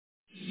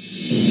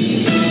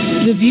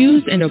The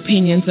views and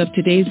opinions of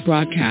today's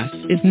broadcast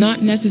is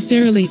not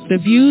necessarily the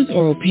views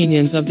or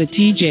opinions of the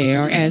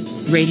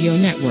TJRS Radio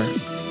Network.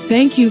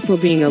 Thank you for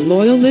being a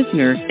loyal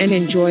listener and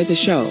enjoy the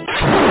show.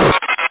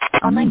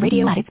 Online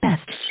radio at its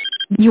best.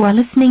 You are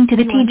listening to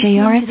the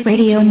TJRS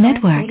Radio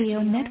Network.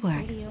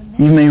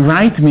 You may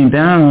write me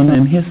down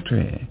in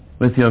history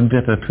with your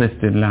bitter,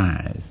 twisted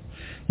lies.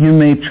 You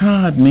may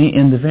trod me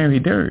in the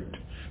very dirt,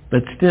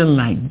 but still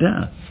like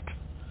dust,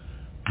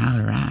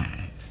 I'll rise.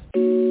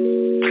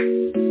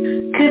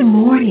 Good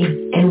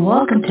morning, and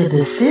welcome to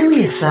the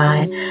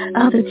Seriouside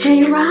of the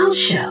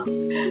Show,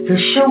 the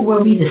show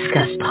where we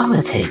discuss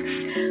politics,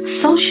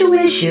 social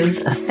issues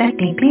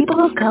affecting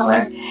people of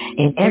color,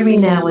 and every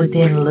now and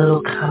then a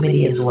little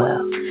comedy as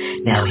well.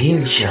 Now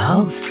here's your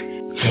host,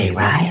 J.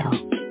 Ryle.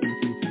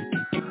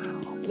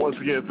 Once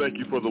again, thank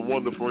you for the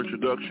wonderful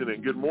introduction,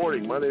 and good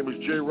morning. My name is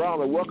J.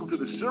 Ryle, and welcome to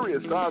the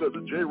Serious Side of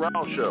the J.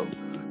 Ryle Show.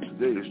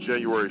 Today is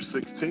January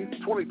 16th,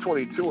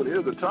 2022, and here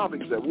are the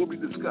topics that will be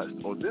discussed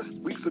on this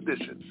week's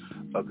edition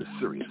of the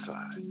Serious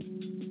Side.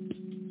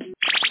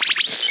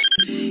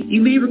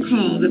 You may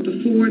recall that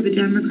before the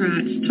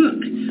Democrats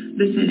took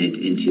the Senate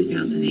in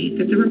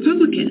 2008, that the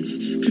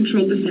Republicans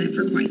controlled the Senate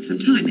for quite some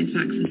time. In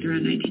fact, since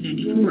around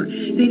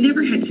 1994, they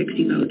never had 60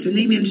 votes, and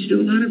they managed to do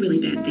a lot of really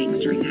bad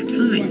things during that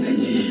time.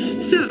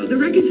 So the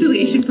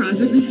reconciliation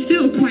process is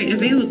still quite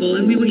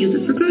available, and we will use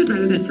it for good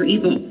rather than for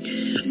evil.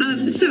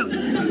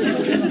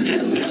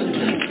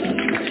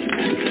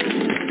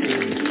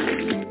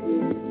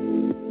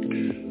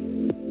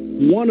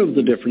 One of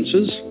the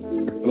differences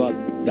about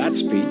that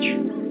speech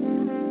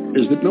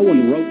is that no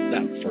one wrote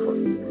that for her.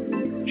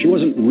 She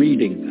wasn't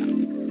reading that.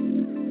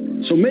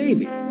 So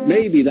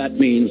maybe that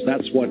means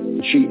that's what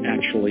she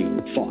actually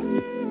thought.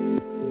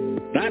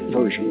 That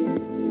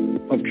version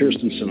of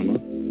Kyrsten Sinema,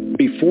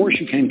 before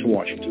she came to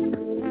Washington,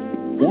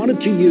 wanted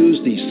to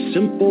use the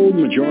simple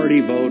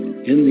majority vote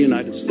in the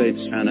United States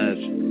Senate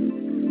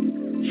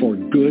for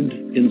good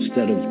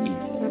instead of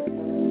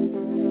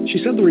evil. She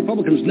said the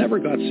Republicans never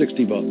got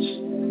 60 votes.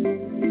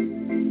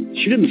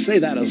 She didn't say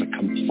that as a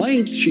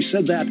complaint. She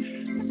said that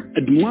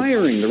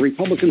admiring the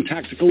Republican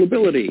tactical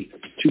ability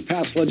to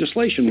pass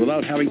legislation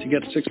without having to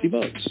get 60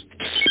 votes.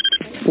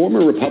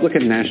 Former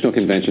Republican National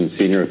Convention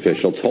senior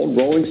official told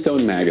Rolling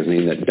Stone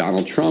magazine that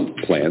Donald Trump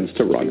plans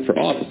to run for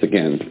office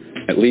again.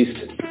 At least,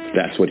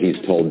 that's what he's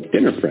told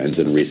dinner friends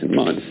in recent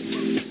months.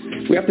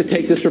 We have to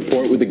take this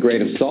report with a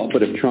grain of salt,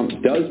 but if Trump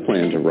does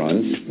plan to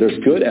run, there's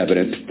good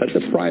evidence that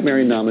the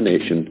primary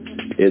nomination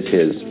is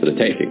his for the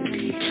taking.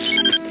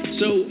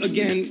 So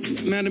again,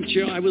 Madam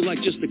Chair, I would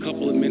like just a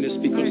couple of minutes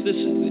because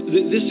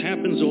this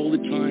happens all the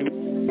time.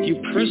 You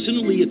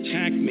personally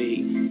attack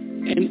me,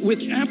 and with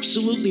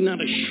absolutely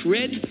not a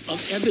shred of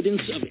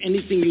evidence of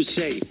anything you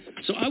say.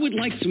 So I would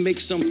like to make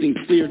something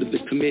clear to the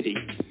committee.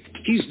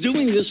 He's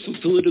doing this for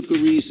political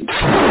reasons.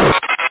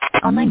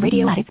 Online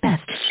radio at its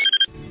best.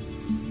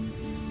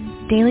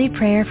 Daily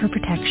prayer for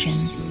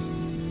protection.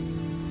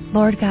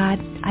 Lord God,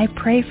 I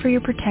pray for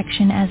your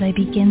protection as I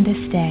begin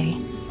this day.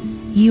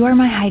 You are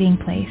my hiding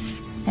place,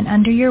 and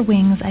under your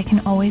wings I can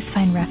always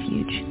find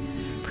refuge.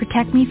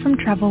 Protect me from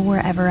trouble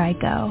wherever I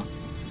go,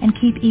 and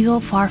keep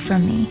evil far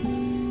from me.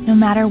 No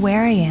matter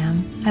where I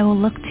am, I will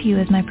look to you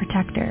as my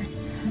protector,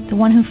 the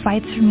one who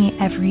fights for me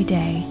every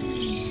day.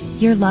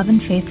 Your love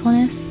and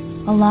faithfulness,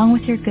 along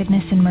with your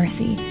goodness and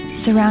mercy,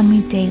 surround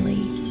me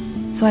daily,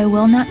 so I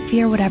will not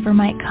fear whatever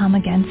might come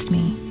against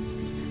me.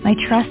 My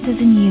trust is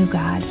in you,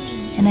 God,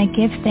 and I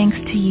give thanks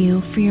to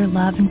you for your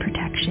love and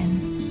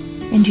protection.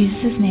 In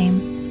Jesus'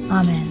 name,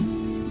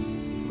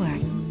 amen.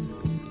 Word.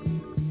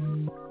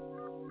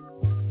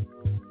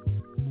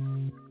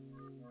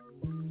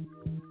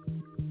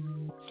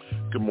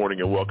 Good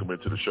morning and welcome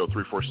into the show.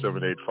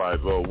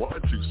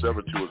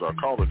 347-850-1272 is our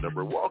caller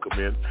number. Welcome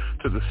in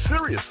to the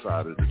Serious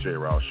Side of the J.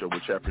 Ryle Show,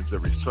 which happens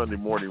every Sunday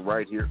morning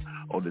right here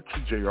on the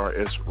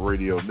TJRS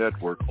Radio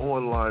Network,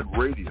 online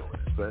radio.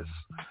 Of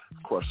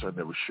course, I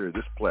never share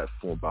this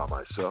platform by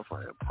myself.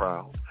 I am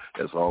proud,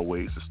 as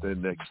always, to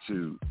stand next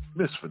to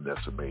Miss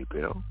Vanessa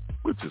Maybell,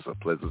 which is a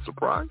pleasant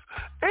surprise,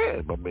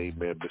 and my main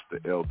man,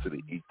 Mr. L to the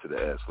E to the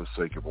S. Let's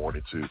say good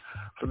morning to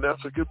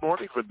Vanessa. Good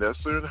morning,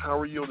 Vanessa, and how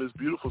are you on this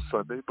beautiful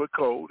Sunday, but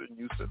cold in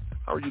Houston?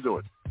 How are you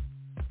doing?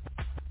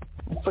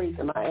 I'm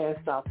freezing my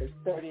ass off. It's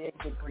 38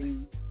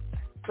 degrees.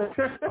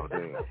 Oh,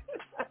 damn.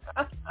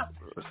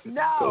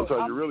 No. Tell us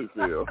how you really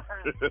feel.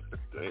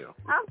 Damn.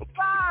 I'm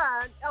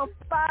fine. I'm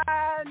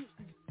fine.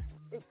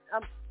 It's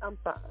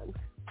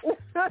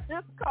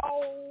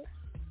cold.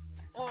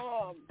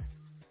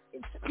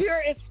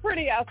 It's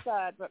pretty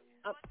outside, but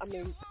I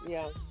mean,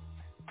 yeah.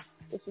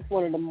 It's just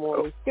one of the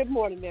mornings. Good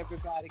morning,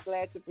 everybody.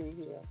 Glad to be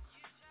here.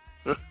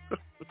 Good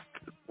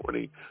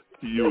morning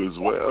to you as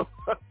well.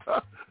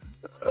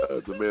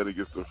 The man who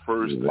gets the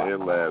first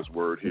and last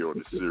word here on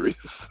the Serious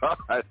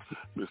Side,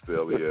 Mr.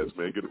 Elias.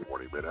 Man, good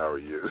morning, man. How are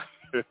you?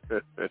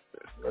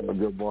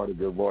 Good morning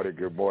to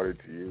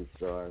you,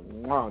 son.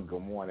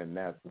 Good morning,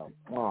 Nessa.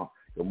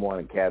 Good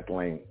morning,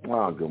 Kathleen.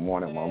 Good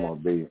morning, Mama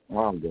B.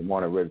 Good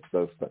morning, Rich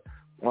Sister.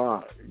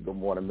 Good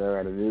morning, Mary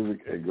and the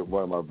Music, and good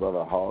morning, my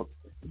brother Hawk.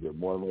 Good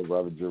morning, my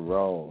brother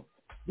Jerome.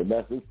 The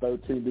mess is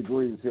 13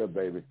 degrees here,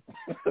 baby.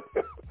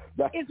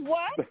 It's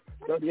what?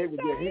 38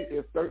 would be a heat.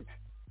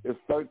 It's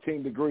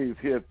 13 degrees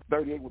here.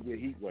 38 would be a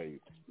heat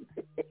wave.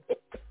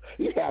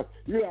 you have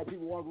people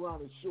walking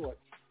around in shorts.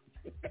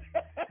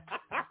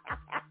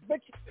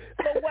 But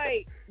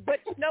wait, but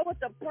you know what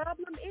the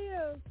problem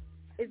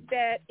is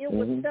that it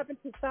was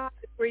 75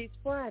 degrees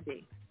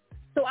Friday.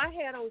 So I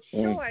had on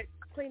shorts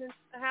cleaning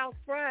the house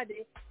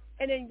Friday,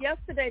 and then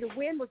yesterday the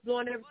wind was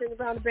blowing everything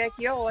around the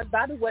backyard.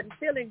 Bobby wasn't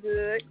feeling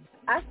good.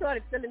 I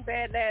started feeling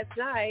bad last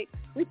night.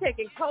 We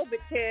taking COVID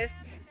tests.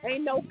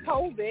 Ain't no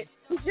COVID.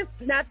 He's just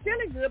not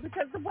feeling good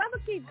because the weather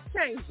keeps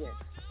changing.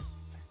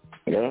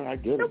 Yeah, I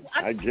get it.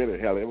 I get it.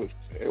 Hell, it was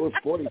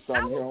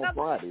 40-something here on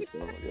Friday. So,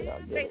 yeah,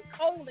 I get it. It's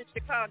cold in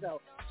Chicago.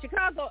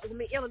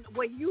 Illinois,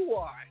 where you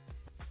are,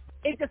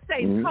 it just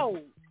stays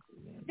cold.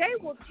 They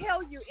will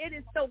tell you it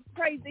is so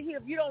crazy here.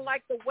 If you don't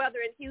like the weather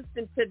in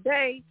Houston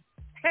today,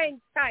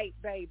 hang tight,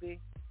 baby,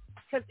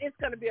 because it's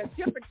going to be a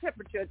different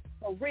temperature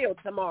for real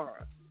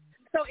tomorrow.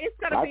 So it's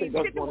going to be. I think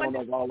that's going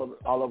on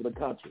all over the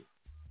country.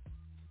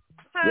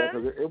 Huh? Yeah,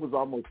 because it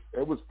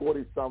was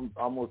 40-something,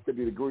 almost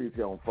 50 degrees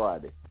here on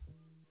Friday.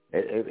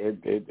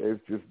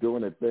 It's just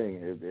doing a thing.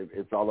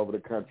 It's all over the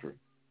country.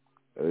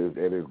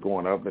 It is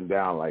going up and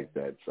down like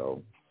that.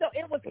 So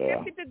it was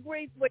 50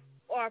 degrees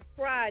on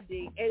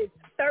Friday, and it's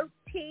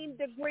 13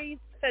 degrees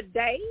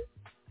today.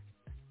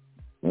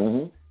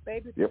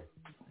 Baby. Yep.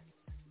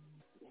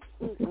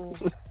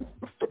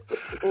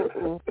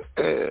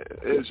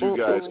 As you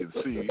guys can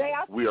see,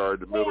 we are in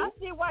the middle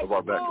of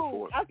our back and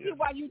forth. I see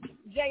why you,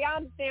 Jay. I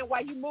understand why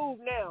you move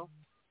now.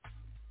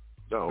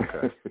 Oh,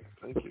 okay.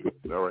 Thank you.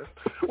 All right.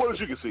 Well, as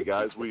you can see,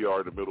 guys, we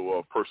are in the middle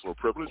of personal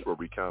privilege, where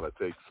we kind of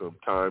take some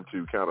time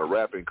to kind of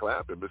rap and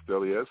clap, and Miss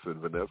Elias and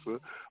Vanessa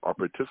are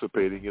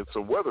participating in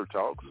some weather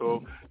talk.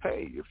 So,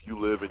 hey, if you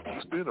live in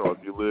Houston or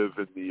if you live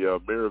in the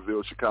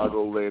Maryville,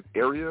 Chicagoland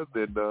area,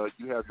 then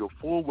you have your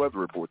full weather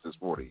report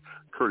this morning,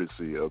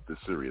 courtesy of the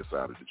Serious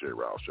Side of the J.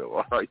 Ryle Show.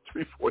 All right,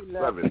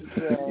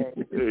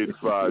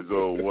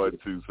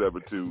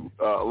 347-850-1272.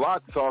 A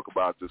lot to talk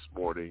about this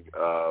morning.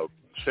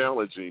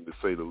 Challenging, to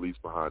say the least,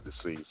 behind the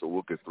scenes, so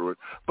we'll get through it.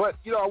 But,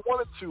 I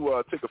wanted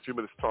to take a few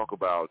minutes to talk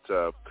about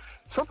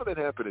something that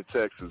happened in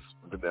Texas,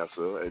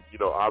 Vanessa, and,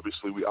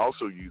 obviously we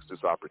also use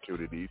this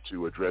opportunity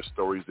to address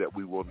stories that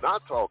we will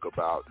not talk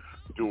about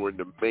during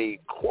the main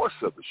course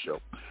of the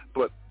show,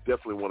 but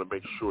definitely want to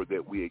make sure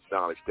that we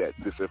acknowledge that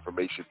this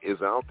information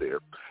is out there.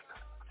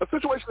 A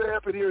situation that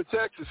happened here in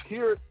Texas,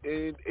 here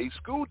in a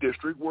school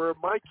district where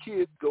my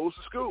kid goes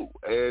to school.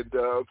 And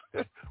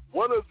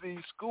one of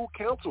the school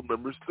council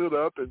members stood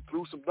up and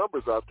threw some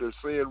numbers out there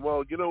saying,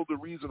 well, the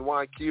reason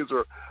why kids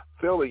are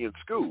failing in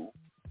school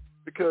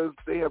because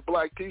they have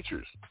black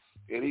teachers.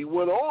 And he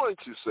went on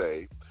to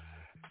say,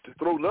 to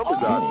throw numbers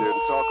out there to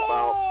talk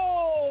about,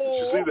 did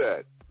you see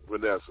that,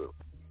 Vanessa?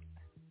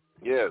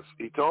 Yes,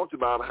 he talked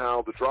about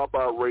how the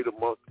dropout rate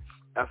among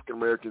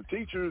African-American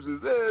teachers is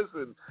this,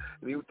 and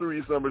he threw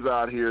these numbers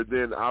out here.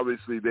 Then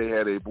obviously they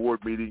had a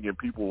board meeting and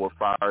people were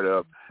fired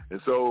up. And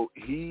so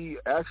he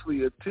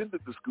actually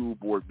attended the school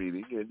board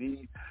meeting,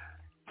 and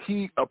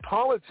he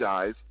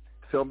apologized.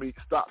 Stop me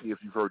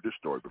if you've heard this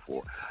story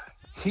before.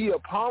 He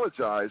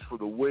apologized for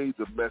the way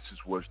the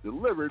message was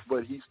delivered,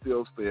 but he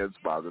still stands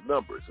by the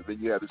numbers. And then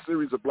you had a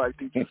series of black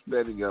teachers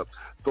standing up,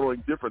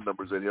 throwing different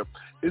numbers at him.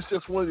 It's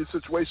just one of these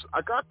situations.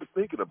 I got to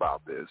thinking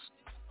about this,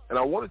 and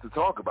I wanted to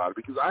talk about it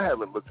because I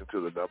haven't looked into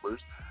the numbers.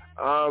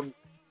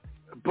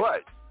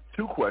 But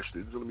two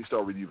questions. Let me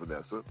start with you,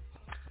 Vanessa.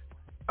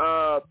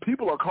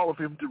 People are calling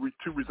for him to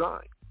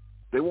resign.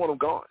 They want him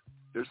gone.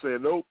 They're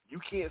saying, nope, you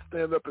can't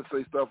stand up and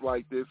say stuff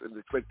like this and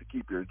expect to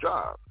keep your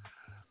job.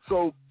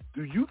 So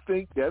do you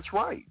think that's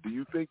right? Do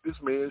you think this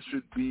man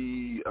should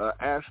be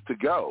asked to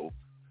go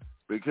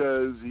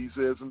because he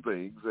said some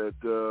things that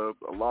a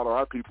lot of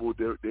our people,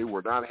 they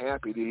were not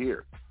happy to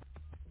hear?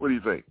 What do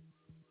you think?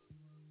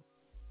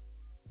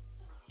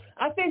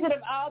 I think that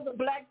if all the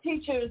black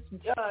teachers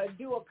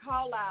do a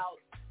call-out,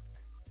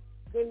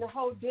 then the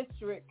whole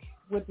district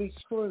would be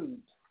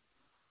screwed.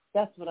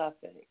 That's what I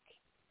think.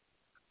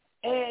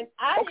 And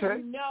I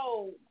didn't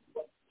know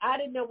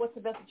what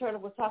Sylvester Turner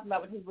was talking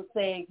about when he was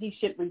saying he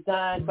should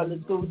resign from the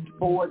school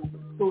board,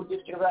 school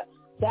district.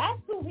 That's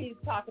who he's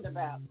talking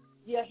about.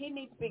 Yeah, he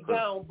needs to be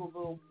gone,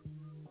 boo-boo.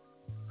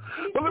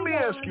 Well, let me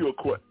ask you a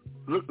question.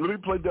 Let me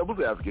play devil's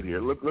advocate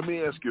here. Let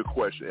me ask you a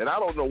question. And I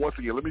don't know, once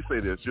again, let me say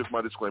this, just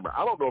my disclaimer.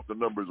 I don't know if the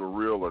numbers are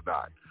real or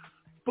not.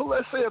 But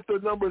let's say if the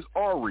numbers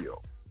are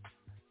real.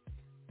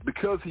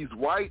 Because he's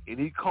white and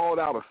he called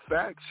out a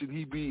fact, should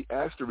he be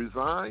asked to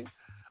resign?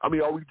 I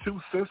mean, are we too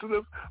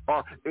sensitive?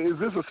 Or is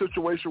this a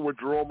situation where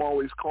Jerome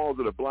always calls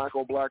it a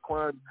black-on-black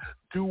crime?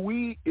 Do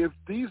we, if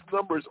these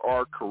numbers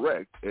are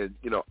correct, and,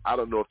 you know, I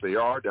don't know if they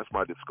are, that's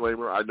my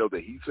disclaimer. I know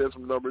that he said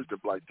some numbers,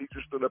 that black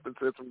teachers stood up and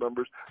said some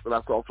numbers, but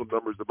I saw some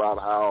numbers about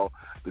how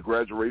the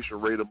graduation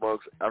rate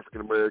amongst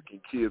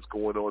African-American kids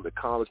going on to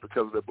college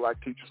because of the black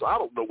teachers. I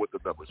don't know what the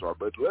numbers are,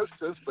 but let's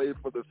just say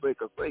for the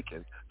sake of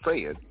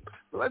saying,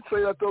 let's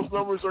say that those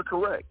numbers are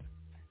correct.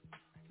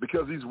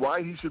 Because he's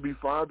white, he should be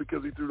fired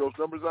because he threw those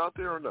numbers out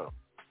there, or no?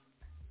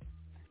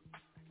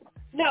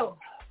 No.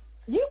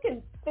 You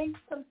can think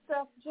some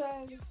stuff,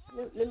 Jay.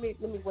 Let me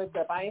wake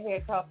up. I ain't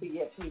had coffee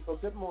yet, people.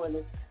 Good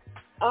morning.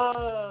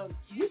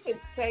 You can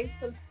say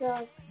some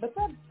stuff, but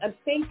I'm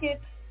thinking,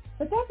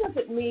 but that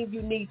doesn't mean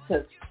you need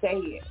to say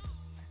it.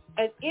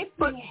 And if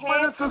but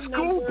it's a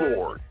school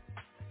board.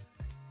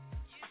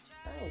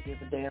 I don't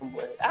give a damn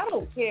what. I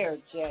don't care,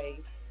 Jay.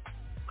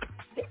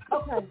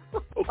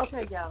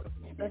 Okay, y'all.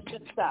 Let's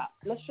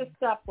just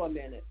stop for a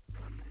minute.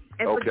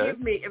 And forgive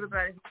me,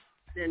 everybody,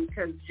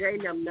 because Jay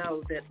and them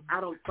know that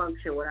I don't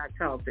function without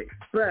coffee.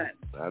 But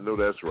I know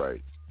that's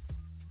right.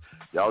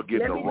 Y'all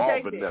getting a raw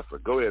Vanessa.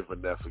 This. Go ahead,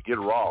 Vanessa. Get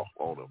raw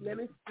on them.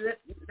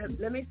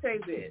 Let me say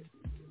this.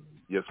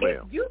 Yes,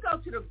 ma'am. If you go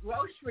to the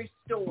grocery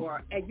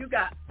store and you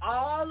got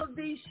all of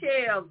these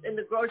shelves in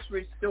the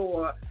grocery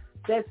store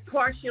that's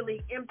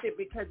partially empty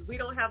because we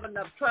don't have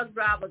enough truck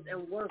drivers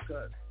and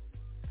workers,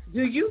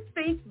 do you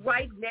think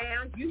right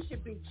now you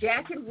should be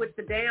jacking with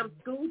the damn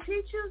school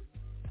teachers?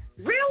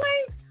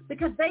 Really?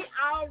 Because they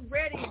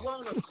already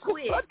want to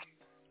quit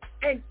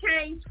and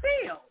change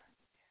fields.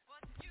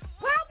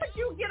 Why would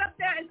you get up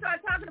there and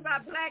start talking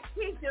about black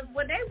teachers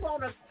when they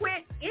want to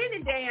quit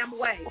any damn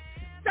way?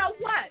 So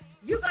what?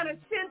 You're going to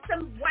send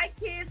some white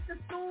kids to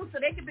school so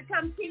they can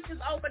become teachers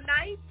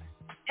overnight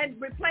and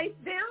replace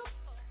them?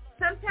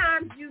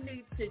 Sometimes you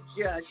need to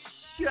just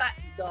shut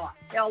the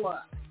hell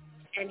up.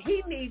 And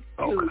he needs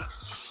to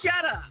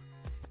shut up.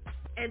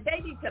 And they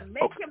need to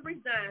make him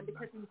resign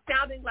because he's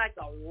sounding like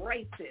a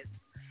racist.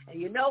 And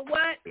you know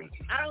what?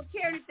 I don't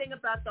care anything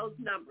about those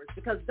numbers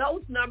because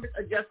those numbers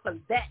are just for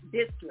that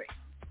district.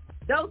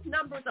 Those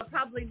numbers are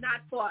probably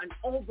not for an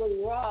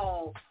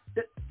overall.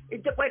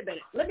 Wait a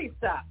minute. Let me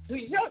stop.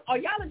 Are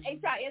y'all an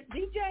HIS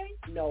DJ?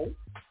 No.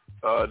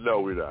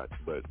 No, we're not.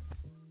 But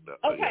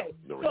okay.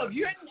 No, so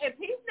if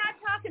he's not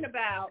talking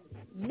about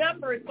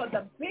numbers for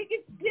the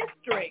biggest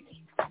district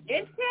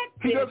in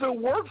Texas, he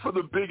doesn't work for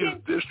the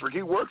biggest district.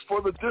 He works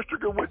for the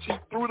district in which he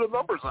threw the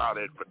numbers out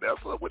in,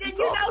 Vanessa. What Did you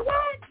know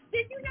what?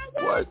 Did you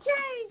know what,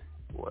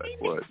 Jay?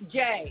 What?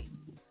 Jay.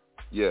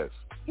 Yes.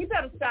 He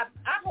better stop.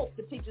 I hope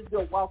the teachers do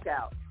a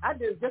walkout. I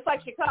do. Just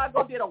like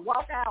Chicago did a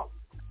walkout.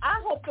 I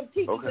hope the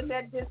teachers in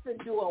that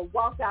district do a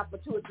walkout for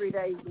 2 or 3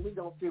 days, and we're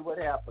going to see what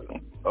happens.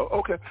 Oh,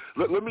 okay.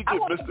 Let me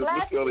get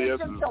Mr. Elias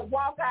to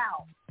walk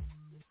out.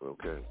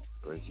 Okay.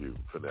 Thank you,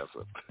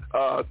 Vanessa.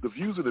 The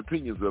views and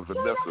opinions of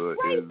Vanessa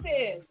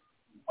is...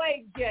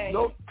 Wait, Jay.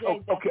 No,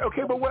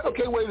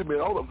 Jay, wait a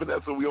minute. Hold on,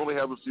 Vanessa. We only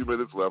have a few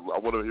minutes left. I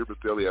want to hear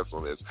Mr. Elias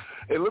on this.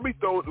 And let me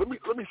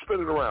spin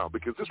it around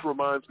because this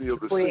reminds me of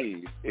the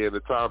scene in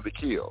The Time to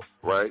Kill,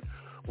 right?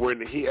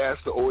 When he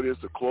asked the audience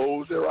to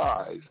close their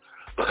eyes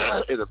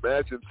and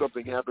imagine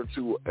something happened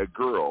to a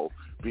girl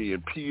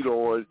being peed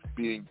on,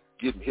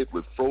 getting hit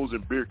with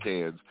frozen beer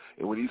cans.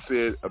 And when he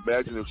said,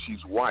 imagine if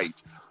she's white,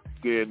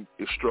 then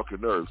it struck a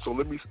nerve. So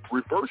let me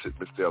reverse it,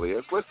 Mr.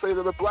 Elias. Let's say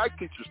that a black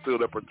teacher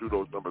stood up and threw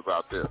those numbers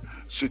out there.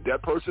 Should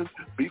that person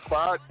be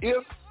fired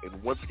if,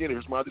 and once again,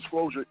 here's my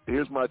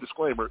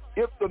disclaimer,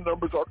 if the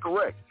numbers are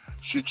correct?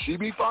 Should she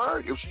be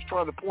fired if she's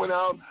trying to point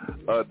out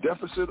a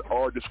deficit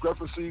or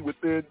discrepancy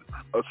within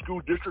a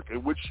school district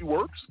in which she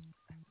works?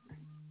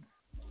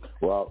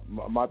 Well,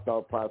 my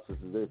thought process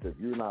is this. If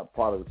you're not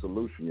part of the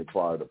solution, you're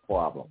part of the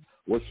problem.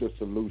 What's your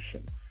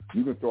solution?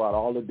 You can throw out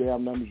all the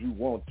damn numbers you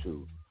want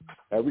to,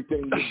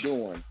 everything you're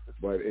doing,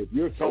 but if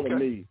you're telling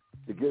me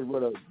to get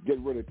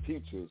rid of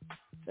teachers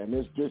in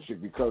this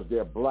district because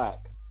they're black,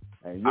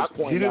 and you're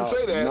pointing out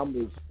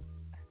numbers.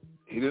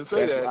 He didn't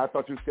say that. I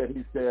thought you said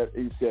he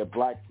said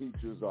black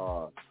teachers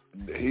are.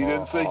 He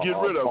didn't say get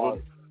rid of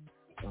them.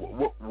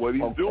 What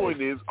he's doing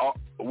is,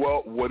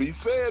 what he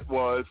said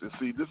was, and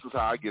see, this is how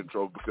I get in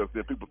trouble because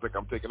then people think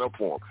I'm taking up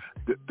for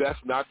him. That's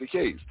not the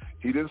case.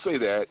 He didn't say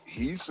that.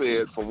 He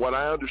said, from what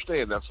I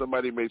understand, now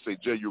somebody may say,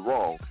 Jay, you're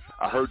wrong.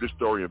 I heard this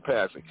story in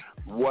passing.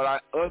 What I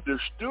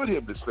understood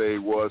him to say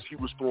was he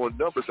was throwing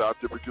numbers out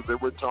there because they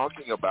were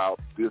talking about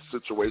this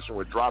situation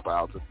with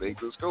dropouts and things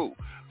in school.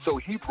 So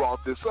he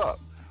brought this up.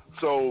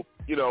 So,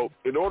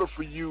 in order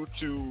for you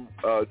to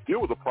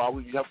deal with the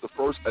problem, you have to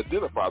first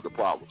identify the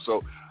problem.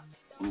 So,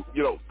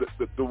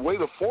 the way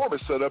the form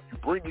is set up, you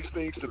bring these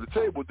things to the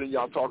table, then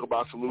y'all talk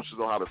about solutions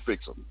on how to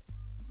fix them.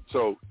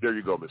 So there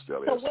you go, Mr.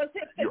 Elias. So what's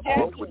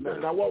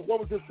it? Now, what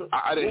was this?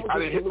 I didn't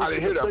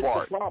hear that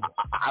part.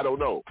 I don't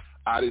know.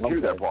 I didn't hear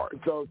that part.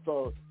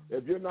 So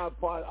if you're not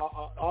part,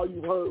 all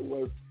you heard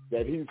was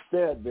that he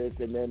said this,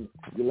 and then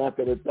you left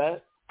it at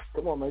that.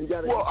 Come on, man. You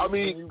got to. Well, I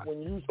mean,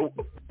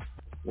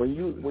 when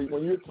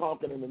you're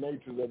talking in the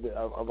nature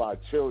of our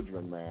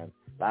children, man,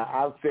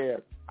 I've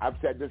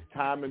said this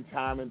time and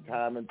time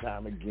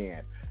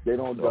again. They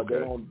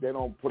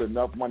don't put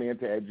enough money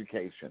into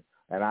education,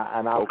 and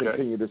I'll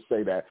continue to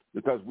say that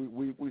because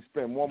we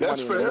spend more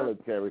money in the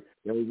military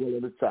than we will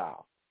in the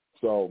child.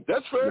 So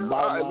that's fair.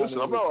 Listen,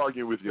 I'm not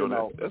arguing with you on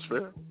that. That's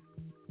fair.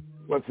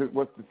 What's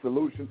the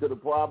solution to the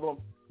problem?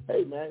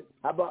 Hey, man,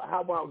 how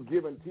about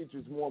giving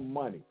teachers more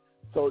money?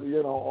 So,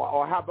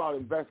 or how about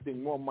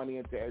investing more money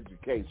into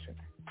education?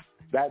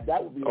 That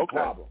would be the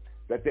problem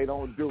that they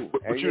don't do.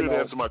 But you didn't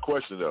answer my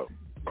question, though.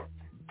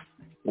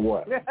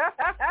 What?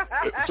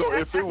 So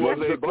if it was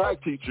a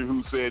black teacher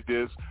who said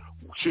this,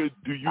 do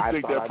you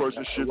think that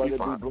person should be fined?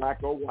 Whether it be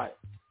black or white.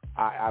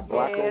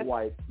 Black or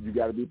white, you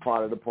got to be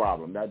part of the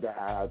problem. I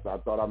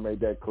thought I made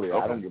that clear.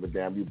 I don't give a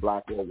damn you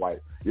black or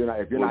white. If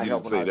you're not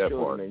helping our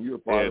children, then you're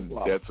part of the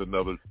problem. That's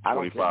another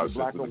 25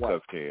 cents in the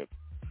cuss can.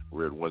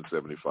 We're at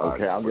 175.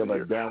 Okay, I'll give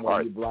a damn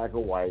whether you're black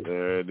or white.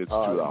 And it's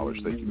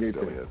 $2. Thank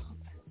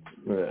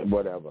you,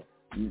 whatever.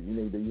 You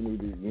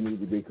need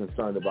to be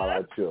concerned about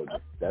our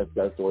children. That's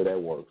the way that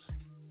works.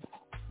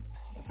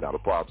 Not a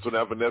problem. So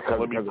now, Vanessa,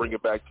 let me bring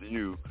it back to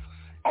you.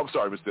 I'm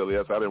sorry, Mr.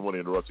 Elias. I didn't want to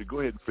interrupt you. Go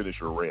ahead and finish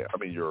your rant. I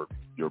mean, your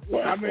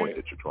point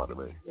that you're trying to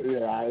make.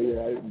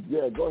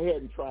 Yeah. Go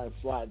ahead and try and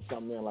slide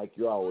something in like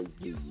you always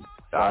do.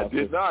 I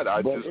did not.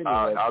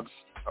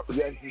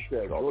 Yes, you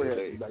said. Go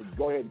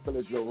ahead and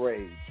finish your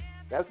rage.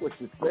 That's what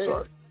you said. I'm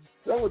sorry.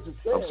 That's what you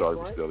said. I'm sorry,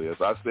 right? Mr. Elias.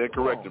 I stand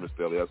corrected,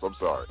 Mr. Elias. I'm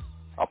sorry.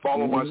 I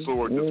follow my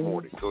sword this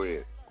morning. Go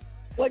ahead.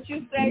 What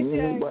you say,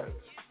 Jay?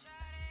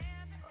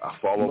 I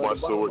follow my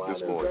sword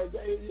this morning.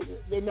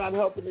 They're not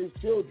helping these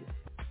children.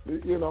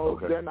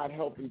 They're not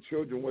helping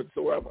children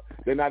whatsoever.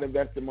 They're not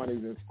investing money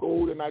in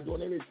school. They're not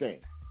doing anything.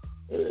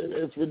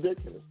 It's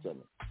ridiculous to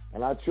me.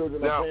 And our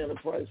children are paying the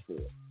price for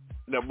it.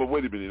 Now, but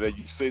wait a minute. Now,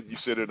 you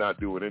said they're not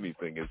doing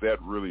anything. Is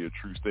that really a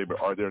true statement?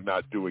 Are they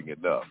not doing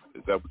enough?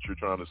 Is that what you're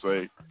trying to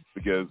say?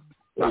 Because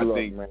I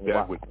think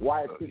that would.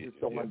 Why are teachers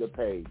so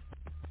underpaid?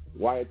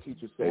 Why are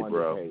teachers so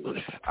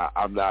underpaid?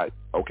 I'm not.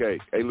 Okay.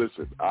 Hey,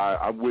 listen,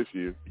 I'm with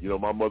you.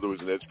 My mother was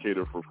an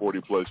educator for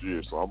 40-plus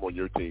years, so I'm on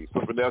your team. So,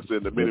 Vanessa,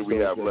 in the minute we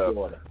have left.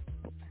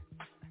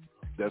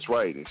 That's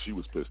right, and she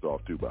was pissed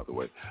off, too, by the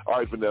way. All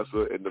right,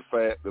 Vanessa, in the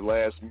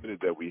last minute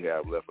that we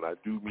have left, and I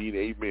do mean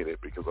a minute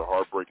because a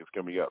heartbreak is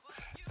coming up.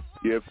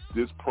 If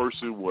this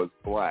person was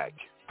black,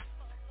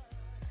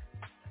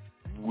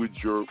 would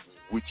you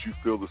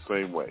feel the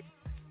same way?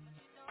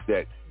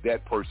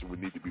 That person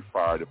would need to be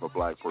fired if a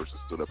black person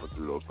stood up and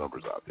threw those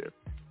numbers out there.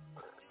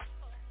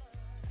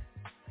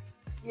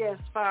 Yes,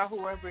 fire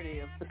whoever it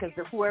is, because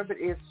whoever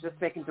it is just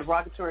making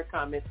derogatory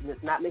comments and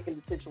it's not making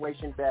the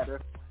situation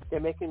better. They're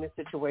making the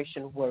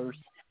situation worse,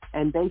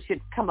 and they should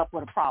come up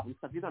with a problem.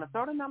 So if you're going to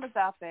throw the numbers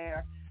out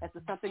there as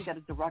to something that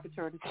is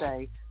derogatory to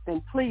say,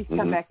 then please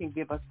come back and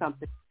give us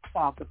something to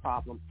solve the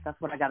problem. That's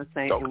what I got to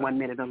say in 1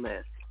 minute or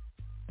less.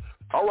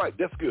 All right,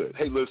 that's good.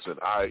 Hey, listen,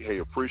 I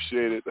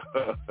appreciate it.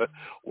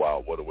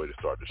 Wow, what a way to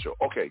start the show.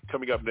 Okay,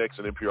 coming up next,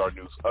 an NPR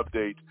News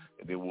update,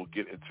 and then we'll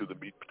get into the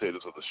meat and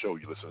potatoes of the show.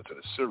 You're listening to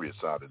the Serious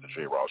Side of the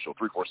J. Riles Show,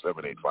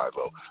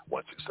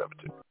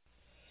 347-850-1672.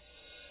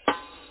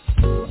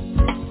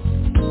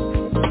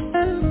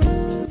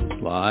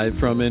 Live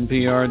from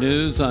NPR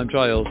News, I'm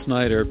Giles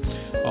Snyder.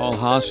 All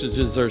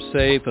hostages are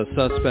safe. A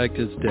suspect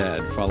is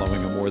dead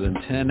following a more than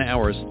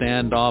 10-hour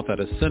standoff at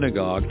a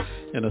synagogue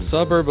in a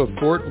suburb of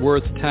Fort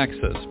Worth,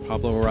 Texas.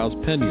 Pablo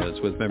Morales-Pena is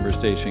with member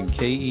station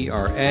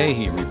KERA.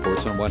 He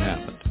reports on what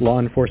happened. Law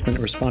enforcement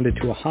responded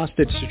to a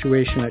hostage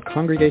situation at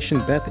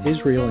Congregation Beth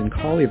Israel in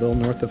Colleyville,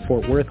 north of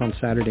Fort Worth, on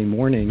Saturday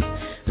morning.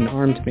 An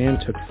armed man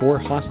took 4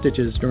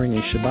 hostages during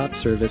a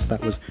Shabbat service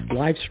that was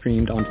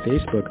live-streamed on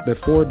Facebook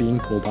before being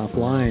pulled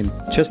offline.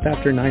 Just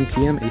after 9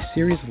 p.m., a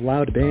series of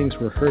loud bangs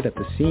were heard at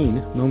the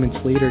scene. Moments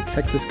later,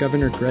 Texas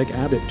Governor Greg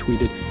Abbott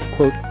tweeted,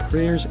 quote,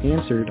 "Prayers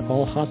answered,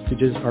 all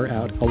hostages are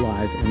out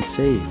alive and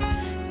safe."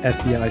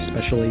 FBI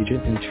Special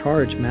Agent in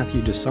charge,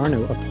 Matthew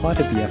DeSarno,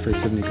 applauded the efforts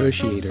of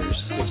negotiators.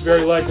 It's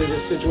very likely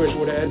this situation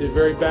would have ended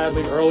very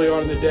badly early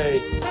on in the day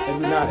had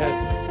we not had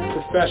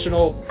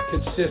professional,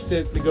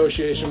 consistent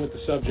negotiation with the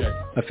subject.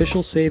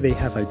 Officials say they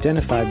have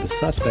identified the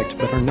suspect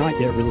but are not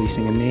yet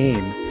releasing a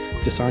name.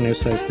 DeSarno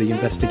says the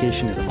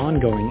investigation is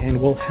ongoing and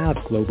will have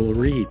global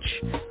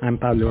reach. I'm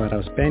Pablo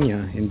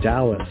Morales-Pena in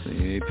Dallas.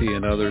 The AP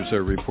and others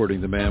are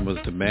reporting the man was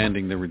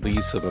demanding the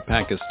release of a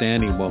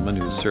Pakistani woman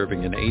who's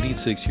serving an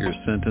 86-year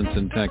sentence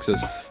in Texas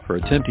for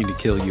attempting to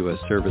kill U.S.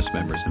 service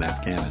members in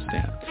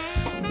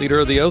Afghanistan.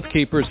 Leader of the Oath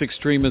Keepers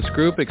extremist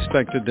group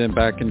expected them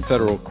back in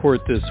federal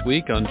court this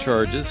week on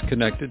charges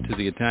connected to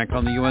the attack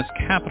on the U.S.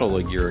 Capitol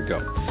a year ago.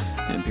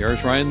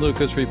 NPR's Ryan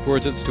Lucas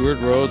reports that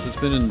Stuart Rhodes has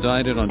been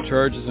indicted on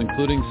charges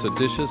including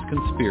seditious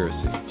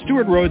conspiracy.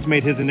 Stuart Rhodes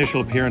made his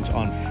initial appearance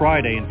on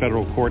Friday in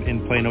federal court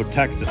in Plano,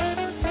 Texas.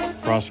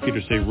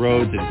 Prosecutors say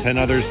Rhodes and 10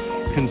 others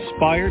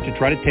conspired to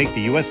try to take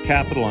the U.S.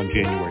 Capitol on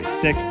January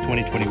 6,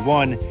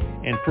 2021,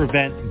 and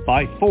prevent,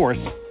 by force,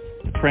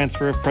 the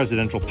transfer of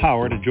presidential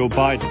power to Joe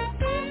Biden.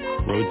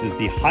 Rhodes is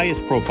the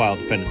highest-profile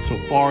defendant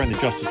so far in the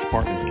Justice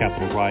Department's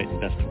Capitol riot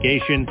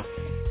investigation.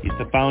 He's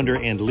the founder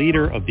and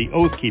leader of the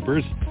Oath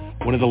Keepers,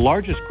 one of the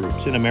largest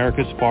groups in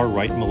America's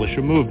far-right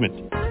militia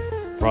movement.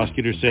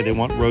 Prosecutors say they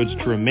want Rhodes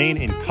to remain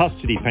in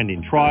custody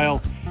pending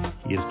trial.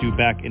 He is due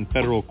back in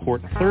federal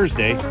court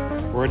Thursday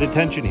for a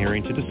detention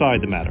hearing to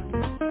decide the matter.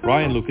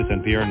 Ryan Lucas,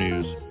 NPR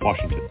News,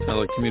 Washington.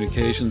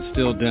 Telecommunications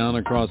still down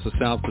across the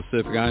South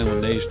Pacific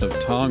island nation of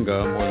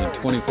Tonga more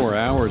than 24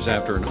 hours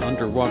after an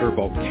underwater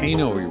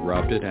volcano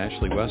erupted.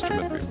 Ashley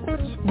Westerman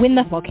reports. When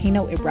the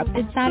volcano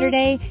erupted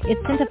Saturday, it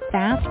sent a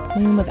fast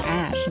plume of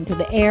ash into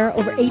the air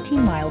over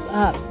 18 miles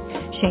up.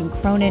 Shane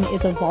Cronin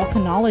is a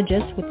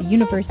volcanologist with the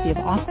University of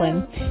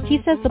Auckland. He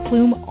says the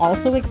plume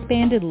also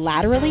expanded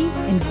laterally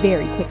and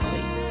very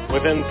quickly.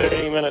 Within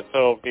 30 minutes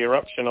of the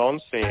eruption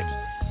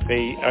onset,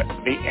 the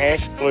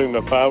ash plume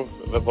above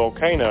the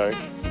volcano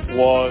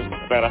was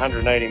about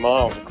 180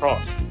 miles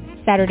across.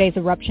 Saturday's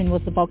eruption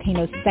was the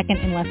volcano's second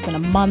in less than a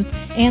month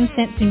and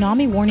sent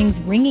tsunami warnings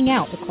ringing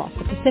out across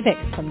the Pacific,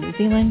 from New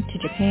Zealand to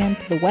Japan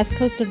to the west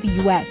coast of the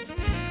U.S.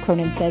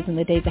 Cronin says in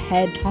the days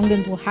ahead,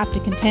 Tongans will have to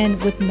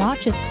contend with not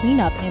just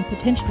cleanup and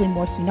potentially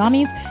more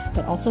tsunamis,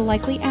 but also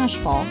likely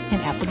ashfall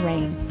and acid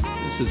rain.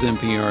 This is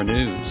NPR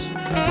News.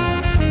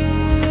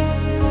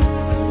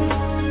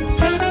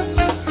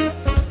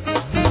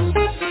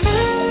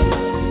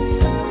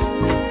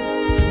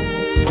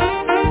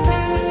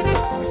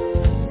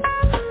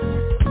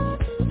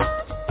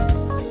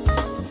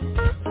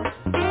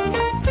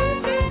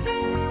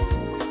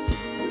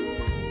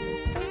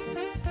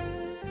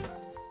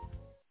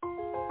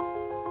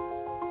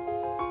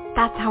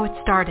 That's how it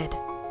started.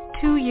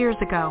 2 years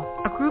ago,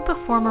 a group of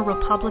former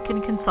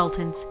Republican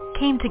consultants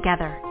came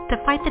together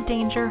to fight the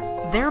danger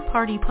their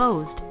party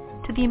posed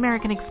to the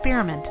American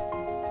experiment,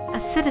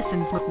 a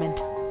citizens' movement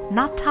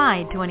not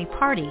tied to any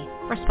party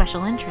or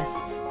special interests.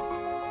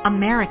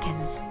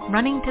 Americans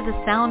running to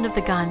the sound of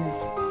the guns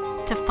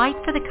to fight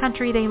for the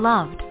country they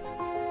loved.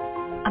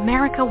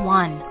 America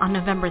won on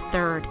November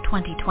 3rd,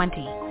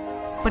 2020,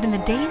 but in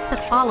the days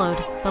that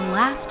followed, the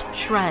last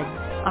shreds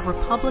of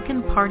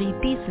Republican Party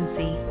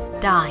decency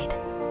died,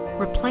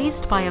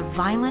 replaced by a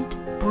violent,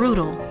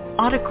 brutal,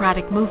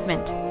 autocratic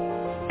movement.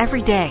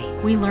 Every day,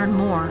 we learn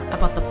more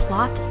about the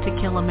plot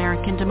to kill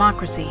American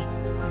democracy.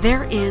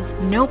 There is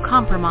no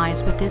compromise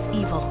with this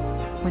evil,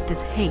 with this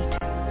hate.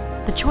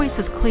 The choice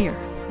is clear.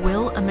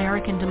 Will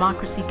American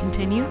democracy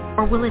continue,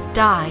 or will it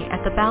die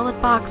at the ballot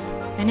box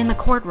and in the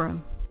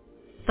courtroom?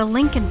 The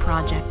Lincoln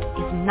Project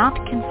is not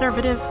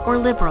conservative or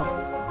liberal.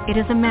 It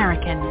is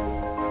American.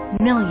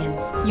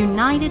 Millions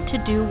united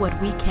to do what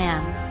we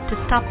can to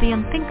stop the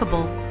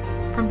unthinkable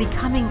from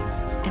becoming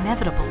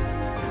inevitable.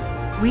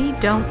 We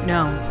don't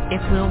know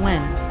if we'll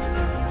win,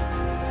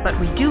 but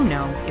we do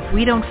know if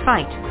we don't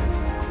fight,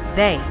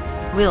 they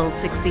will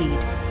succeed.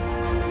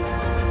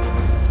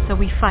 So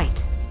we fight.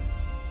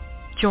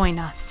 Join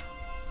us.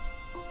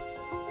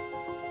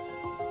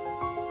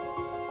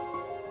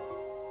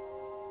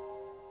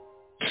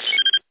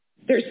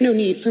 There's no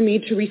need for me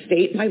to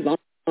restate my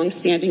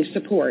long-standing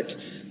support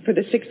for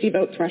the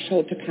 60-vote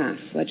threshold to pass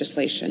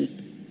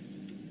legislation.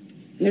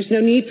 And there's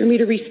no need for me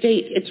to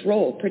restate its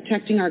role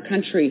protecting our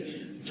country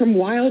from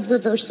wild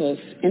reversals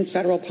in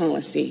federal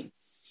policy.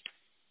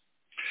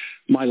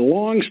 My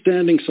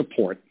long-standing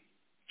support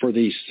for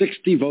the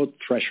 60-vote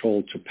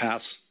threshold to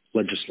pass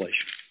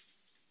legislation.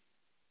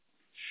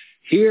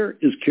 Here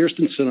is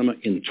Kyrsten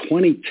Sinema in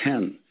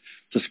 2010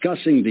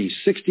 discussing the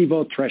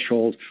 60-vote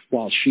threshold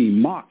while she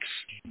mocks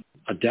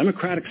a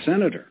Democratic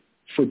senator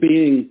for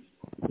being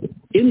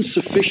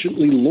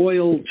insufficiently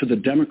loyal to the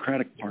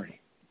Democratic Party.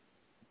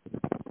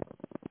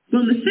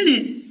 Well, in the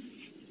Senate,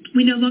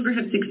 we no longer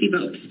have 60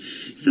 votes.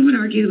 Some would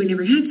argue that we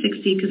never had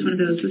 60 because one of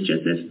those was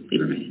Joseph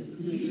Lieberman.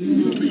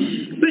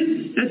 But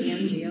that's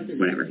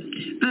whatever.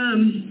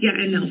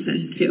 And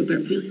Nelson, too,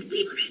 but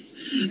Lieberman.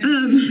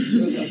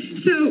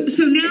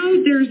 So now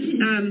there's,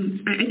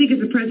 I think as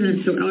the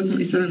president so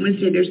eloquently said on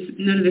Wednesday, there's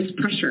none of this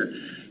pressure,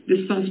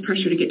 this false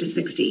pressure to get to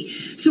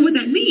 60. So what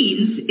that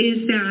means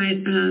is that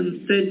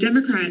the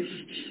Democrats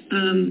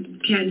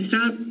can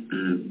stop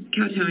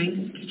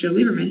kowtowing to Joe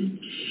Lieberman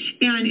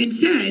and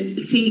instead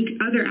seek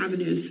other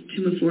avenues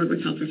to move forward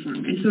with health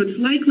reform. And so it's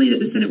likely that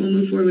the Senate will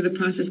move forward with a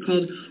process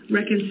called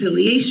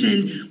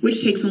reconciliation,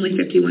 which takes only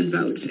 51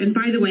 votes. And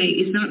by the way,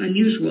 is not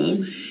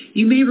unusual.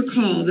 You may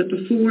recall that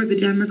before the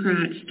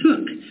Democrats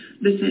took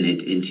the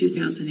Senate in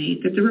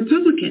 2008, that the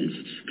Republicans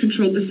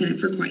controlled the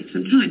Senate for quite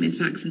some time, in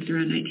fact, since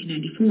around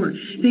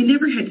 1994. They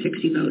never had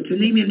 60 votes,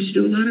 and they managed to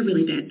do a lot of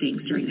really bad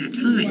things during that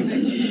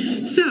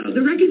time. So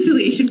the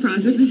reconciliation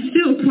process is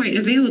still quite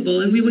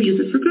available, and we will use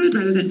it for good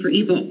rather than for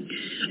evil.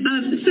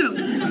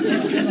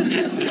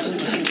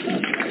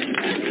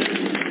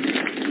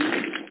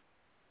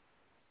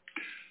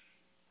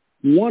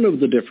 One of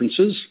the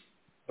differences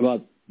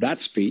about that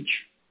speech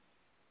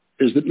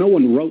is that no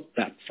one wrote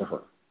that for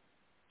her.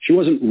 She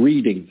wasn't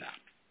reading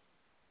that.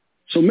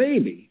 So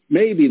maybe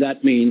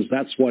that means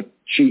that's what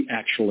she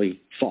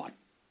actually thought.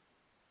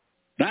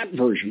 That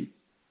version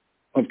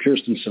of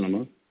Kyrsten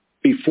Sinema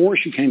before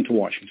she came to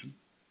Washington,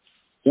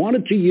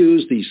 wanted to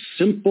use the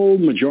simple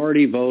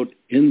majority vote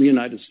in the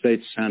United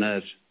States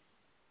Senate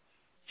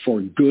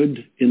for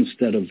good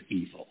instead of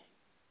evil.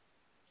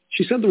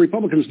 She said the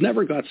Republicans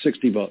never got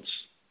 60 votes.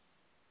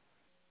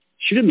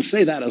 She didn't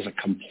say that as a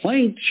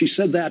complaint. She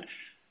said that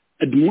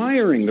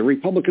admiring the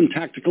Republican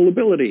tactical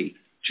ability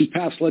to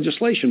pass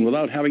legislation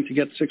without having to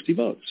get 60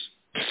 votes.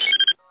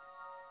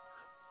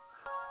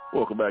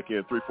 Welcome back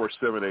in,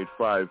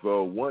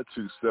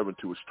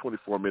 347-850-1272. It's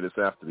 24 minutes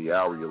after the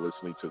hour. You're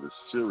listening to the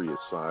serious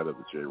side of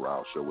the J.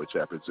 Riles Show, which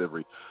happens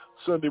every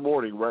Sunday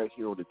morning right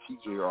here on the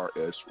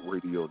TJRS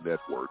Radio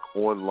Network,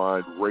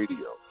 online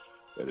radio.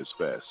 That is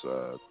fast.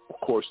 Of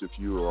course, if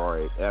you are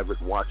an avid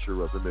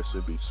watcher of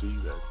MSNBC,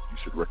 then you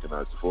should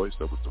recognize the voice.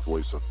 That was the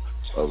voice of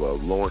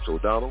Lawrence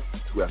O'Donnell,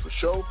 who has a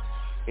show.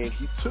 And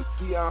he took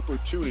the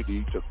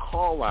opportunity to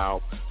call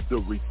out the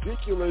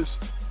ridiculous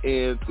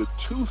and the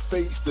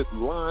two-faced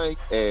lying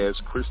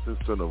ass Kristen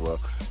Sinema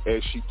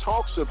as she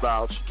talks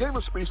about, she gave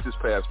a speech this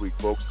past week,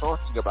 folks,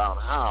 talking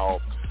about how,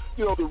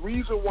 the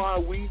reason why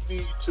we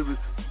need to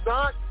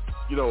not,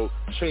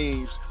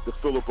 change the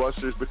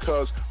filibuster is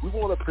because we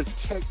want to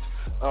protect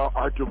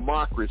our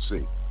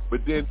democracy.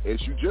 But then,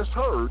 as you just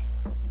heard,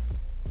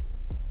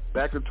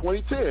 back in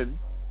 2010,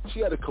 she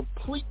had a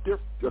completely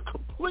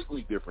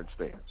different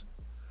stance.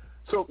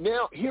 So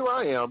now here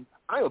I am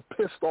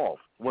pissed off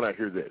when I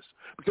hear this.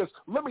 Because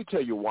let me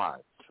tell you why.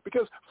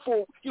 Because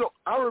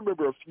I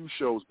remember a few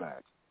shows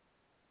back,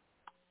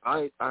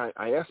 I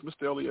asked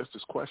Mr. Elias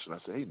this question. I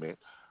said, hey, man,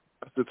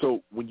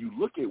 so when you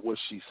look at what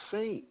she's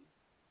saying,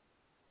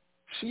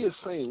 she is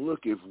saying,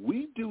 look, if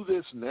we do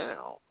this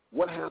now,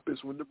 what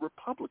happens when the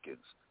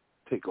Republicans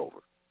take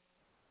over?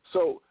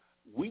 So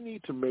we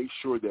need to make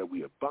sure that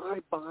we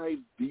abide by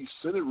these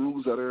Senate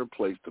rules that are in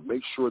place to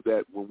make sure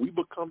that when we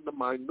become the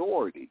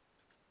minority,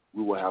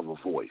 we will have a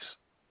voice.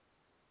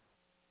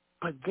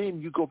 But then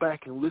you go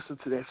back and listen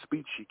to that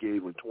speech she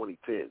gave in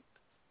 2010,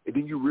 and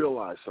then you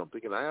realize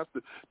something, and I have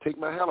to take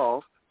my hat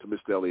off to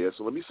Mr. Elias.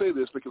 So let me say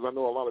this, because I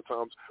know a lot of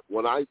times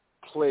when I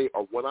play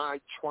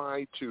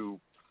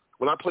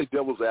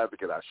devil's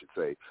advocate, I should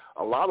say,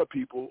 a lot of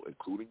people,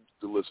 including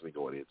the listening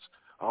audience,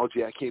 oh,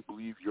 gee, I can't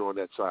believe you're on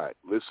that side.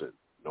 Listen,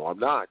 no, I'm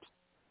not.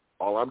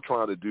 All I'm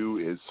trying to do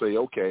is say,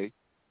 okay,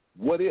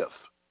 what if?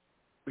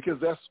 Because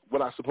that's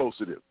what I'm supposed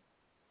to do.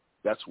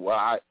 That's what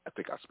I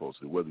think I'm supposed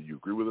to do. Whether you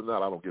agree with it or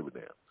not, I don't give a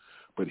damn.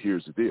 But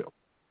here's the deal.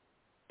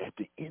 At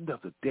the end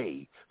of the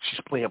day, she's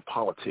playing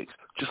politics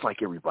just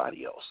like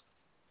everybody else.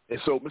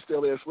 And so, Mr.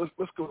 Elias,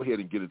 let's go ahead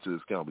and get into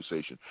this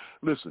conversation.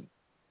 Listen,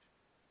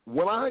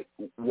 when I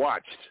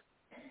watched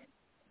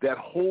that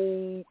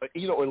whole,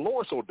 and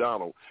Lawrence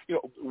O'Donnell,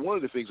 one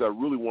of the things I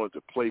really wanted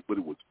to play, but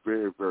it was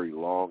very, very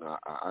long.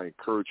 I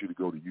encourage you to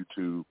go to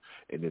YouTube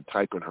and then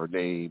type in her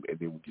name, and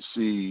then when you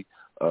see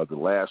the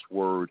last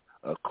word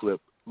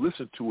clip,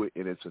 listen to it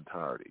in its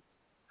entirety.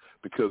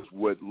 Because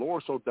what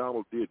Lawrence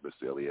O'Donnell did,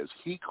 Mr. Elias,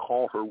 he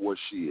called her what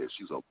she is.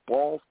 She's a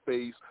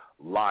bald-faced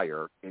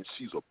liar, and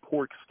she's a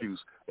poor excuse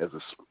as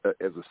a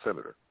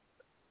senator.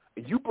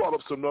 And you brought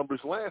up some numbers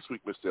last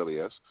week, Mr.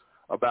 Elias,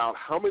 about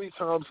how many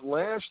times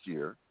last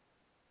year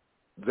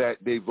that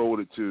they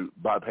voted to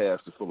bypass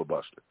the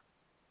filibuster.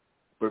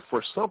 But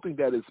for something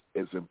that is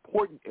as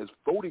important as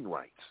voting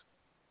rights,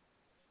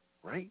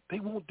 right,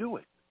 they won't do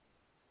it.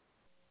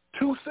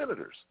 2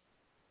 senators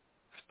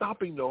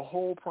stopping the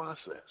whole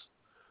process.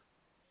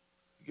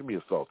 Give me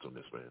your thoughts on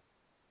this, man.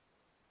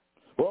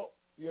 Well,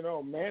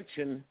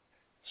 Manchin,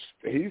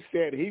 he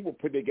said he would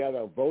put together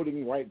a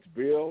voting rights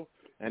bill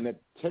and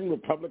that 10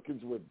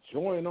 Republicans would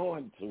join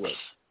on to it.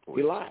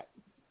 He lied.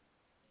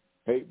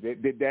 Hey,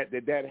 did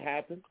that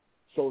happen?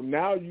 So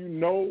now you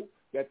know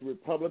that the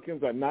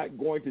Republicans are not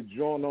going to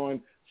join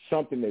on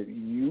something that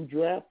you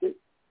drafted?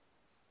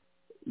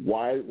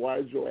 Why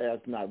is your ass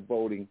not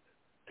voting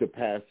to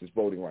pass this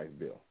voting rights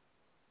bill?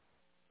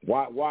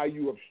 Why are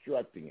you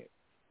obstructing it?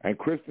 And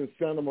Kristen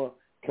Sinema,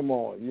 come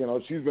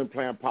on, she's been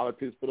playing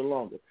politics for the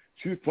longest.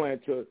 She's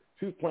playing to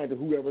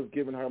whoever's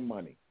giving her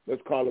money.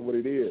 Let's call it what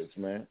it is,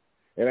 man.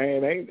 It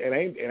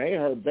ain't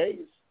her base,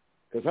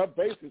 because her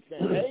base is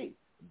saying, hey,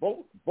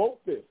 vote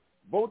this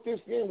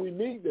in. We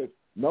need this.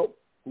 Nope.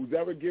 Who's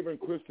ever giving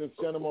Kristen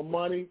Sinema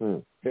money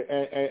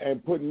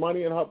and putting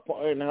money in her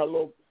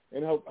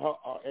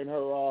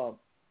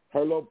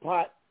little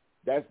pot?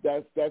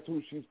 That's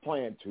who she's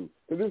playing to.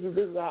 Because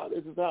this is how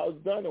it's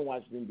done in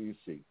Washington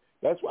D.C.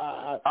 That's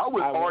why I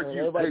would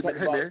argue.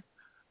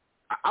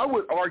 I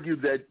would argue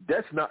that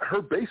that's not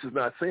her base is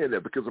not saying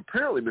that, because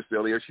apparently, Mr.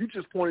 Elias, you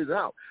just pointed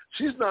out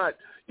she's not.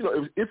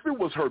 If it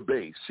was her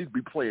base, she'd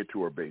be playing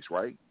to her base,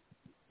 right?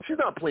 She's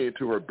not playing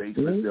to her base,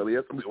 Mr.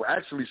 Elias.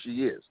 Actually,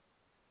 she is.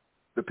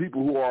 The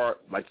people who are,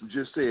 like you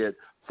just said,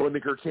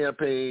 funding her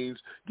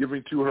campaigns,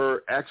 giving to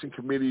her action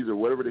committees or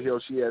whatever the hell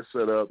she has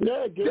set up.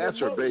 Yeah, that's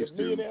her base, dude.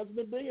 Millionaires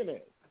and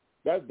billionaires.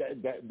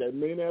 That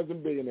millionaires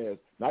and billionaires,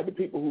 not the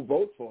people who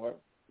vote for her.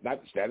 Not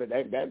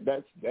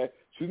that.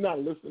 She's not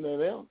listening to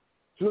them.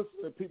 She's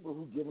listening to people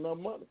who giving her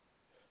money,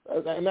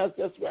 and that's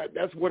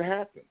what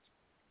happens.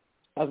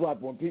 That's why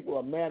when people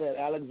are mad at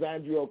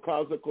Alexandria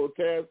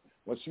Ocasio-Cortez,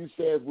 when she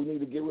says we need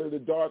to get rid of the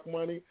dark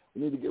money,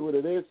 we need to get rid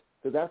of this,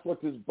 because that's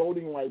what this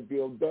voting right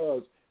bill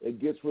does. It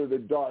gets rid of the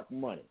dark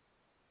money.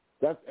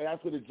 That's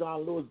what the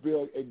John Lewis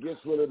bill, it gets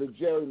rid of the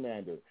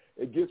gerrymander.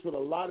 It gets rid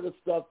of a lot of the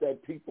stuff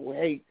that people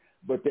hate,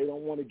 but they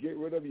don't want to get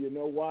rid of. You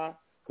know why?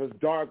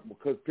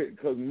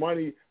 Because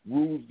money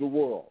rules the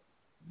world.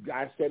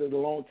 I said it a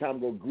long time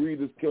ago,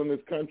 greed is killing this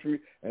country,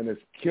 and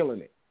it's killing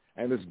it.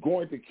 And it's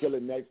going to kill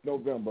it next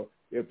November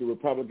if the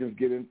Republicans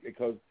get in,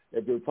 because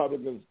if the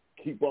Republicans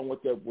keep on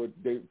with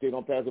they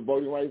don't pass the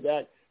Voting Rights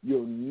Act,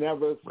 you'll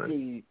never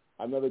see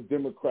another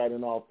Democrat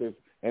in office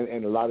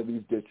in a lot of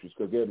these districts,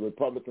 because the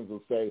Republicans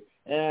will say,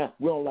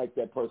 we don't like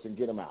that person,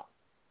 get him out.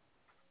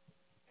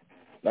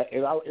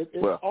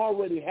 It's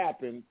already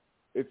happened.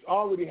 It's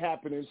already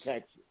happened in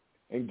Texas,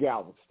 in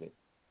Galveston.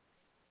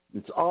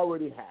 It's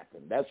already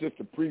happened. That's just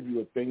a preview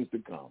of things to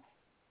come.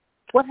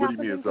 What do you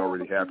mean it's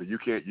already happened? You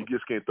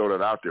just can't throw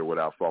that out there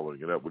without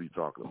following it up. What are you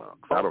talking about?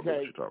 I don't know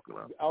what you're talking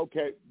about.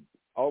 Okay.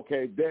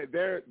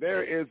 There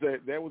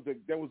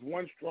was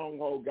one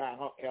stronghold guy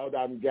held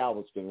out in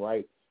Galveston,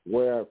 right,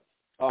 where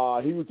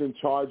he was in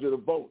charge of the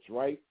votes,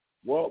 right?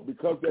 Well,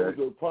 because there was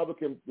a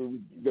Republican,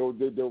 there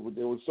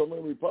were so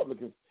many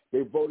Republicans,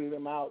 they voted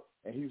him out,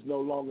 and he's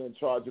no longer in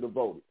charge of the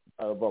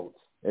votes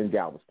in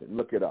Galveston.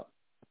 Look it up.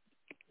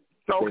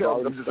 Okay,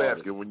 I'm just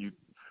asking. When you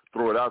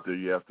throw it out there,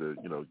 you have to,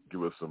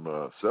 give us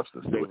some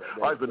substance to it.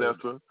 All right,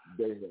 Vanessa.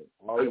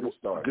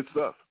 Good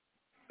stuff.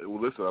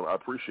 Well, listen, I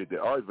appreciate that.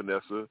 All right,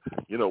 Vanessa,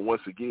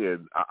 once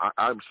again,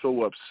 I'm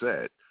so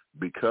upset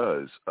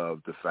because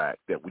of the fact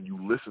that when you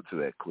listen to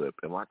that clip,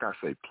 and like I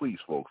say, please,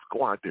 folks,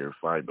 go out there and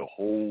find the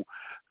whole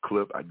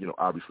clip.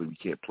 Obviously we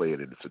can't play it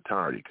in its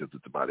entirety because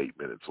it's about 8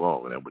 minutes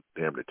long, and that would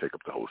damn near take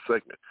up the whole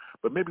segment.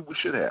 But maybe we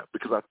should have,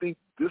 because I think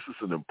this is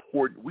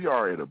we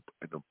are at an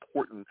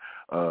important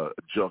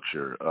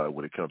juncture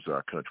when it comes to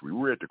our country.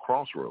 We're at the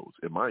crossroads,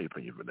 in my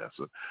opinion,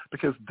 Vanessa,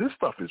 because this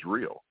stuff is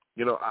real.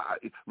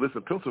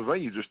 Listen,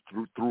 Pennsylvania just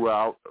threw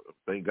out,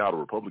 thank God a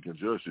Republican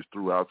judge just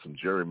threw out some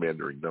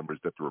gerrymandering numbers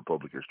that the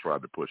Republicans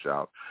tried to push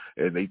out,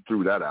 and they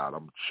threw that out.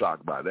 I'm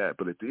shocked by that.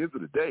 But at the end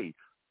of the day,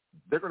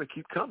 they're going to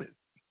keep coming.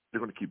 They're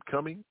going to keep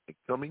coming and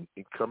coming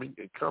and coming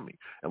and coming.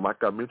 And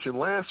like I mentioned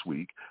last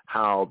week,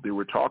 how they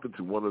were talking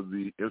to one of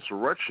the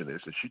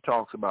insurrectionists, and she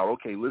talks about,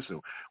 okay,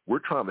 listen, we're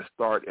trying to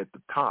start at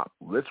the top.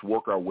 Let's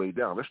work our way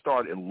down. Let's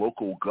start in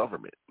local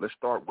government. Let's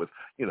start with,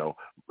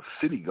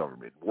 city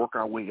government, work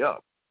our way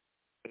up.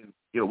 And,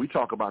 we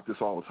talk about this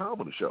all the time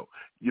on the show.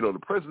 The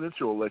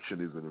presidential election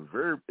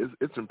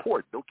it's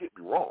important. Don't get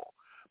me wrong.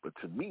 But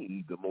to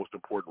me, the most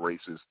important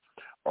races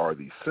are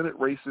the Senate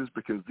races,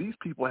 because these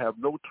people have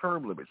no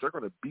term limits. They're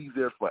going to be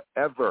there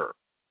forever,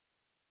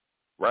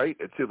 right,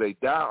 until they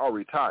die or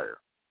retire,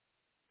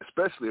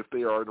 especially if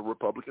they are in a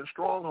Republican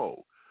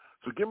stronghold.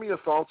 So give me your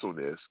thoughts on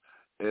this.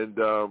 And,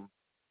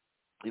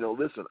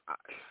 listen,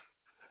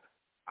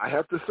 I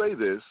have to say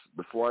this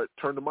before I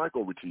turn the mic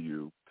over to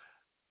you.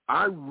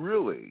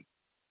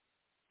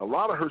 A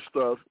lot of her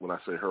stuff, when I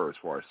say her as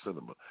far as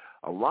cinema,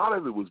 a lot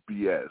of it was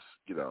BS,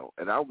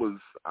 and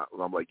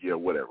I'm like, yeah,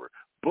 whatever.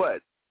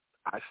 But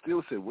I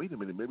still said, wait a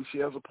minute, maybe she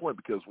has a point,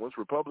 because once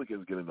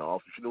Republicans get into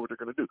office, you know what they're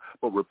going to do.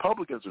 But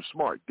Republicans are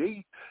smart.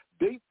 They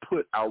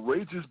put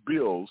outrageous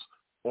bills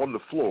on the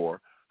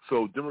floor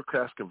so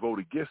Democrats can vote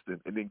against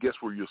them, and then guess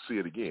where you'll see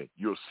it again?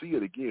 You'll see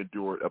it again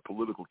during a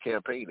political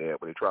campaign ad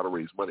when they try to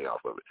raise money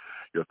off of it.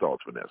 Your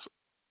thoughts, Vanessa?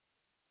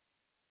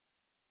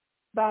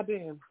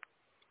 Bobby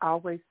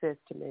always says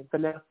to me,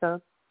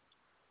 Vanessa,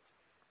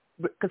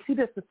 because he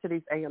listens to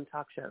these AM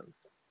talk shows,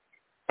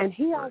 and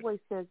he always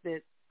says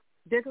that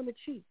they're going to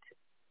cheat.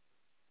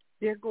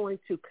 They're going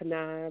to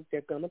connive.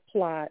 They're going to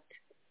plot.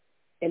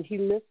 And he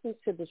listens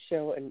to the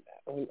show, and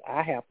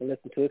I have to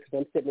listen to it because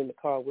I'm sitting in the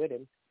car with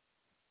him,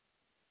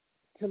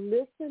 to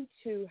listen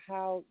to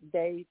how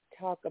they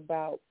talk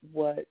about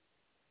what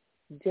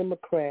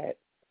Democrats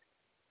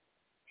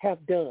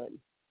have done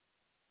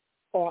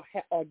or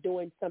are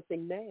doing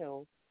something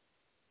now.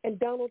 And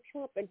Donald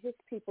Trump and his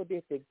people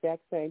did the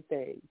exact same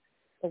thing.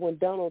 But when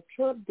Donald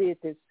Trump did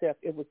this stuff,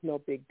 it was no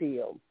big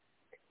deal.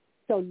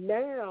 So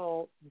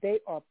now they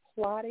are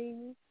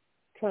plotting,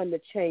 trying to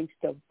change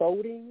the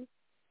voting.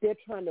 They're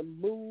trying to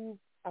move,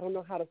 I don't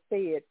know how to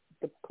say it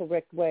the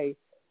correct way.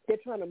 They're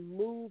trying to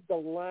move the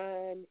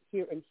line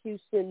here in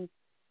Houston,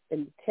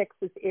 in the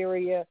Texas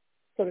area,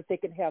 so that they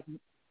can have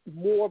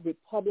more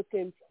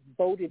Republicans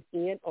voted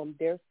in on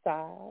their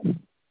side. And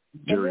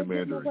they're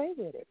getting away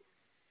with it.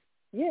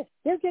 Yes,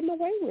 they're getting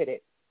away with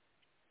it.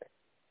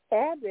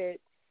 Abbott,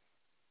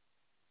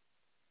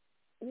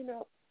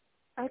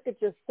 I could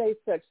just say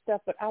such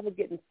stuff, but I would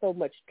get in so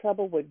much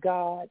trouble with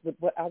God, with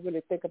what I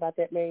really think about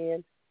that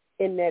man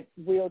in that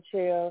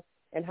wheelchair,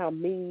 and how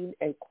mean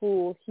and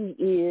cruel he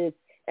is,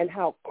 and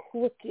how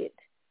crooked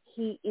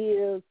he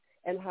is,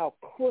 and how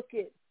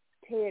crooked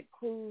Ted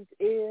Cruz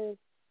is.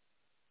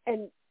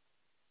 And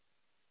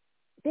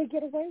they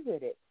get away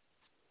with it.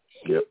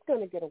 She's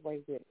going to get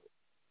away with it.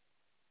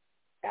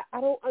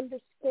 I don't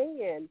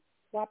understand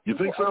Why You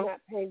people think so? are not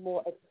paying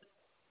more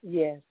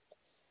yes.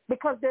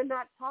 Because they're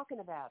not talking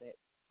about it.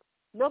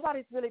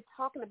 Nobody's really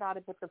talking about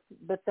it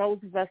but those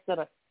of us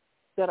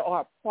that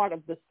are a part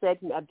of the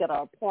segment, that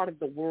are a part of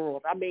the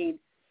world. I mean,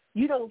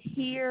 you don't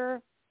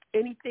hear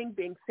anything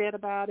being said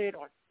about it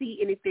or see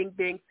anything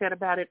being said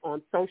about it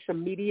on social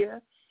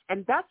media,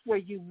 and that's where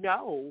you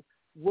know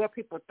where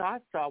people's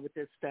thoughts are with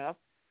this stuff.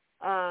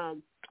 I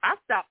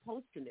stopped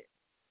posting it.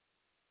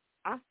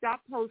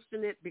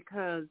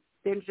 Because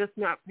they're just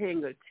not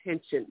paying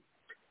attention.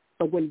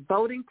 But when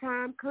voting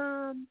time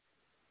comes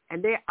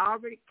and they're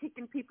already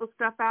kicking people's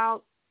stuff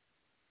out.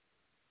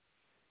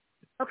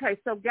 Okay,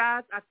 so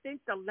guys, I think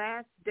the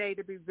last day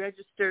to be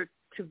registered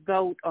to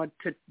vote or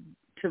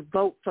to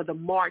vote for the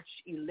March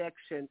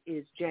election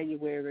is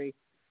January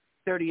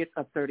 30th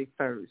or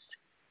 31st.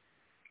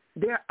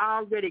 They're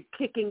already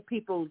kicking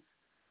people's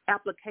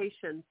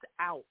applications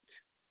out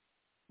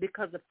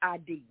because of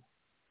ID.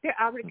 They're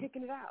already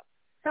kicking it out.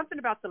 Something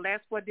about the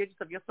last 4 digits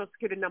of your Social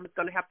Security number is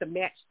going to have to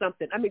match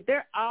something. I mean,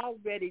 they're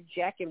already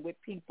jacking with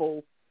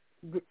people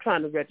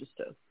trying to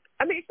register.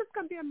 I mean, it's just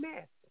going to be a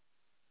mess.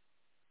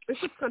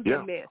 It's just going to be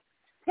a mess.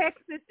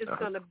 Texas is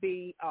going to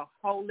be a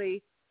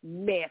holy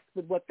mess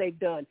with what they've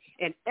done.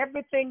 And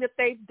everything that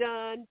they've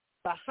done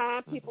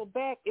behind people's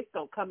back, it's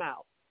going to come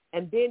out.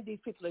 And then these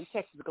people in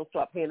Texas are going to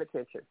start paying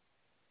attention.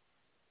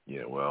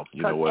 Yeah, well,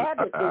 you know what?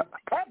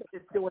 Abbott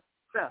is doing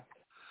stuff.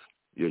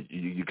 Yeah,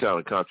 you kind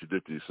of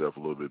contradicted yourself a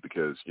little bit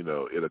because, you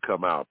know, it'll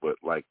come out, but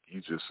like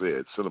you just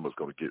said, Sinema's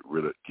going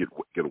to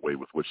get away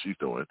with what she's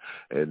doing.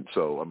 And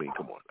so, I mean,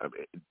 come on. I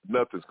mean,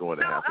 nothing's going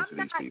to happen to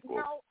these people.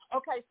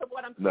 Okay, so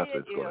what I'm saying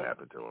Nothing's going to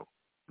happen to them.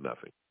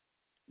 Nothing.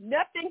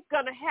 Nothing's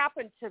going to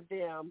happen to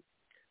them.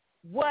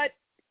 What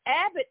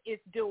Abbott is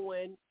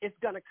doing is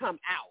going to come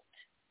out,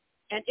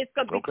 and it's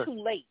going to be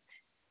too late.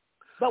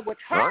 But with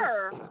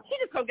her, she's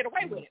just going to get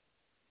away with it.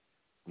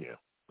 Yeah.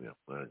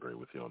 Yeah, I agree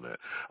with you on that.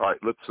 All right,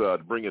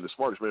 let's bring in the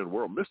smartest man in the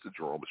world. Mr.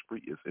 Jerome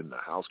Esprit is in the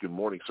house. Good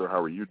morning, sir.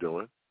 How are you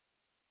doing?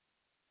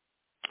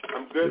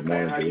 I'm good,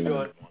 man. How you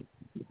doing?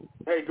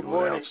 Hey, good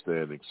morning.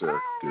 Outstanding, sir.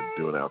 Good,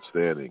 doing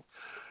outstanding.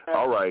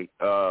 All right,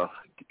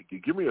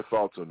 give me your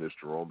thoughts on this,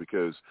 Jerome,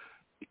 because,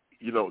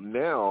 you know,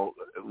 now,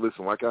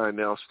 listen, like I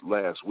announced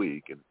last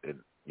week, and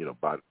you know,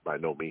 by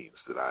no means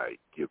did I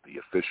give the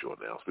official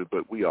announcement,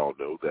 but we all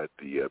know that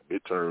the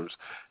midterms,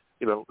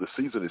 you know, the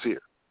season is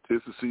here.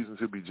 It's the season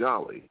to be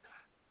jolly.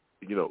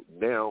 You know,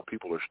 now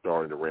people are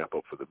starting to ramp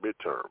up for the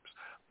midterms.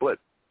 But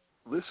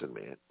listen,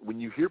 man,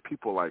 when you hear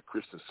people like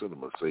Kristen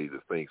Sinema say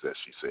the things that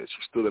she said,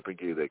 she stood up and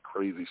gave that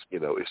crazy, you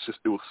know, it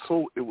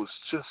was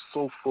just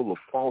so full of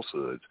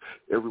falsehoods.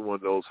 Everyone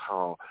knows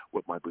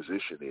what my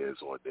position is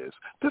on this.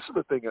 This is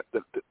the thing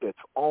that's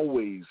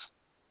always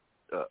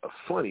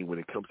funny when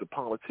it comes to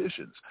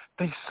politicians.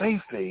 They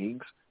say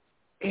things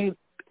and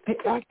they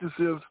act as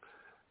if,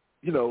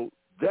 you know,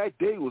 that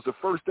day was the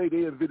first day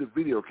they invented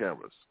video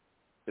cameras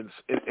and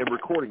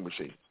recording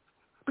machines.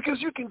 Because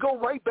you can go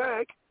right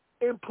back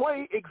and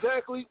play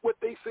exactly what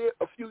they said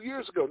a few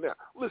years ago. Now,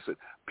 listen,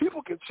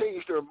 people can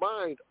change their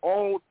mind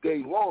all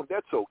day long.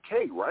 That's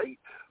okay, right?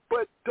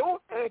 But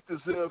don't act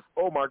as if,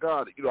 oh, my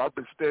God, you know, I've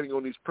been standing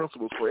on these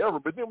principles forever.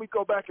 But then we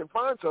go back and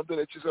find something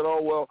that you said,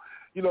 oh, well,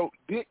 you know,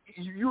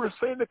 you were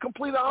saying the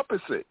complete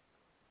opposite.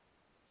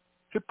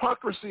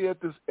 Hypocrisy at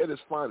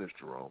its finest,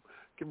 Jerome.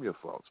 Give me your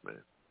thoughts, man.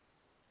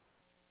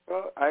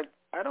 Well, I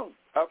don't.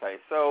 Okay,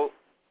 so,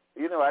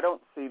 you know, I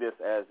don't see this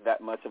as that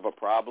much of a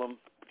problem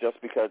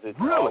just because it's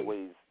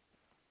always.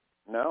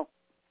 No.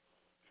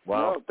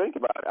 Wow. No, think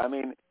about it. I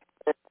mean,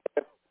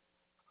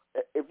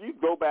 if you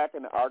go back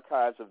in the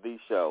archives of these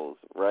shows,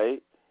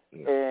 right,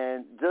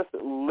 and just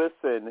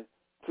listen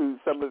to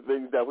some of the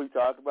things that we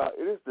talk about,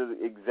 it is the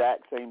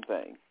exact same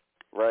thing,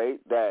 right,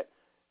 that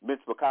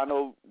Mitch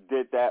McConnell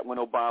did that when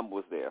Obama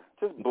was there.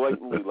 Just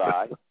blatantly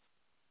lie,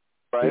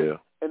 right? Yeah.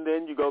 And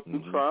then you go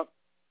through Trump.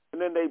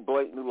 And then they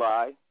blatantly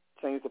lie,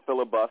 change the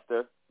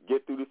filibuster,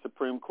 get through the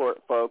Supreme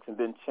Court folks, and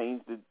then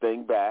change the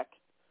thing back,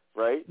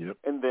 right? Yep.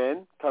 And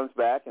then comes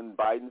back, and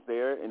Biden's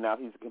there, and now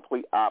he's the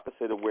complete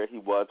opposite of where he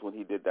was when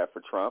he did that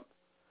for Trump,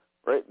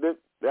 right?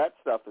 That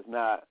stuff is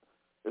not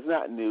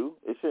new.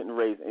 It shouldn't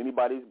raise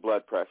anybody's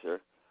blood pressure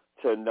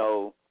to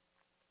know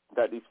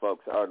that these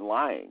folks are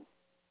lying,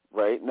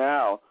 right?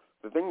 Now,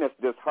 the thing that's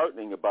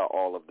disheartening about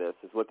all of this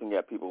is looking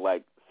at people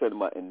like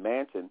Sinema and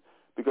Manchin,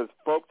 because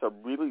folks are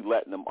really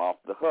letting them off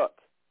the hook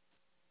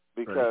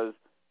because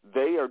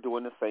they are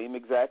doing the same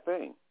exact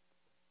thing,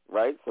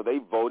 right? So they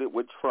voted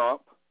with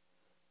Trump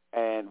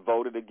and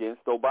voted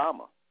against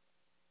Obama.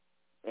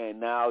 And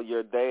now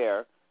you're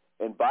there.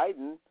 And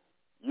Biden,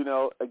 you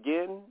know,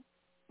 again,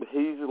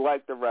 he's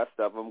like the rest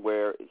of them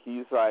where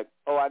he's like,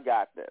 oh, I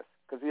got this,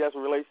 because he has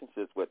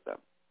relationships with them.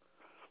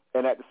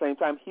 And at the same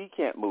time, he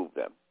can't move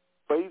them.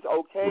 But he's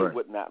okay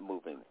with not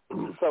moving.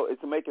 So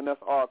it's making us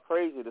all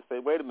crazy to say,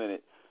 wait a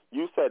minute,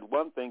 you said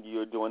one thing,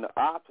 you're doing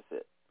the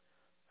opposite.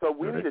 So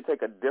we need to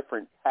take a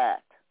different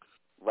tact,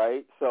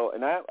 right? So,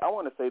 and I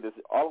want to say this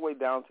all the way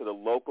down to the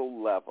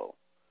local level.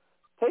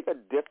 Take a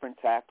different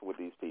tact with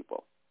these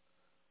people,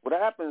 what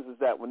happens is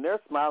that when they're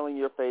smiling in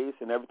your face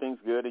and everything's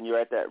good and you're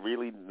at that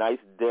really nice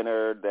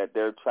dinner that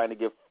they're trying to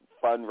give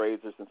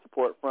fundraisers and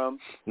support from,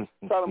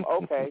 tell them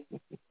okay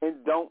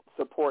and don't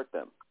support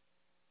them,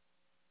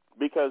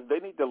 because they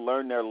need to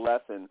learn their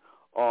lesson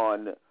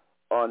on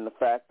the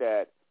fact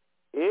that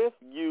if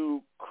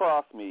you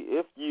cross me,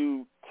 if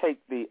you take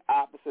the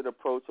opposite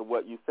approach of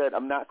what you said,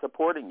 I'm not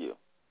supporting you.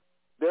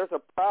 There's a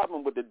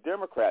problem with the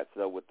Democrats,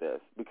 though, with this,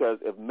 because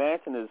if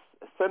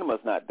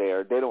Sinema's not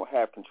there, they don't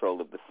have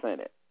control of the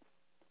Senate.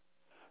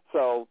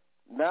 So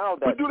now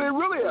that... But do they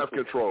really have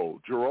control,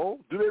 Jerome?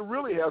 Do they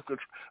really have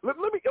control? Let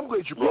me. I'm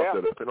glad you brought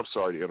that up, and I'm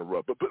sorry to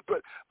interrupt.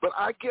 But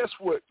I guess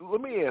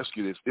let me ask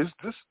you this.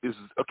 Is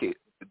okay,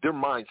 their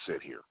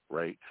mindset here,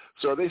 right?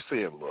 So are they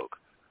saying, look,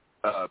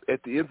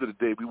 at the end of the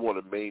day, we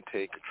want to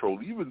maintain control,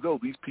 even though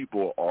these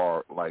people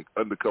are like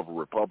undercover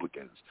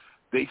Republicans,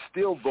 they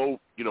still vote,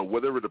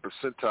 whatever the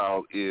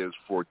percentile is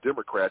for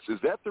Democrats. Is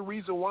that the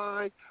reason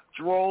why,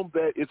 Jerome,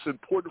 that it's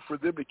important for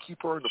them to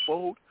keep her in the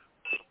fold?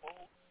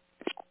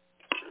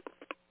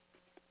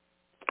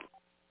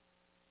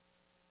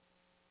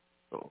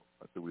 Oh,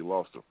 I think we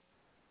lost him.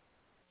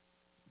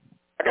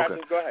 I got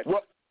you. Go ahead.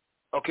 Well,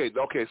 Okay.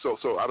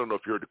 So I don't know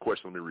if you heard the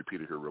question. Let me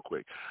repeat it here real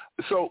quick.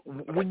 So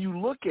when you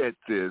look at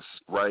this,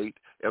 right,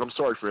 and I'm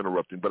sorry for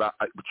interrupting, but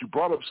but you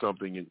brought up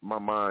something in my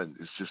mind.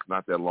 It's just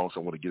not that long,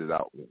 so I want to get it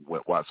out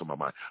while it's on my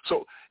mind.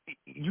 So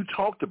you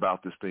talked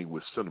about this thing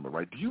with Sinema,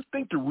 right? Do you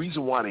think the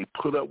reason why they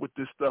put up with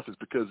this stuff is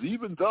because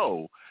even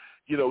though,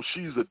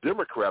 she's a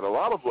Democrat, a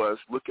lot of us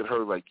look at her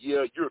like,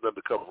 yeah, you're an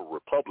undercover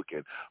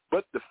Republican.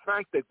 But the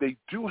fact that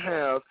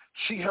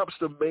she helps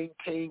to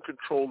maintain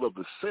control of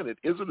the Senate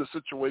isn't a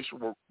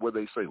situation where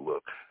they say,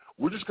 look,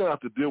 we're just going to have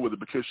to deal with it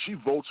because she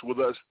votes with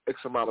us X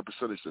amount of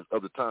percentage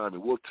of the time,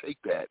 and we'll take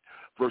that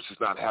versus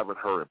not having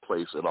her in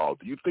place at all.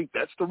 Do you think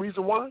that's the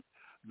reason why?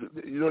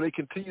 They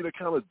continue to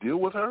kind of deal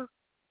with her?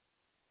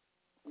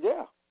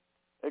 Yeah,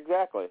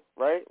 exactly,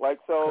 right? Like,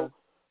 so... Okay.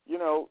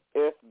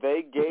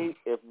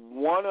 If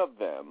one of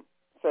them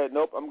said,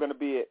 nope, I'm going to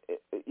be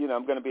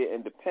an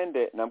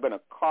independent and I'm going to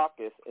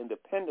caucus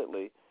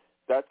independently,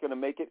 that's going to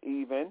make it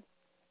even.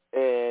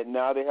 And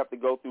now they have to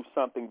go through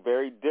something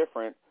very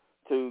different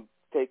to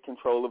take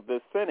control of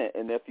the Senate.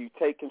 And if you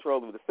take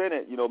control of the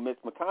Senate, Mitch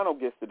McConnell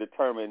gets to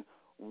determine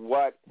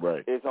what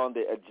is on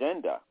the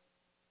agenda,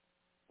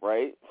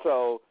 right?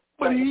 So,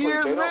 but he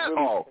is not.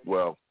 Really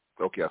well.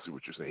 Okay, I see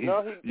what you're saying. He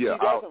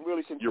doesn't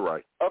really control. You're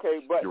right.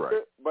 Okay, but you're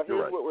right.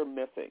 Here's what we're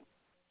missing.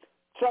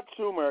 Chuck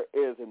Schumer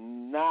is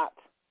not,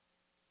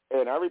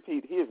 and I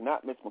repeat, he is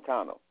not Mitch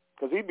McConnell,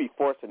 because he'd be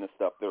forcing this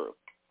stuff through.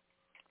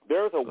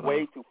 There's a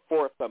way to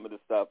force some of this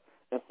stuff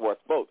and force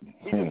votes.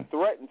 He just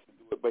threatens to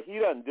do it, but he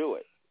doesn't do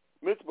it.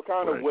 Mitch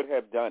McConnell would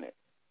have done it.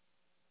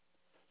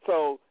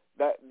 So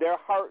that their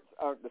hearts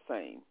aren't the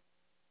same.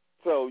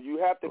 So you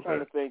have to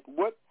kind of think,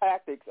 what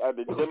tactics are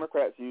the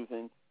Democrats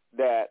using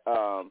that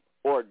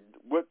or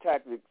what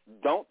tactics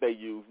don't they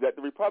use that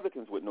the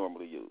Republicans would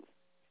normally use?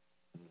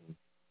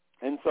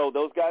 And so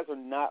those guys are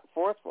not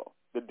forceful.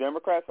 The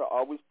Democrats are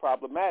always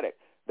problematic.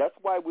 That's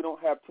why we don't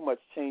have too much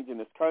change in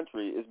this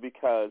country, is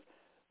because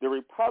the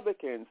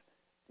Republicans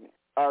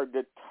are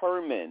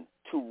determined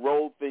to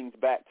roll things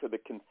back to the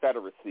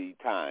Confederacy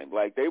time.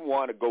 Like, they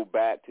want to go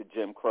back to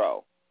Jim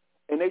Crow.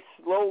 And they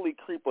slowly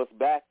creep us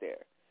back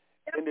there.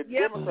 And the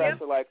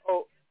Democrats are like,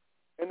 oh,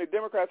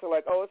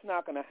 it's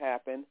not going to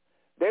happen.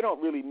 They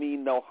don't really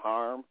mean no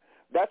harm.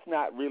 That's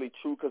not really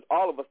true, because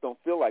all of us don't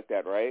feel like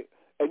that, right?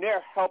 And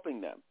they're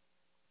helping them.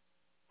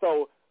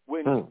 So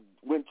when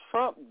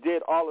Trump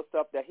did all the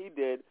stuff that he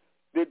did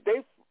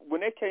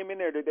when they came in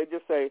there, did they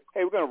just say,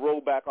 hey, we're going to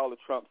roll back all the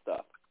Trump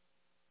stuff?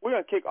 We're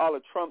going to kick all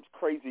of Trump's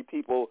crazy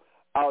people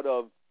out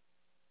of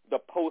the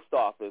post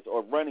office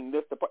or running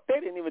this department? They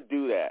didn't even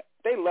do that.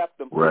 They left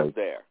them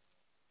there.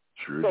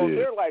 Sure so did.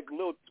 They're like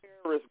little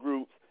terrorist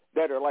groups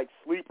that are like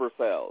sleeper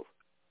cells.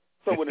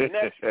 So when the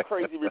next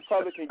crazy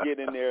Republican get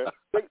in there,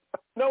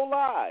 no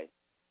lie.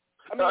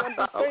 I mean, I'm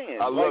just saying.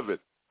 I love it.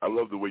 I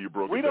love the way you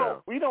broke it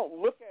down. We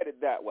don't look at it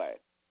that way.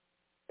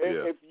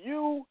 If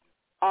you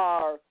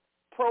are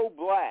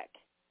pro-black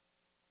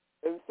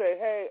and say,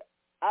 hey,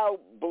 I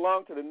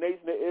belong to the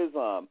Nation of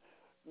Islam,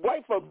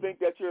 white folks think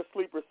that you're a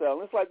sleeper cell.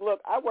 And it's like, look,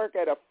 I work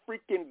at a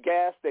freaking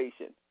gas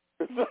station.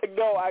 It's like,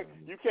 no,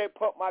 you can't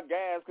pump my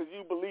gas because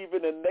you believe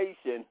in a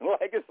nation.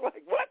 It's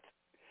like, what?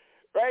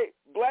 Right?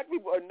 Black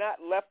people are not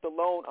left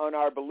alone on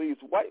our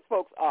beliefs. White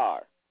folks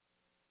are.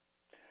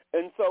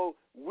 And so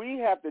we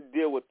have to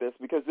deal with this,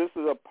 because this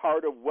is a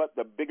part of what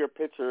the bigger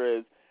picture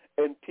is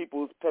in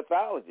people's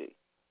pathology.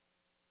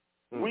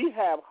 We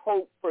have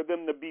hope for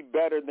them to be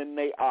better than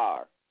they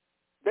are.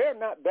 They're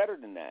not better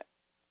than that.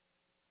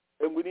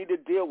 And we need to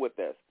deal with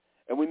this.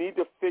 And we need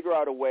to figure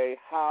out a way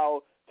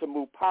how to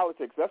move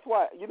politics. That's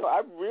why,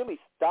 I really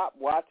stopped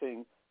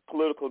watching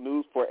political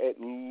news for at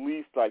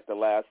least like the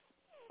last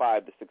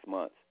 5 to 6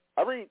 months.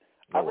 I read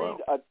a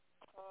ton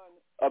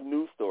of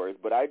news stories,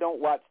 but I don't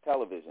watch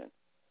television.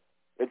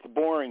 It's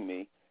boring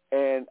me,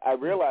 and I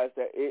realize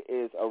that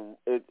it's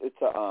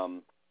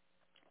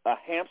a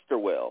hamster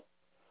wheel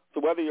So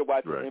whether you're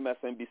watching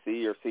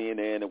MSNBC or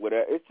CNN or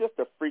whatever, it's just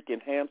a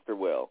freaking hamster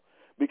wheel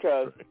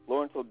because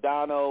Lawrence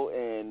O'Donnell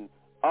and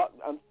I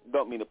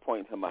don't mean to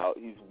point him out.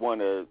 He's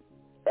one of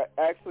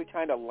actually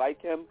kind of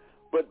like him,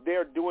 but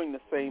they're doing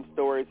the same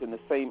stories and the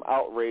same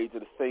outrage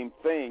or the same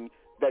thing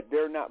that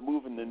they're not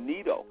moving the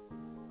needle.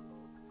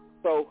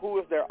 So who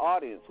is their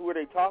audience? Who are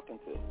they talking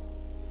to?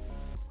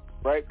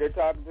 Right? They're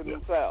talking to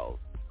themselves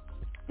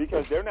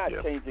because they're not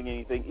changing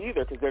anything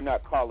either because they're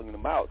not calling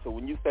them out. So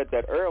when you said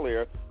that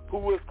earlier,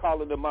 who is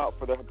calling them out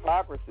for their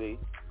hypocrisy?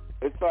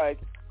 It's like,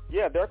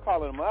 yeah, they're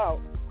calling them out,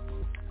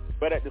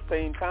 but at the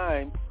same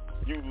time,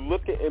 you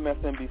look at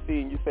MSNBC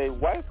and you say,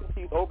 why isn't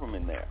Keith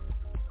Olbermann there?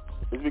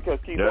 It's because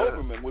Keith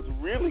Olbermann was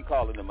really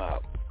calling them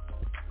out.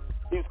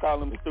 He was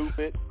calling them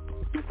stupid.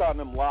 He was calling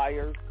them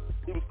liars.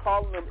 He was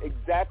calling them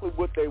exactly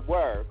what they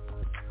were.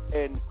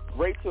 And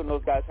Rachel and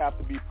those guys have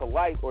to be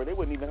polite or they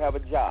wouldn't even have a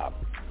job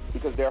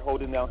because they're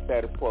holding down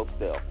status quo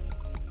still.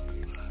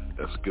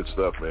 That's good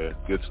stuff, man.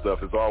 Good stuff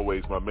as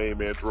always, my main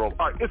man, Jerome.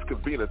 All right, it's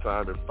convenient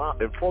time.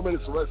 In 4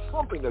 minutes or less,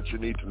 something that you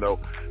need to know.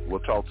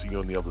 We'll talk to you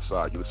on the other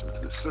side. You're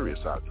listening to the Serious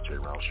Side of the J.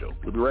 Rouse Show.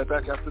 We'll be right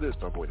back after this.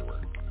 Don't go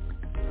anywhere.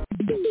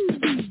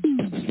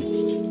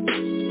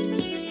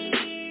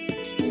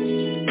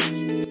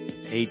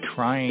 A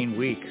trying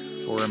week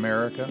for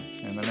America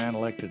and the man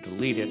elected to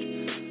lead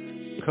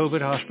it.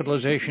 COVID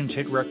hospitalizations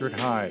hit record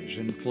highs.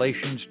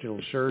 Inflation still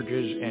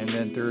surges. And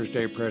then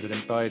Thursday,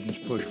 President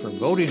Biden's push for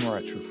voting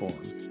rights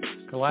reform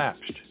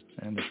collapsed,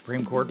 and the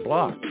Supreme Court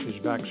blocked his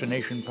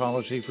vaccination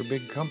policy for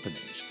big companies.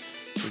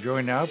 We're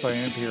joined now by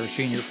NPR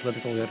senior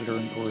political editor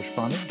and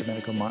correspondent,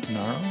 Domenico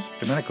Montanaro.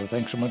 Domenico,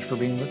 thanks so much for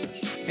being with us.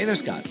 Hey there,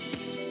 Scott.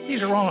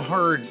 These are all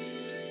hard,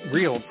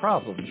 real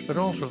problems, but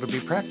also, to be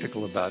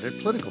practical about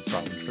it, political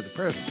problems for the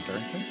president,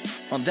 aren't they?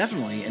 Well,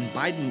 definitely. And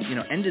Biden,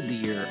 ended the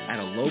year at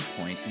a low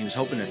point. He was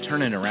hoping to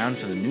turn it around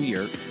for the new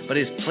year, but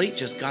his plate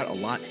just got a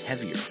lot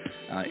heavier.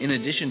 In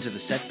addition to the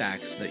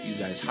setbacks that you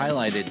guys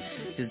highlighted,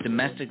 his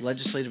domestic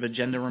legislative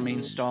agenda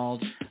remains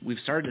stalled. We've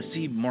started to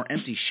see more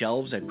empty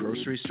shelves at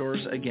grocery stores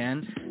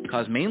again,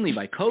 caused mainly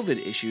by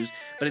COVID issues,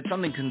 but it's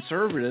something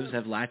conservatives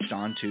have latched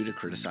on to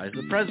criticize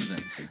the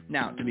president.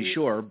 Now, to be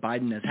sure,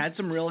 Biden has had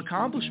some real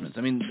accomplishments.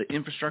 I mean, the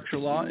infrastructure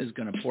law is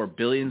going to pour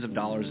billions of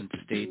dollars into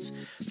states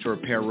to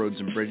repair roads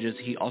and bridges.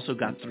 He also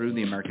got through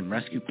the American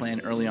Rescue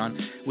Plan early on,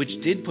 which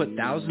did put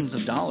thousands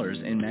of dollars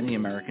in many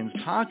Americans'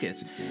 pockets.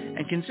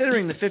 And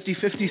considering the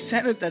 50-50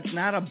 Senate, that's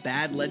not a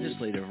bad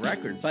legislative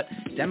record. But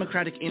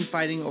Democratic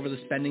infighting over the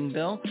spending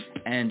bill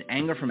and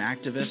anger from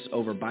activists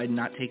over Biden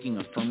not taking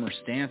a firmer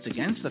stance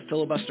against the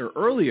filibuster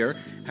earlier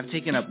have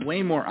taken up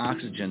way more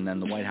oxygen than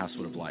the White House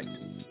would have liked.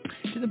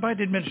 Did the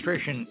Biden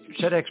administration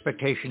set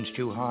expectations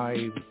too high?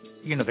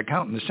 The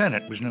count in the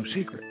Senate was no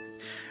secret.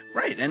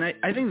 Right, and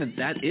I think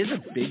that is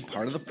a big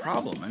part of the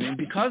problem. I mean,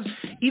 because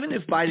even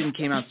if Biden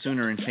came out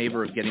sooner in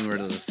favor of getting rid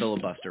of the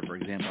filibuster, for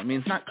example,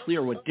 it's not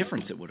clear what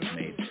difference it would have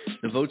made.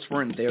 The votes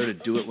weren't there to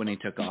do it when he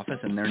took office,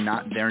 and they're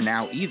not there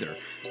now either.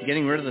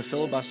 Getting rid of the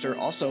filibuster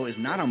also is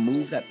not a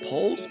move that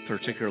polls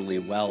particularly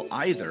well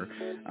either,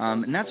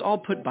 and that's all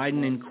put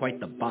Biden in quite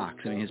the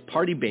box. His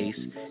party base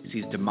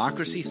sees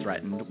democracy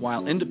threatened,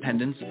 while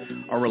independents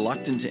are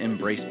reluctant to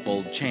embrace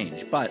bold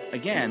change. But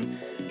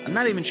again, I'm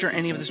not even sure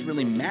any of this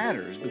really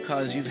matters,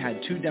 because you've had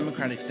two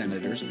Democratic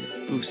senators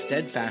who've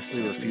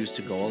steadfastly refused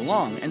to go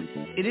along. And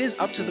it is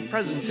up to the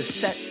president to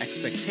set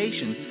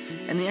expectations,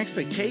 and the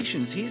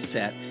expectations he's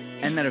set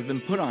and that have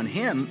been put on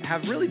him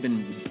have really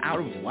been out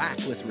of whack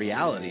with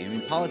reality.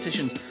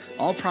 Politicians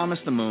all promise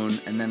the moon,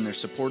 and then their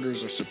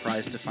supporters are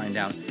surprised to find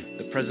out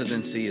the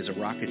presidency is a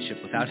rocket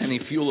ship without any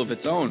fuel of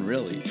its own,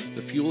 really.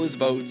 The fuel is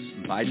votes,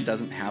 and Biden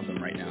doesn't have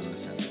them right now in the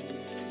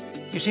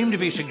Senate. You seem to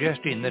be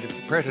suggesting that if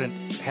the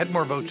president had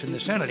more votes in the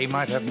Senate, he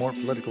might have more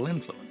political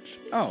influence.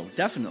 Oh,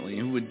 definitely,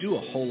 and would do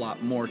a whole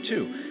lot more,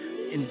 too.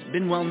 It's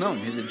been well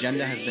known. His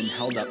agenda has been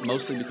held up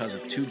mostly because of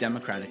two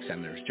Democratic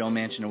senators, Joe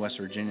Manchin of West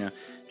Virginia,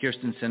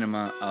 Kyrsten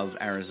Sinema of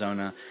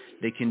Arizona.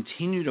 They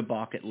continue to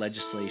balk at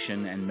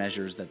legislation and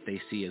measures that they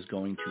see as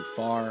going too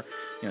far.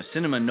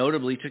 Sinema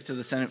notably took to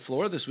the Senate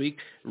floor this week,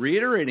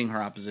 reiterating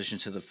her opposition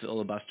to the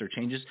filibuster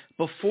changes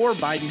before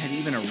Biden had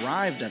even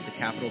arrived at the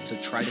Capitol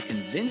to try to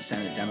convince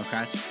Senate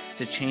Democrats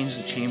to change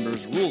the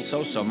chamber's rules.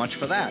 So much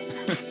for that.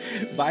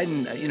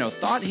 Biden,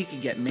 thought he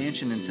could get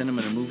Manchin and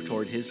Sinema to move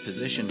toward his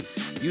position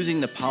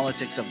using the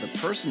politics of the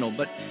personal,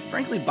 but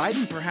frankly,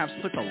 Biden perhaps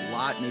puts a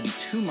lot, maybe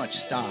too much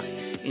stock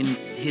in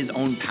his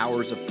own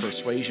powers of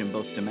persuasion,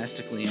 both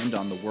domestically and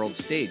on the world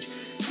stage.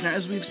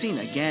 As we've seen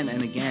again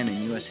and again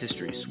in U.S.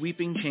 history,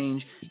 sweeping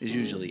change is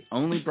usually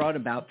only brought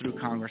about through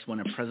Congress when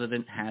a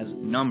president has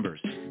numbers.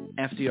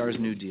 FDR's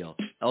New Deal,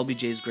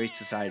 LBJ's Great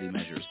Society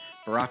measures,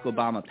 Barack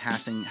Obama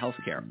passing health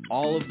care.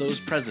 All of those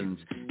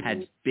presidents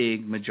had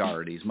big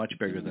majorities, much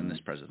bigger than this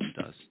president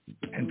does.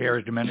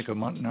 NPR's Domenico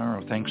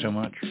Montanaro, thanks so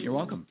much. You're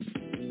welcome.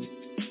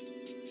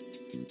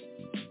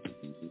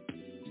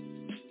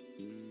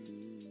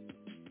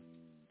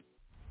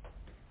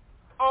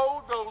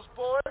 Oh, those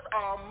boys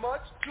are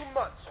much too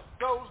much.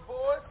 Those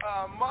boys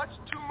are much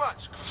too much.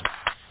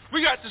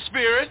 We got the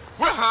spirit.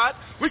 We're hot.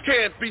 We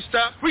can't be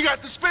stopped. We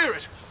got the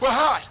spirit. We're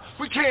hot.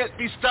 We can't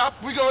be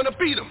stopped. We're going to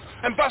beat them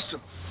and bust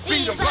them.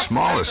 Beat them. The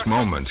smallest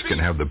moments can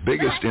have the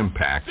biggest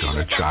impact on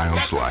a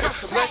child's life.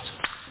 Let's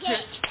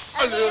get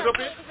a little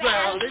bit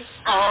rowdy.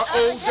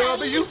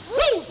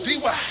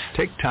 R-O-W-D-Y.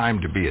 Take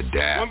time to be a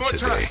dad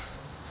today.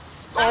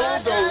 Oh,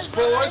 those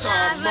boys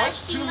are much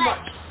too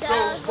much.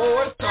 Those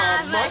boys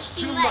are much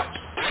too much.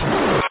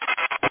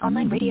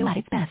 Online radio at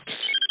its best.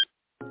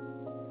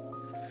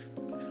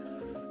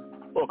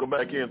 Welcome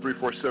back in,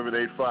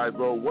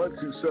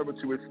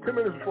 347-850-1272. It's 10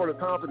 minutes before the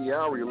top of the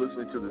hour. You're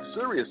listening to the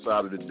Serious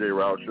Side of the J.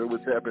 Rouse Show,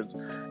 which happens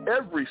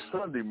every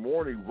Sunday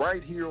morning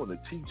right here on the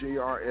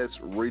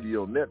TJRS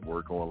Radio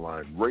Network,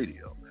 online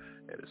radio.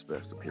 And it's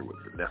best I'm here with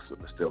Vanessa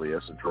Mistelli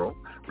and Jerome,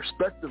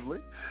 respectively.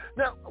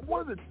 Now, I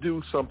wanted to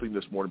do something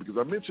this morning because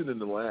I mentioned in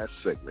the last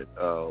segment,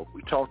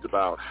 we talked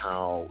about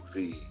how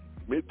the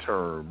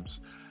midterms,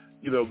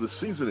 the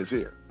season is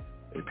here,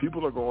 and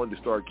people are going to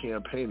start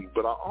campaigning.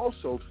 But I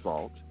also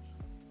thought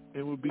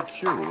it would be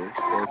curious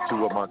as to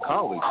what my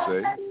colleagues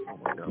say. Oh,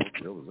 my God, what the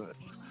hell is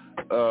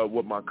that?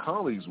 What my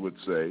colleagues would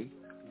say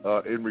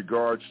in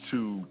regards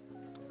to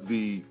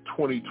the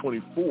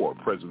 2024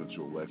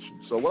 presidential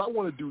election. So what I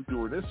want to do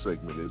during this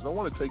segment is I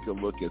want to take a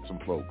look at some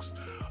folks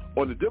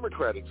on the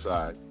Democratic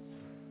side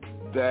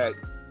that,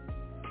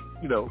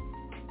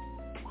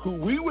 who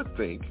we would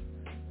think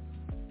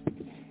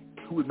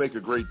who would make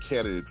a great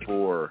candidate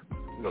for,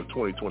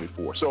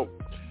 2024. So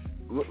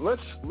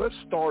let's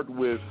start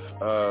with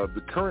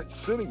the current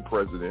sitting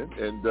president,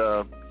 and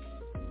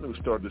let me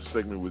start this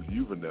segment with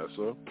you,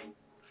 Vanessa.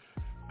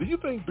 Do you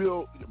think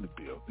do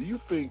you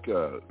think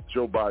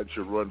Joe Biden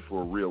should run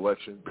for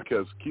re-election?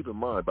 Because keep in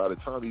mind, by the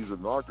time he's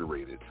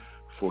inaugurated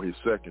for his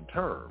second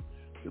term,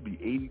 he'll be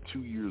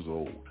 82 years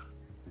old.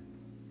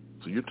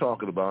 So you're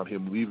talking about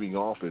him leaving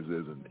office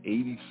as an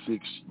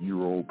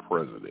 86-year-old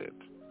president.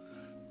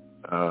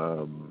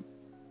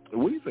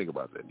 What do you think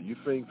about that? Do you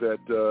think that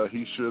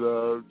he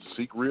should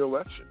seek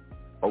re-election?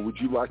 Or would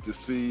you like to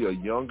see a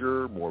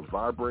younger, more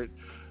vibrant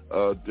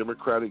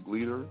Democratic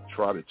leader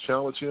try to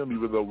challenge him,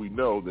 even though we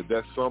know that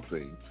that's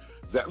something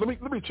that, let me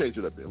change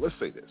it up there. Let's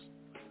say this.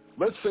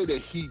 Let's say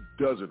that he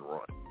doesn't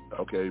run,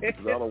 okay,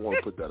 because I don't want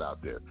to put that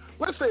out there.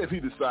 Let's say if he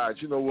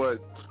decides, you know what,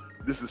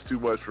 this is too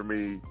much for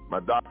me. My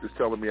doctor's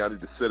telling me I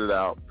need to sit it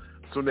out.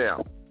 So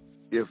now,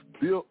 if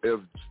Bill,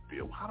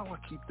 how do I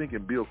keep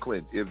thinking Bill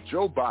Clinton? If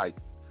Joe Biden,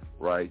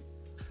 right,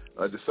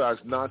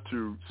 decides not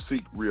to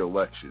seek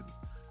re-election,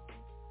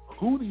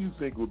 who do you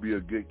think would be a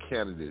good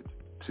candidate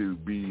to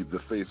be the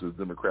face of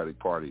the Democratic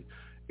Party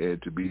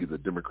and to be the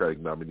Democratic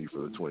nominee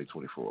for the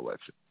 2024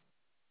 election?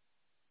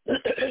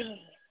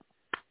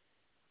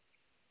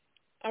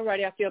 All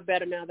righty, I feel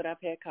better now that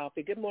I've had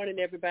coffee. Good morning,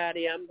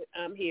 everybody. I'm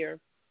here.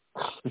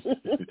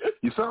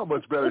 You sound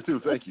much better too.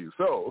 Thank you.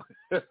 So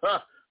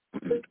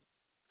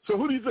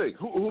who do you think?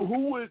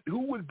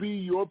 Who would be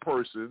your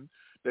person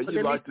that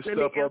you'd like to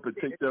step up and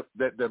take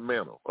that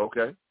mantle?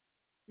 Okay.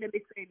 Let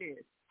me say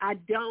this: I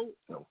don't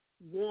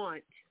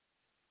want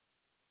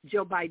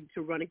Joe Biden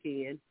to run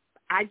again.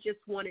 I just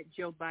wanted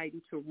Joe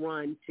Biden to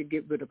run to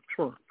get rid of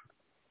Trump.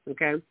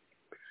 Okay?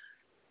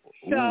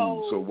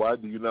 So why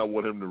do you not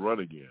want him to run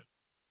again?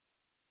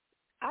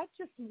 I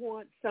just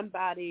want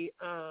somebody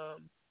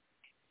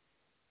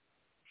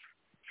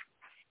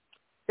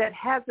that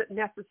hasn't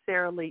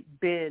necessarily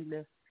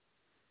been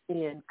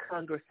in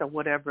Congress or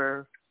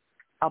whatever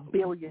a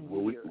billion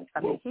years.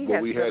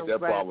 We had that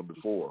problem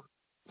before.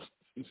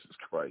 Jesus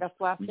Christ. That's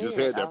why we just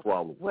had that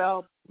problem.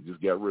 Well, we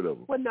just got rid of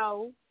him.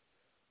 Well,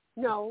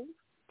 no.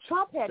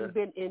 Trump hadn't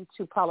been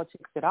into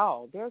politics at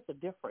all. There's a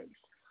difference.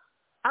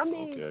 I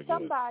mean,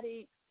 Trump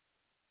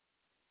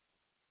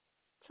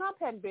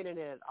hadn't been in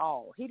it at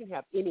all. He didn't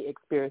have any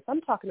experience.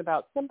 I'm talking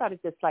about somebody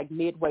that's like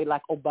midway,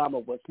 like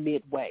Obama was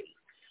midway.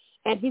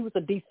 And he was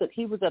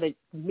at a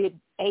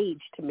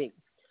mid-age to me.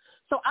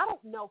 So I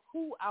don't know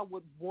who I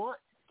would want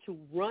to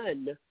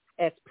run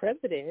as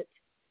president,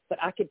 but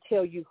I can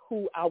tell you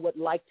who I would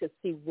like to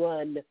see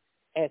run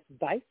as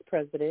vice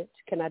president.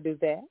 Can I do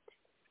that?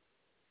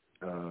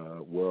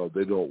 Well,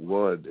 they don't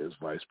run as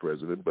vice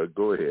president, but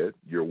go ahead.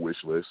 Your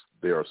wish list.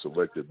 They are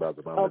selected by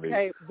the nominee.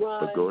 Okay,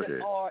 run, but go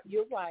ahead. Or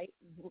you're right.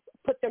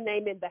 Put their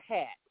name in the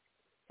hat.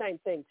 Same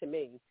thing to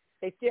me.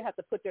 They still have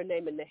to put their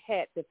name in the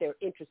hat that they're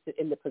interested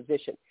in the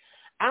position.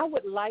 I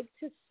would like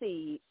to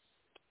see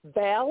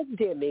Val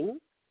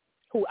Deming,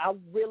 who I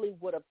really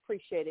would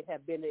appreciate it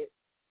have been a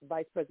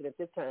vice president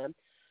this time,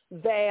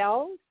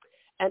 Val,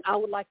 and I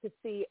would like to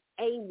see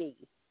Amy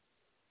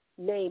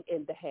name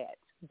in the hat.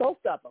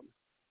 Both of them.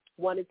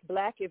 One is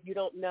black, if you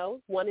don't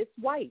know. One is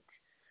white.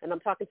 And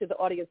I'm talking to the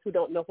audience who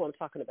don't know who I'm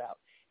talking about.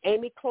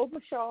 Amy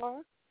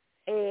Klobuchar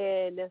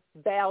and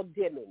Val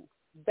Deming.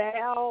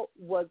 Val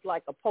was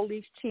like a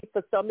police chief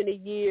for so many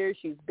years.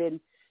 She's been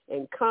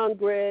in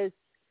Congress,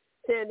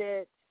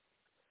 Senate.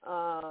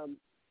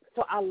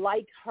 So I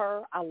like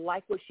her. I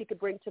like what she could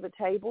bring to the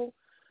table.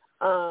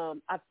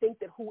 I think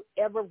that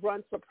whoever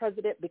runs for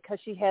president, because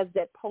she has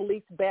that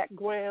police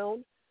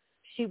background,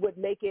 she would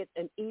make it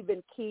an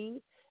even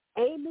key.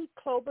 Amy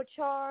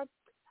Klobuchar,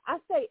 I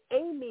say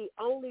Amy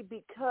only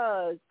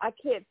because I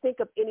can't think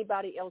of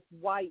anybody else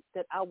white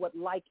that I would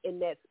like in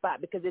that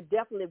spot, because it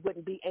definitely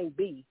wouldn't be Aunt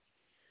B.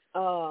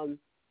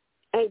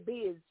 Aunt B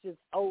is just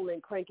old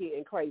and cranky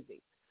and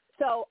crazy.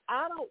 So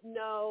I don't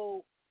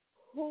know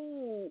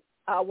who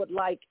I would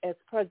like as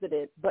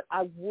president, but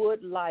I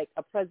would like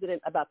a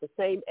president about the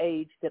same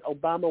age that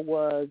Obama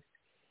was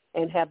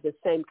and have the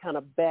same kind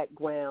of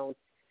background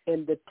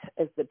and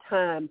as the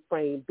time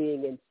frame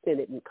being in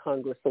Senate and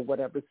Congress or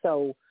whatever.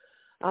 So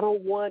I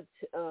don't want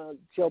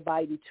Joe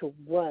Biden to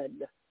run,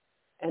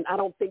 and I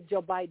don't think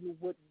Joe Biden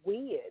would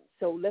win.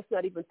 So let's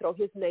not even throw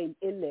his name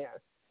in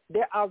there.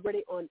 They're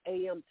already on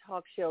AM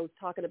talk shows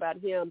talking about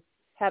him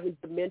having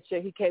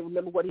dementia. He can't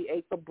remember what he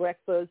ate for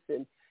breakfast,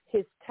 and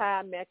his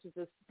tie matches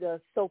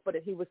the sofa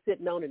that he was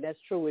sitting on, and that's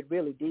true. It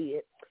really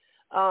did.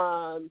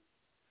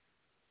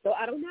 So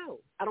I don't know.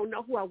 I don't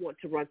know who I want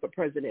to run for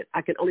president.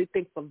 I can only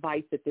think for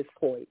vice at this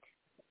point.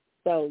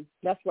 So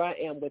that's where I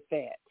am with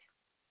that.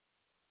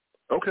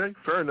 Okay,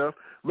 fair enough.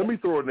 Let me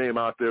throw a name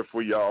out there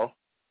for y'all,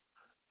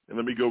 and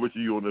let me go with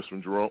you on this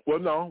one, Jerome. Well,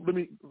 no, let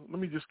me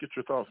just get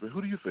your thoughts, man.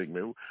 Who do you think,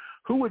 man?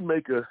 Who would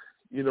make in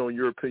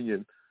your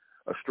opinion,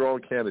 a strong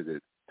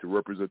candidate to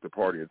represent the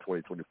party in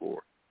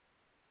 2024?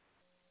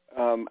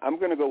 I'm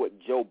going to go with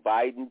Joe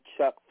Biden,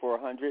 Chuck, for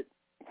 100.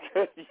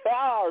 Y'all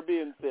are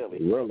being silly.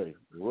 Really?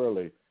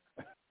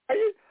 Are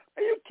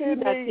you kidding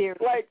me?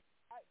 Like,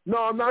 no,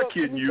 I'm not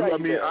kidding you. I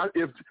mean,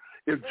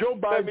 if Joe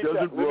Biden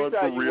doesn't run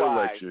for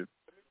re-election,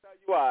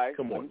 let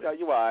me tell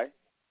you why.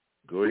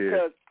 Go ahead.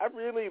 Because I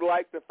really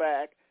like the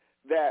fact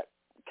that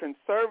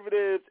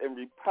conservatives and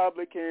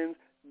Republicans,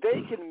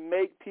 they can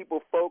make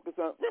people focus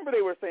on. Remember,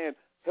 they were saying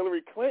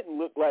Hillary Clinton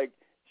looked like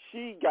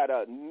she got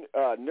a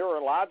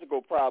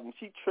neurological problem.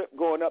 She tripped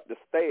going up the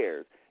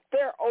stairs.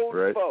 They're old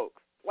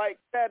folks. Like,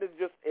 that is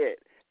just it.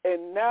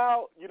 And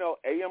now,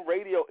 AM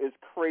radio is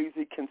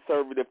crazy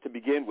conservative to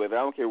begin with. I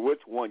don't care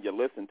which one you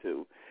listen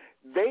to.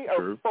 They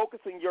are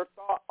focusing your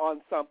thought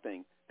on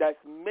something that's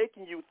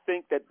making you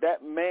think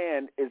that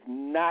man is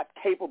not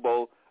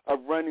capable of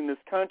running this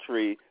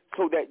country,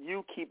 so that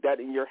you keep that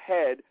in your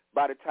head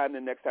by the time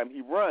the next time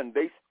he runs.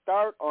 They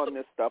start on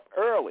this stuff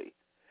early.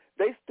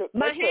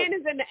 My hand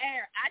is in the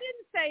air. I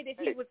didn't say that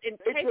he was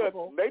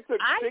incapable. They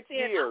took 6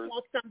 years. I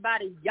want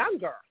somebody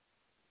younger.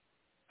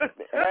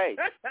 Hey,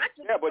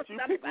 yeah, but you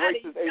picked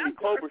racist Amy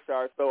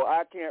Klobuchar, so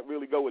I can't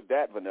really go with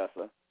that,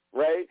 Vanessa,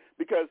 right?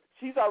 Because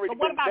she's already been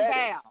vetted. What about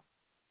Val?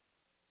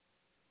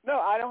 No,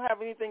 I don't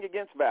have anything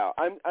against Val.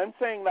 I'm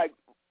saying, like,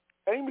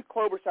 Amy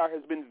Klobuchar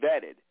has been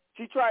vetted.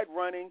 She tried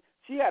running.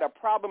 She had a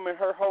problem in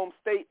her home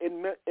state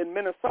in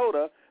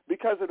Minnesota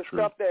because of the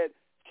stuff that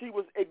she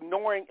was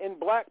ignoring in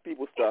black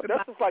people's stuff.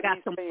 That's just like got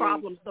some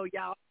problems, though,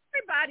 y'all.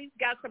 Everybody's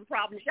got some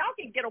problems. Y'all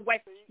can get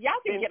away.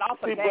 Y'all can get off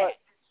of that.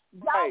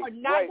 Y'all are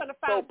not going to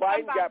find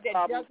somebody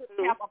that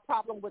doesn't have a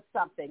problem with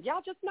something.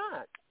 Y'all just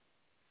not.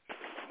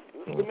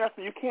 Vanessa,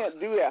 you can't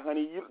do that,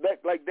 honey.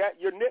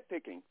 You're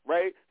nitpicking,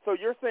 right? So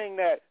you're saying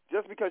that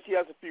just because she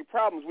has a few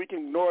problems, we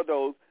can ignore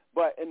those,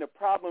 but in the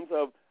problems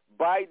of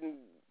Biden,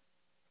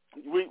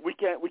 we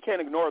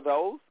can't ignore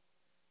those.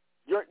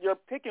 You're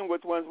picking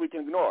which ones we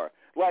can ignore.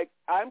 Like,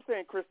 I'm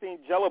saying Christine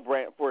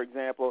Gillibrand, for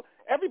example.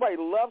 Everybody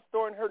loves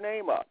throwing her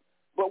name up,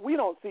 but we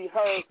don't see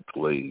her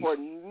for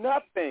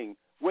nothing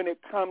when it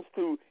comes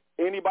to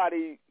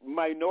anybody,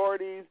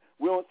 minorities.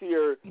 We don't see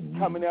her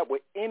coming up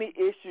with any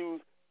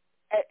issues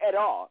at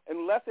all,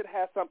 unless it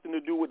has something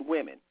to do with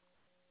women,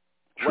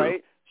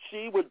 right?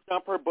 She would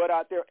jump her butt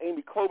out there.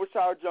 Amy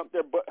Klobuchar jumped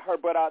her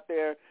butt out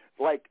there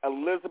like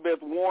Elizabeth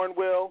Warren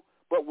will.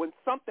 But when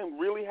something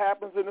really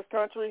happens in this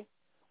country,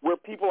 where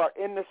people are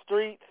in the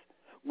streets,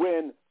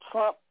 when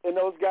Trump and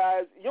those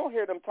guys, you don't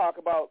hear them talk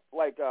about,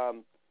 like,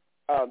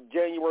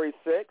 January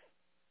 6th.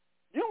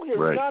 You don't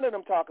hear none of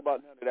them talk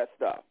about none of that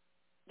stuff.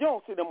 You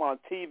don't see them on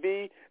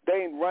TV. They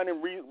ain't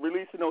running,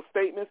 releasing those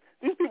statements.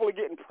 These people are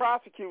getting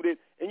prosecuted,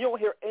 and you don't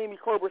hear Amy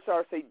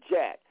Klobuchar say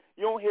jack.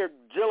 You don't hear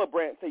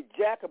Gillibrand say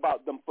jack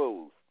about them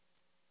fools.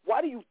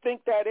 Why do you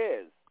think that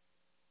is?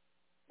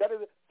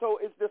 So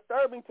it's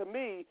disturbing to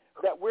me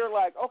that we're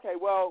like, okay,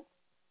 well,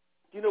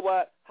 you know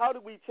what? How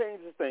do we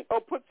change this thing? Oh,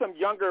 put some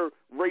younger,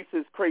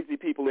 racist, crazy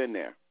people in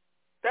there.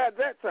 That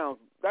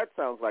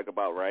sounds like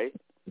about right,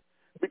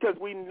 because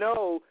we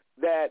know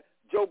that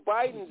Joe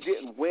Biden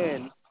didn't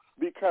win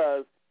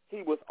because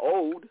he was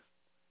old.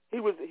 He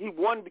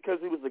won because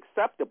he was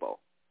acceptable.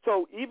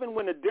 So even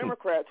when the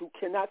Democrats, who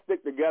cannot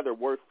stick together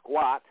worth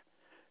squat,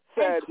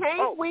 said, and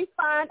can't we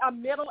find a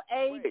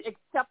middle-aged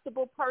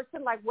acceptable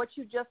person like what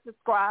you just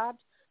described?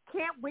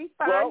 Can't we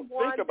find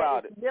one think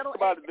about that is it. middle-aged?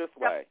 Think about it this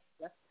way.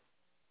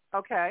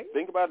 Okay.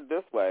 Think about it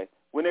this way.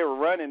 When they were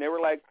running, they were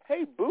like,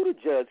 hey,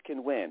 Buttigieg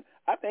can win.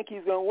 I think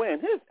he's going to win.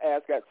 His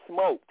ass got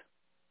smoked.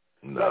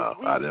 No,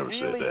 I never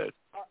said that.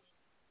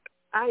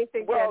 I ain't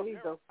think that either.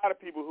 There were a lot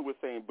of people who were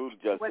saying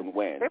Buttigieg can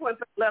win. They want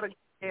to let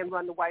him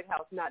run the White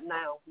House. Not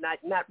now.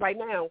 Not right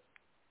now.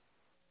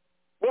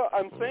 Well,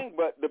 I'm saying,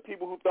 but the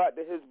people who thought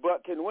that his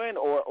butt can win,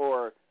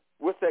 or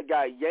what's that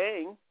guy,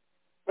 Yang,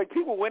 Like,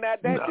 people went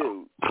at that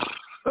dude.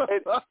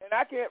 And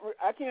I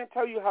can't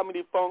tell you how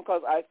many phone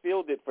calls I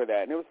fielded for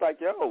that. And it was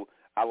like, yo,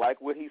 I like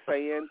what he's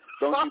saying.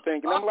 Don't you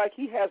think? And I'm like,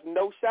 he has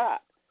no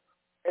shot.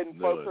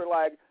 And folks are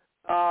like,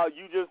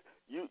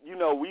 you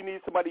know, we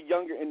need somebody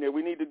younger in there.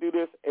 We need to do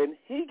this. And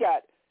he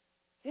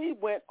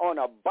went on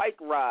a bike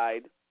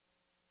ride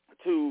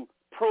to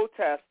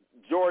protest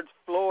George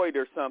Floyd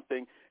or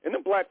something, and the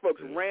black folks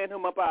ran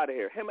him up out of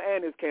here, him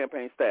and his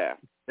campaign staff.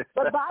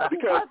 But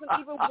Biden doesn't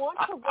even want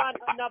to run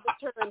another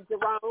term,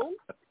 Jerome.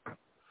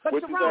 But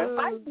Jerome,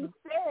 Biden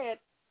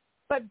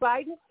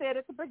said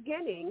at the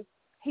beginning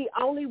he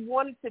only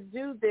wanted to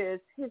do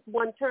this his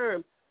one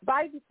term.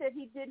 Biden said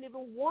he didn't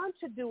even want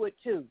to do it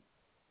two.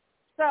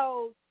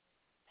 So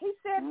he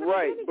said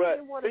right,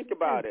 but think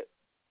about it.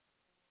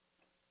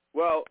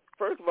 Well,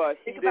 first of all,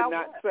 he did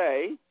not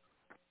say.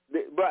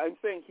 But I'm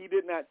saying he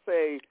did not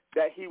say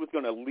that he was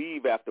going to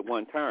leave after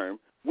one term.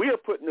 We are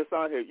putting this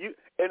on here.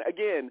 And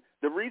again,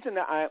 the reason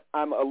that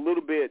I'm a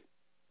little bit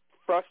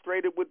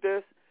frustrated with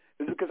this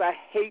is because I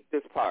hate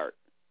this part.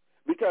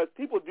 Because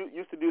people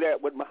used to do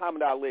that with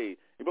Muhammad Ali.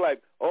 You'd be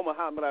like, oh,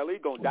 Muhammad Ali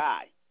going to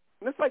die.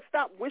 And it's like,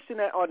 stop wishing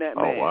that on that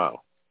man. Oh,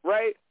 wow.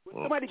 Right?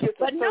 When somebody gets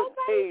a certain age.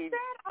 Nobody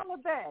said all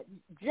of that.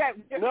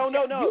 No.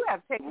 You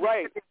have taken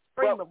the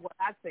extreme of what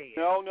I said.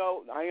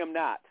 No, I am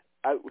not.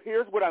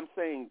 Here's what I'm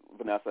saying,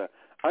 Vanessa.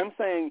 I'm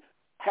saying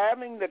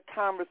having the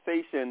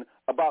conversation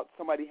about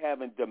somebody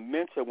having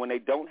dementia when they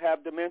don't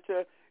have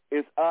dementia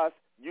is us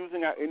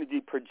using our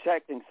energy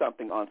projecting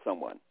something on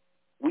someone.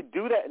 We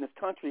do that in this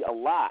country a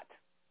lot,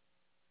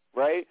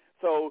 right?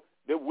 So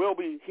there will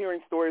be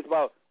hearing stories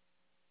about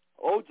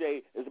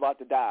O.J. is about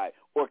to die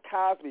or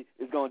Cosby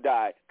is going to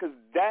die because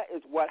that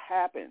is what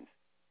happens.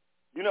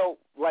 You know,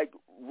 like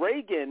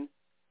Reagan,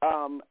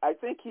 I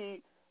think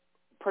he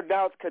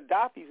pronounced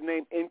Gaddafi's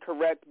name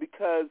incorrect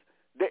because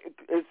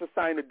it's a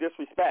sign of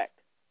disrespect.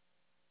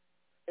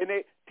 And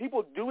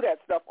people do that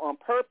stuff on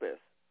purpose.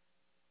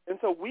 And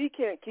so we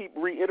can't keep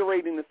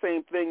reiterating the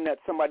same thing that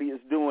somebody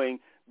is doing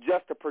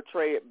just to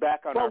portray it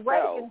back on ourselves.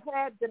 Reagan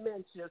had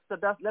dementia, so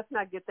let's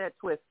not get that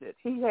twisted.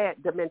 He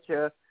had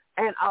dementia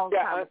and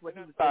Alzheimer's when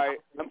he was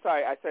I'm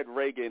sorry, I said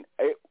Reagan.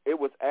 It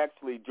was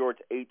actually George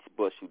H.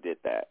 Bush who did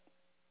that.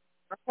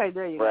 Okay,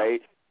 there you go.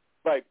 Right?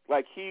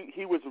 Like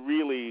he was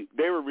really,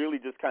 they were really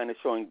just kind of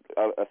showing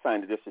a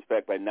sign of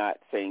disrespect by not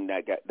saying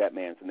that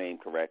man's name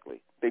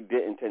correctly. They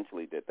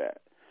intentionally did that.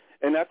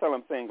 And that's all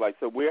I'm saying. Like,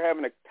 so we're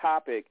having a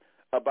topic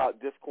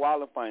about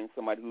disqualifying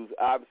somebody who's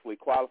obviously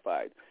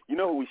qualified. You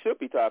know who we should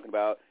be talking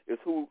about is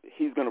who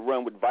he's going to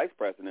run with vice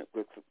president,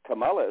 because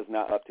Kamala is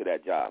not up to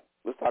that job.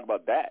 Let's talk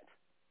about that.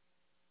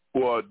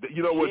 Well,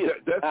 you know what?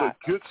 That's a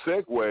good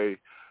segue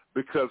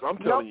because I'm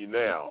telling you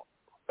now,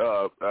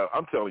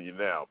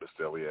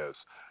 Mr. Elias,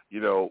 you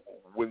know,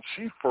 when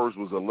she first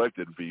was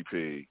elected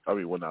VP,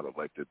 not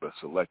elected, but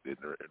selected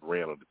and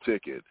ran on the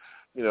ticket,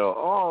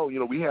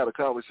 we had a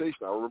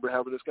conversation. I remember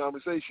having this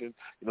conversation.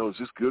 Is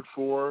this good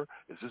for her?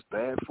 Is this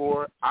bad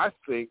for her? I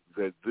think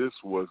that this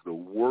was the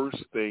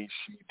worst thing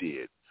she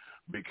did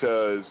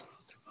because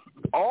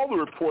all the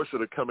reports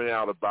that are coming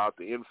out about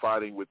the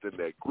infighting within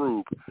that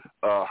group,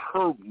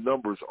 her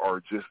numbers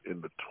are just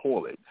in the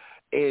toilet.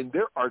 And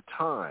there are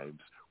times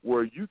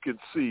where you can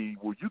say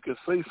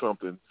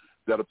something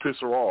that'll piss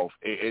her off,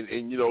 and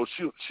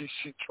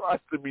she tries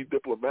to be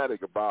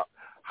diplomatic about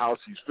how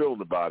she's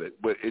feeling about it,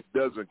 but it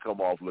doesn't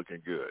come off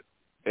looking good.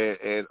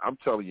 And I'm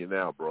telling you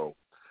now, bro,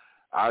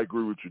 I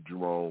agree with you,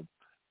 Jerome.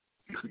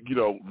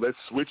 Let's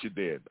switch it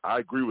then. I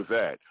agree with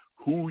that.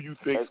 Who you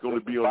think is going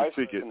to be on the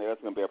ticket?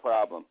 That's going to be a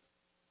problem.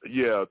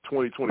 Yeah,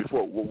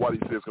 2024. Well, why do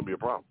you say it's going to be a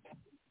problem?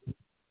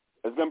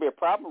 It's going to be a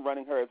problem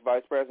running her as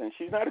vice president.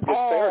 She's not a good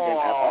surrogate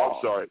at all.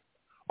 I'm sorry.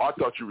 I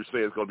thought you were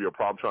saying it's going to be a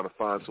problem trying to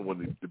find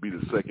someone to be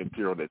the second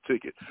tier on that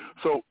ticket.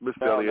 So,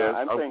 Mr. Elias,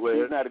 I'm saying glad.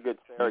 She's not a good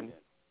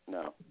surrogate.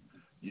 No.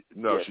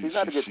 No, she's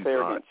not a good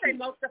surrogate. I say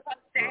most of her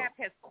staff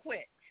has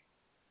quit.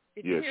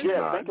 She's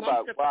not. Think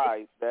about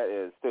why that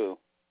is, too.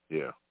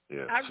 Yeah.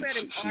 I read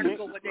an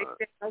article where they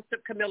said most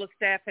of Camilla's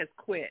staff has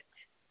quit.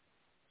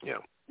 Yeah.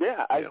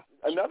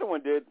 Another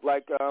one did.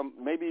 Like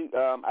maybe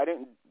I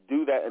didn't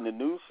do that in the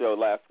news show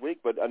last week,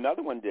 but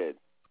another one did.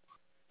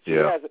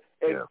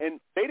 And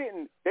they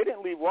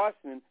didn't leave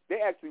Washington.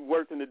 They actually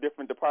worked in a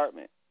different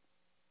department.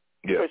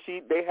 Because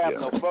they have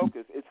no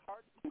focus. It's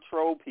hard to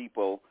control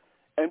people.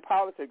 In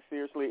politics,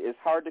 seriously, it's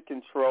hard to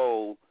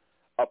control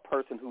a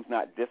person who's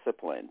not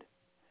disciplined.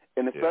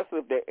 And especially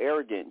if they're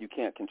arrogant, you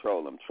can't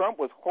control them. Trump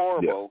was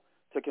horrible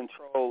to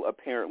control,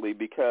 apparently,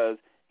 because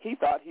he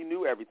thought he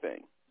knew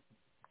everything.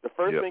 The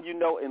first thing you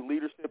know in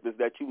leadership is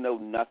that you know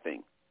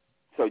nothing.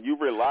 So you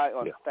rely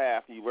on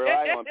staff. You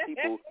rely on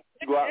people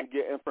to go out and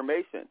get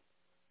information.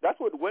 That's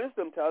what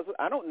wisdom tells us.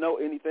 I don't know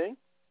anything.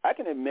 I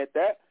can admit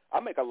that. I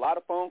make a lot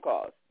of phone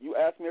calls. You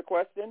ask me a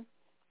question,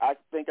 I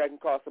think I can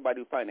call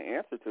somebody who find an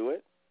answer to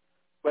it.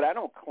 But I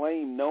don't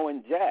claim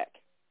knowing jack.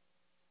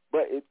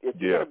 But if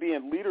you're going to be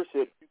in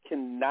leadership, you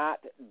cannot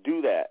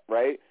do that,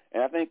 right?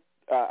 And I think,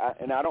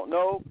 and I don't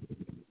know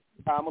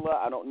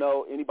Kamala, I don't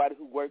know anybody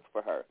who works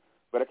for her.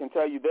 But I can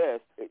tell you this,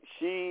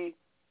 she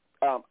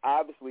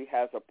obviously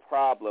has a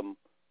problem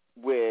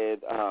with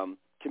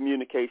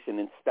communication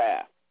and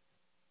staff,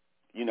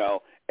 you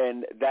know,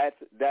 and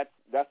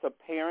that's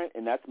apparent,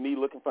 and that's me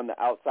looking from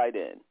the outside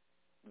in,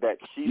 that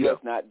she does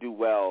not do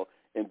well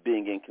in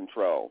being in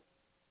control.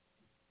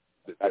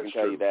 I can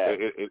tell you that.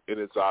 And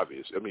it's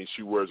obvious. I mean,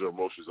 she wears her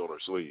emotions on her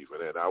sleeve,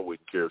 and I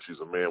wouldn't care if she's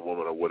a man,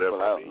 woman, or whatever.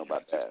 Well, I don't know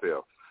about that.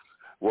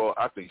 Well,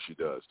 I think she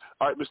does.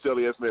 All right, Mr.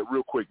 Elias, man,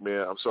 real quick,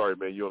 man. I'm sorry,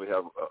 man. You only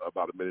have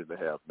about a minute and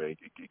a half, man.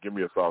 Give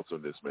me your thoughts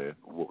on this, man,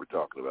 what we're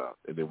talking about,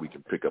 and then we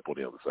can pick up on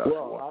the other side.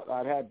 Well,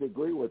 I'd have to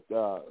agree with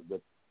the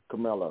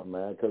Camilla,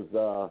 man, because,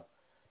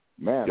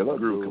 man, I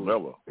agree with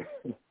Camilla.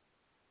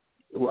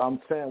 Well, I'm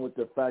saying with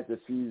the fact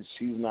that she's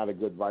not a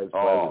good vice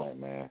president,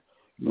 man.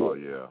 Oh,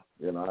 yeah.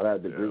 You know, I'd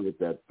have to agree with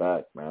that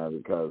fact, man,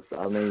 because,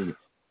 I mean,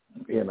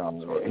 you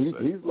know,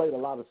 he's laid a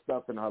lot of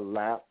stuff in her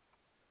lap,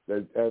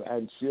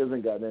 and she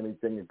hasn't gotten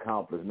anything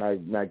accomplished. Now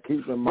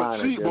keep in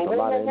mind that there's a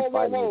lot of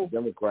infighting with the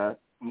Democrats.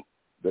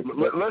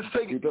 Let's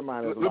take it. Keep in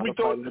mind, there's a lot of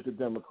fighting with the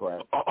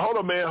Democrats. Hold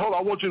on, man. Hold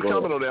on. I want you to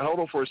comment on that. Hold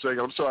on for a second.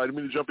 I'm sorry. I didn't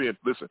mean to jump in.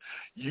 Listen,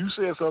 you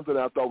said something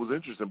I thought was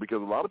interesting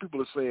because a lot of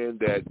people are saying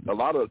that a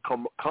lot of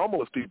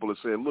Kamala's people are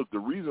saying, look, the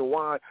reason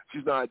why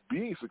she's not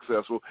being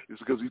successful is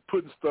because he's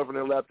putting stuff in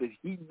her lap that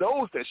he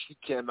knows that she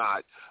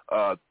cannot,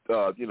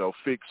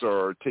 fix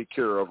or take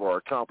care of or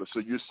accomplish. So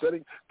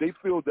they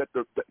feel that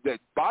that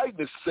Biden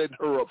is setting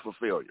her up for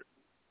failure.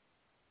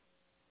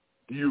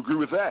 Do you agree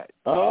with that?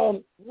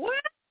 What?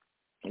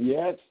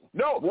 Yes.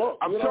 No, well,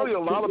 I'm telling you, a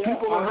lot of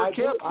people in her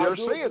camp, they're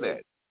saying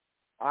that.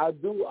 I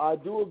do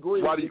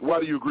agree. Why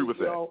do you agree with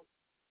that?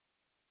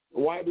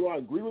 Why do I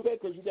agree with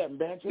that? Because you got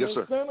Manchin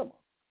and Sinema.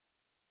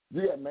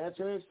 You got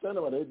Manchin and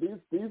Sinema.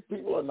 These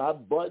people are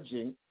not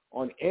budging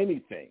on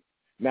anything.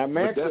 Now,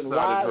 Manchin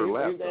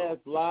lied, his ass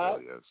lied.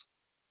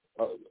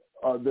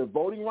 The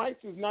voting rights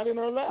is not in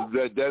her lap.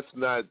 That's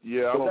not.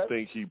 Yeah, I don't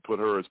think he put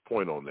her as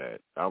point on that.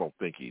 I don't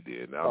think he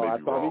did. I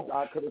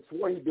could have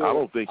swore he did. I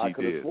don't think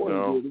he did.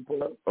 No.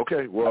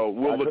 Okay. Well,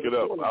 we'll look it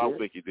up. I don't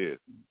think he did.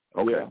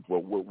 Okay. Yeah.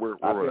 Well, we're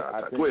running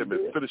out of time. Go ahead, man.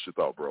 Finish your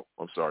thought, bro.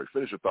 I'm sorry.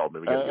 Finish your thought,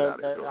 man. We gotta get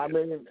out of here. I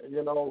mean,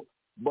 you know,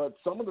 but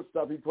some of the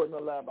stuff he put in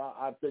her lap,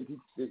 I think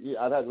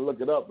I'd have to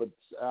look it up. But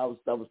I was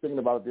thinking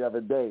about it the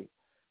other day.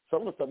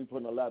 Some of the stuff he put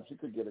in her lap, she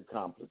could get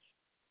accomplished.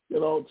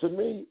 You know, to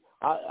me,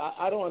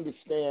 I don't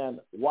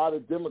understand why the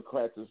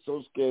Democrats are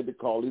so scared to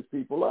call these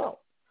people out.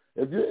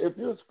 If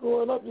you're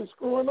screwing up, you're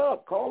screwing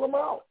up. Call them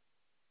out.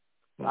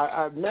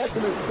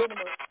 Manchin and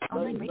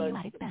Sinema,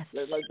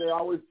 like they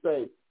always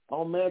say,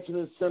 on Manchin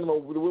and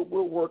Sinema,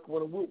 we'll work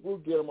with them. We'll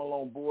get them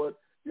all on board.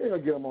 You ain't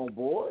gonna get them on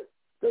board.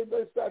 They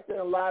sat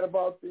there and lied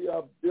about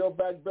the Build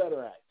Back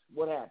Better Act.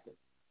 What happened?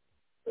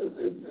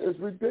 It's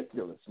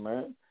ridiculous,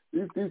 man.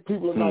 These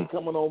people are not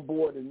coming on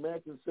board. And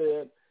Manchin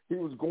said he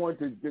was going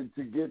to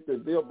get the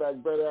Build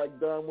Back Better Act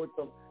done with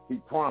them. He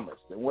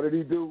promised. And what did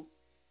he do?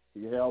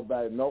 He held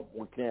back. Nope,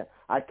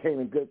 I can't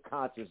in good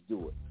conscience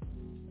do it.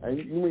 And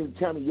you mean to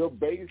tell me your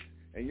base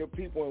and your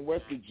people in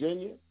West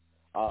Virginia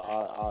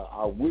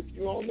are with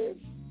you on this?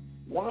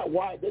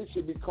 Why they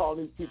should be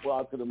calling these people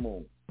out to the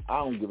moon? I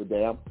don't give a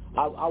damn.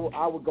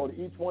 I would go to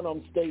each one of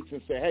them states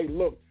and say, hey,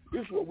 look,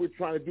 this is what we're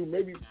trying to do.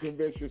 Maybe you can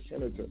convince your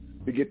senator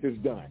to get this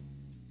done.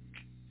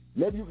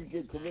 Maybe you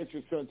can convince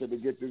your senator to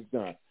get this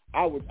done.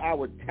 I would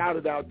tout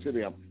it out to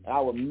them. I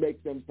would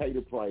make them pay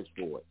the price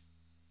for it.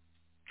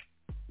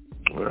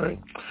 All right.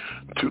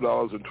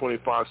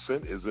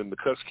 $2.25 is in the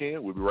cuss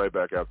can. We'll be right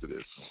back after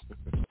this.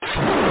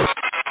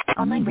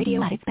 Online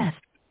radio at its best.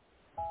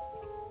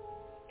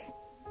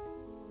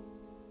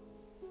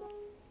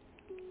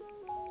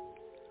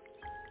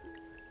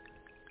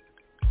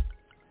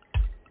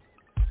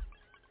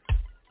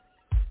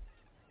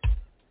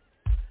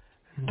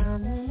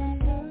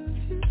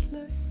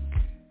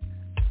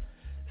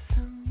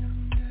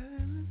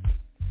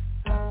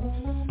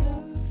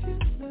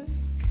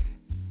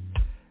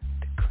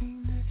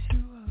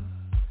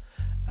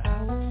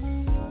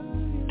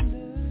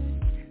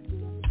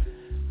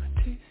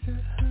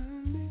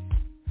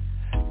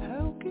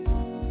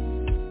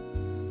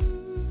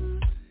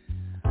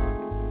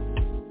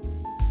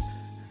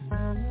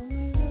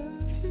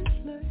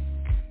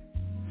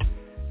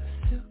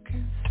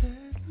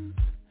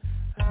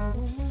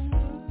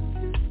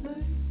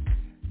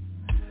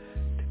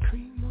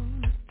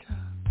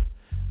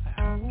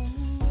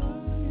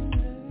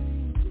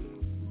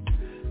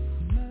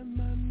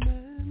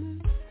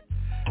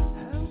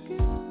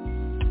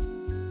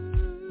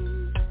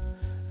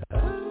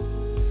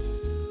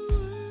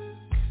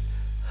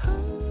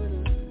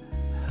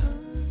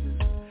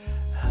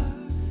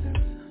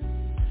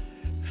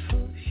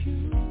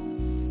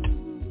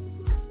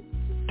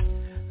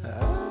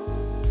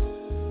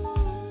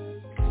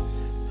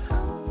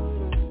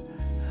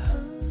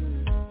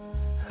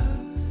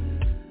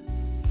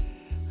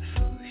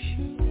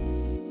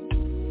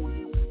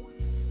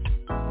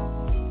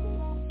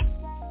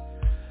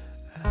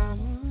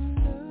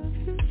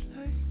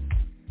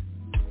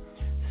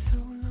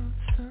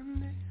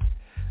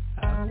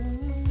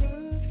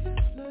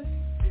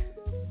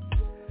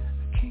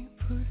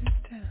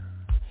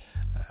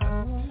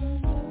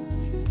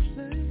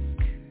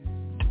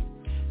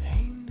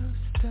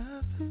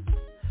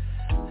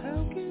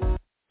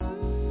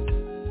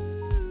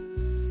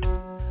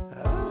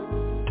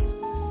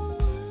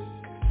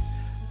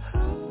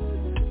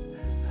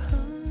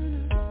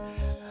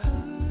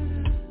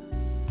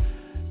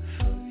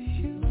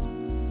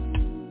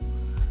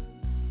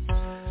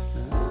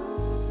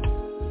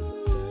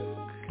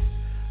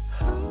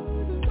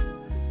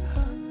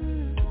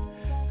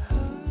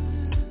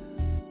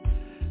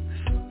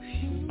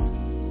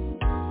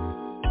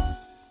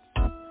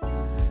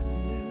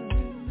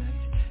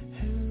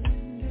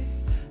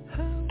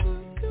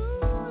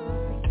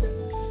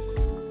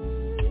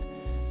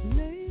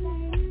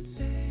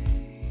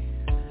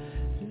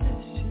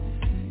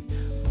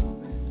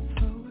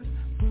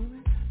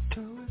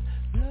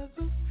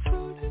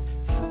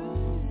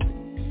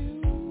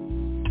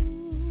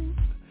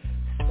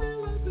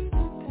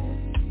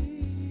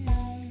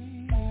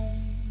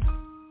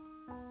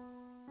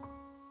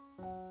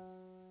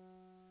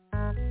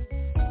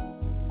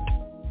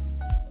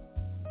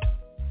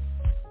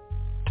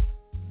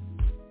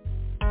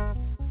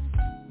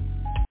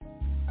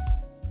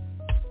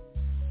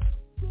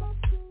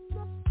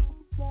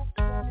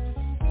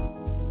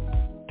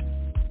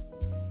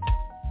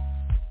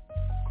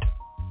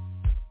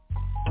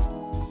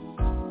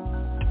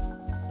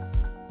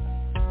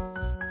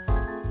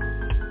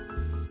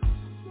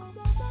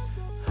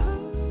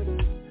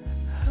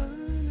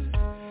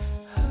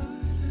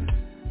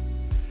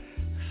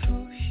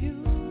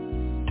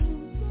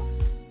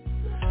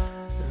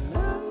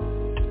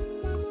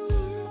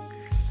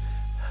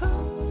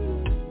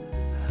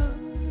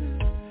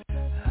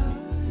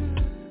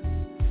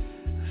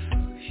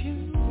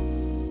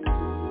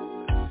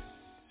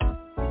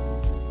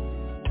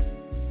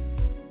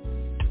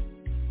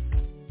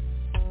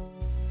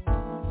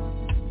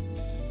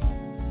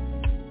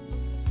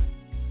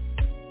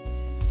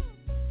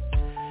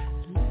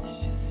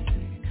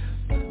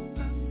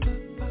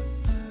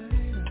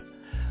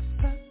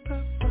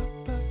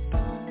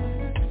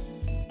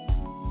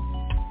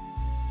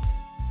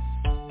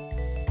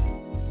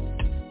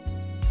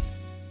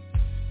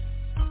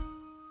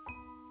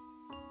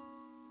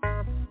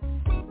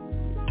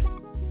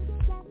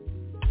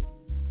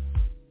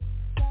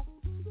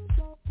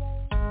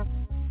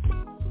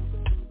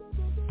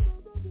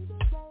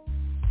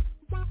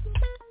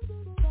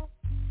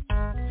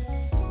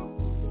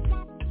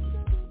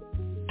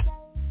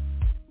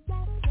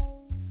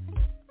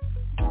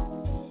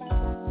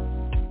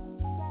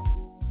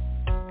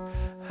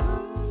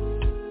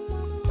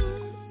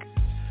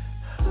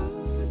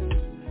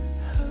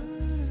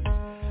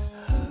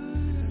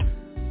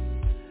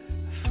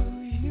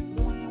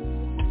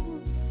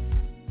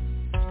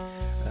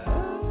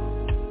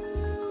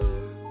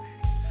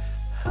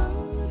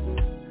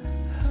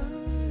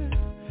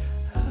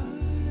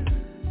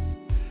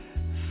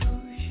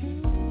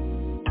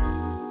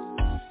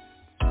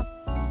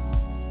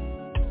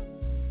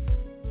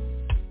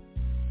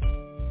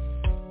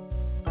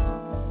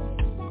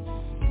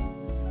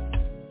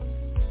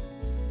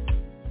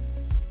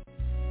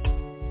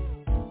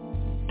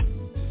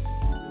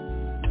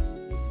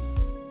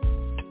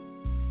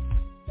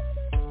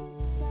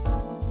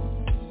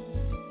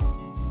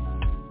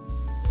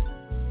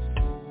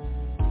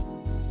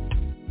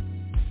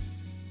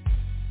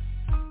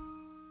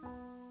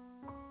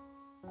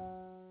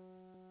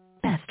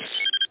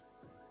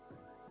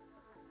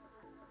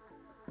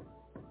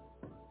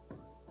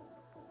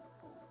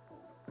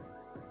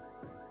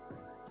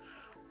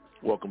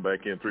 Welcome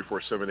back in.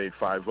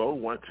 347-850.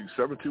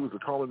 1272 is the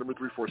caller number.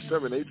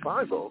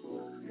 347-850.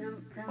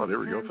 Oh, there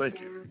we go. Thank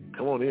you.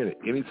 Come on in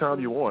anytime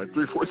you want.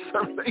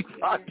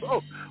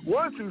 347-850.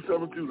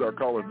 1272 is our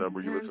caller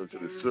number. You listen to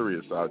the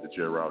Seriouside of the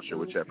Jerry Rouse Show,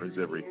 which happens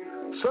every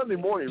Sunday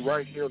morning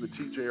right here on the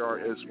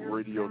TJRS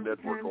Radio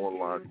Network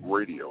online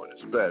radio, and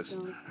it's best.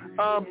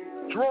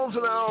 Jerome's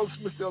in the house.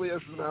 Mr.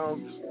 Elias is in the house.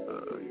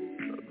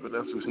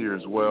 Vanessa's here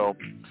as well.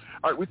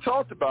 All right, we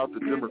talked about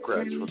the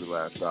Democrats for the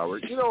last hour.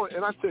 You know,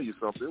 and I tell you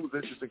something, it was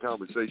an interesting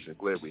conversation.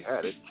 Glad we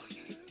had it.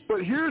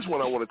 But here's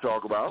what I want to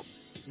talk about,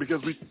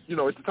 because we, you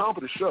know, at the top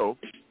of the show,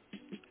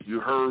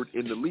 you heard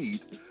in the lead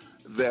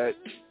that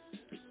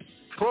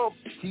Trump,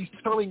 he's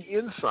telling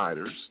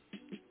insiders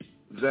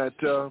that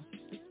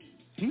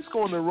he's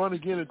going to run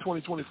again in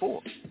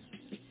 2024.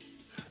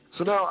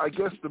 So now I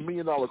guess the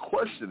million-dollar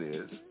question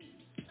is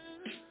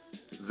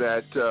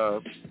that,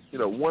 you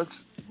know, once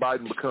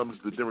Biden becomes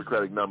the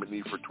Democratic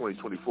nominee for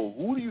 2024,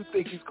 who do you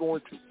think he's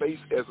going to face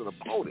as an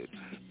opponent?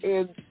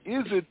 And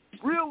is it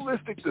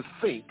realistic to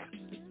think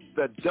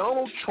that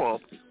Donald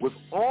Trump, with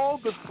all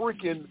the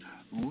freaking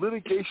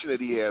litigation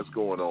that he has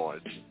going on,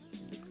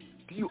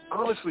 do you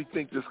honestly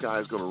think this guy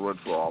is going to run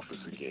for office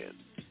again?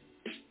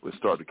 Let's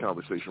start the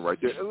conversation right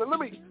there. And let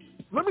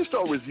me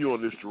start with you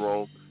on this,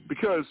 Jerome,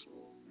 because,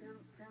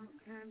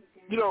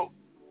 you know,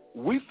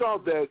 we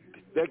thought that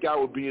that guy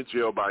would be in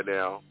jail by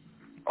now,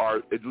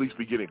 or at least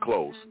be getting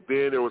close.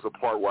 Then there was a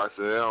part where I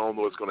said, I don't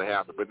know what's going to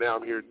happen. But now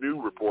I'm hearing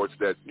new reports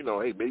that, you know,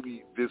 hey,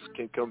 maybe this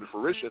can come to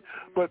fruition.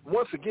 But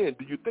once again,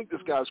 do you think this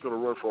guy's going to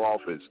run for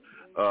office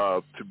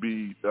to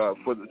be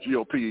for the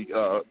GOP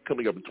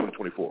coming up in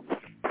 2024?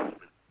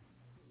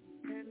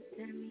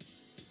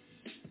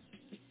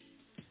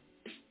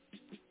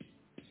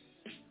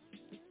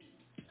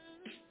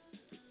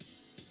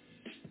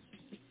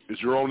 Is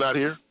Jerome not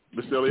here,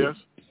 Mr. Elias?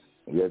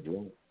 Yeah,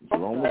 Jerome. I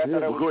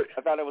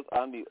thought it was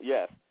on mute.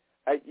 Yes.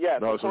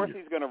 Yes, no, of course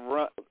he's going to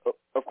run.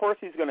 Of course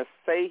he's going to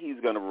say he's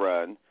going to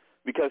run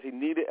because he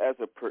needs it as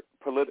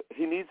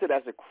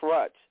a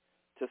crutch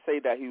to say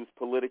that he was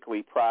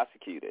politically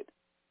prosecuted.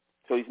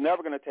 So he's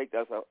never going to take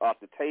that off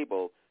the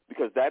table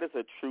because that is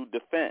a true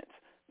defense.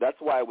 That's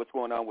why what's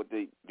going on with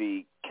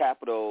the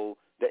Capitol,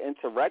 the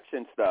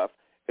insurrection stuff,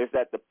 is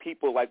that the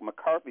people like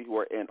McCarthy who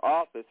are in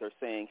office are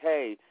saying,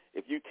 hey,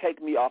 if you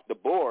take me off the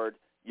board,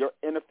 you're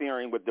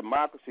interfering with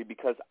democracy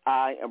because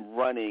I am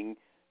running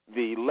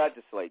the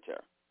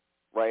legislature,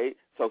 right?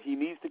 So he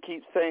needs to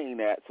keep saying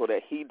that so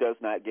that he does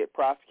not get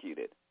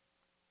prosecuted.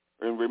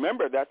 And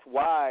remember, that's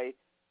why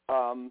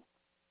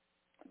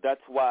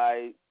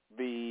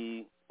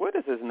what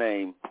is his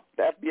name?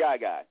 The FBI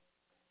guy.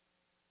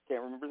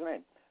 Can't remember his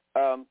name.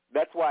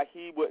 That's why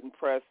he wouldn't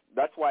press.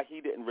 That's why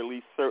he didn't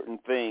release certain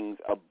things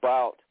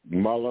about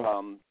Mueller.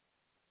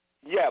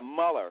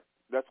 Mueller.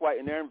 That's why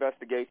in their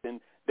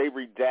investigation they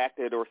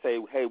redacted or say,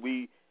 hey,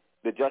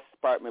 the Justice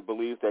Department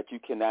believes that you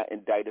cannot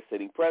indict a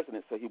sitting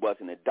president, so he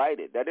wasn't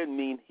indicted. That didn't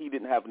mean he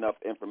didn't have enough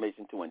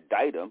information to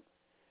indict him.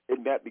 It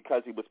meant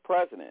because he was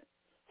president.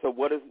 So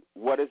what is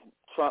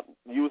Trump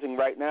using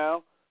right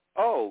now?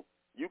 Oh,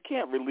 you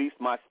can't release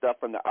my stuff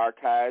from the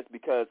archives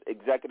because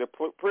executive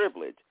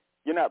privilege.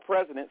 You're not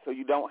president, so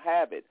you don't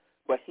have it.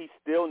 But he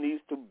still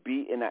needs to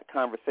be in that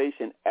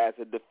conversation as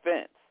a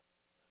defense.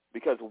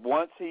 Because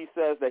once he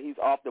says that he's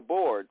off the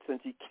board, since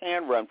he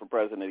can run for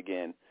president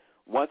again,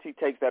 once he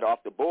takes that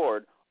off the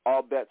board,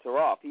 all bets are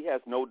off. He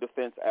has no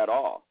defense at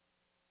all.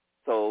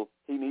 So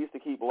he needs to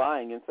keep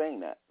lying and saying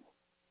that.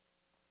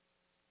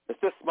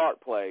 It's just smart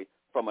play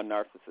from a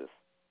narcissist.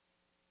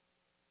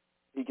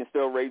 He can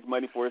still raise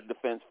money for his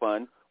defense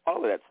fund, all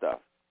of that stuff.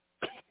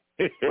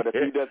 But if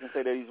he doesn't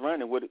say that he's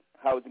running,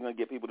 how is he going to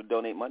get people to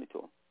donate money to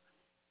him?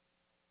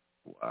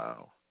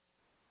 Wow.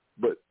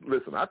 But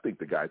listen, I think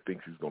the guy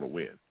thinks he's going to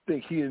win. I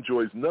think he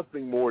enjoys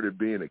nothing more than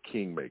being a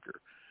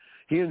kingmaker.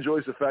 He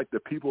enjoys the fact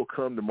that people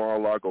come to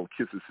Mar-a-Lago and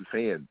kisses his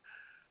hand,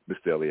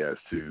 Mr. Elias,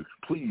 too.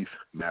 Please,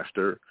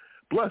 Master,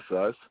 bless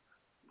us.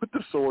 Put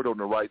the sword on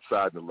the right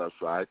side and the left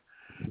side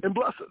and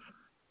bless us.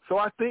 So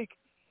I think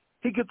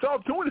he gets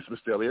off doing this,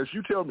 Mr. Elias.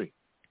 You tell me.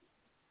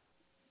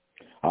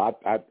 I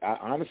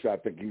honestly, I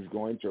think he's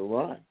going to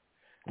run.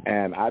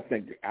 And I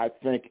think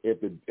if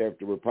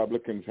the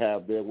Republicans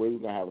have their way, we're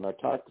going to have an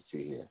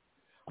autocracy here.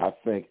 I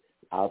think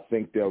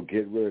they'll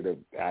get rid of.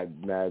 I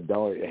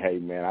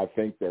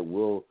think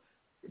that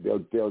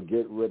they'll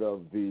get rid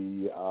of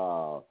the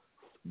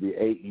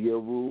 8-year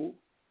rule,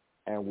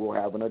 and we'll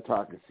have an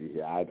autocracy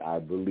here. I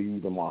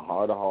believe in my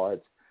heart of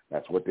hearts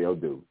that's what they'll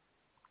do,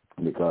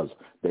 because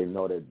they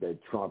know that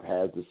Trump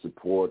has the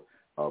support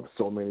of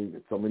so many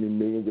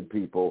millions of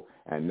people,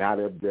 and now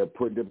they're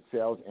putting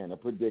themselves in a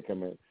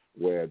predicament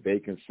where they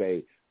can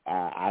say,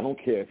 I don't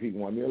care if he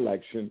won the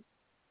election,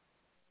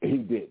 he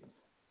didn't.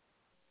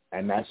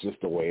 And that's just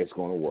the way it's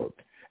going to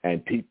work.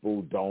 And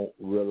people don't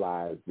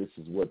realize this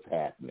is what's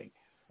happening,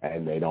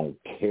 and they don't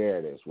care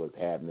that's what's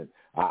happening.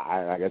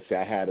 Like I said,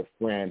 I had a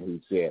friend who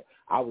said,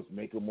 I was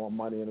making more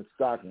money in the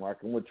stock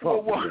market with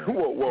Trump.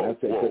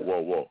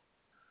 Whoa.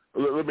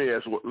 let me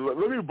ask.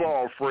 Let me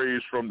borrow a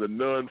phrase from the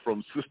nun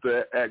from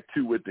Sister Act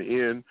 2 at the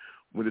end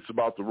when it's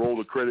about the roll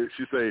of credit.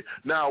 She say,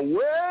 "Now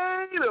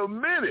wait a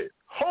minute,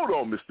 hold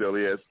on, Mr.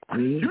 Elias. Are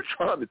you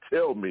trying to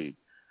tell me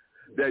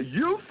that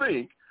you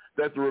think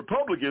that the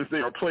Republicans,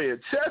 they are playing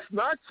chess,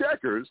 not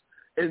checkers,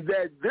 and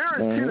that their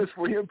intent is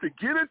for him to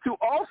get into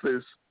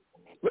office?"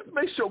 Let's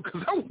make sure,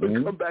 because I want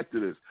to come back to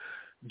this.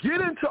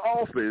 Get into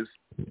office,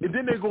 and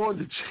then they're going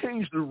to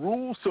change the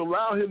rules to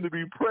allow him to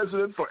be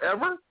president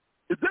forever?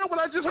 Is that what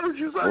I just heard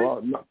you say?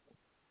 Well, no.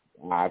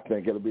 I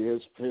think it'll be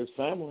his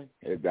family.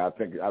 I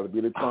think it'll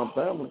be the Trump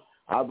family.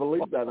 I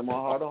believe that in my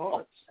heart of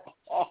hearts.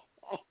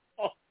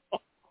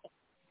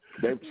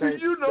 They've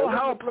changed. You know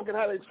how? Look at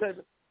how they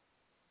changed.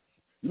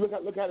 Look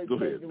how they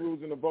changed the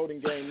rules in the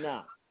voting game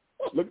now.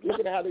 Look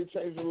at how they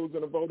changed the rules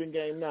in the voting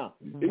game now.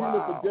 Even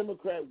if the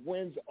Democrat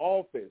wins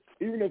office,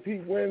 even if he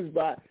wins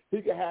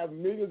he could have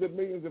millions and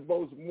millions of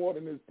votes more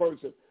than this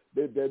person.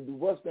 The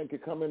West End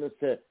could come in and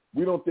say,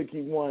 "We don't think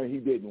he won. He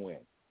didn't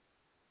win."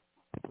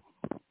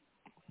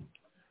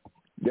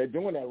 They're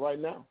doing that right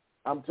now.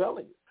 I'm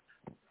telling you,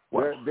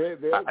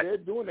 they're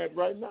doing that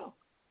right now.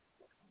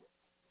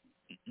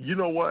 You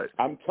know what?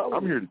 I'm telling you.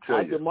 I'm here to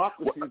tell you. Our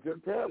democracy is in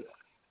peril.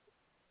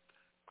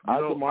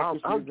 Our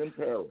democracy is in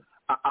peril.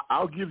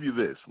 I'll give you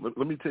this.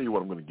 Let me tell you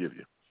what I'm going to give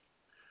you.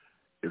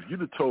 If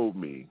you'd have told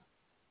me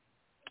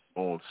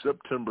on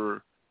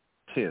September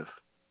 10th,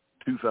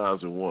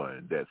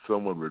 2001, that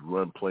someone would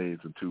run planes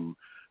into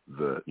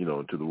the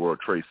World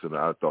Trade Center,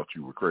 I thought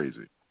you were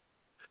crazy.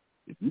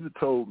 If you'd have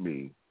told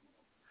me,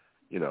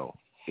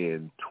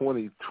 in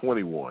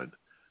 2021,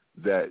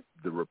 that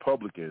the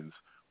Republicans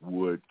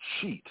would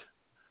cheat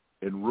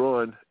and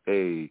run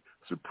a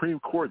Supreme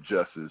Court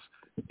justice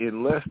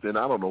in less than,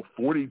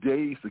 40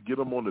 days to get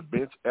them on the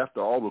bench after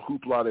all the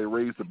hoopla they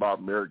raised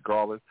about Merrick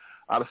Garland,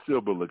 I'd have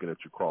still been looking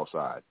at you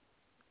cross-eyed.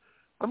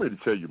 I'm here to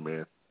tell you,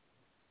 man,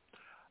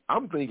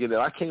 I'm thinking that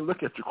I can't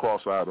look at you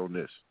cross-eyed on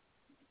this.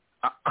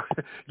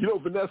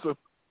 Vanessa,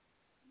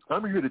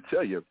 I'm here to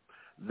tell you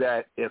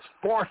that as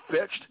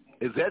far-fetched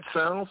as that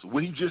sounds,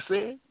 what he just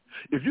said,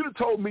 if you'd have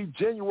told me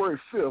January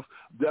 5th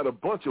that a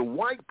bunch of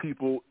white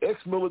people,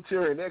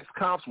 ex-military and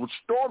ex-cops, would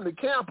storm the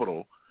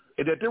Capitol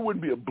and that there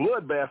wouldn't be a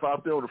bloodbath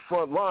out there on the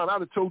front line,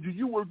 I'd have told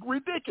you were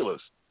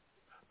ridiculous.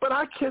 But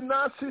I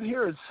cannot sit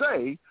here and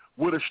say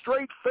with a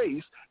straight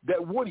face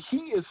that what he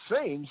is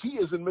saying, he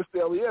is in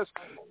Mr. Elias,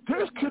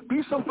 there could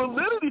be some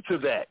validity to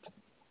that.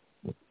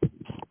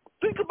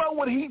 Think about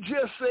what he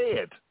just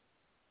said,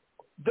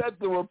 that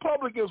the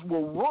Republicans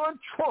will run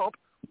Trump,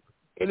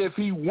 and if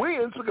he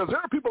wins, because there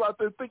are people out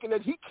there thinking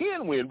that he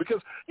can win,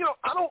 because,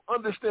 I don't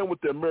understand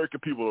what the American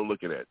people are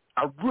looking at.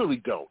 I really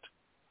don't.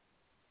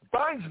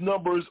 Biden's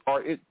numbers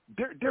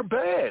they're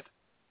bad.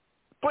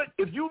 But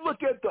if you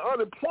look at the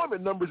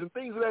unemployment numbers and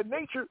things of that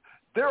nature,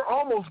 they're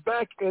almost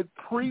back at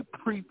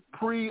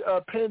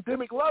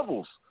pre-pandemic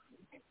levels.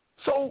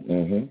 So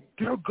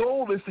their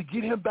goal is to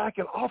get him back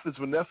in office,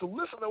 Vanessa.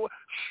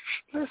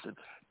 Listen,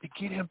 to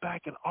get him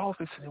back in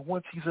office, and then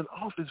once he's in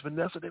office,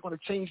 Vanessa, they're going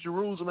to change the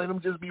rules and let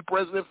him just be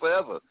president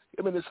forever,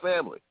 him and his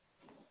family.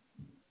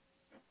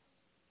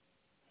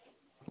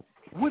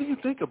 What do you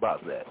think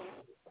about that?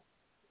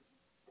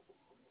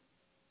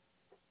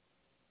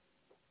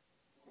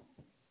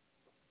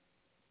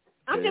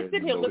 I'm just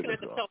sitting here looking at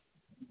the phone.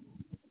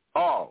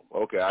 Oh,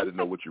 okay. I didn't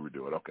know what you were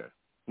doing. Okay.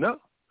 No?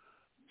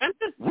 I'm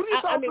just, what are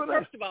you talking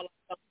about? First of all,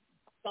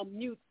 I'm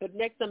mute, but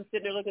next I'm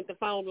sitting there looking at the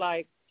phone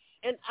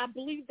and I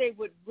believe they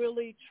would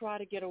really try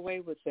to get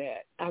away with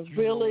that.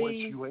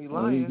 You ain't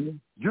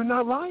lying. You're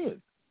not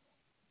lying.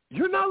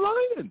 You're not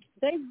lying.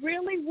 They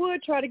really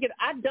would try to get.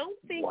 I don't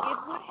think it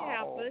would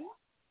happen.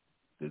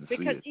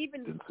 Because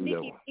even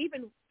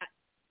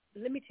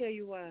let me tell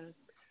you why.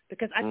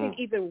 Because I think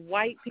even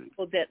white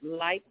people that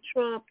like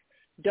Trump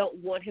don't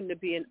want him to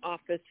be in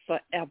office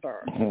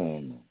forever.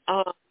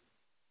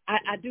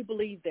 I do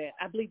believe that.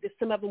 I believe that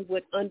some of them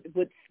would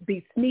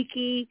be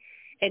sneaky,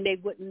 and they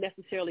wouldn't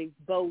necessarily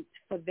vote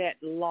for that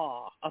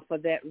law or for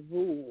that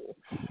rule.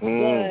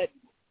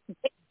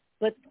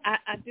 But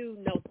I do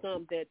know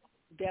some that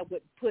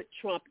would put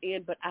Trump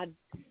in, but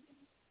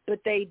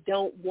they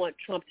don't want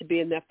Trump to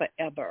be in there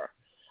forever.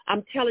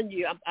 I'm telling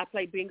you, I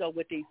play bingo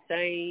with these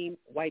same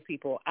white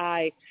people.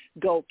 I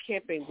go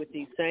camping with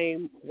these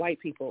same white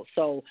people.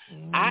 So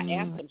I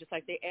ask them, just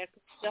like they ask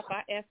me stuff,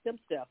 I ask them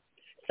stuff.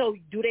 So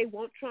do they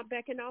want Trump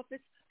back in office?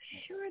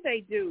 Sure they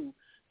do.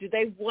 Do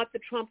they want the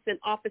Trumps in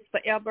office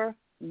forever?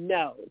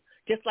 No.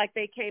 Just like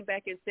they came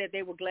back and said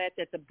they were glad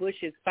that the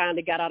Bushes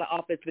finally got out of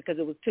office because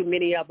it was too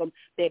many of them.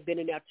 They had been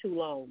in there too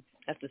long.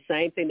 That's the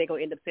same thing they're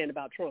going to end up saying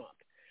about Trump.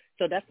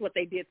 So that's what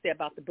they did say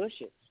about the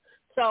Bushes.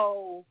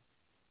 So,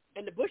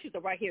 and the Bushes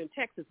are right here in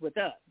Texas with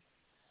us.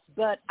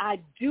 But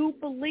I do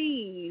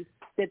believe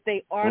that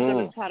they are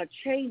going to try to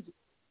change it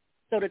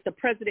so that the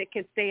president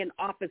can stay in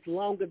office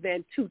longer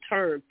than 2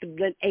 terms,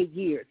 than 8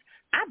 years.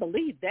 I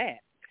believe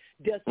that.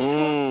 Does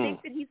Trump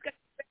think that he's going to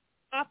stay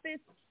in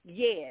office?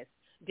 Yes.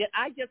 Did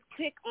I just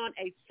click on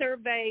a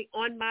survey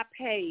on my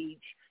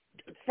page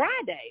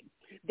Friday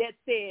that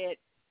said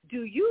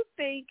do you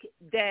think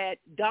that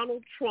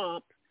Donald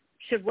Trump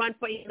should run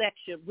for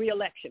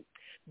re-election?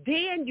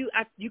 Then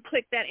you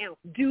click that answer.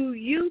 Do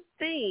you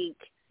think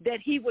that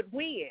he would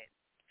win?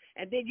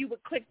 And then you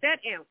would click that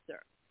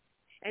answer.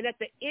 And at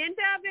the end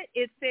of it,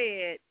 it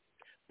said,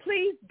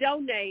 please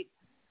donate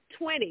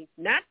 20,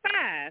 not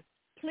 5.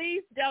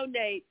 Please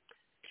donate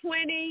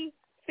 20,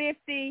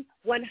 50,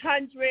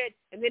 100,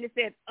 and then it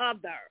said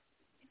other.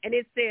 And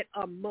it said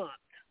a month.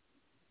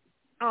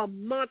 A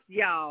month,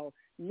 y'all.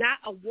 Not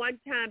a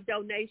one-time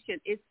donation.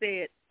 It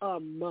said a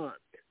month.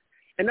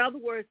 In other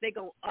words, they're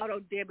going to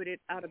auto-debit it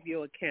out of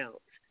your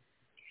account.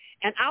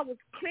 And I was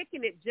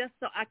clicking it just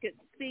so I could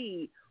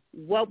see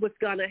what was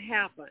going to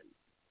happen,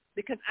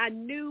 because I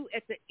knew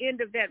at the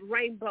end of that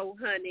rainbow,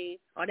 honey,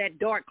 or that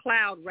dark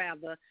cloud,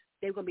 rather,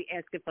 they were going to be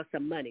asking for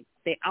some money.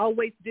 They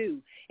always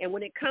do. And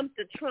when it comes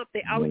to Trump,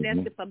 they always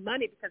asking for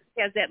money because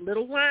he has that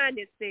little line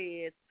that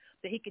says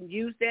that he can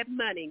use that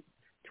money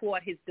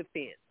toward his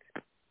defense.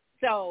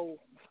 So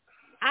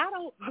I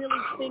don't really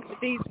think that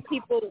these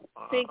people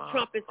think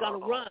Trump is going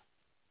to run.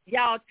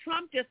 Y'all,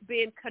 Trump just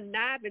being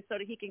conniving so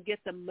that he can get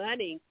the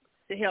money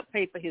to help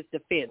pay for his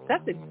defense.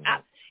 That's it.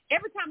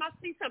 Every time I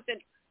see something,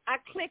 I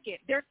click it.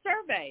 There's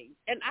surveys,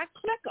 and I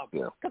click them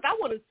because I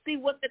want to see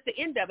what's at the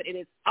end of it, and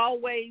it's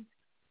always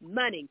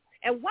money.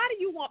 And why do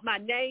you want my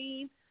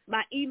name,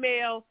 my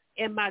email,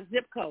 and my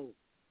zip code?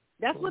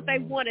 That's what they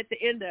want at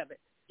the end of it.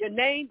 Your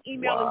name,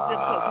 email, and zip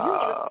code. You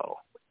want to know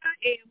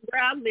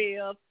where I am, where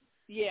I live.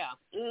 Yeah.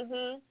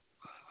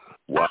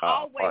 Wow. I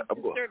always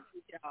do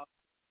surveys, y'all.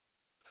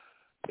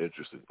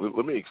 Interesting.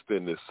 Let me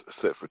extend this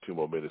set for 2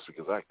 more minutes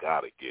because I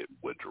got to get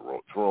with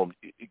Jerome. Jerome,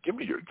 give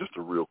me just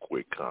a real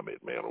quick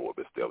comment, man, on what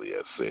Mr.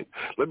 Elliott said.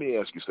 Let me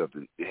ask you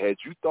something. Had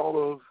you thought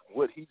of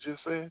what he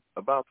just said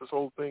about this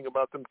whole thing,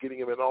 about them getting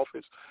him in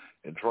office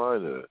and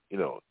trying to,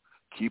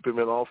 keep him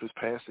in office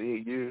past the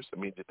 8 years? I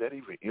mean, did that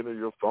even enter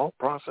your thought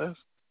process?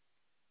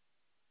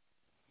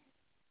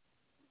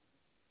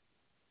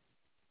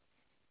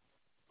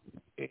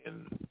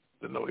 And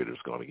the no-hitter's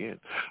gone again.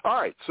 All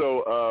right,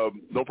 so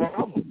no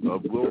problem.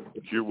 We'll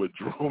hear what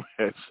Jerome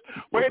has.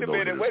 Wait a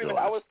minute.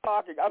 I was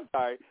talking. I'm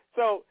sorry.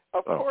 So,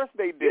 of course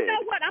they did. You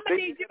know what? I'm going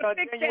to need you to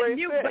fix that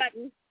mute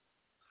button.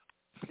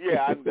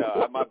 Yeah, I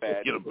know. My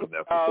bad. Get him.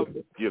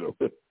 Get him.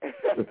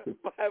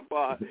 My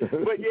fault.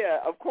 But, yeah,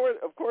 of course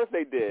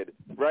they did,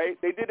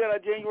 right? They did that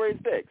on January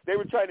 6th. They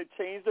were trying to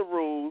change the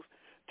rules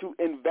to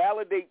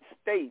invalidate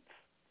states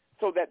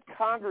so that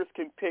Congress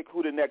can pick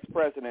who the next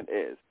president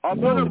is.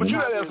 No, but you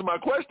got to answer my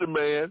question,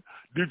 man.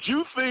 Did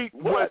you think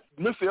what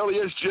Mr.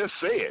 Elias just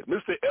said?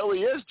 Mr.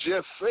 Elias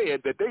just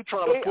said that they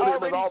trying to put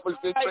him in office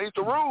and change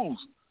the rules.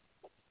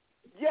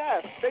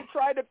 Yes, they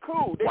tried to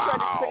coup. They tried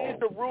to change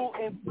the rule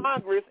in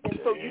Congress, and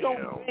so you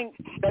don't think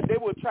that they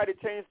would try to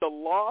change the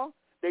law?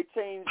 They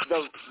changed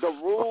the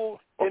rule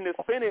in the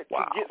Senate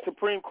to get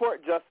Supreme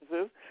Court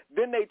justices.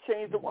 Then they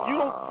changed the You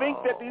don't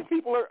think that these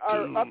people are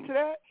up to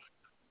that?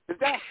 Is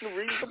that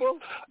reasonable?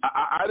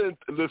 I didn't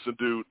listen,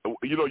 dude.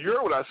 You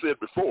heard what I said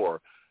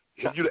before.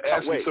 If you'd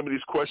asked me some of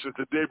these questions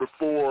the day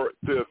before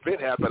the event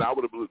happened, I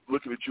would have been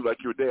looking at you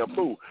like you're a damn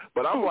fool.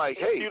 But I'm like,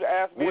 hey. If you'd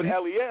asked me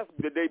LES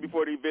the day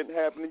before the event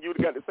happened, and you'd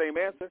have got the same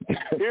answer.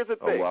 Here's the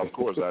thing. Oh, well, of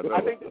course I know.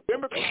 I think the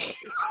Democrats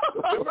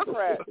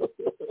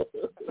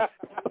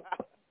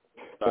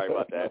sorry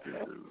about that.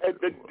 And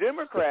the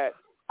Democrats,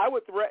 I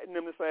would threaten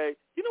them to say,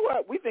 you know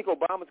what, we think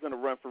Obama's going to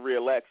run for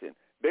re-election.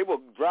 They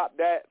will drop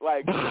that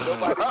like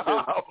nobody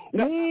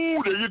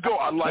Ooh, there you go.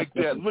 I like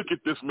that. Look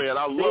at this, man.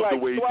 I love the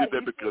way he did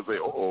that because they,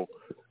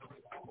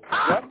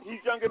 Yep,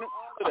 he's younger than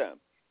all of them.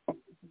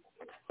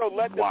 So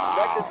let the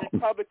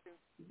Republicans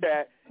do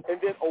that, and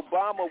then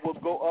Obama will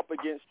go up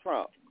against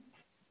Trump.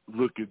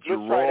 Look at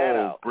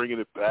Jerome bringing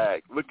it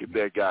back. Look at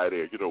that guy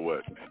there. You know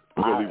what?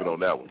 We're going to leave it on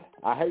that one.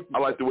 I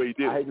like the way he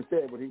did it. I hate to say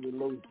it, but he would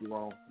lose,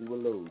 Jerome. He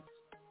would lose.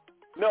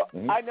 No,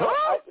 I know.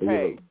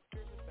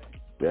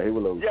 Yeah, he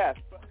would lose. Yes.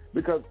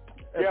 Because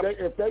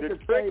if they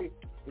could say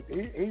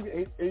he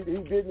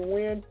didn't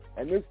win,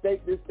 and this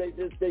state,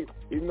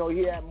 even though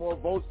he had more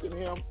votes than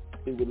him,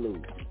 he would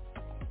lose.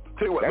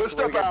 Tell you what, let's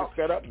step out.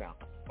 Set up now.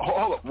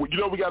 Hold up. We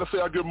got to say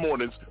our good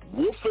mornings.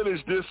 We'll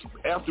finish this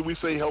after we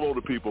say hello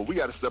to people. We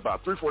got to step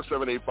out.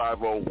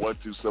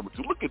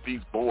 347-850-1272. Look at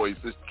these boys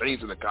just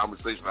changing the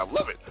conversation. I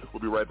love it.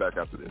 We'll be right back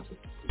after this.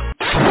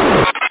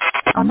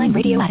 Online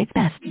radio at its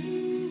best.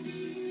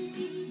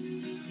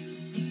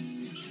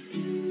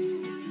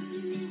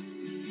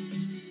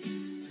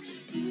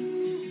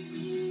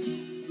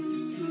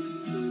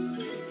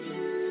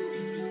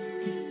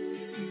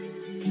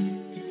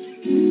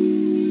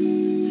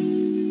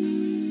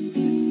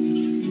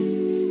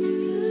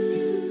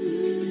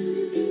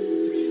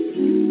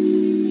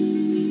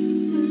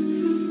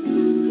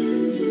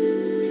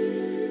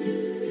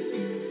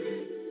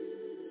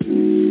 I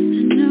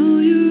know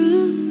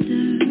you're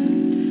older,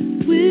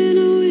 when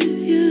or if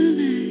you're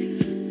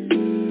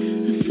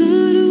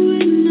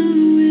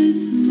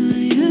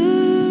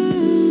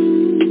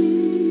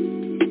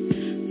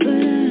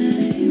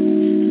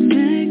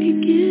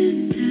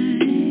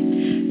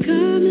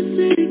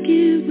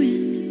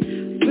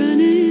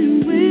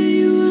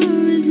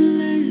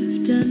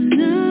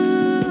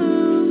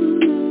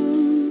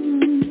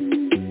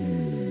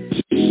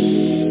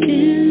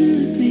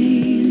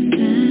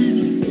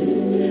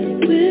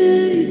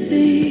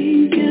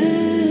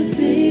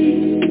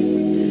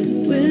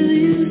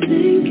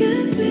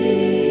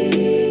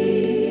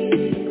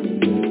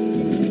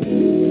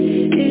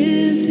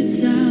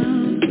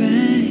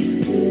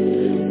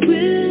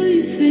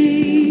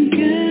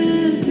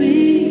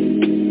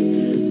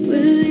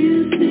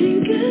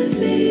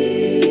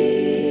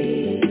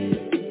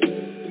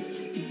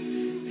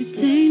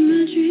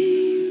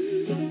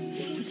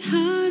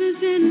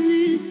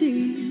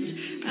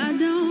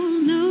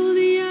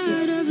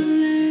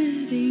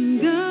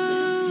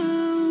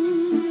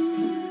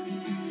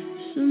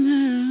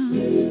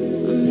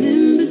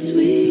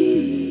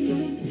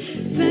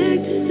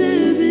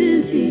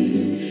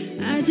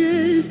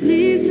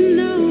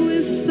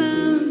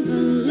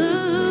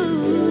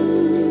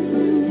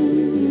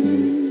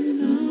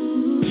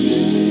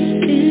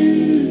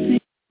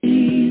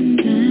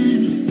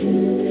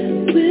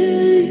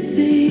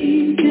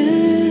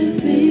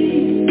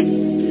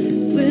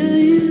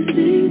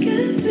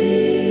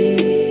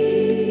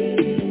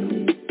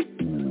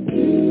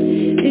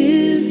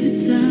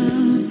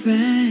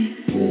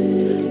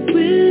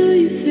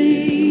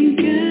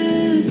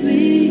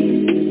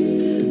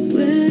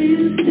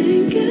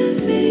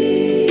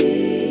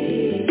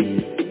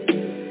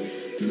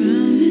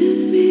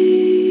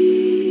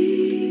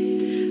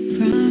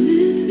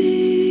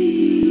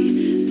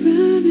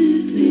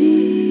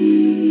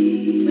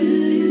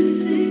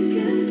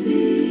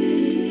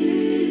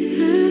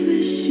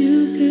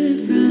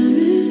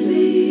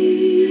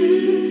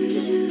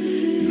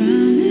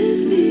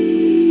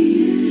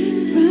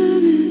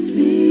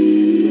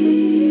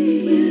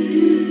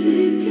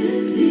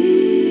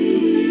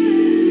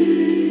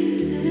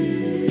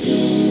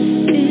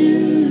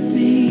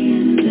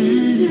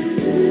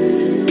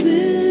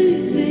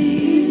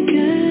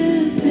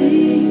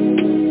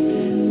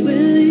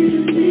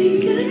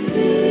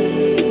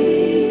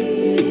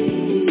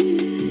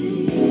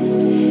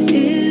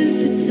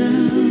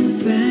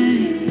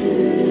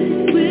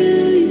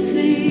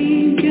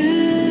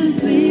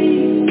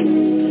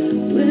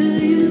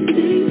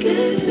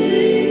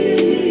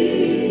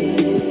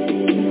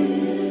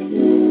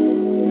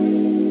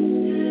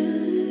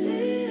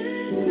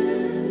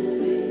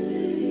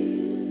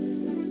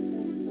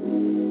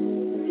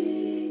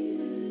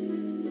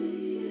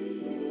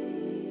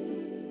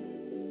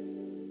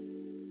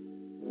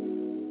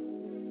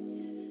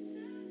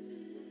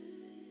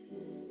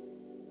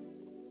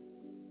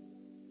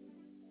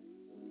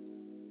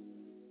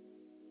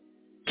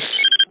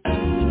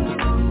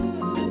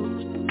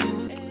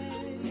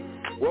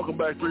Welcome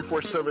back,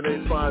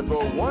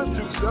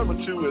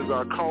 347-850-1272 is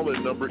our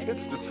call-in number. It's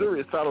the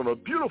Seriouside on a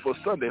beautiful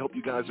Sunday. Hope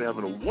you guys are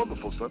having a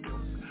wonderful Sunday.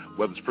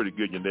 Weather's pretty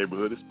good in your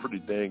neighborhood. It's pretty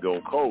dang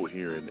old cold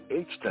here in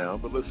H-Town.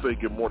 But let's say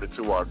good morning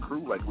to our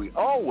crew like we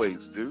always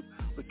do.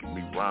 Look at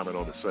me rhyming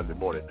on a Sunday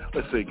morning.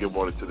 Let's say good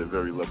morning to the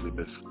very lovely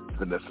Miss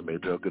Vanessa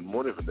Maybell. Good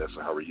morning, Vanessa.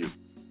 How are you?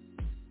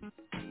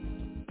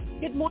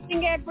 Good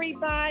morning,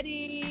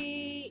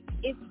 everybody.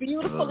 It's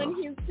beautiful in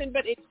Houston,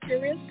 but it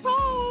sure is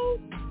cold.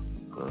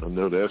 I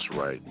know that's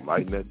right.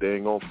 Lighting that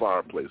dang on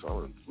fireplace. I'm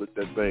going to lit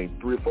that thing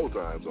 3 or 4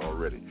 times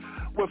already.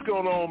 What's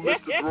going on, Mr.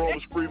 Jerome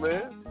Spree,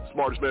 man?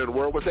 Smartest man in the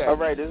world. What's that? All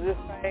right, is this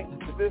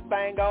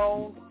thing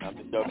on? I'm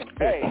just joking.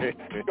 Hey,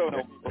 what's going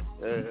on?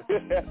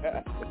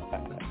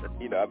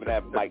 You know, I've been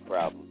having mic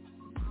problems.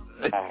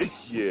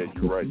 Yeah,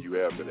 you're right. You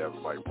have been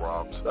having mic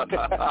problems.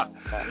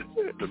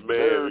 The man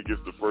who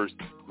gives the first,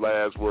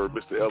 last word,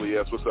 Mr.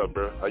 Elias. What's up,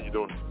 bro? How you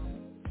doing?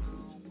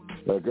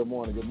 Good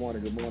morning,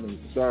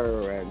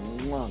 sir, and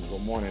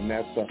good morning,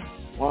 Nessa.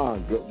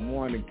 Good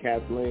morning,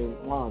 Kathleen.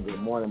 Good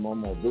morning,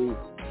 Momo B.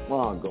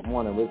 Good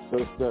morning, Rich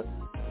Sister.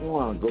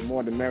 Good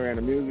morning,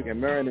 Mariana Music.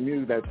 And Mariana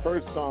Music, that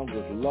first song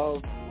was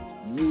Love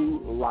You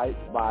Like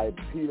by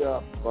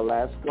Peter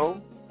Velasco.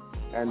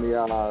 And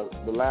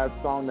the last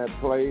song that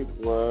played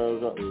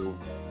was,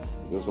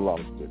 there's a lot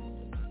of shit.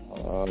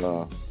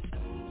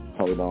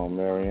 Hold on,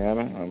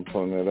 Mariana. I'm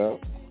pulling it up.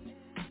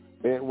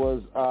 It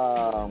was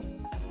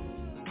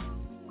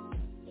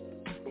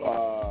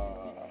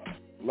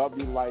Love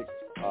You Like.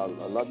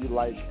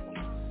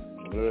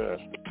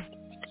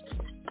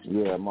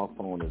 Yeah, my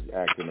phone is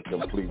acting a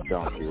complete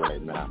donkey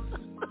right now.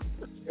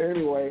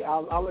 Anyway,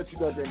 I'll let you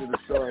go at the end of the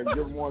show. And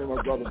good morning,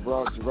 my brother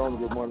Jerome.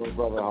 Good morning, my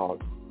brother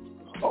Hawk.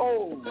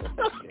 Oh,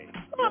 okay.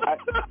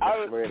 I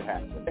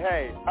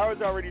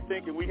was already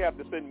thinking we have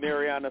to send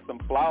Mariana some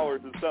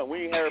flowers or something.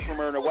 We ain't heard from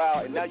her in a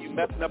while, and now you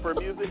messing up her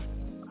music.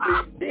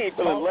 She ain't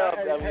feeling love.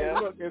 Hey,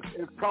 look,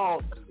 it's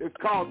called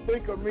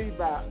 "Think of Me"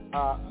 by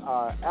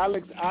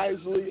Alex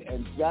Isley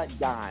and Jack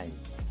Dine.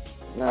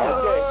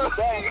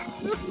 Okay,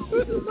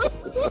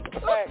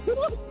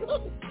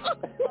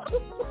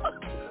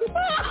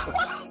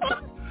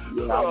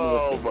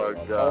 oh my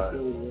God!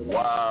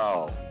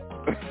 Wow.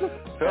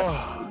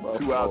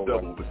 2 out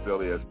double, Mr.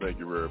 Elias. Thank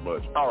you very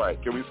much. All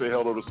right, can we say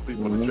hello to some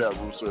people in the chat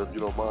room, sir, if you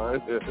don't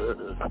mind?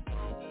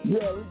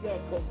 Yeah, we got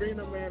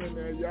Covina Man in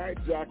there,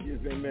 Yak Jockey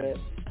is in there.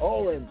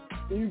 Oh, and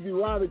Easy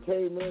Rider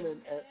came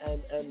in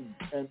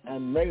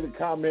and made a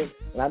comment,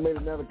 and I made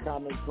another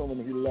comment to him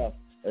and he left.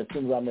 as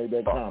soon as I made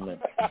that comment.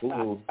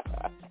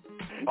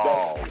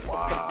 Oh,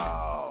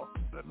 wow.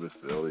 That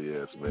Mr.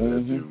 Elias, man,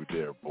 that dude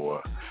there, boy.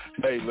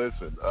 Hey,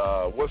 listen,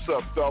 what's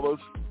up, fellas?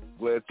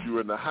 Glad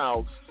you're in the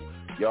house.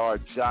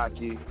 Yard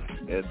Jockey.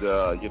 And,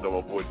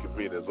 my boy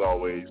Kavina, as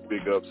always,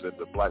 big ups and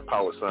the Black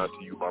Power sign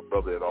to you, my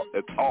brother, at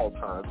all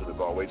times, and as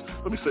always.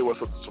 Let me say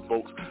what's up to some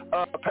folks.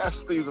 Pastor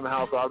Steve's in the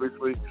house,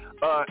 obviously.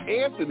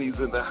 Anthony's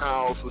in the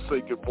house. Let's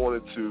say good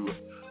morning to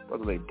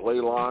brother named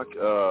Blaylock.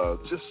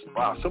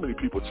 Wow, so many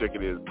people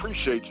checking in.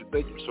 Appreciate you.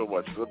 Thank you so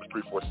much.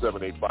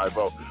 347-850.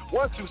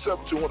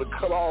 1272. I want to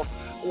cut off.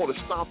 I want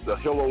to stop the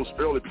hellos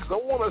early because I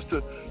want us to,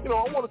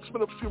 I want to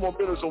spend a few more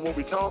minutes on what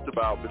we talked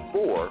about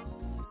before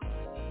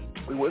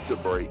we went to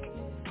break.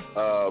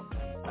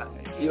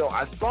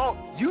 I thought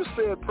you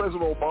said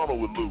President Obama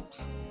would lose.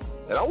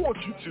 And I want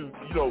you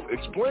to,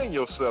 explain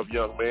yourself,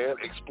 young man.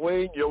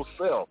 Explain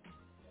yourself.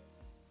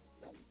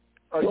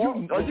 Are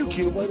you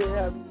kidding me?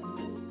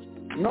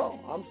 No,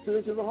 I'm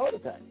serious as a heart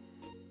attack.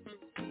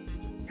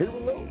 He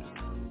will lose.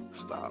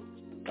 Stop.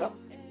 Yep.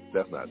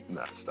 That's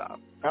not stop.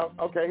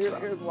 Okay,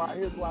 here's why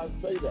I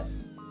say that.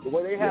 The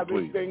way they have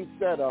this thing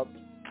set up,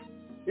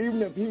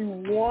 even if he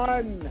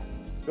won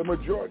the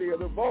majority of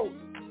the vote,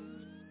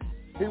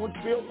 he would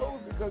still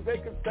lose because they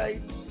could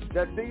say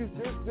that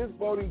this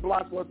voting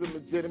block wasn't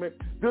legitimate,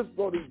 this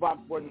voting block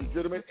wasn't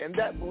legitimate, and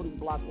that voting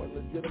block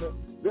wasn't legitimate,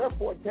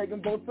 therefore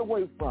taking votes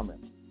away from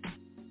him.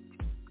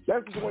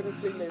 That's the way this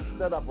thing is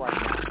set up right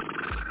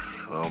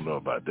now. I don't know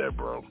about that,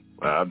 bro.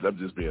 I'm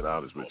just being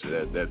honest with you.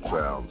 That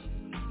sounds,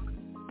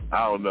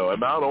 I don't know.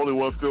 Am I the only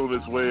one feeling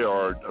this way,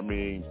 or,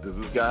 does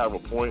this guy have a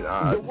point?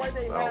 I don't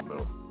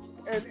know.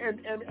 And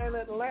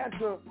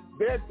Atlanta,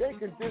 they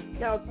can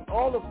discount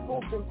all of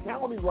Fulton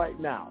County right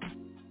now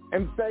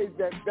and say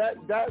that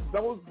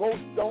those votes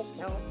don't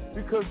count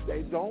because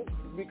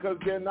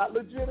they're not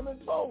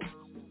legitimate votes.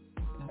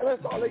 And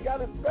that's all they got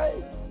to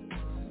say.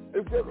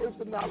 It's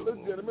a not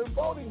legitimate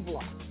voting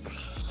block.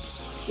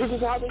 This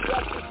is how they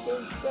got this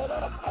thing set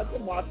up. I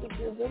can watch it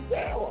give them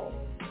down.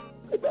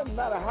 It doesn't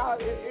matter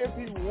if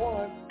he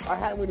won or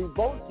how many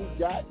votes he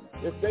got.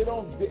 If they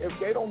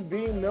don't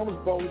deem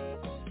them votes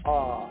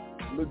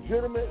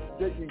legitimate,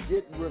 they can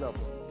get rid of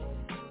them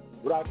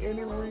without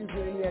any reason,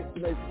 any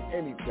explanation,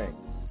 anything.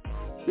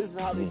 This is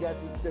how they got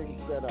this thing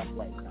set up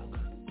right now.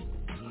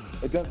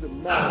 It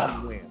doesn't matter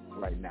who wins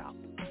right now.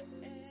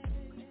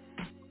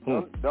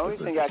 The only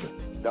thing I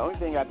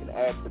can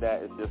add to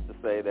that is just to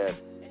say that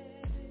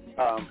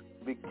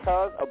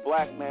because a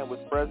black man was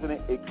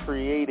president, it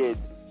created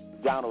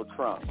Donald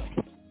Trump.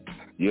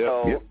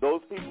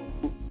 Those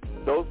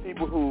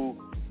people who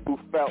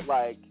felt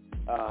like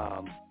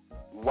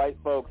white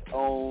folks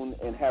own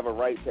and have a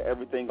right to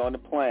everything on the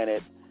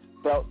planet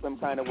felt some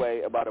kind of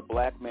way about a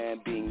black man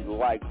being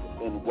liked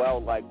and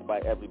well liked by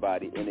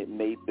everybody, and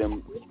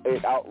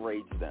it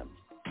outraged them.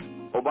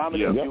 Obama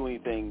didn't do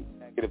anything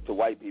negative to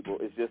white people.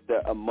 It's just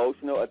the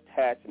emotional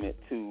attachment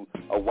to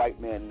a white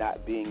man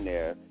not being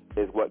there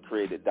is what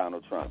created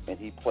Donald Trump, and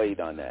he played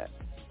on that.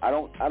 I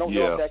don't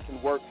know if that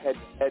can work head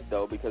to head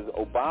though, because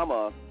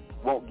Obama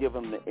won't give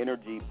them the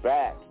energy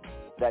back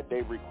that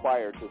they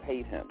require to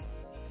hate him.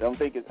 I don't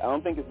think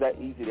it's that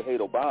easy to hate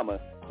Obama.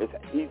 It's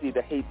easy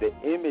to hate the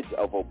image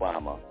of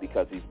Obama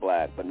because he's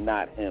black, but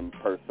not him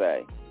per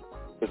se.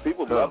 Because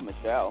people love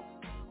Michelle.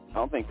 I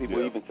don't think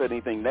people even said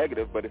anything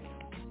negative. But if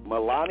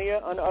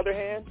Melania, on the other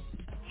hand,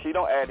 she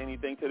don't add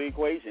anything to the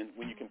equation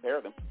when you compare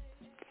them.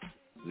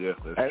 Yeah,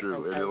 that's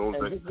true.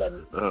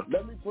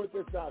 Let me put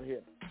this out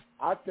here.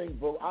 I think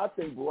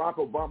Barack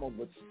Obama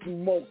would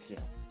smoke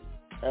him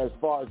as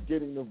far as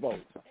getting the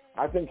votes.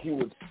 I think he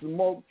would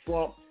smoke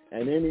Trump.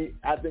 I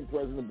think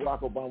President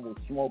Barack Obama will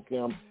smoke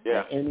him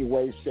in any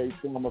way, shape,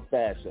 form, or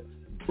fashion.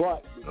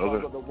 But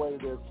because of the way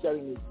they're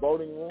setting these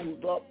voting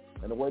rules up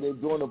and the way they're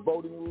doing the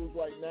voting rules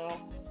right now,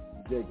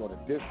 they're going to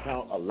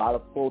discount a lot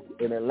of folks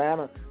in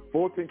Atlanta,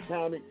 Fulton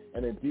County,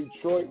 and in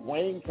Detroit,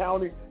 Wayne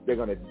County. They're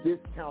going to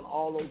discount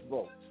all those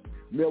votes.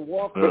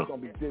 Milwaukee is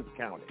going to be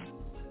discounted.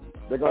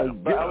 They're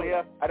going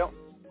to.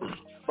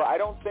 I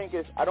don't think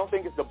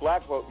it's the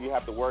black vote you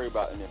have to worry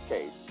about in this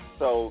case.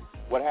 So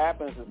what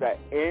happens is that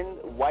in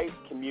white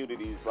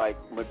communities, like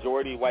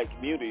majority white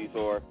communities,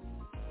 or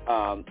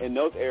in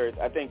those areas,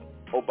 I think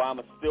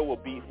Obama still will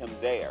beat him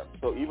there.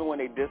 So even when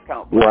they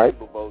discount black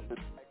people votes,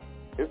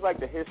 it's like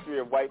the history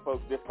of white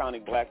folks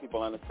discounting black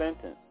people on the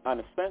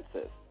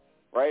census,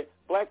 right?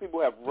 Black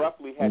people have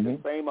roughly had the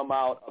same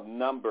amount of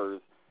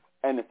numbers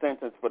in the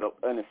census for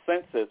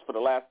the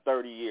last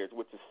 30 years,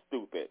 which is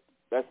stupid.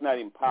 That's not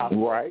even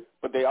possible. Right.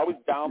 But they always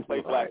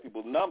downplay black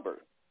people's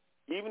numbers.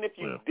 Even if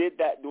you did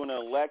that during an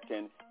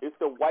election, it's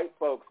the white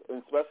folks,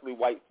 and especially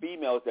white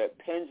females, that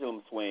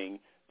pendulum swing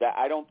that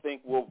I don't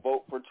think will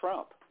vote for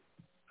Trump.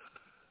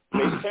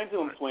 They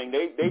pendulum swing.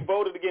 They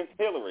voted against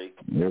Hillary,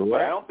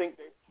 but I don't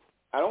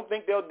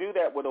think they'll do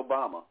that with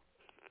Obama.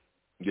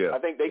 Yeah, I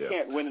think they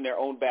can't win in their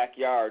own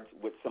backyards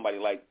with somebody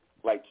like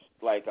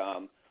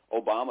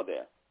Obama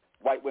there.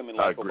 White women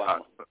like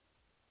Obama.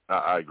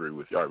 I agree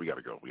with you. All right, we got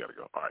to go.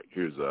 All right,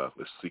 here's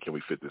let's see, can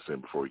we fit this in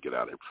before we get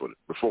out of here?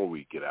 Before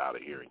we get out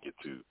of here and get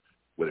to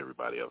what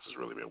everybody else has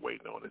really been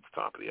waiting on at the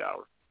top of the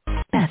hour.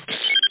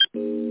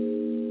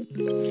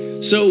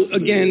 So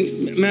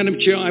again, Madam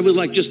Chair, I would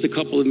like just a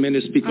couple of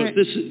minutes because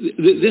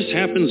this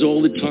happens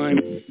all the time.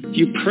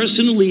 You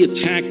personally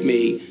attack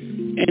me,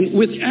 and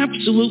with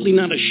absolutely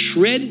not a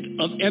shred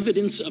of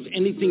evidence of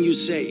anything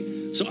you say.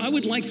 So I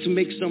would like to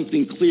make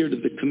something clear to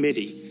the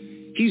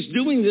committee. He's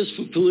doing this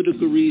for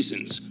political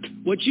reasons.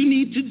 What you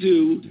need to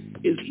do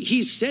is,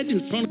 he said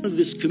in front of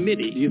this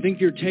committee. Do you think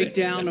your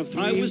takedown of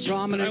three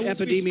prominent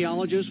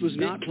epidemiologists was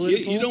not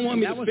political? You don't want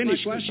me to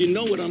finish, because you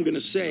know what I'm going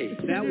to say.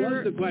 That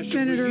was the question.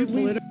 Senator, were you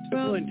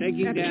political in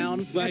taking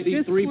down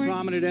these three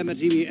prominent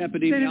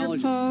epidemiologists?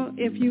 Senator Paul,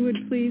 if you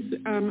would please,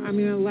 I'm going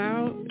to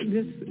allow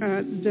this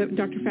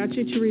Dr.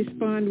 Fauci to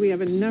respond. We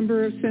have a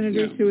number of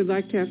senators who would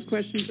like to ask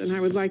questions, and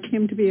I would like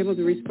him to be able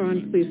to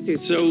respond. Please do.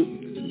 So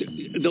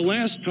the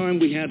last time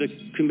we had a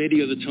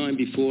committee, or the time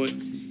before,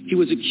 he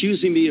was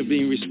accusing me of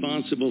being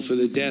responsible for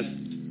the death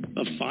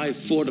of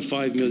 4 to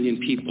 5 million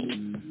people,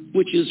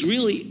 which is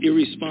really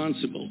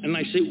irresponsible. And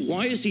I say,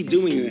 why is he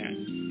doing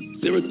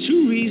that? There are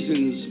two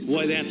reasons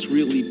why that's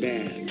really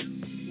bad.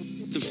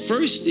 The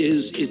first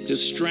is it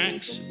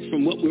distracts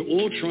from what we're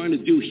all trying to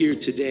do here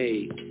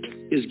today,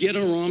 is get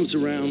our arms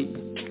around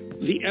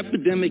the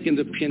epidemic and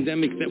the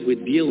pandemic that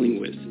we're dealing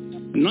with,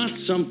 not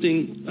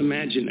something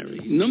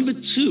imaginary. Number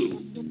two,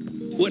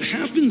 what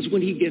happens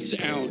when he gets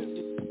out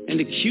and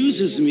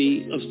accuses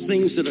me of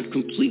things that are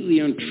completely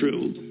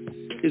untrue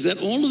is that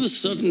all of a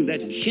sudden that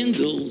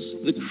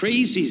kindles the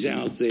crazies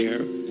out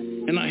there,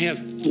 and I have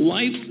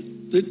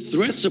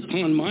threats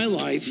upon my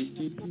life,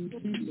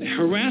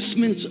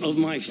 harassment of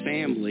my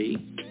family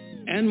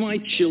and my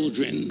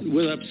children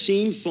with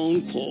obscene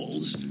phone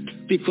calls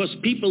because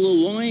people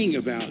are lying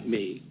about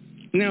me.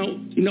 Now,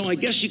 I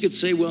guess you could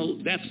say, well,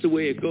 that's the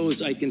way it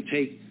goes. I can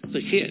take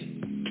the hit.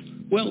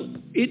 Well,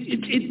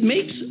 it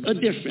makes a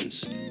difference.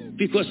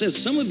 Because as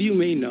some of you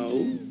may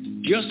know,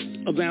 just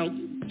about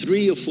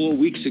 3 or 4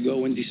 weeks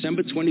ago, on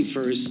December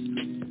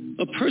 21st,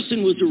 a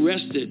person was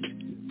arrested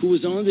who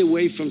was on their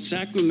way from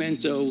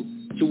Sacramento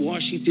to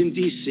Washington,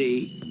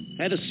 D.C.,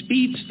 at a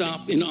speed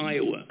stop in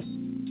Iowa.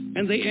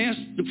 And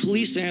the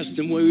police asked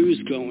him where he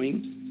was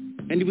going,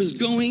 and he was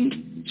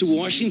going to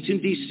Washington,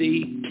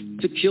 D.C.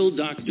 to kill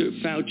Dr.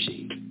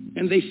 Fauci.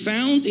 And they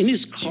found in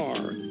his car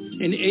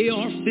an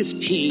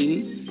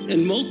AR-15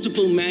 and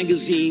multiple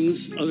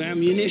magazines of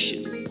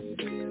ammunition,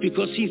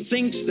 because he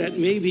thinks that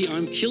maybe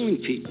I'm killing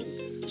people.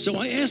 So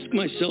I ask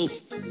myself,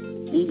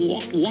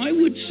 why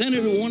would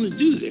Senator want to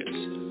do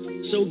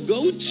this? So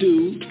go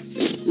to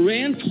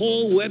Rand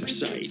Paul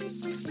website,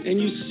 and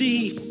you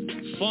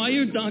see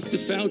Fire Dr.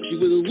 Fauci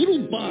with a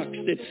little box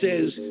that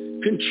says,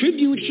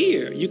 contribute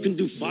here. You can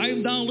do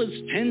 $5,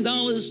 $10,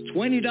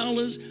 $20,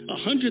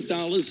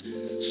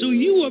 $100. So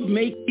you are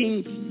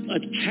making a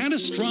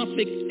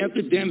catastrophic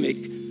epidemic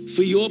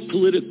for your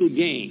political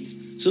gain.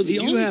 So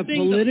you have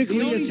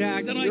politically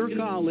attacked your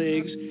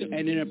colleagues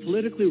and in a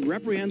politically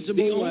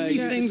reprehensible way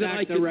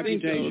attacked their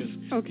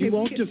reputations. Okay, you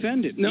won't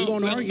defend it. You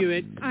won't argue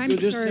it. You'll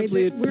just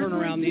simply turn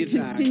around the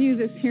attack. Continue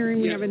this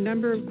hearing. We have a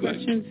number of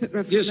questions from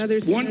other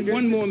senators.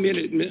 One more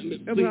minute,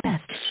 please.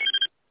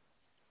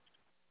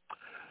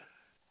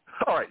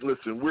 All right,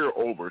 listen, we're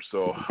over,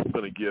 so I'm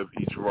going to give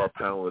each of our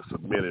panelists a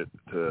minute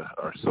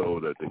or so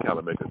to kind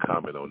of make a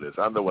comment on this.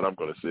 I know what I'm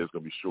going to say is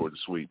going to be short and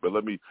sweet, but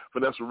let me,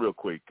 Vanessa, real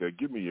quick,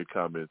 give me your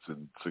comments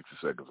in 60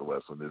 seconds or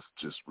less on this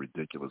just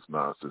ridiculous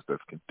nonsense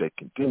that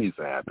continues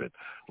to happen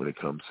when it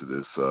comes to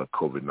this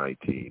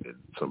COVID-19 and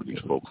some of these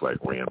folks like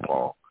Rand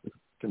Paul.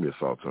 Give me your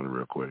thoughts on it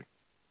real quick.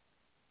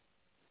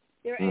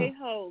 They're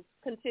a-holes.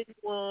 Continue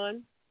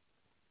on.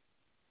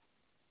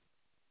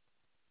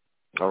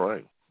 All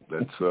right.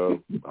 That's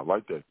I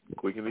like that.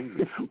 Quick and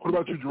easy. What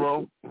about you,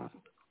 Jerome?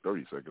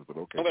 30 seconds, but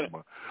okay. All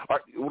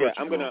right,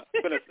 I'm gonna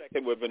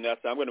second with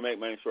Vanessa. I'm gonna make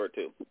mine short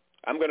too.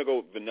 I'm gonna go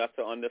with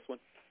Vanessa on this one.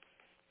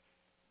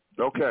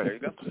 Okay. There you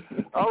go.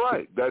 All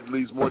right. That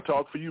leaves more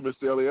talk for you,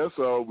 Mr. Elias.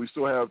 We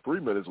still have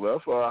 3 minutes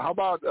left. How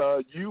about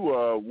you?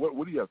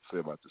 What do you have to say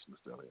about this,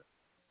 Mr. Elias?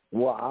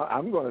 Well,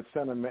 I'm going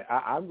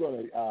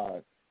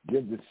to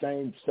give the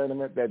same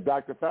sentiment that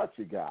Dr.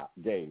 Fauci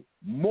gave.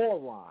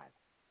 Moron.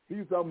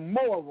 He's a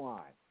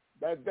moron.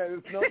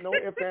 There's no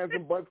ifs, ands,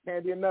 and buts,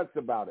 candy, and nuts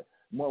about it.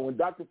 When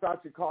Dr.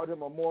 Fauci called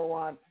him a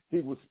moron,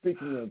 he was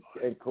speaking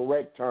in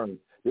correct terms.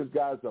 This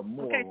guy's a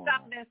moron. Okay,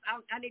 stop this.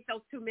 I need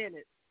those 2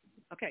 minutes.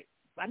 Okay,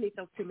 I need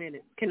those 2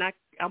 minutes.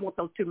 I want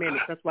those 2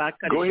 minutes. That's why I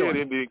cut it short. Go ahead,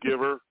 Indian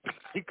Giver.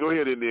 Go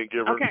ahead, Indian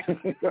Giver. Okay.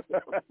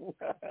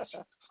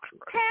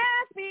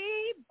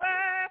 Happy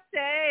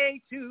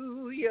birthday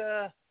to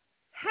you.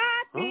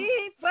 Happy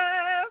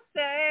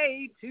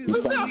birthday to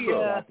you.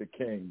 Dr.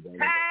 King, baby.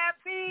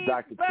 Happy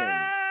Dr.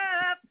 birthday.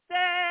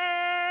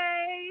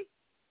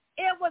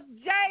 It was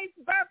Jay's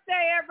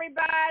birthday,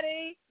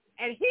 everybody.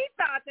 And he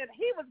thought that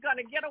he was going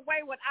to get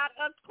away without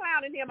us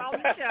clowning him on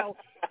the show.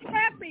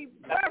 Happy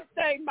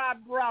birthday, my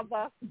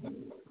brother.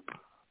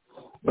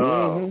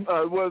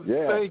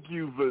 Thank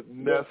you,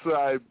 Vanessa.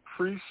 I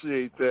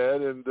appreciate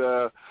that, and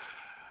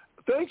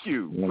thank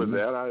you for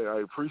that. I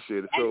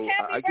appreciate it. And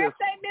happy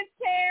birthday, Miss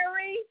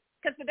Terry,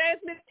 because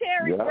today's Miss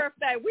Terry's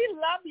birthday. We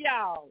love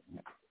y'all.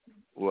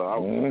 Well, I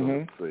was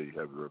going to say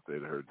happy birthday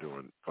to her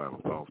during Final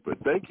Thoughts, but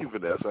thank you,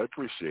 Vanessa. I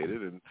appreciate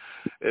it, and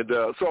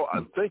so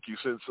thank you.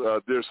 Since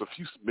there's a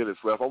few minutes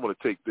left, I want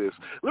to take this.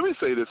 Let me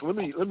say this. Let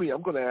me.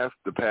 I'm going to ask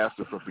the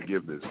pastor for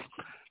forgiveness.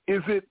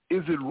 Is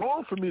it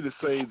wrong for me to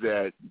say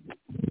that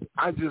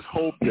I just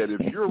hope that if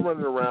you're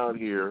running around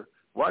here,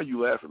 why are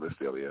you laughing,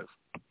 Mr. Elias?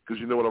 Because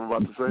you know what I'm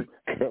about to say.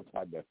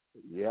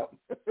 Yep.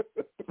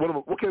 What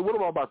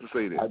am I about to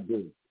say then? I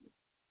do.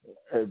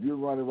 If you're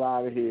running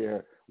around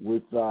here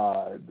with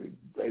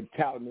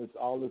touting this,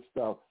 all this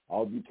stuff,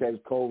 all you catch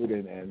COVID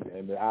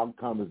and the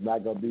outcome is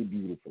not going to be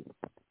beautiful.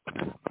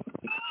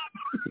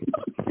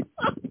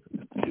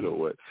 You know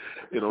what?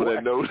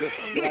 That note.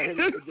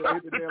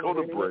 Go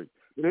to break.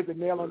 You hit the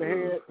nail on the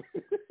head.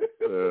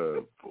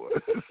 Boy.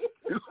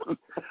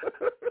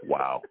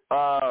 Wow.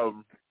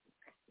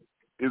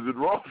 Is it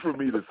wrong for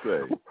me to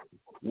say,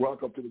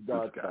 welcome to the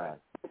dark side?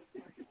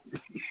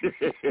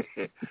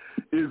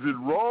 Is it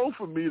wrong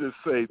for me to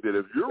say that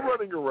if you're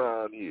running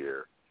around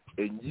here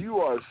and you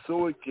are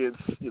so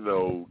against,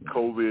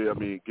 COVID,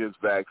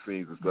 against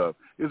vaccines and stuff,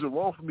 is it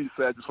wrong for me to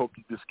say I just hope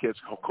you just catch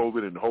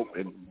COVID and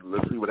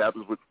let's see what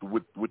happens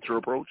with your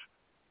approach?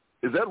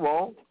 Is that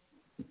wrong?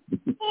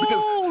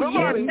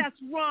 Yes,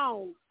 that's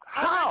wrong.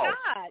 How? Oh,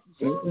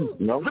 my God.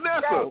 No.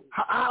 Vanessa,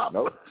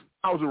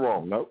 how's it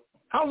wrong? No.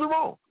 How's it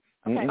wrong?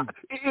 Okay.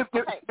 If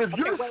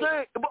you're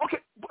saying,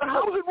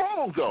 how is it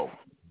wrong, though?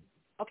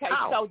 Okay,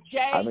 how? So,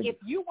 Jay, if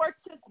you were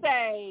to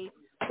say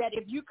that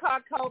if you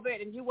caught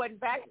COVID and you wasn't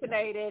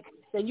vaccinated,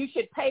 then you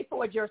should pay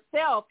for it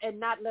yourself and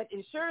not let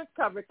insurance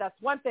cover it, that's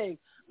one thing.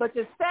 But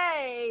to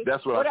say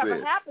that's what whatever I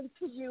said. happens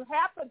to you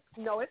happens,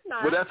 no, it's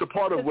not. Well, that's a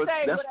part of what.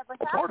 That's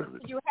a part of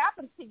it. To you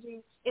happens to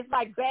you. It's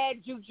like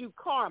bad juju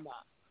karma.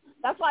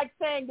 That's like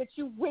saying that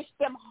you wish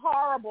them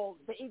horrible,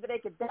 that either they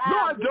could die. No,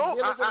 I don't.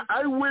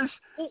 I wish.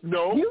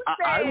 No,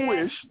 I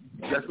wish.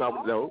 That's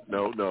not. No.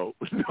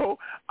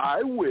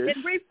 I wish.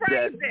 Then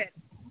rephrase it.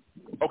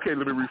 Okay,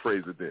 let me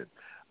rephrase it then.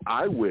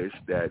 I wish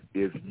that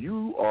if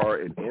you are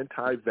an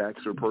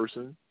anti-vaxxer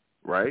person,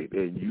 right,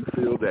 and you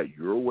feel that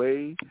your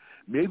way,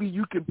 maybe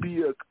you can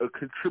be a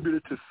contributor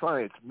to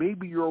science.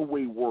 Maybe your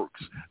way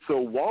works. So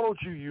why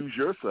don't you use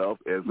yourself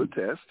as a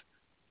test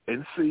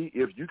and see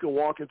if you can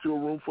walk into a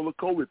room full of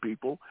COVID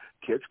people,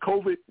 catch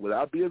COVID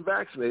without being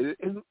vaccinated,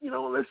 and,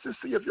 let's just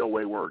see if your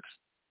way works.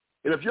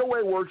 And if your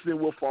way works, then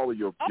we'll follow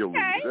your lead.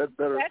 Is that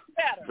better? That's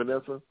better.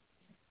 Vanessa?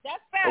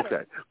 That's better.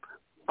 Okay.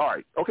 All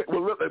right. Okay.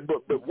 Well,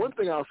 but one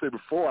thing I'll say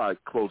before I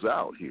close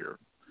out here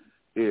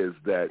is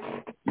that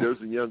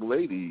there's a young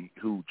lady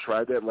who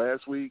tried that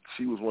last week.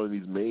 She was one of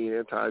these main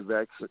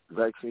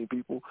anti-vaccine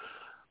people.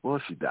 Well,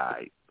 she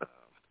died from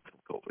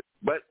COVID.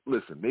 But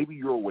listen, maybe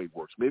your way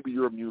works. Maybe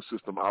your immune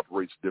system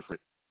operates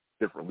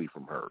differently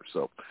from hers.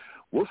 So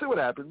we'll see what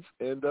happens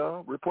and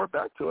report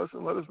back to us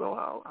and let us know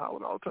how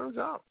it all turns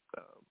out.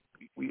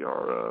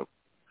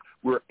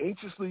 We're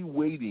anxiously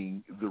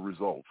waiting the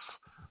results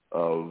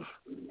of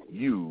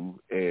you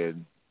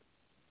and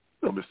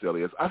Mr.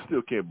 Elias. I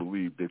still can't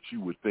believe that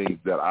you would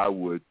think that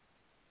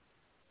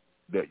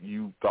that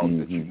you thought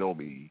that you know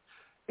me,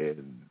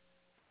 and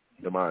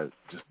am I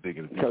just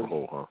digging a deeper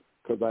hole, huh?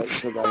 Because I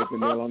hit the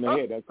nail on the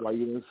head. That's why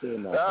you didn't say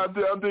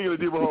nothing. I'm digging a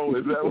deeper hole.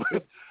 Is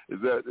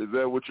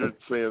that what you're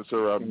saying,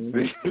 sir? I'm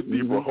digging a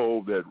deeper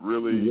hole. That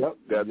really,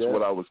 that's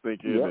what I was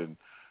thinking, and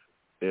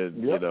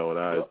and it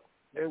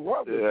was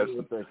what you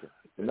were thinking.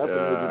 And nothing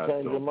made you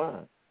change your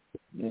mind.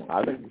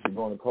 I think you should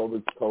go on the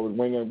COVID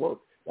wing and work.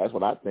 That's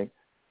what I think.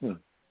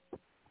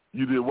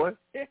 You did what?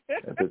 I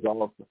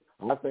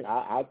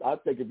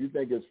think if you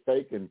think it's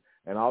fake and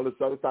all this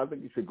other stuff, I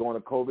think you should go on a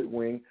COVID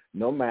wing,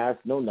 no mask,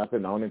 no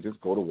nothing on, and just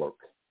go to work.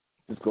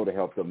 Just go to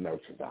help them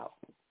nurses out.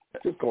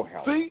 Just go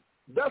help. See,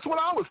 that's what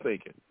I was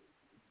thinking.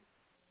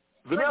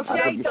 Vanessa,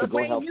 Jay, the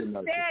way you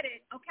said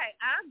it, okay,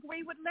 I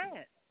agree with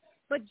that.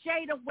 But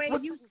Jay, the way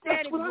you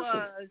said it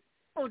was,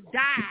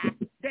 die.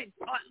 That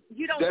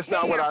you don't. That's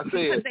not what I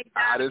said.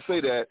 I didn't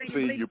say that.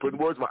 See, you're putting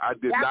words in my. I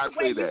did not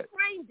say that.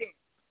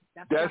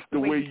 That's the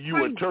way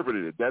you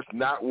interpreted it. That's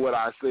not what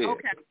I said.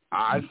 Okay.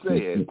 I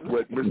said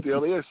what Mr.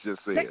 Elias just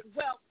said.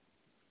 Well,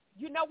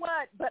 you know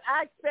what? But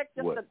I expect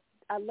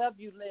I love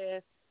you,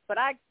 Les, but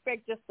I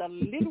expect just a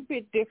little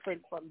bit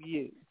different from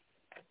you.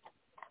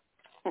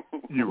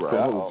 You're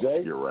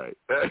right. You're right.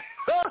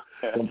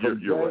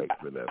 You're right,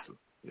 Vanessa.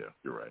 Yeah,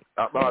 you're right.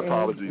 My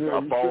apologies.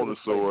 I fall on the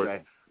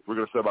sword. We're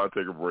going to step out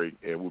and take a break,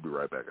 and we'll be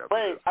right back after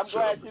Wait, I'm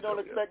glad you don't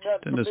expect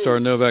that from Tennis me. star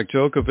Novak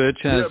Djokovic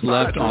has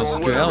left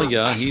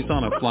Australia. He's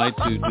on a flight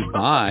to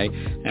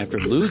Dubai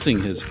after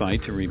losing his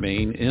fight to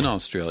remain in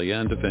Australia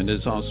and defend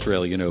his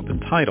Australian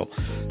Open title.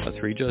 A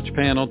 3-judge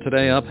panel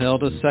today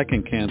upheld a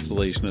second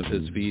cancellation of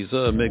his visa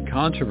amid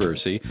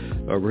controversy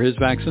over his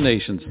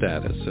vaccination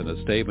status. In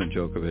a statement,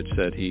 Djokovic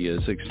said he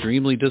is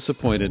extremely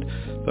disappointed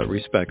but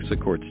respects the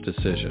court's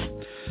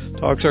decision.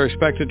 Talks are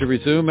expected to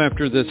resume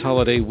after this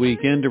holiday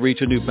weekend to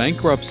reach a new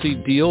bankruptcy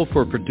deal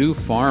for Purdue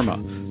Pharma,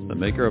 the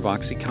maker of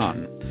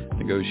OxyContin.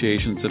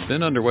 Negotiations have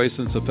been underway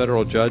since a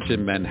federal judge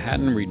in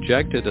Manhattan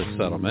rejected a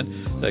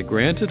settlement that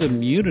granted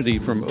immunity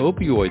from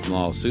opioid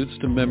lawsuits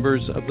to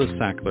members of the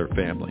Sackler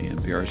family.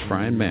 NPR's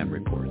Brian Mann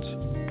reports.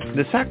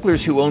 The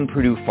Sacklers, who own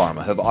Purdue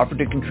Pharma, have offered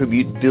to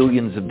contribute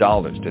billions of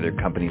dollars to their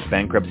company's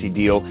bankruptcy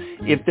deal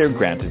if they're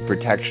granted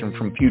protection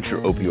from future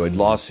opioid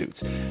lawsuits.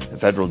 A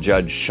federal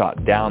judge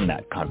shot down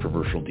that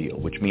controversial deal,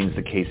 which means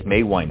the case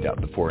may wind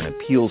up before an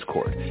appeals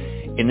court.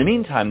 In the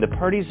meantime, the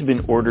parties have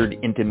been ordered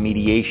into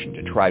mediation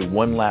to try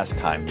one last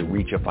time to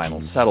reach a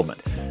final settlement.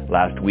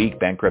 Last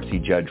week, bankruptcy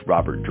judge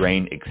Robert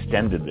Drain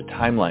extended the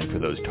timeline for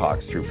those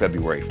talks through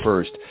February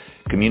 1st.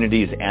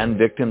 Communities and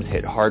victims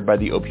hit hard by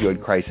the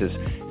opioid crisis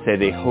say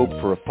they hope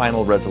for a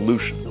final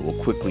resolution that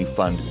will quickly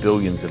fund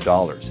billions of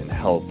dollars in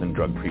health and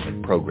drug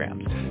treatment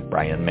programs.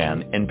 Brian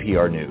Mann,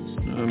 NPR News.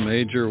 A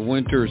major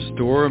winter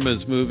storm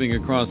is moving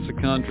across the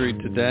country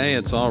today.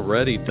 It's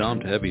already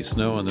dumped heavy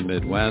snow in the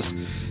Midwest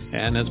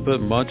and has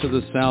put much of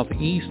the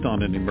southeast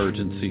on an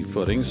emergency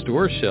footing.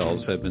 Store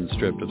shelves have been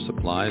stripped of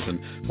supplies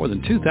and more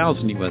than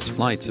 2,000 U.S.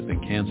 flights have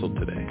been canceled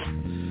today.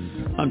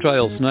 I'm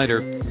Giles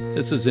Snyder.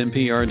 This is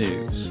NPR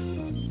News.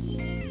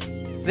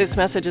 This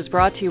message is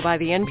brought to you by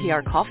the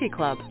NPR Coffee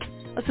Club.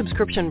 A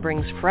subscription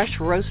brings fresh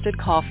roasted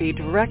coffee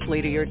directly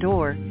to your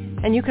door,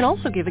 and you can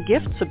also give a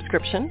gift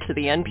subscription to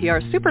the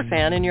NPR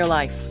superfan in your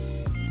life.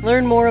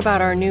 Learn more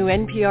about our new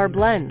NPR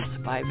blends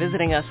by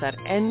visiting us at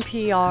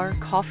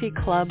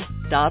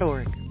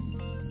nprcoffeeclub.org.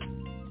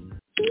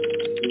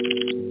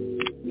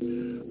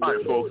 All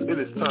right, folks, it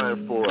is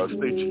time for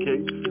State Your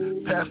Case.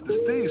 Pastor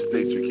Steve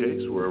State Your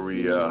Case, where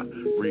we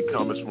read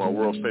comments from our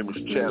world's famous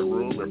chat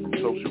room and from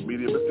social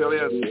media. Mr.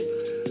 Elias,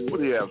 what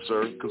do you have,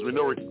 sir? Because we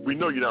know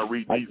you're not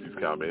reading these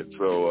comments.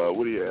 So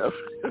what do you have?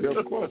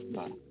 Of course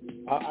not.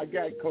 I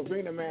got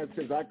Covina Man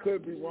says, I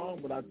could be wrong,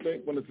 but I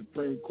think when the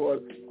Supreme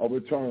Court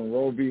overturns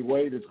Roe v.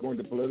 Wade, it's going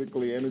to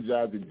politically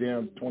energize the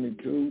Dems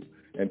 22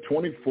 and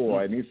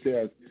 24. And he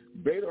says,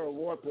 Beto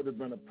O'Rourke would have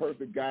been a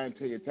perfect guy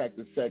until he attacked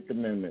the Second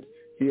Amendment.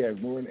 He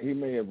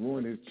may have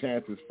ruined his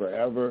chances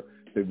forever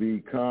to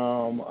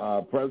become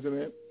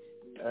president.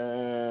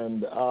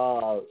 And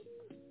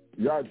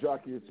Yard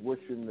Jockey is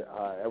wishing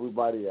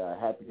everybody a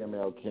happy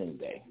MLK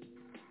Day.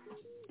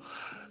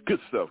 Good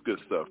stuff.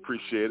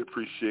 Appreciate it.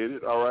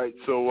 All right,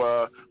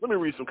 so let me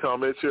read some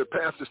comments here.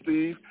 Pastor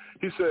Steve,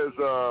 he says,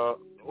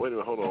 wait a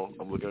minute, hold on.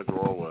 I'm looking at the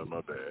wrong one.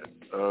 My bad.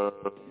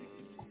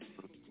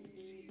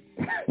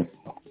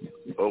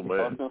 Oh,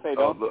 man. Oh,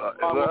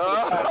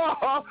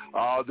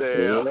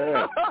 damn.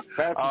 Yeah.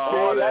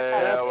 Oh,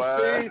 damn.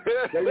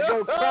 There you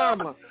go,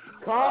 karma.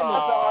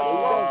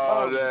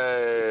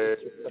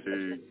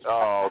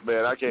 Oh,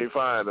 man, I can't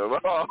find them.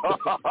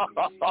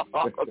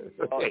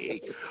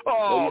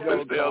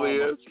 Mr.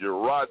 Elliott, you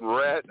rotten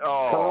rat.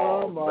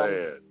 Oh,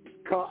 man.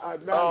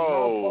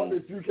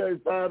 If you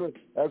can't find them,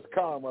 that's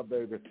karma,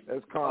 baby.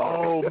 That's karma.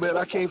 Oh, man,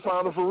 I can't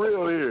find them for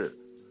real here.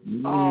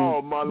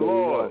 Oh, my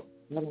Lord.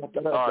 All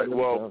right,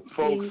 well,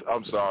 folks,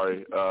 I'm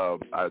sorry.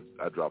 I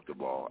dropped the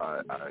ball.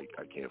 I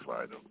can't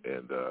find them.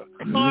 And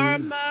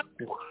Karma.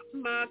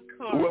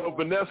 Well,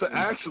 Vanessa,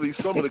 actually,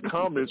 some of the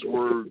comments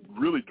were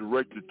really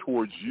directed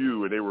towards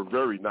you, and they were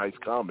very nice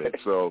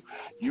comments. So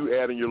you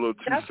adding your little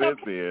 2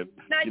 cents in,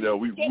 now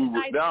we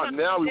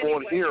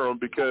want to hear them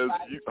because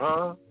you,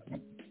 huh?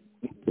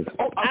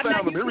 Oh, I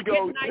found them. Here we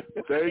go.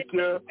 Thank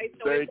you.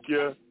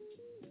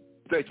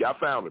 I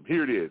found them.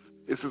 Here it is.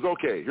 It says,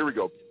 okay, here we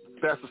go.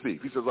 Pastor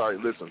Steve, he says, all right,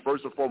 listen,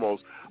 first and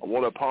foremost, I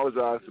want to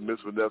apologize to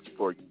Miss Vanessa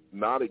for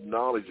not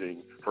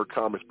acknowledging her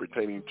comments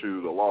pertaining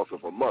to the loss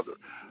of her mother.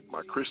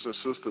 My Christian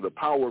sister, the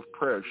power of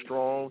prayer is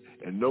strong,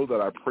 and know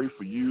that I pray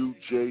for you,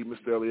 Jay,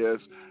 Mr.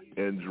 Elias,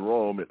 and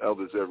Jerome, and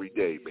others every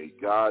day. May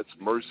God's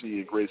mercy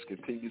and grace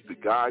continue to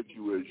guide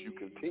you as you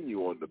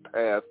continue on the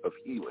path of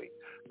healing.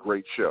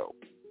 Great show.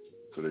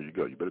 So there you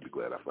go. You better be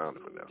glad I found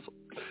it, Vanessa.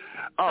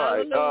 All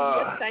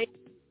right.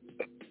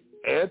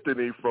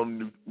 Anthony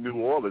from New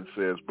Orleans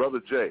says, Brother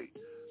Jay,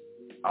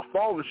 I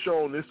follow the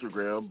show on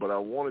Instagram, but I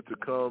wanted to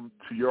come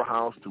to your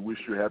house to wish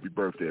you a happy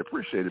birthday.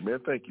 Appreciate it, man.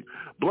 Thank you.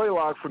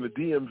 Blaylock from the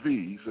DMV,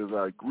 he says,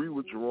 I agree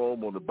with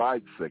Jerome on the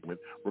Biden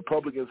segment.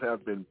 Republicans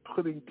have been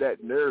putting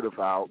that narrative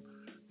out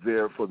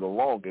there for the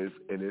longest,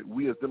 and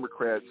we as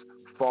Democrats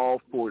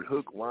fall for it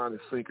hook, line,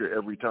 and sinker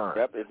every time.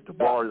 To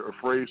borrow a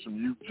phrase from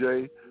you,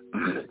 Jay,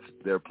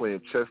 they're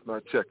playing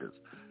chestnut checkers.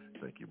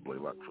 Thank you,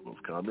 Blaylock, for those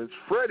comments.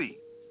 Freddie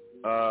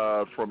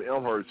from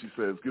Elmhurst, he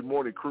says, good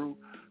morning, crew.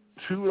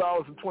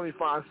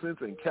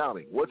 $2.25 and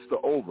counting. What's the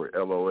over,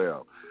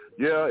 LOL?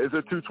 Yeah, it's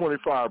at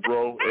 225,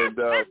 bro. And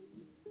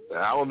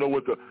I don't know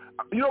what the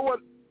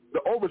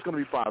over's going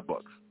to be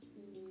 $5.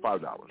 $5.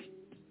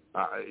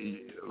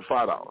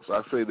 $5.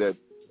 I say that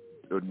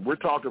we're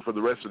talking for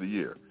the rest of the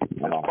year. It's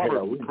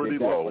probably pretty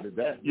low.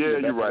 Yeah,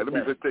 you're right. Let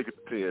me just take it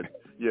to 10.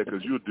 Yeah,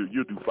 because you'll do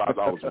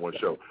 $5 in one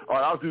show. All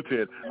right, I'll do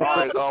 10. All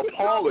right,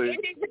 Paulie. It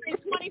needs to be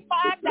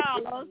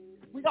 $25.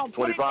 We're gonna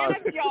put it in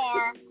a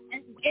jar,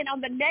 and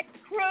on the next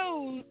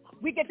cruise,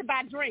 we get to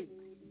buy drinks.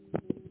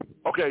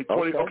 Okay,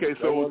 20. Okay,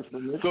 so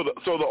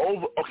the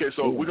over. Okay,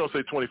 so we're gonna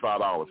say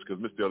 $25 because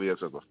Mr. Elias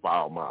has a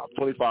foul mob.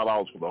 $25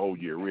 for the whole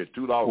year. We're at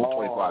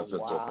 $2.25 so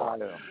far. All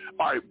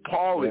right,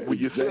 Paulie. Well,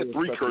 you said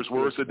 3 curse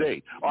words a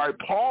day. All right,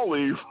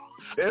 Paulie,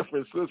 San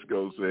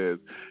Francisco says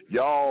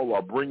y'all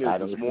are bringing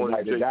this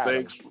morning. Jay,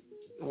 thanks.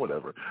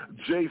 Whatever.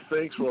 Jay,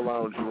 thanks for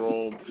allowing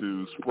Jerome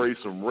to spray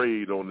some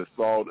raid on the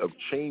thought of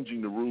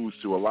changing the rules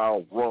to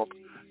allow Rump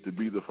to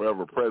be the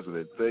forever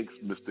president. Thanks,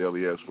 Mr.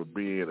 Elias, for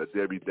being a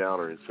Debbie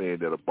Downer and saying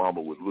that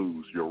Obama would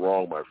lose. You're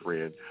wrong, my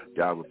friend.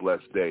 You have a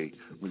blessed day.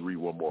 We read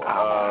one more.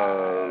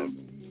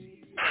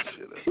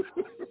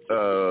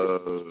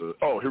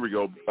 Here we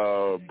go.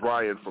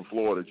 Brian from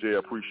Florida. Jay, I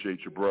appreciate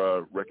you,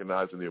 bruh,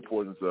 recognizing the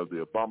importance of the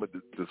Obama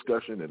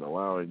discussion and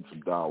allowing some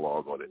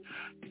dialogue on it.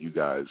 You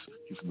guys,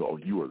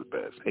 you are the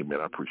best. Hey,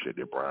 man, I appreciate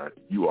it, Brian.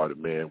 You are the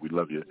man. We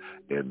love you,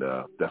 and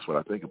that's what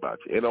I think about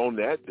you. And on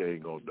that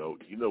dang old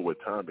note, you know what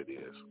time it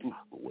is. Ooh,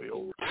 we're way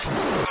over.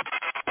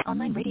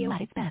 Online radio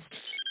at its best.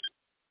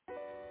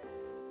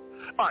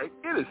 All right,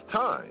 it is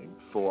time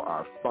for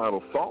our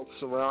final thoughts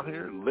around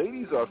here.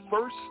 Ladies are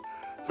first.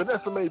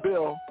 Vanessa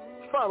Maybell,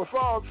 final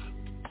thoughts.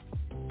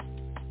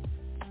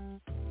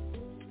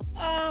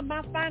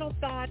 My final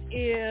thought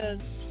is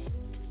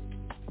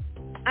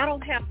I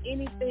don't have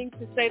anything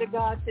to say to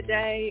God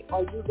today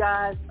or you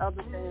guys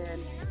other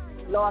than,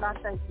 Lord, I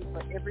thank you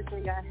for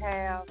everything I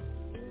have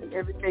and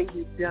everything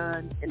you've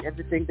done and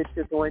everything that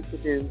you're going to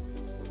do.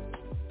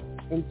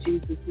 In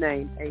Jesus'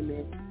 name,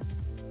 amen.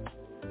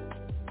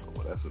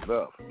 Well, that's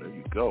enough. There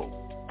you go.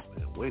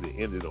 And way to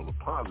end it on a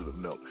positive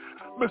note.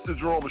 Mr.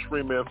 Jerome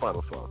Springman,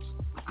 final thoughts.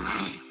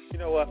 You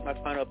know what? My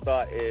final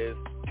thought is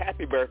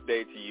happy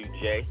birthday to you,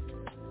 Jay.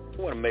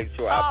 I want to make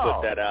sure I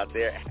put that out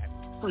there.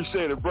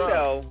 Appreciate it,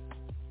 bro.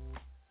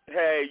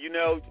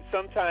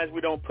 Sometimes we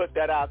don't put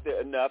that out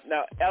there enough.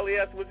 Now,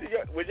 Elias,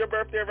 was your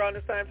birthday around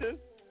this time too?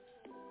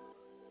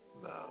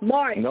 No.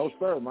 March. No,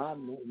 sir.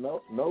 Mine.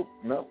 Nope.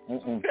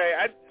 Okay,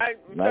 I'm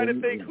trying to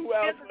think who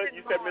else.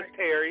 You said Miss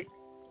Terry.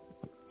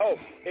 Oh,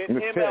 and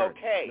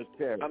MLK.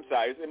 I'm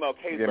sorry, it's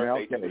MLK's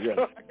birthday.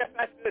 Yeah.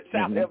 I should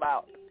shout him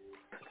out.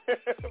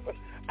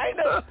 I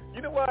know.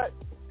 You know what?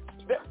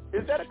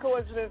 Is that a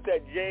coincidence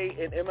that Jay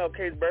and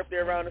MLK's birthday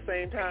are around the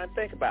same time?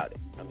 Think about it.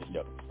 I'm just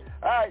joking.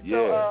 All right,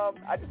 so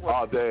I just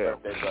want to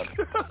birthday, brother.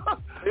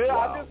 Yeah, wow.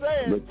 I'm just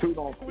saying.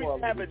 We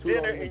have a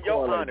dinner in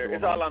your honor.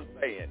 Is all I'm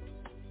saying.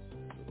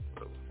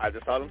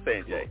 That's all I'm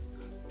saying, Jay.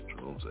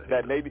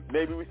 That maybe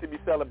we should be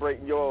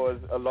celebrating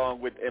yours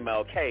along with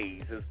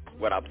MLK's is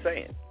what I'm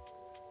saying.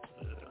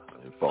 Yeah,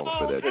 I ain't falling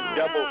for that.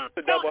 It's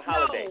a double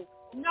holiday.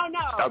 No.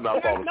 I'm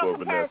not falling for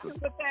Vanessa.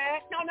 With that.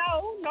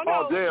 No.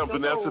 Oh, damn,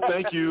 Vanessa,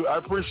 thank you. I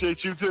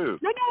appreciate you, too.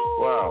 No.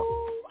 Wow.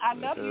 I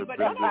love you, but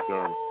no.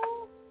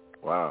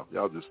 Wow,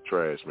 y'all just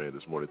trash, man,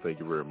 this morning. Thank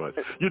you very much.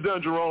 You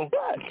done, Jerome?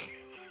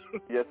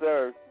 Yes,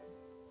 sir.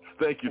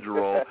 Thank you,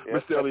 Jerome.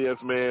 Mr.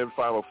 Elias, man,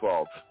 final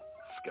thoughts.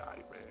 Sky,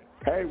 man.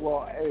 Hey,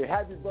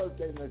 happy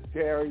birthday, Miss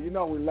Terry. You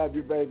know we love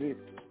you, baby.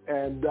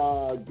 And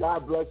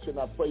God bless you, and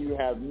I pray you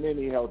have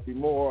many healthy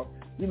more.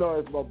 You know,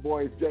 it's my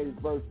boy Jay's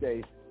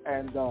birthday.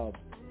 And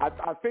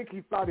I think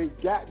he thought he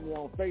got me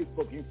on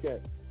Facebook. He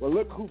said, well,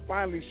 look who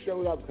finally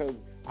showed up, because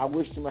I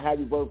wished him a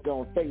happy birthday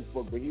on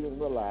Facebook, but he didn't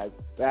realize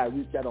that I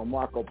reached out on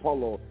Marco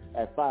Polo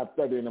at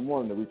 5:30 in the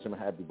morning to wish him a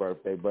happy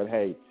birthday. But,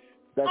 hey,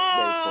 that's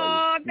great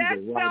for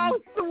you. Oh,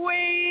 that's so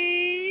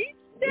sweet.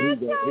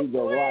 He's a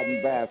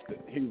rotten bastard.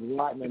 He's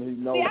rotten and he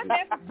knows it.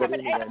 But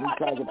anyway,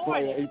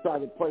 he tried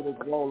to play this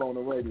role on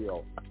the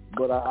radio.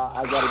 But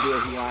I got to be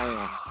who I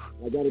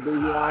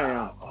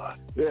am.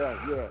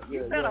 Yeah.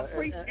 You better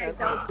appreciate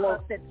those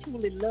folks that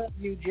truly love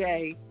you,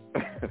 Jay.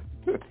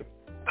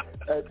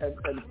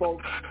 and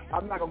folks,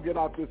 I'm not going to get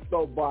off this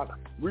soapbox.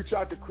 Reach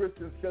out to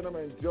Kristen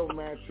Sinema and Joe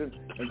Manchin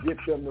and get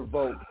them to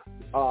vote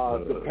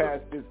to pass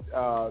this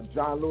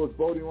John Lewis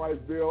Voting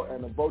Rights Bill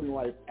and the Voting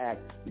Rights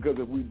Act, because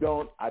if we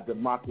don't, our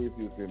democracy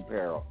is in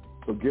peril.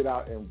 So get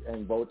out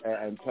and vote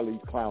and tell these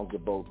clowns to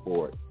vote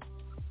for it.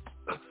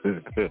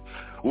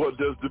 Well,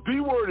 does the B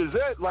word, is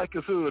that like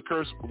considered a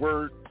curse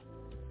word?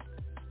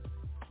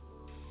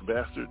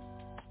 Bastard?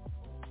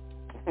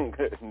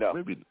 No.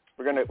 Maybe.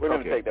 We're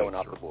gonna take that one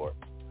off the board.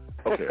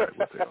 Okay, all right,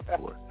 we'll take it off the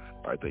board.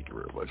 All right, thank you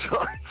very much.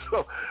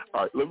 All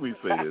right, let me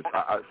say this.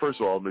 First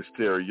of all, Miss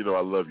Terry, you know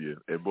I love you,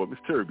 and boy, Miss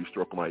Terry be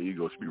stroking my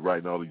ego. She be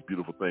writing all these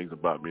beautiful things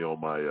about me on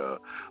my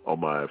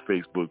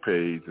Facebook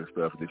page and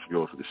stuff, and then she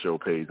goes to the show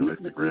page on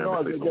Instagram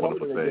and say some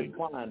wonderful things.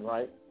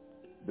 Right?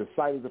 The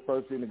site is the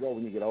first thing to go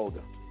when you get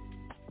older.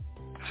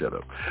 shut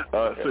up.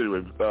 So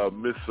anyway,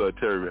 Miss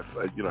Terry,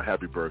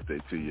 happy birthday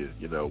to you.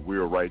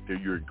 We're right there.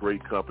 You're in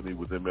great company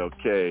with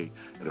MLK,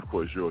 and of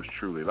course yours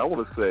truly. And I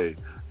want to say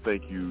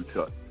thank you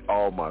to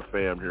all my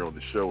fam here on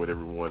the show and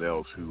everyone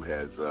else who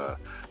has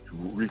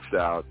who reached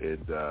out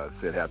and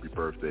said happy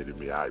birthday to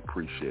me. I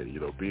appreciate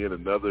it. Being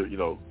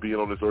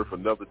on this earth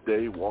another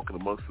day, walking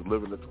amongst the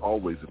living, that's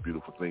always a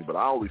beautiful thing. But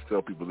I always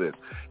tell people this: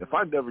 if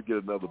I never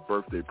get another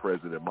birthday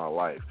present in my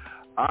life,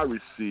 I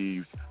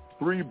received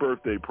 3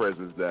 birthday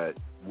presents that,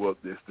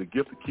 it's the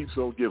gift that keeps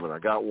on giving. I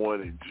got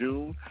one in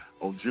June,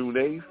 on June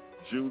 8th,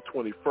 June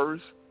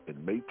 21st,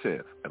 and May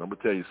 10th. And I'm going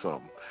to tell you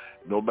something.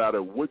 No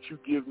matter what you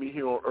give me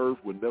here on earth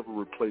will never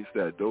replace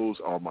that. Those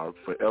are my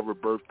forever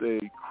birthday,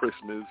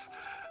 Christmas,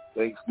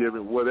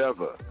 Thanksgiving,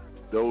 whatever.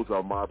 Those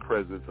are my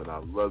presents, and I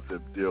love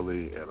them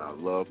dearly, and I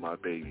love my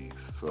babies.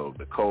 So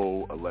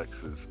Nicole,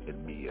 Alexis,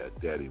 and Mia,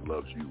 Daddy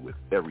loves you with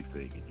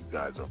everything, and you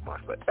guys are my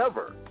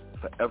forever,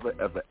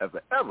 ever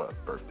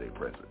birthday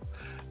present.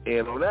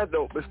 And on that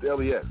note, Mr.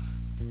 Elias.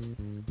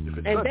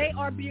 And they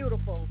are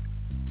beautiful.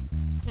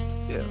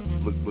 Yeah,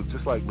 look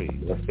just like me.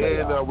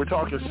 And we're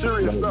talking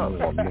serious stuff.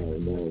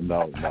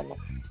 No.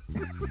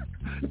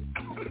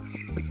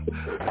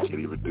 I can't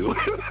even do it.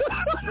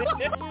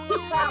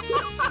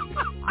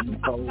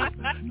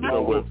 You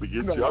know what?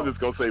 Forget you. I'm just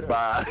going to say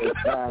bye.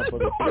 It's time for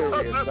the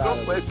serious side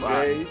of the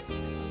day.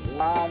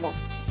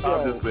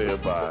 I'm just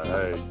saying bye. I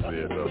ain't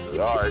saying nothing.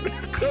 All right.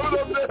 Coming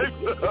up next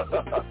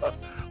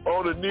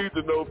on a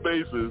need-to-know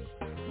basis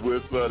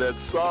with that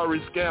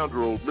sorry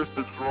scoundrel,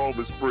 Mr. Jerome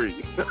is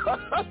free.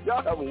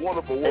 Y'all have a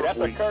wonderful work that's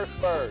week. A curse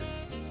word.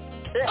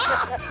 Get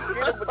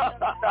him with the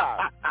stop.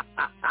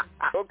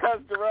 Don't cuss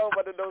Jerome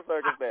under no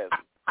circumstances.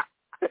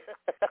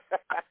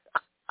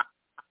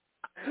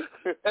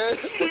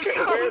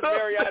 Where's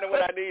Mariana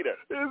when I need her?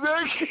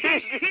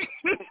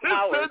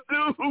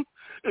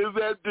 Is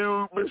that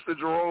dude, Mr.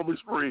 Jerome is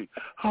free?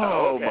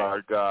 Oh, okay. My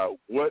God.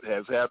 What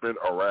has happened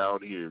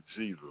around here?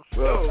 Jesus.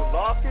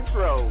 Lost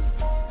control.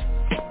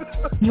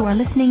 You are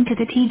listening to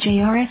the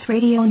TJRS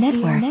Radio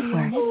Network.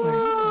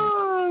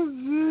 Oh,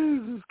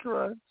 Jesus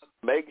Christ.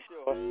 Make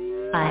sure.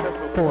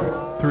 5,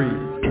 4, 3,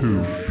 2,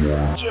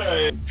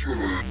 1.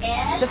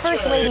 The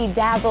First Lady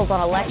dazzles on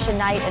election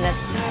night in a...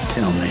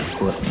 Tell me,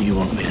 what do you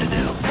want me to do?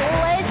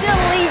 Pledge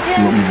allegiance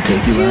You want me to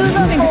take you to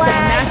out? the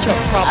flag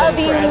of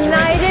the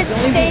United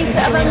States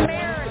of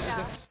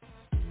America.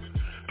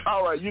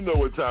 All right, you know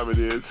what time it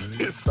is.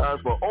 It's time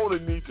for On a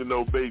Need to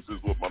Know Basis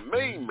with my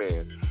main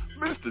man,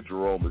 Mr.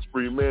 Jerome is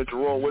free. Man,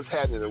 Jerome, what's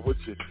happening and what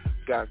you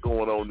got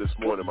going on this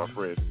morning, my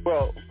friend?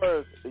 Well,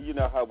 first, you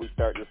know how we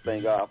start this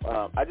thing off.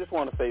 I just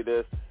want to say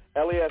this.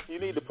 Elias, you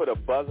need to put a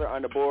buzzer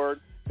on the board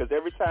because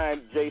every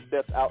time Jay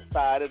steps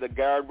outside of the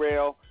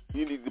guardrail,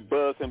 you need to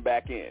buzz him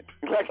back in.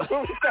 Like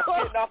when we start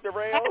getting off the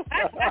rails.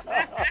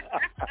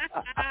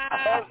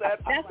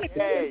 That's a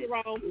good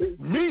Jerome.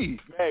 Me?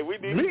 Hey, we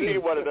need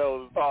one of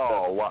those.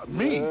 Oh, wow.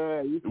 Me?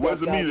 It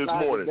wasn't me this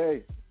morning.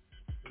 It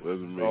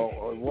wasn't me.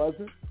 Oh, was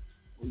it?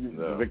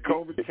 No. The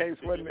COVID case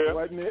wasn't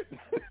it?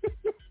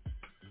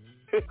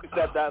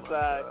 Stepped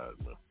outside.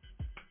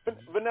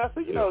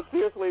 Vanessa,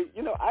 seriously,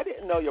 I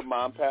didn't know your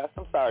mom passed.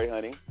 I'm sorry,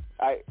 honey.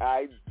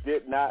 I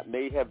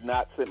may have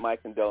not sent my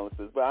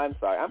condolences, but I'm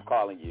sorry. I'm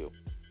calling you.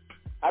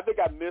 I think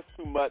I missed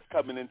too much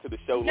coming into the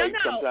show late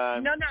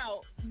sometimes.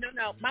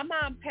 No. My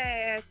mom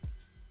passed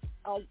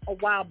a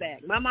while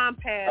back. My mom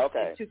passed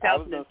in 2006. I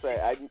was going to say.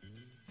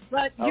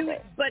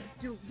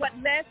 What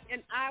Les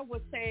and I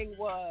was saying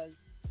was,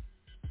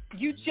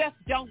 you just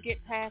don't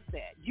get past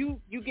that. You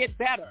get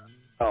better.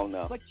 Oh,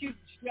 no. But you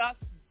just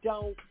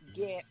don't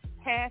get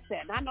past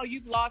that. And I know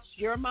you've lost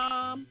your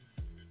mom.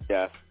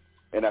 Yes.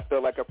 And I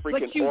feel like a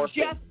freaking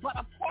orphan. But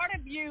a part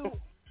of you,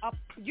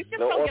 you just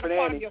don't get a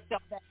part of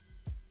yourself back.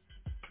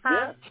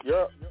 Huh?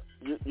 Yeah.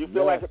 You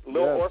feel like a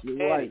little orphan.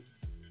 You're right.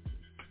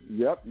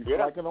 Yep. You feel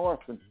like an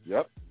orphan.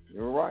 Yep.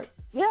 You're right.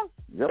 Yeah.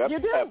 Yep. You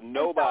do. You have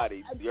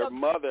nobody. Your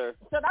mother.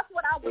 So that's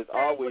what I was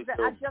saying. Was that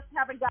I just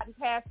haven't gotten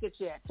past it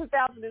yet.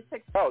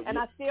 2006, and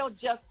I still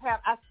just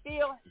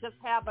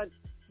haven't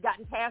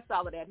gotten past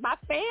all of that. My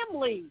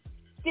family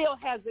still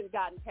hasn't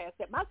gotten past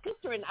that. My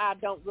sister and I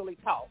don't really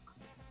talk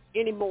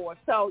anymore.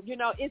 So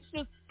it's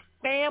just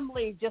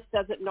family just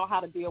doesn't know how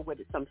to deal with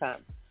it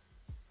sometimes.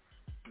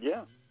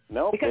 Yeah.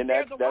 No. Because and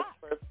they're that's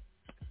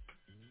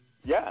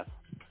yes.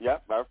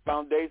 Yep, our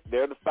foundation.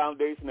 They're the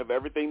foundation of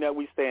everything that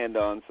we stand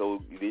on.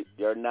 So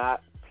you're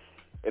not.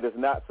 It is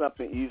not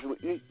something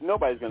easily.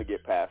 Nobody's going to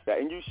get past that,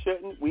 and you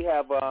shouldn't. We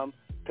have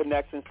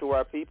connections to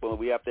our people, and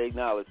we have to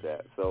acknowledge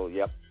that. So,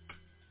 yep.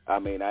 I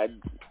mean,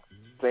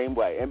 same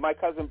way. And my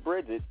cousin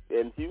Bridget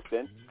in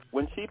Houston,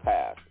 when she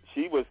passed,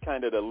 she was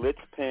kind of the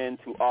linchpin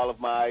to all of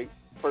my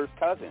first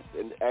cousins,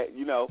 and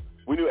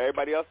we knew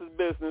everybody else's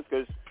business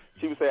because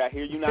she would say, "I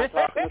hear you not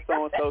talking to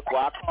so and so," so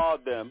I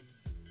called them.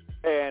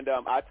 And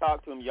I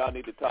talked to him, y'all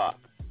need to talk.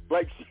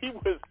 Like, she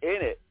was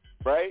in it,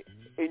 right?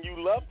 And you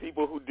love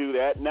people who do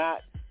that,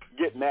 not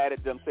get mad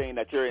at them saying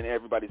that you're in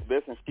everybody's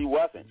business. She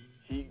wasn't.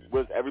 She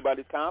was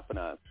everybody's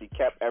confidant. She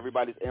kept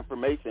everybody's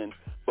information.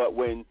 But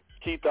when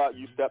she thought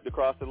you stepped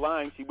across the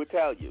line, she would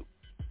tell you.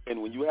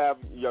 And when you have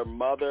your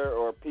mother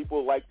or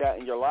people like that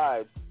in your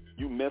lives,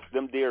 you miss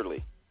them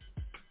dearly.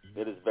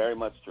 It is very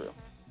much true.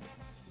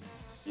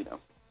 You know.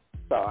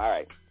 So, all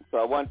right. So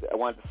I wanted to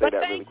say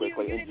that really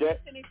quickly. You didn't miss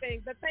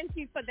anything, but thank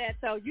you for that,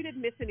 though. You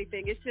didn't miss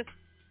anything. It's just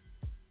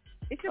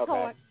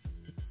hard.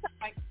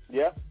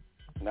 Yeah,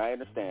 and I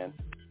understand.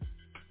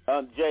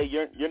 Jay,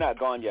 you're not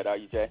gone yet, are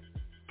you, Jay?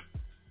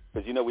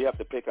 Because we have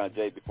to pick on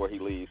Jay before he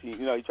leaves. He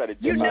tried to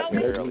jump out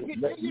there early.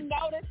 You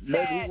notice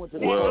that?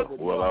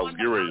 Well, I was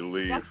getting ready to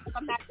leave.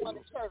 I'm not going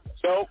to church.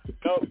 Nope.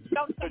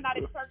 I'm not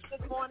in church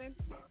this morning.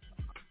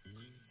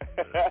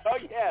 Oh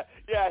yeah.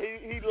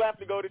 He left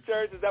to go to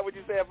church. Is that what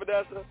you said,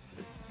 Vanessa?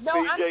 No,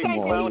 I'm saying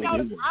I'm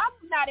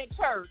not in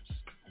church.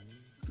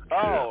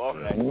 Oh,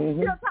 okay.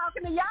 Still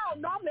talking to y'all.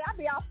 Normally I'd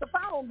be off the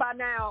phone by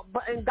now,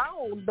 and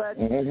gone. But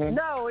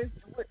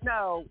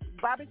no.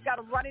 Bobby's got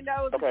a runny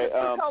nose. Okay.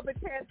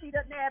 COVID test. He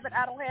doesn't have it.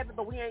 I don't have it,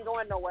 but we ain't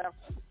going nowhere.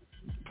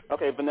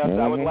 Okay,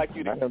 Vanessa, I would like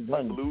you to get an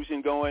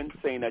illusion going,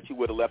 saying that you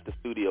would have left the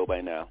studio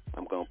by now.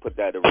 I'm going to put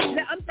that in the rule.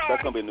 No, I'm sorry.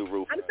 That's going to be a new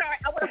rule. I'm sorry.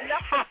 I would have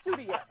left the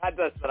studio. That's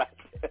what I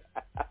said.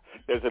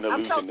 There's an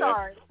illusion I'm so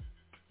sorry.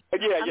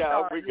 there. Yeah,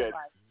 sorry. we're good.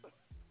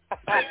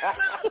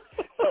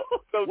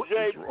 So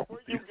Jay, before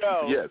you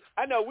go, yes.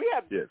 I know we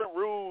have different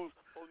rules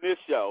on this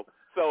show,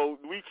 so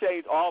we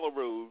changed all the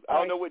rules. I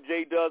don't know what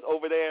Jay does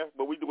over there,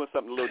 but we're doing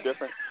something a little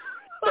different.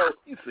 So,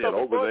 you said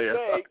over there.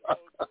 Jay,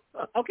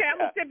 okay, I'm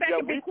going to sit back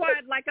and be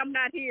quiet like I'm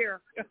not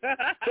here.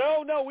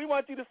 No, we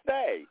want you to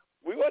stay.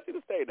 We want you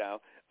to stay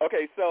now.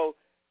 Okay, so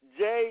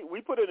Jay,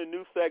 we put in a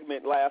new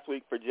segment last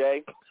week for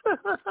Jay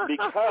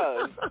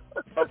because,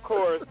 of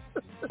course,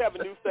 we have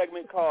a new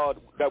segment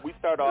called, that we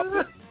start off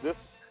this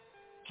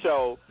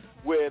show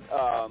with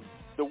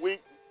the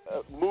week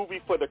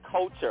movie for the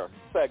culture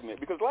segment,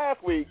 because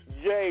last week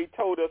Jay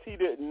told us he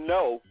didn't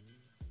know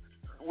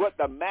what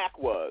the Mac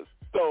was.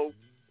 So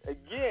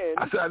again,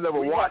 I said I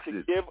never watched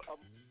it. Give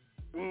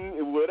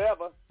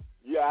whatever.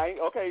 Yeah,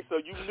 okay. So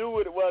you knew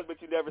what it was,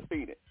 but you never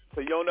seen it.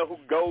 So you don't know who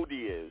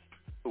Goldie is,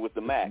 who was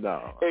the Mac.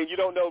 No. And you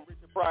don't know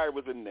Richard Pryor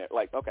was in there.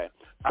 Like, okay.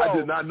 So, I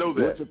did not know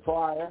that. Richard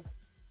Pryor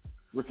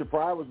was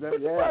there.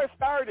 Richard Pryor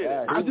started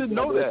it. I didn't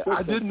know that.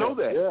 I didn't know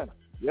that.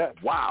 Yeah.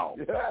 Wow.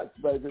 Yes,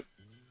 baby.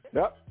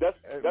 Yep. That's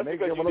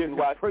because you didn't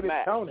watch Pretty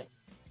Mac. Tony.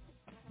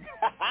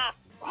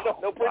 You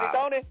don't know Pretty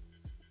Tony?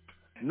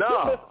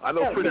 No, I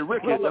know Pretty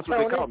Ricky. That's what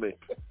they call me.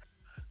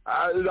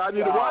 I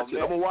need to watch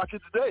it. I'm going to watch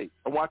it today.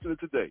 I'm watching it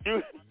today.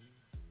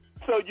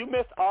 So you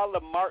missed all the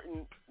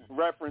Martin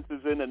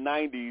references in the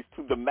 90s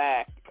to the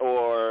Mac,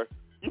 or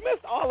you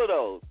missed all of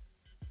those.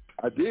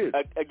 I did.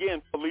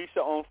 Again,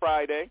 Felicia on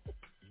Friday.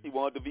 She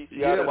wanted the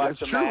VCR to watch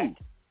the Mac.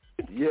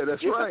 Yeah,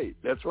 that's right.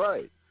 That's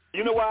right.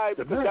 You know why?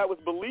 Because that was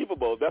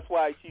believable. That's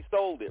why she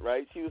sold it,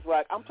 right? She was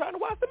like, I'm trying to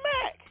watch the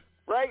Mac,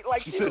 right?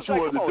 Like she said she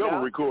wanted to double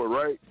record,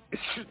 right?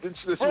 She said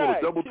she wanted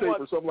a double tape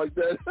or something like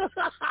that.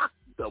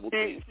 Double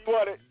tape. She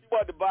wanted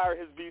to buy her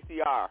his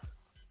VCR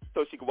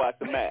so she could watch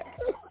the Mac.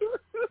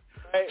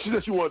 Right? She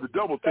said she wanted the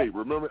double tape.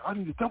 Remember? I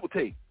need a double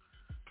tape.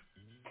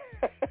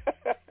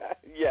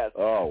 Yes.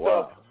 Oh,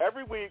 wow. So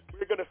every week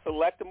we're going to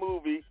select a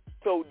movie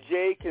so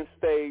Jay can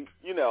stay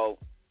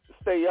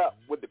up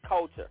with the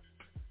culture.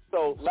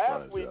 So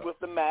last week was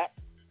the Mac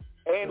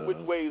and Which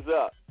Way's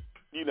Up.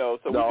 So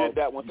we did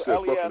that one.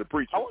 So Elias,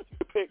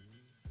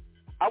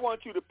 I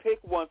want you to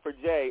pick one for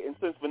Jay, and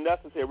since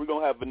Vanessa's here, we're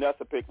gonna have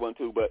Vanessa pick one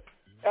too. But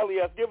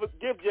Elias, give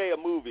Jay a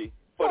movie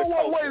for the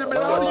culture. Wait a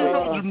minute! How do you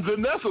know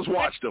Vanessa's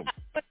watched them?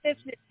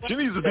 She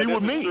needs to be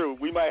with me. True.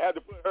 We might have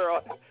to put her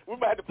on. We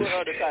might have to put her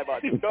on the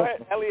timeout. Go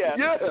ahead, Elias.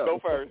 Yeah. Go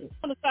first.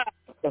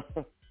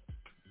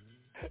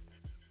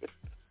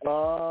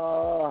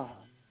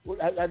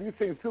 Have you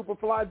seen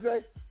Superfly,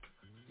 Jay?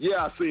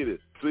 Yeah, I seen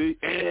it. See,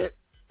 and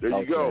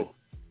there you go.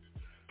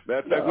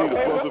 That's the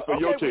closer for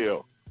your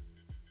tail.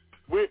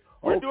 We're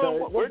doing.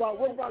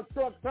 What about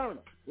Truck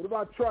Turner?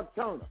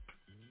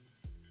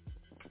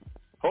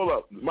 Hold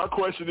up. My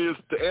question is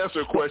to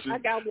answer a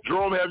question.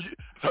 Jerome, have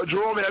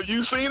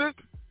you seen it?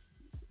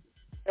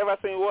 Have I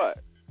seen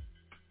what?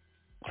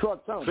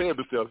 Truck Turner. Sam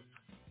Bastille.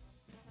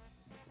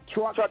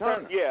 Truck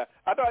Turner. Yeah,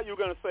 I thought you were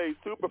gonna say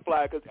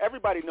Superfly because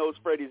everybody knows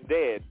Freddie's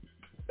dead.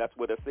 That's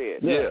what I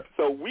said. Yeah.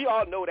 So we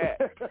all know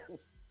that.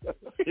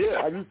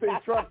 Yeah. Have you seen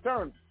Truck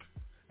Turner?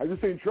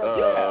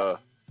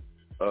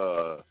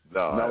 No.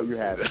 No, you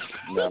haven't.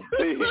 No.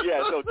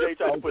 Yeah, so Jay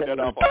tried to put that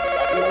up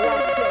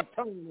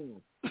on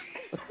me.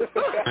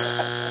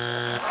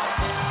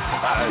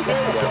 I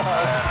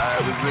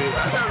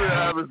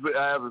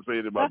haven't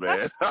seen it, my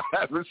bad. I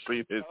haven't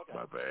seen it,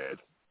 my bad.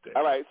 Damn.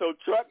 All right, so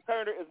Truck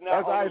Turner is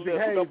now on the list.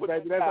 That's Isaac Hayes,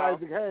 baby. That's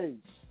Isaac Hayes.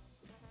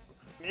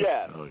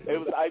 Yeah, it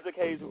was Isaac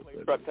Hayes who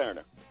played Truck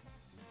Turner.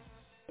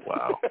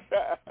 Wow.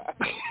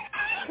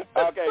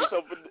 Okay,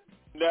 so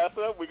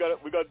Vanessa, we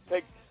got to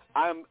take.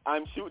 I'm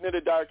shooting in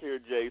the dark here,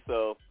 Jay.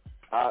 So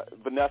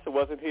Vanessa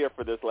wasn't here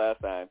for this last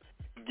time.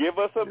 Give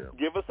us a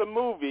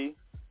movie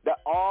that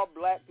all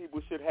black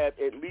people should have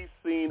at least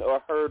seen or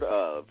heard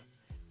of,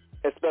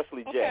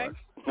 especially Jay.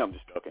 No, I'm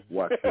just joking.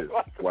 Watch this.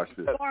 Watch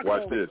this.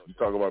 Watch this. You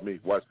talk about me.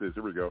 Watch this.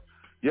 Here we go.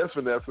 Yes,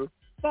 Vanessa.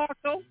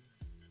 Sparkle.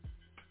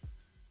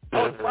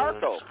 Oh,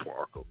 Sparkle.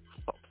 Sparkle.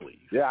 Oh,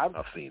 please. Yeah,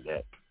 I've seen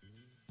that.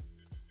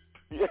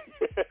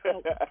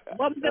 What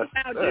was it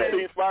about, Jay? You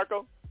seen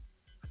Sparkle?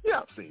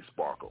 Yeah, I've seen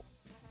Sparkle.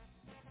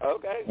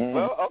 Okay.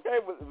 Well, okay.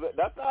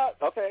 That's not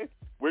okay.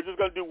 We're just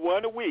gonna do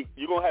one a week.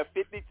 You're gonna have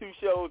 52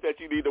 shows that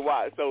you need to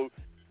watch. So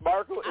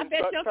Sparkle and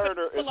Chuck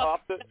Turner is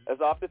off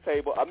the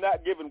table. I'm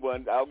not giving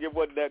one. I'll give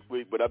one next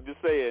week. But I'm just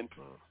saying,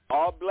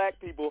 all black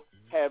people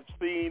have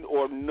seen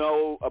or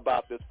know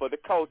about this for the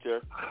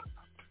culture.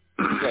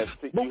 But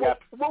wait a minute,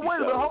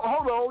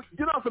 hold on.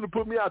 You're not going to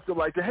put me out there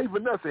like that. Hey,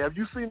 Vanessa, have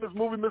you seen this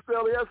movie Mr.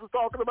 Elias is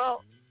talking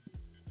about?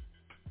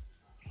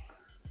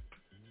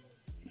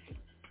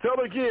 Tell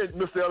me again,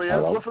 Mr. Elias.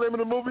 Hello? What's the name of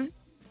the movie?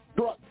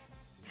 Truck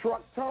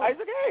Turner.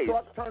 Isaac Hayes.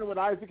 Truck Turner with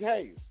Isaac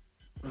Hayes.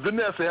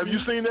 Vanessa, have you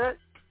seen that?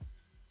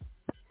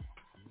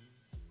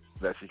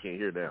 That she can't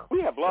hear now.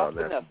 We have lost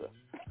Vanessa.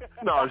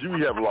 No,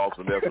 we have lost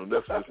Vanessa.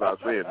 Vanessa's just not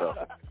saying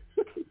nothing.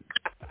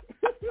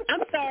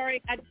 I'm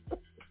sorry.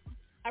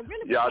 I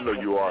really I know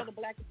you are.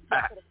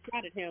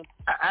 Him.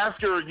 Ask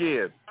her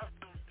again.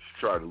 She's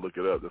trying to look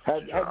it up.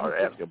 I'm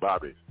asking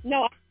Bobby.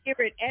 No, I hear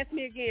it. Ask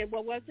me again.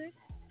 What was it?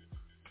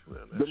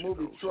 Well, the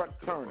movie Truck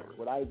Turner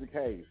with Isaac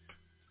Hayes.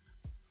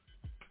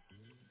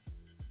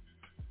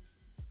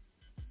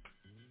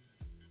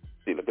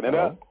 She looking it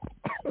up.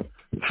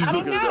 She's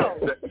looking it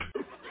up.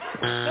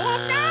 No,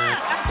 I'm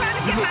not. I'm trying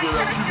to get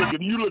my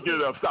church. You looking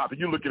it up. Stop it.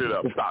 You looking it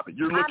up. Stop it.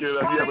 You're looking it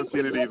up. You haven't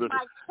seen it either.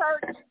 My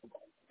church.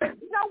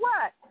 You know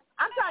what?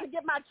 I'm trying to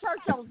get my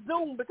church on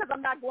Zoom because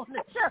I'm not going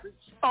to church.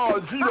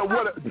 Oh, Gina,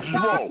 what?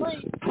 Jerome,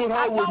 put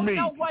her with me.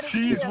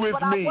 She's with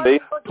me.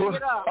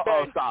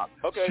 Stop.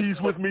 Okay. She's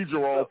with me,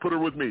 Jerome. Put her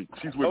with me.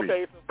 She's with me.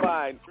 Okay,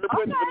 fine.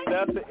 Put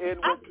Vanessa in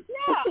with... I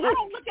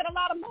don't look at a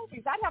lot of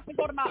movies. I'd have to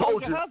go to my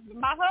older husband.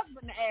 My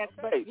husband to ask,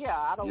 but I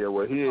don't. Yeah,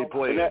 well, he ain't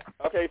playing.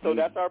 Okay, so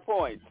that's our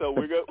point. So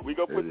we go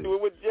put you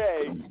in with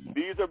Jay.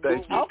 These are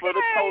movies for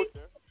the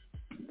culture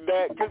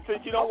that,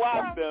 since you don't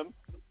watch them,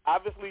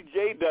 obviously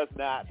Jay does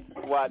not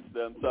watch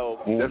them.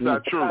 So that's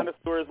not true.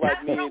 Connoisseurs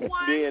like me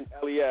and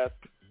LES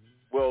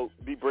will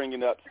be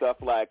bringing up stuff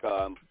like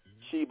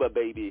Sheba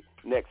Baby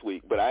next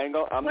week. But I'm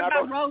not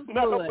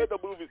gonna put the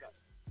movies up.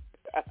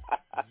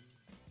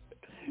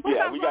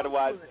 Yeah, we got to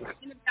watch.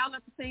 Y'all ever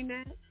seen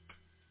that?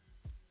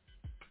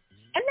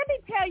 And let me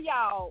tell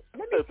y'all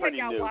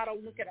why I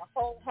don't look at a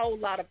whole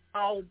lot of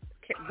all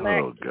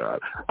black. Oh God!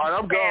 All right,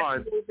 I'm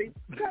gone.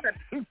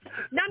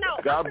 No.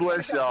 God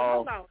bless y'all.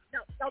 Hold on.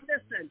 No,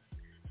 listen.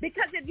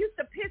 Because it used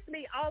to piss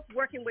me off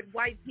working with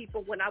white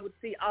people when I would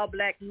see all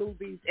black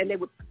movies and they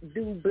would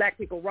do black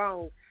people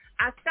wrong.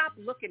 I stopped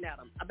looking at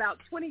them. About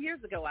 20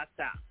 years ago, I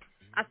stopped.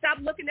 I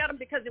stopped looking at them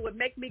because it would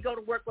make me go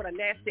to work with a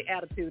nasty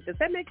attitude. Does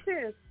that make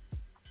sense?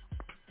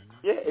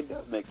 Yeah, it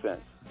does make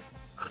sense.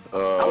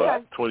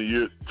 20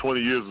 years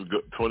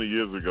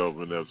ago,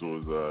 Vanessa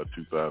was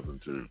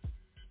 2002.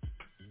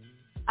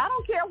 I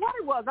don't care what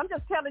it was. I'm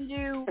just telling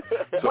you.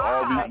 So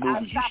all these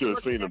movies, you should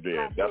have seen them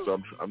then. That's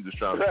what I'm just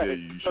trying to tell you.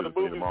 You should have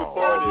seen them all.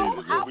 All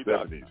these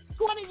 70s.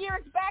 20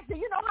 years back, do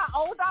you know how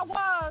old I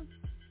was?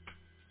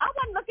 I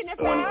wasn't looking at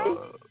that.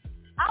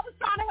 I was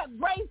trying to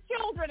raise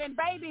children and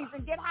babies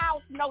and get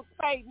house notes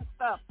paid and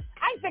stuff.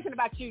 I ain't thinking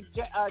about you,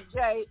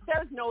 Jay.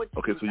 There's no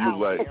excuse. Okay, so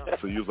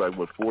you was like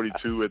what,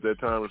 42 at that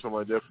time or something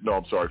like that? No,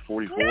 I'm sorry,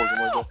 44 or something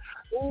like that.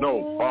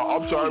 No,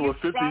 I'm sorry, was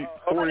 50,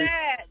 40.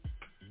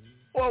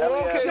 Well,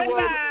 okay,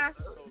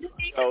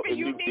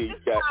 you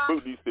got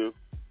Fruities too.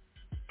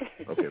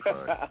 Okay,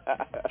 fine.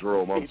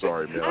 Jerome, I'm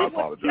sorry, man. I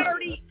apologize.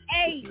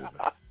 38.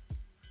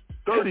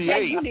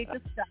 38. You need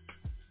to stop.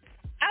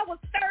 I was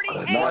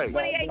 38,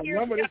 28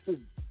 years ago.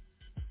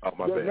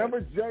 My bad.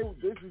 Remember Jay?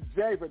 This is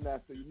Jay,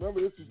 Vanessa. You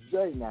remember this is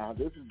Jay now.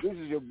 This is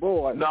your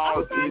boy.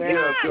 No, no. My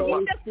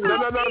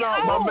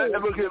math.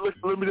 Let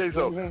me tell you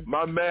something.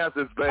 My math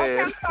is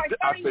bad.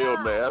 I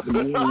failed math.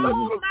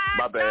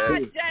 My bad.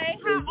 God, Jay,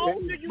 how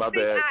old do you think I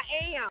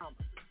am?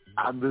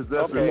 I'm just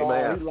math.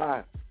 He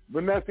lied.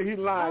 Vanessa, he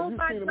lied. You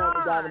seen him on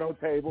the domino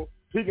table.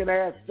 He can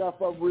add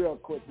stuff up real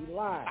quick. He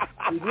lied.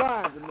 He's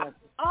lying, Vanessa.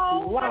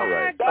 Oh,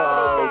 my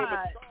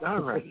God. All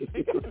right.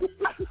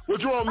 Well,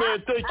 Jerome,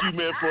 man, thank you,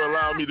 man, for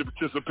allowing me to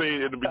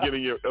participate in the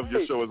beginning of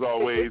your show as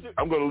always.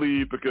 I'm going to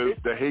leave because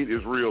the hate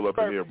is real up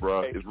in here,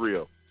 bro. It's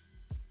real.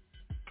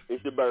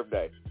 It's your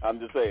birthday. I'm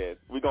just saying.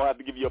 We're going to have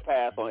to give you a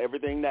pass on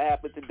everything that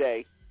happened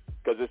today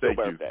because it's your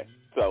birthday.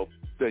 So,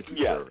 thank you,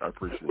 sir. I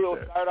appreciate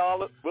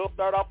that. We'll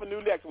start off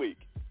anew next week.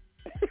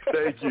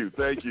 Thank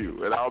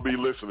you, and I'll be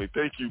listening.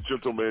 Thank you,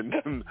 gentlemen.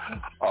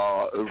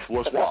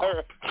 What's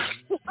wrong?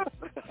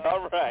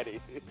 All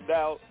righty.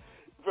 Now,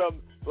 from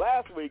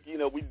last week,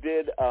 we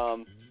did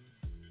our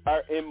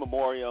in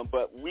memoriam,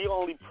 but we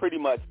only pretty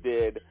much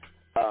did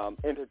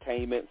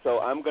entertainment. So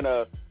I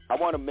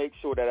want to make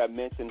sure that I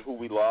mention who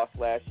we lost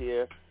last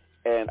year,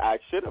 and I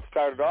should have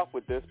started off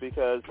with this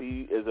because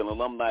he is an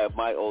alumni of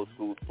my old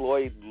school.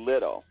 Floyd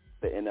Little,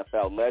 the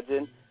NFL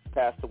legend,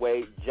 passed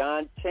away.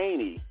 John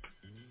Chaney,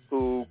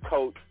 who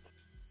coached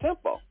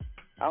Temple.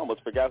 I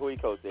almost forgot who he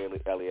coached at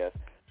LES.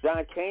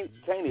 John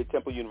Caney at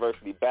Temple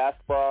University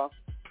basketball,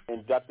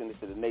 inducted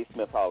into the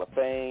Naismith Hall of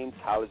Fame,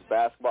 College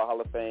Basketball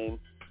Hall of Fame,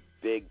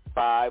 Big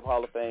Five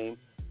Hall of Fame.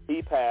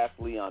 He passed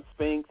Leon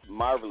Spinks,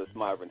 Marvelous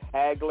Marvin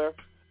Hagler,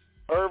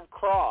 Irv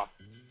Cross,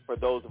 for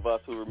those of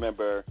us who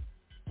remember,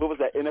 what was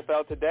that,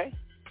 NFL Today?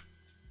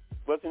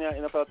 Wasn't that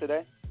NFL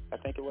Today? I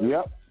think it was.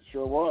 Yep,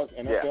 sure was.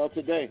 NFL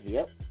Today,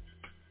 yep.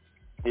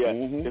 Yeah,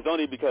 It's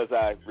only because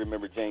I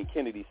remember Jane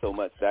Kennedy so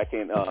much that I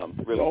can't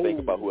really think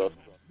about who else.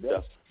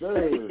 Yes,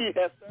 sir.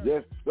 Yes, sir.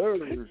 Yes,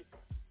 sir.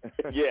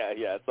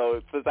 Yeah.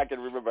 So since I can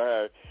remember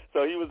her,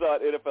 so he was on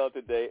NFL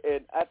Today,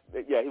 and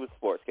he was a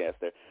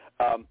sportscaster.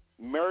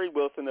 Mary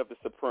Wilson of the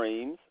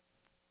Supremes,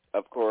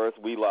 of course,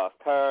 we lost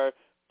her.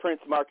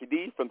 Prince Marky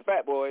D from the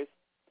Fat Boys.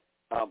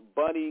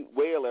 Bunny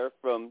Wailer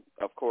from,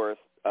 of course,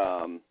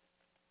 the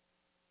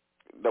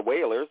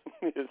Wailers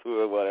is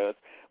who it was.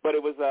 But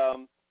it was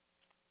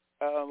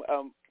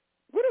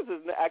what is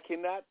his name? I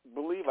cannot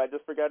believe I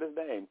just forgot his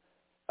name.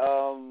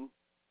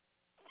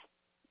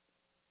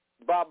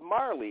 Bob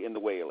Marley in the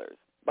Wailers.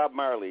 Bob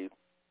Marley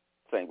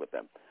sang with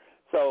them.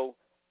 So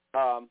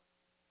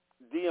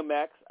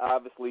DMX,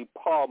 obviously,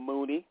 Paul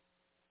Mooney,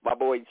 my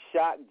boy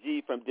Shock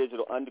G from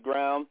Digital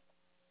Underground.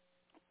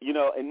 You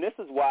know, and this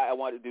is why I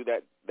wanted to do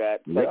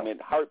that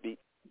segment, Heartbeat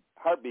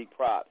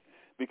Props,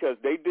 because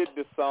they did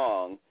the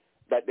song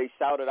that they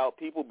shouted out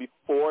people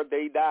before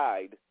they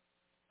died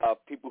of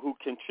people who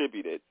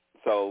contributed.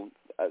 So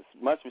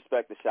much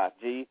respect to Shock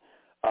G.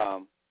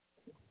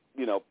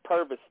 You know,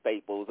 Purvis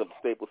Staples of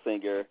Staple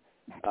Singer.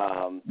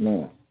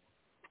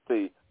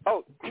 See,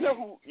 you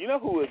know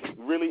who is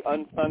really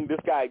unsung? This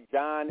guy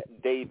John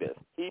Davis.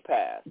 He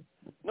passed.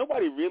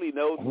 Nobody really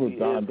knows who he is.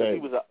 He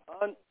was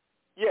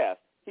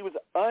he was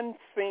an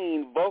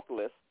unseen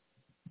vocalist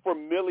for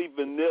Milli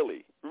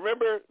Vanilli.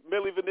 Remember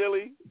Milli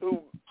Vanilli,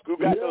 who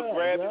got those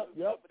Grammys?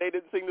 They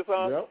didn't sing the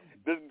song. Yep.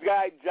 This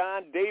guy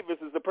John Davis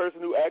is the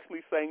person who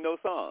actually sang those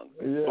songs.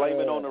 Blame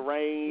It on the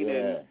Rain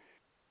and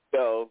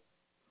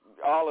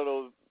all of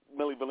those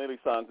Milli Vanilli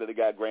songs that they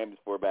got Grammys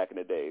for back in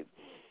the days.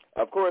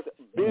 Of course,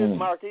 Biz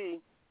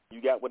Markie,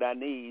 You Got What I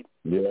Need.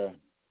 Yeah.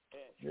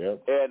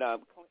 Yep. And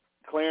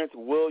Clarence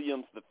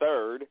Williams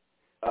III,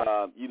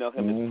 you know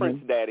him as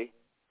Prince Daddy,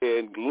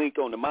 and Link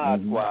on the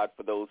Mod Squad,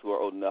 for those who are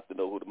old enough to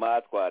know who the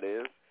Mod Squad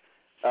is.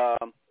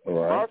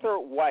 Martha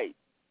White,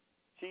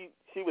 she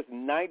was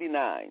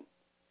 99.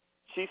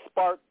 She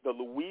sparked the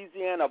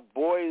Louisiana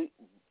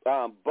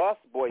bus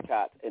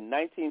boycotts in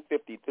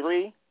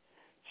 1953.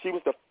 She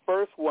was the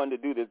first one to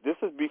do this. This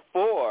is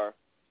before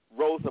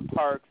Rosa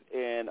Parks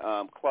and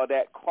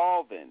Claudette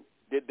Colvin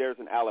did theirs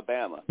in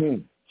Alabama.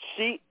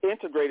 She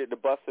integrated the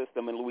bus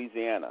system in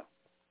Louisiana.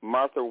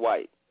 Martha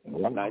White,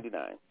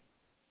 99.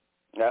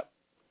 Yep.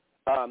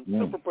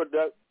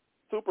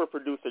 Super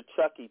producer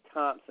Chucky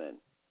Thompson.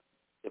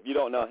 If you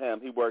don't know him,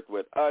 he worked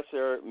with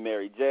Usher,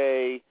 Mary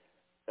J.,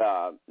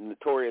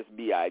 Notorious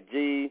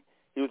B.I.G.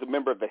 He was a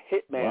member of the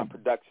Hitman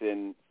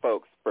production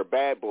folks for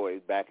Bad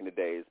Boys back in the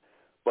days.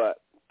 But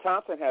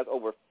Thompson has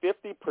over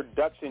 50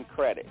 production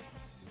credits.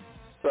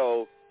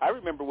 So I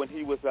remember when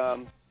he was,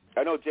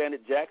 I know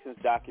Janet Jackson's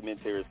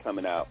documentary is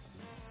coming out.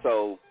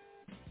 So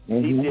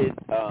he did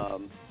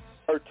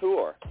her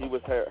tour. He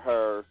was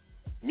her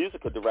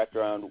musical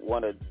director on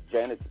one of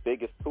Janet's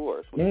biggest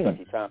tours with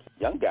Chucky Thompson,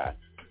 young guy.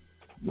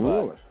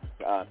 Really?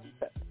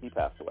 He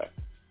passed away.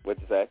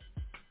 What'd you say?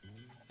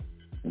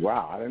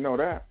 Wow, I didn't know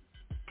that.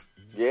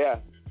 Yeah,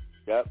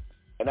 yep.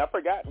 And I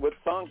forgot what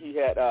song he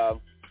had.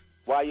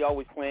 Why You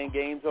Always Playing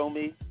Games on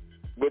Me,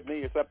 with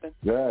me or something?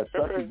 Yeah,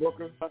 Chucky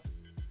Booker.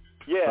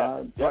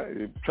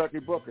 Chucky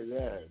Booker,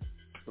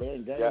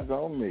 playing games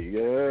on me.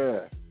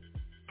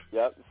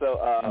 Yep. So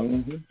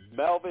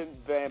Melvin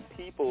Van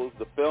Peebles,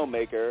 the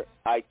filmmaker,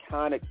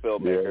 iconic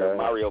filmmaker,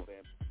 Mario Van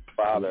Peebles'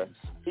 father,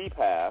 he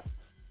passed.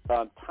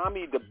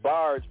 Tommy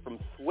DeBarge from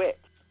Switch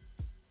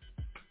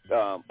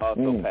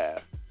also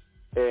passed.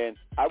 And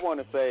I want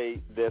to say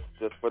this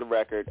just for the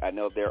record. I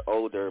know they're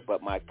older,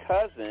 but my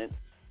cousin,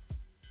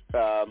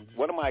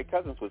 one of my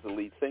cousins was the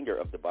lead singer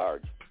of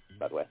DeBarge,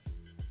 by the way.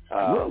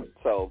 Really?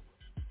 So,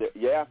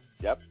 yep.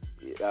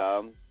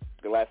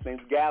 The last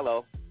name's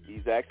Gallo.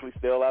 He's actually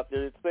still out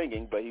there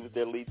singing, but he was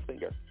their lead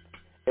singer.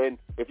 And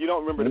if you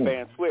don't remember the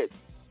band Switch,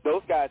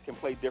 those guys can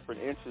play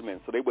different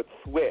instruments, so they would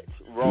switch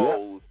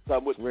roles. Yep.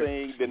 Some would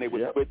sing, then they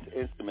would switch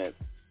instruments.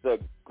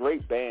 It's a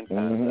great band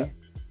concept.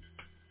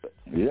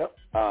 Yep.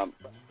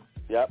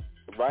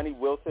 Ronnie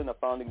Wilson, a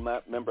founding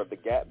member of the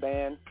Gap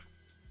Band.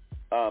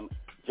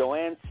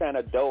 Joanne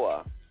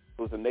Shenandoah,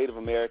 who's a Native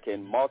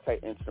American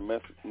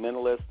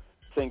multi-instrumentalist,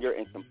 singer,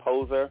 and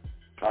composer.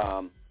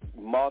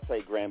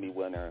 Multi-Grammy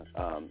winner,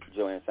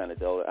 Joanne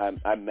Shenandoah.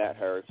 I met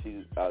her.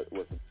 She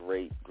was a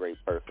great, great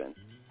person.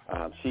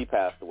 She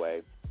passed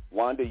away.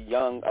 Wanda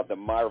Young of the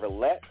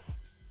Marvelettes.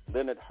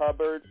 Leonard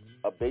Hubbard,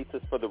 a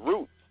bassist for the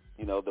Roots.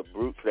 You know, the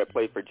Roots that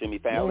played for Jimmy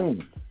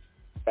Fallon.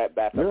 That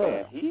backup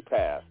band. He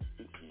passed.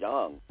 He's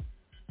young.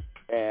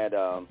 And,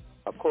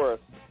 of course,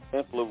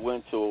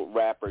 influential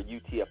rapper,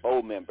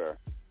 UTFO member,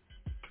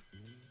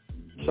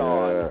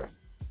 on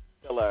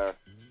killer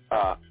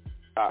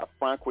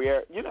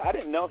Francoeur. You know, I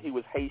didn't know he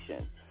was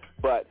Haitian,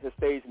 but his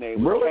stage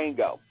name was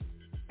Tango.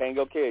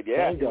 Tango Kid,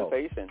 yeah, he was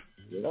Haitian.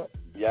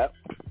 Yep.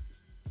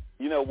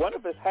 You know, one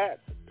of his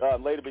hats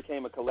later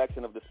became a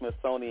collection of the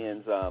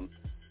Smithsonian's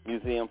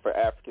Museum for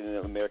African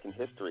American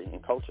History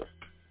and Culture.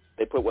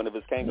 They put one of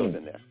his tangos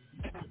in there.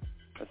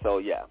 And so,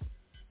 yeah.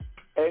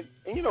 And,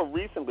 you know,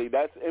 recently,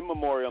 that's in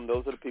memoriam.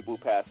 Those are the people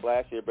who passed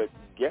last year. But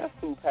guess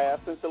who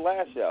passed since the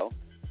last show?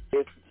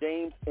 It's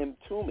James M.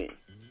 Toomey,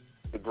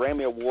 the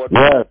Grammy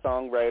Award-winning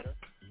songwriter.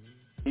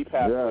 He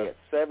passed away at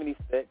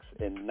 76.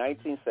 In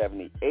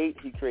 1978,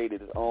 he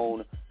created his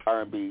own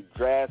R&B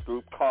jazz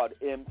group called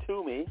M.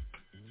 Toomey.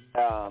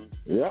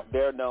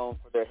 They're known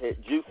for their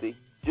hit Juicy.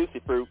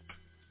 Juicy Fruit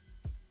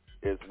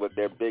is what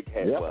their big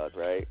hit was,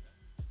 right?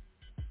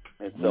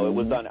 And so it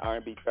was on the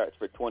R&B charts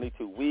for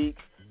 22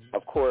 weeks.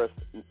 Of course,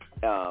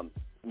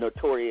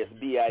 Notorious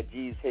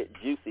B.I.G.'s hit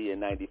Juicy in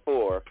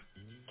 94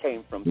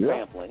 came from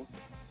sampling.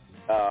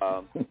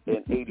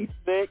 In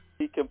 86,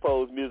 he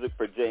composed music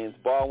for James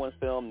Baldwin's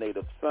film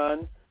Native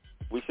Son.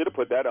 We should have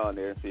put that on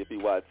there and see if he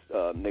watched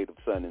Native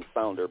Son and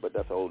Sounder, but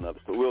that's a whole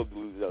nother story. We'll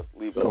just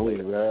leave it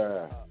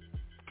later.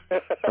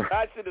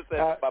 I should have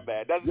said my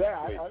bad. That's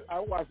I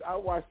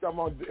watched them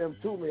on M.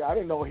 Toomey. I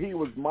didn't know he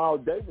was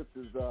Miles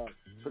Davis's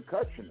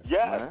percussionist.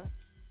 Man.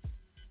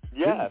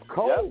 Yeah, he's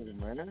cold,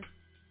 man.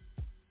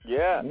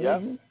 Yeah.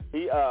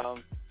 He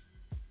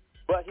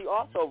but he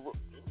also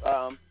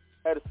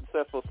had a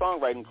successful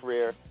songwriting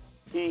career.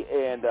 He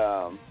and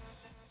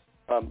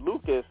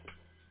Lucas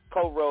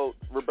co-wrote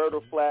Roberta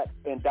Flack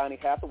and Donny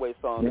Hathaway's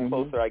song "The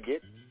Closer I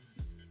Get."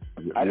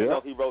 I didn't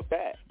know he wrote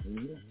that.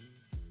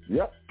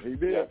 Yep, he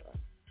did.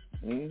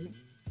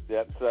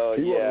 Yep. So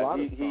he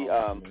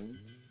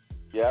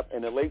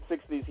in the late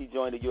 '60s he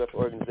joined a U.S.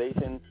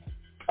 organization,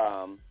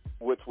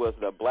 which was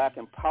the Black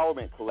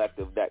Empowerment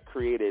Collective that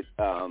created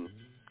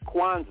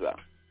Kwanzaa.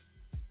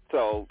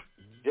 So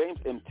James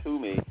M.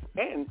 Toomey,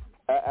 and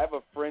I have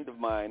a friend of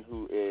mine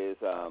who is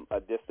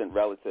a distant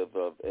relative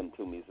of M.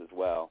 Toomey's as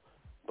well.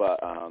 But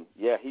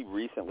he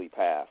recently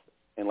passed.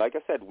 And like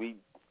I said, we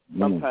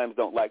sometimes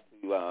don't like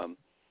to.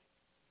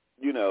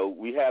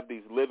 We have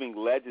these living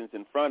legends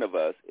in front of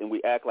us, and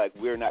we act like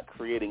we're not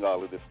creating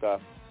all of this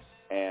stuff.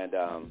 And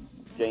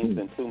James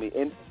M. Toomey,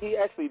 and he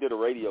actually did a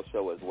radio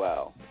show as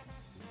well.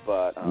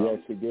 But yes,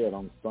 he did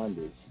on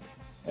Sundays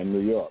in New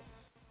York.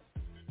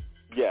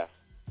 Yes.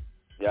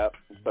 Yep.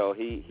 So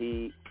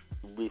he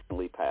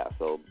recently passed.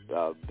 So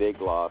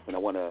big loss, and I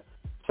want to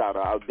shout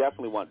out. I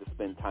definitely want to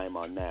spend time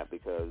on that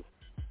because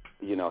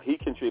he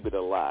contributed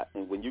a lot,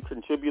 and when you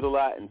contribute a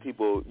lot, and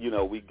people,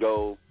 we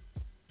go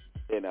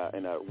in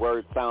a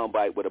word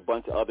soundbite with a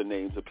bunch of other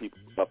names of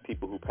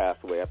people who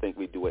passed away. I think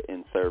we do it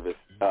in service,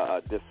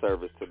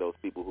 disservice to those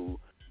people who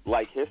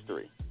like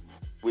history.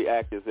 We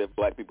act as if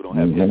black people don't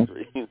have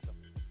history. I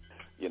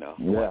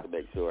want to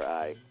make sure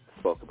I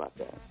spoke about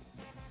that.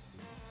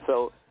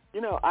 So,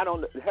 I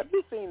don't. Have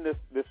you seen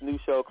this new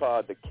show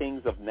called The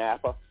Kings of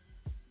Napa?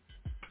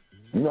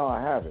 No,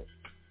 I haven't.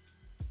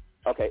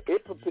 Okay,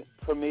 it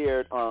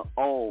premiered on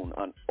OWN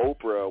on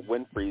Oprah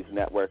Winfrey's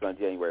network on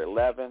January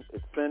 11th.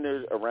 It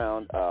centers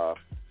around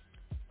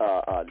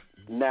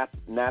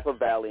Napa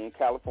Valley in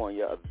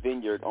California, a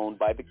vineyard owned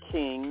by the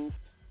Kings.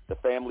 The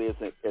family is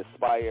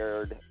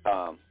inspired,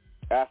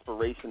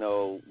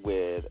 aspirational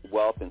with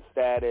wealth and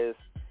status,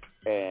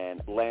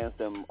 and lands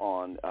them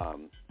on,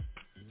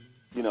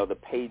 the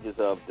pages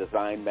of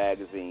design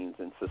magazines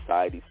and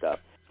society stuff.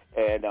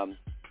 And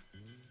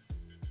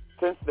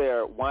since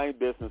their wine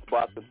business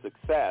brought them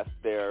success,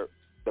 the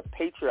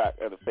patriarch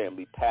of the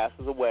family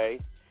passes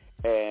away,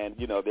 and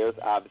there's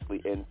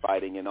obviously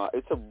infighting and all.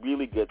 It's a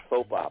really good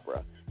soap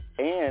opera,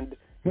 and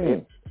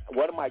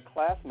one of my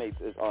classmates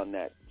is on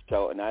that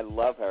show, and I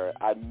love her.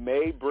 I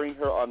may bring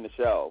her on the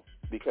show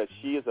because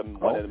she is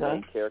one of the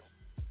main characters.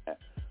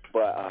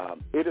 But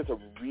it is a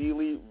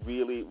really,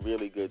 really,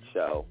 really good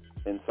show,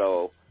 and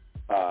so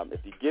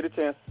if you get a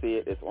chance to see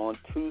it, it's on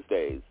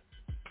Tuesdays.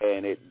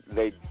 And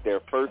their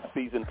first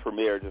season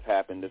premiere just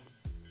happened this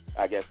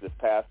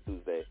past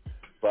Tuesday.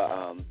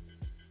 But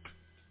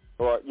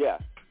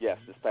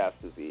this past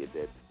Tuesday it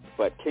did.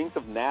 But Kings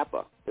of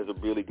Napa is a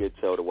really good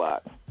show to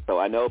watch. So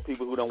I know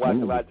people who don't watch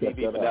a lot of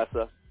TV,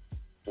 Vanessa,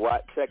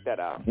 check that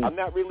out. I'm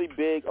not really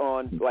big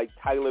on like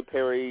Tyler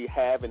Perry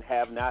have and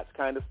have nots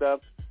kind of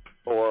stuff,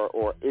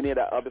 or any of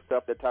that other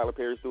stuff that Tyler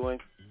Perry's doing.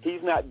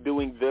 He's not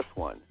doing this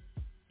one,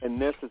 and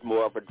this is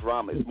more of a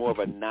drama. It's more of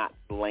a not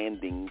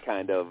landing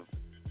kind of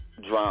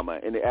drama,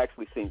 and it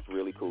actually seems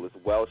really cool. It's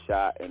well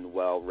shot and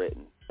well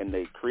written. And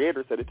the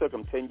creator said it took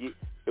him 10 years.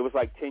 It was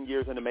like 10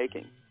 years in the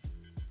making.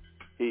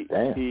 He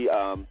went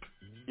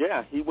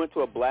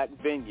to a black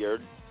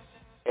vineyard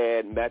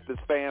and met this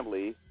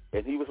family,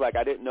 and he was like,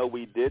 I didn't know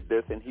we did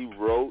this, and he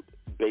wrote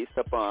based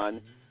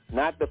upon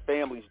not the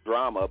family's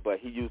drama, but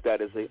he used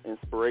that as an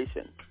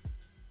inspiration.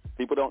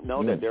 People don't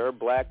know that there are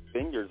black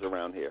vineyards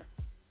around here.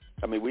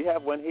 I mean, we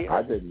have one here.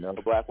 I didn't know.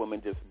 A black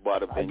woman just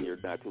bought a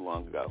vineyard not too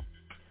long ago.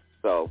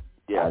 So,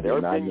 yeah, there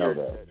are vineyards.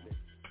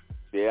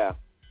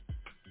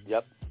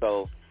 Yep.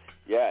 So,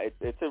 yeah,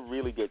 it's a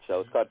really good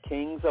show. It's called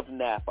Kings of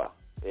Napa.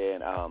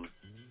 And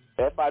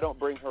if I don't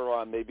bring her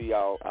on, maybe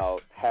I'll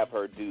have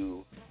her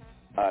do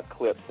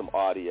clip some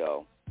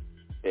audio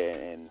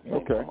and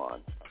come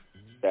on.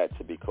 That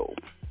should be cool.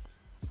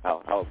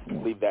 I'll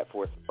leave that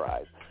for a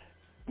surprise.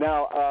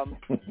 Now,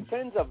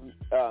 tens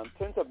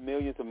of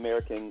millions of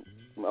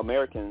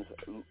Americans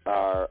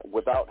are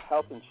without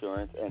health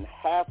insurance, and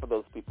half of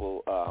those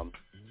people,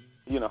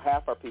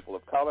 half are people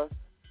of color,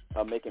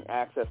 making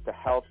access to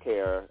health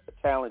care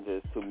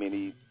challenges to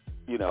many,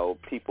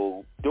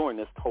 people during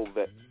this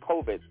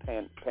COVID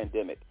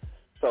pandemic.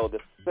 So the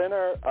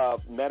Center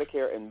of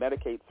Medicare and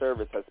Medicaid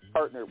Service has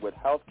partnered with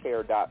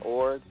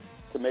healthcare.org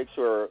to make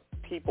sure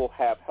people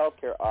have health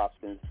care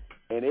options,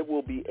 and it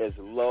will be as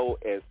low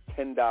as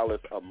 $10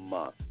 a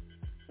month.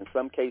 In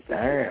some cases,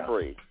 it's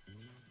free.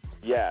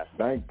 Yes.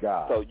 Thank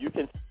God. So you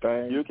can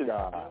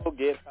still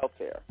get health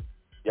care.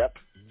 Yep.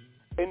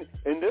 And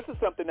this is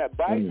something that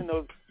Biden and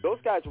those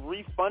guys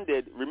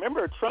refunded.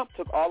 Remember, Trump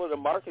took all of the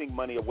marketing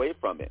money away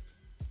from it.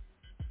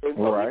 And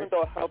so even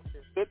though health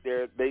care sit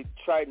there, they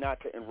tried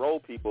not to enroll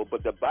people.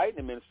 But the Biden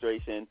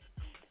administration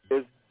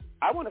is,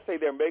 I want to say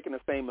they're making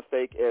the same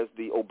mistake as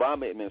the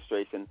Obama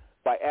administration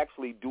by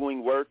actually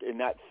doing work and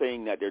not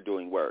saying that they're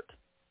doing work.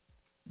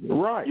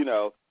 Right.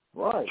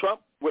 Right.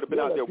 Trump would have been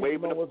out there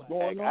waving the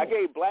flag. I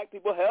gave black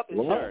people health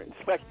insurance.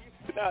 Like,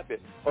 he's been out there.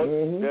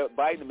 The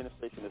Biden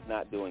administration is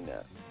not doing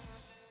that,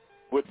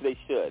 which they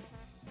should.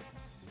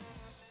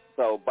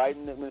 So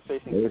Biden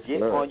administration,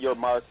 get on your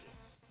mark,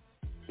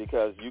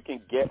 because you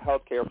can get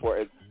health care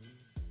for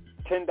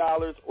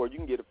 $10 or you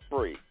can get it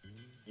free.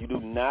 You do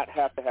not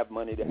have to have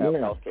money to have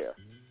health care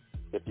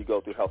if you go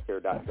through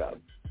healthcare.gov.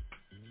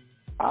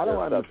 I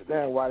don't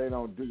understand why they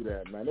don't do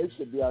that, man. They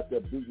should be out there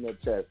beating their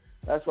chest.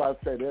 That's why I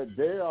say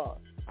they are.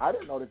 I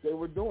didn't know that they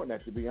were doing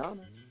that, to be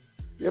honest.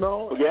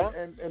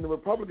 And the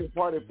Republican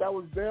Party, if that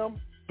was them,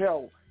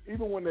 hell,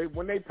 even when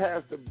they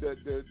passed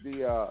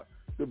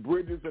the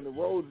bridges and the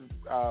roads,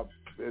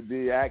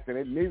 the act,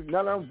 and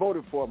none of them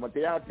voted for them, but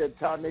they out there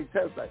touting their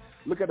chest like,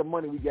 look at the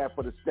money we got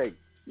for the state.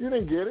 You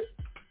didn't get it.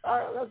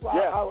 That's why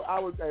I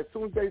was. As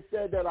soon as they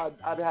said that,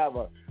 I'd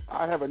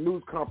have a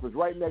news conference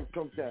right next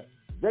to them.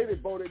 They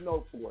voted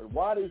no for it.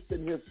 Why are they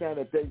sitting here saying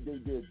that they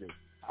did this?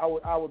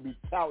 I would be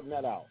touting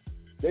that out.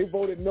 They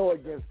voted no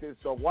against it,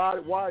 so why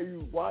are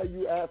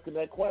you asking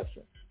that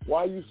question?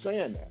 Why are you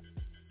saying that?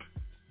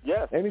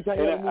 Yes. Anytime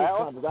you have a news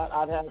conference,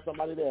 I'd have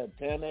somebody there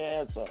tearing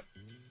their ass up.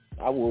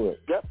 I would.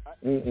 Yep.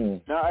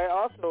 Now I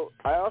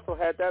also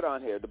had that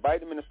on here. The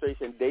Biden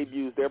administration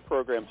debuts their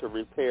program to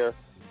repair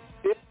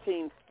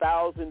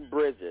 15,000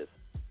 bridges.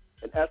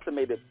 An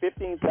estimated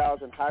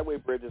 15,000 highway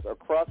bridges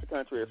across the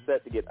country are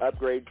set to get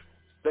upgrades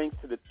thanks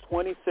to the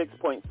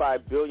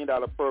 $26.5 billion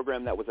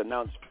program that was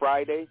announced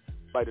Friday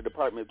by the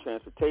Department of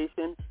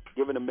Transportation,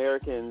 giving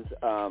American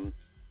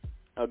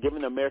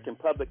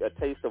public a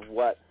taste of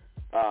what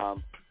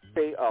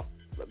the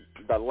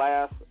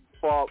last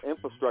fall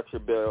infrastructure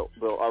bill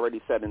already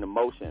set into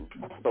motion.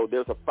 So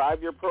there's a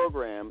 5-year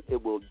program.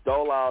 It will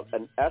dole out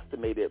an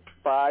estimated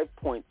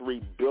 $5.3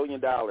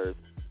 billion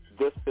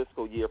this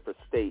fiscal year for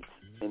states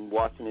in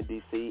Washington,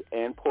 D.C.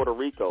 and Puerto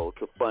Rico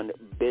to fund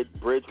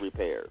bridge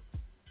repairs.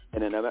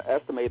 And an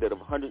estimated of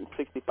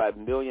 $165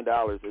 million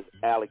is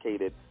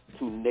allocated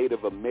to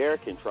Native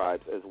American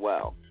tribes as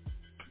well.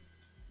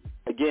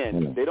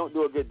 Again, they don't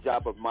do a good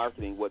job of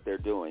marketing what they're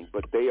doing,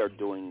 but they are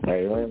doing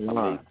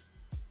amazing.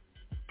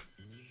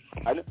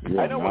 I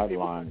know when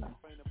people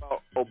complain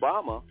about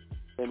Obama,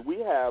 and we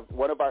have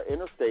one of our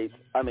interstates,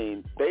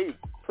 they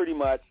pretty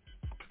much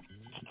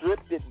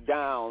stripped it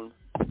down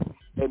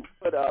and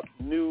put up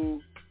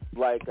new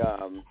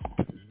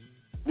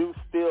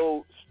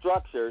steel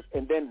structures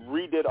and then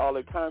redid all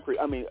the concrete.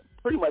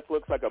 Pretty much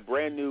looks like a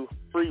brand new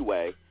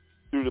freeway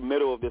through the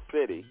middle of the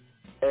city.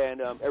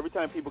 And every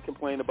time people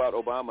complain about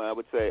Obama, I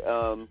would say,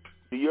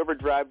 do you ever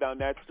drive down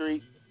that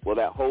street? Well,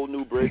 that whole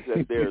new bridge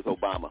that's there is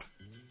Obama.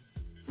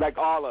 Like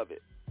all of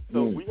it.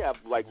 So we have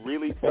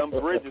really some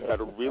bridges that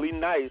are really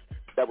nice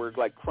that were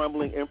like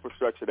crumbling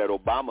infrastructure that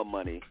Obama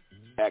money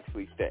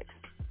actually fixed.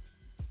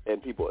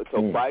 And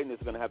Biden is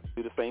going to have to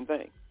do the same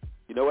thing.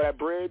 You know what, that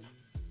bridge?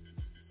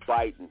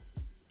 Biden.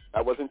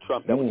 That wasn't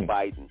Trump. That was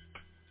Biden.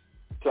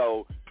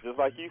 So just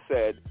like you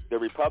said, the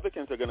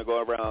Republicans are going to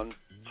go around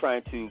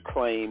trying to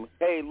claim,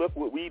 hey, look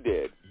what we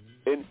did.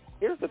 And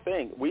here's the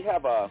thing. We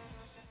have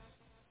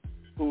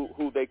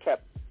who they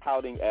kept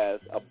touting as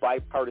a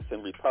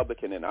bipartisan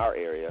Republican in our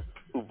area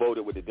who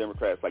voted with the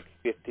Democrats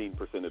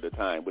 15% of the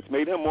time, which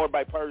made him more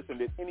bipartisan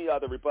than any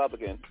other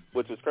Republican,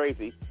 which was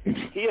crazy.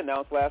 He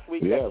announced last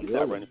week that he's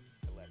not running for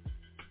re-election.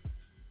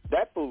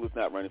 That fool is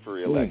not running for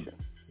re-election.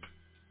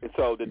 And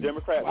so the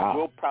Democrat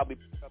will probably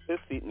pick up his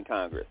seat in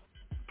Congress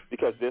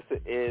because this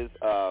is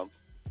an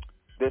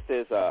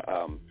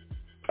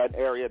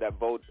area that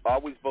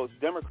always votes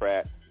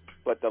Democrat,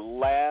 but the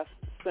last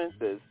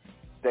census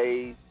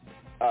they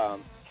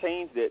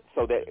changed it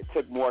so that it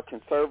took more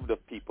conservative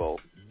people,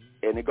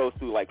 and it goes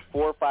through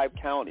 4 or 5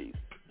 counties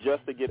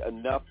just to get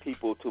enough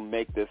people to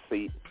make this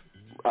seat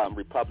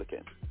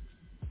Republican.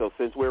 So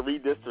since we're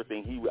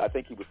redistricting, I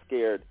think he was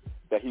scared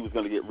that he was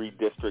going to get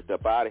redistricted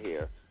up out of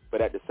here.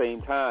 But at the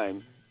same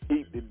time,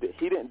 he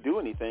didn't do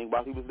anything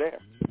while he was there.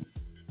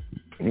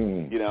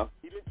 You know,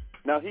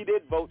 he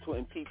did vote to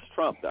impeach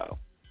Trump, though.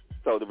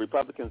 So the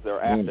Republicans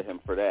are after him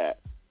for that.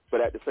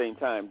 But at the same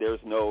time, there's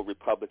no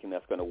Republican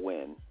that's going to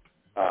win.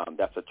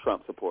 That's a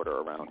Trump supporter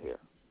around here.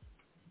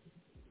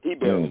 He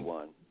barely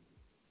won.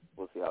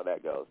 We'll see how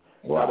that goes.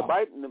 Wow. Now, the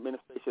Biden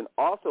administration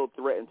also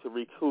threatened to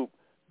recoup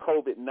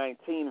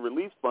COVID-19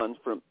 relief funds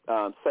from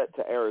set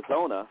to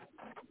Arizona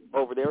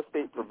over their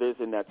state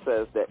provision that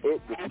says that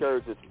it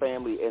discourages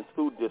family and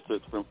school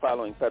districts from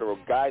following federal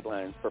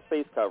guidelines for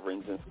face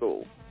coverings in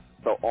school.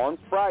 So on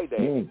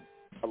Friday,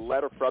 a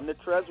letter from the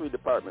Treasury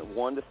Department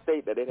warned the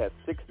state that it has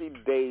 60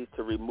 days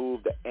to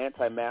remove the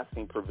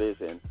anti-masking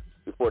provision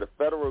before the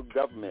federal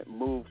government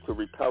moves to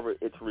recover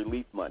its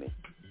relief money.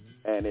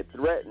 And it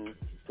threatened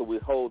to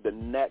withhold the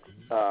next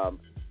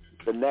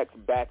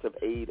batch of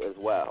aid as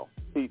well.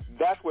 See,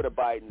 that's where the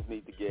Bidens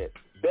need to get.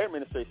 Their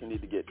administration need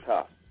to get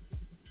tough.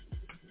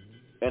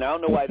 And I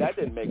don't know why that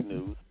didn't make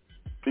news,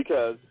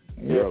 because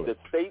if the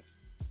state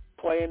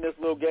playing this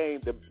little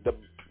game, the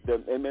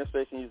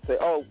administration needs to say,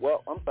 oh,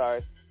 well, I'm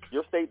sorry,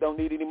 your state don't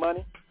need any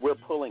money, we're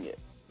pulling it.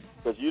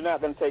 Because you're not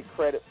going to take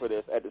credit for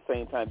this at the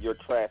same time you're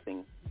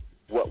trashing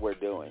what we're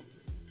doing.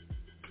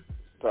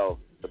 So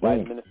the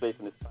Biden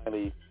administration is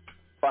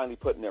finally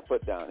putting their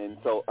foot down. And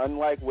so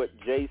unlike what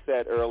Jay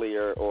said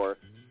earlier or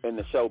in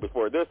the show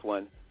before this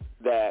one,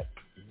 that,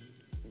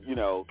 you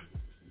know,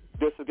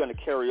 this is going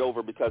to carry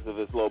over because of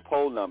his low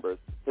poll numbers,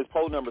 his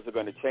poll numbers are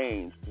going to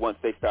change once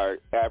they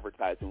start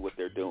advertising what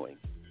they're doing.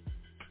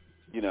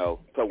 You know,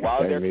 so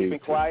while they're keeping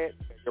quiet,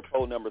 your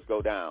poll numbers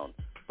go down.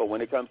 But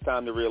when it comes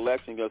time to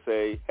re-election, you're going to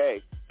say,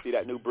 hey, see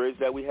that new bridge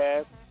that we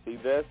have? See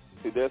this?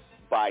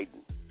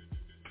 Biden.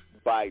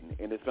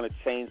 And it's going to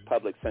change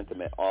public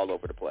sentiment all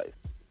over the place.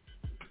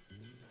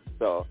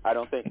 So I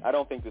don't think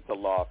it's a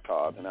lost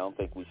cause, and I don't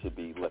think we should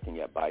be looking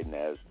at Biden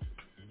as,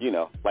 you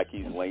know, like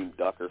he's lame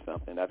duck or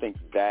something. I think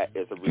that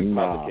is a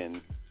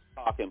Republican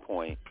talking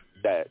point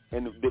that,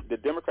 and the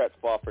Democrats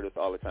fall for this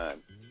all the time.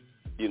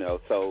 You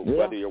know, so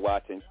whether you're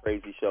watching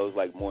crazy shows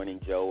like Morning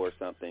Joe or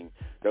something,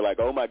 they're like,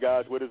 oh my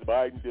gosh, what is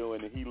Biden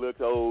doing? And he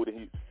looks old,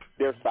 and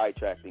they're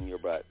sidetracking your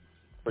butt.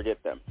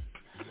 Forget them.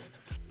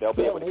 They'll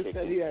be able to kick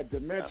said he had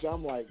dementia.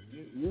 I'm like,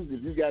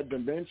 if you got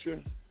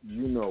dementia,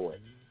 you know it.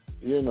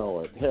 You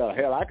know it.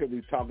 Hell, I could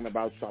be talking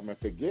about something and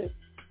forget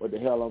what the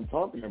hell I'm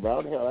talking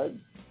about. Hell,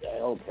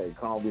 okay,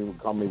 call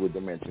me with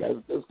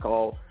dementia. It's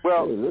called.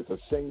 Well, it's a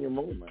senior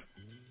movement.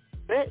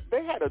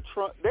 They had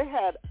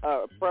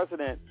a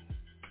president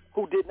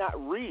who did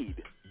not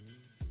read.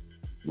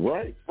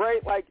 Right.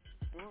 Right. Like,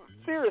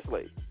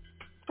 seriously,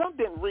 Trump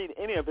didn't read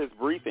any of his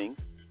briefings.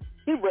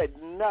 He read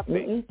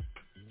nothing.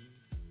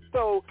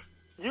 So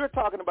you're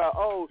talking about,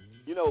 oh,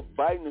 you know,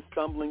 Biden is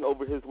stumbling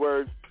over his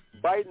words.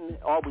 Biden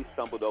always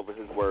stumbled over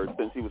his words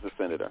since he was a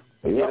senator.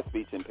 He had a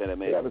speech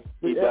impediment.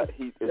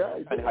 It's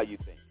kind of how you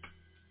think.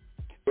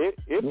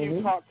 If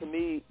you talk to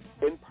me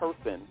in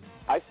person,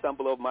 I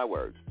stumble over my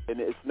words. And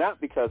it's not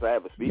because I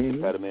have a speech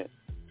impediment.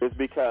 It's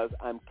because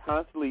I'm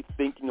constantly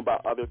thinking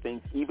about other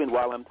things even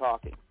while I'm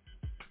talking.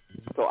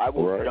 So I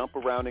will jump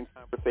around in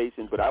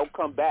conversations, but I'll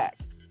come back.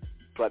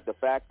 But the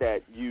fact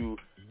that you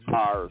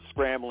are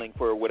scrambling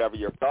for whatever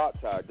your thoughts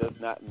are does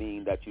not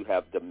mean that you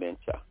have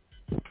dementia,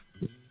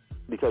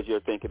 because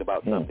you're thinking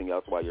about something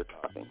else while you're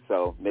talking.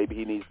 So maybe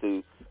he needs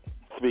to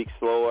speak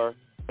slower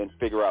and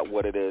figure out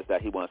what it is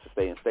that he wants to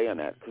stay on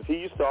that. Because he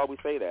used to always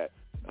say that,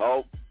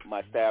 oh,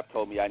 my staff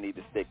told me I need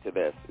to stick to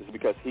this. It's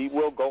because he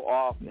will go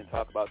off and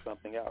talk about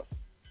something else.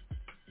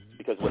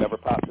 Because whatever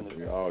pops in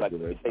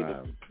his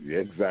head. Yeah,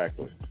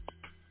 exactly.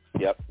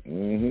 Yep.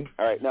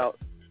 All right. Now,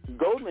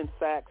 Goldman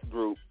Sachs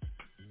Group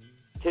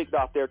kicked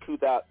off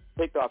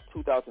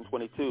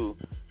 2022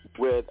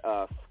 with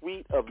a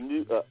suite of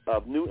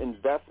new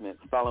investments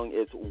following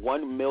its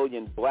 1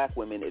 million Black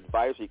Women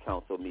Advisory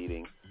Council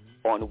meeting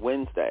on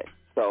Wednesday.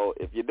 So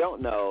if you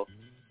don't know,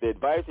 the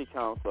Advisory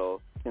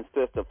Council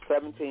consists of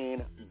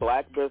 17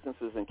 Black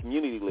businesses and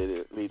community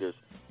leaders,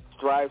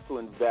 strives to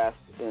invest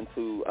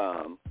into,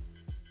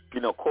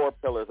 core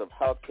pillars of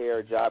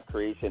healthcare, job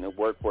creation, and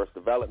workforce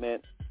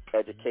development,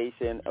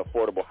 education,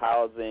 affordable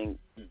housing,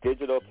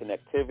 digital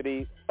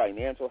connectivity,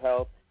 financial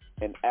health,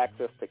 and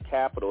access to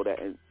capital that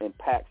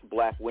impacts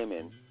Black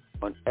women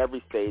on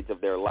every stage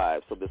of their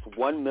lives. So this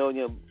 1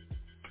 million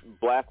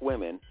Black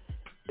women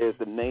is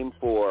the name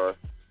for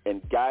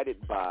and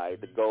guided by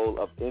the goal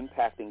of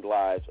impacting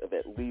lives of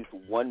at least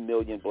 1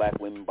 million Black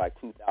women by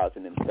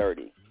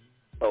 2030.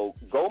 So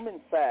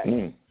Goldman Sachs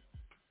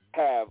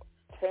have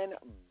 $10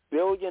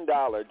 billion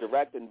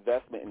direct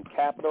investment in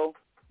capital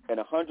and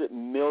 $100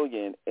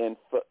 million in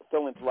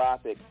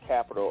philanthropic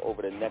capital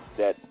over the next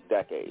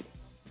decade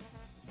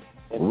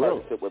in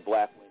partnership with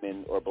Black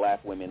women or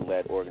Black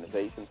women-led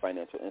organizations,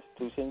 financial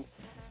institutions,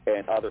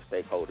 and other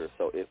stakeholders.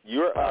 So if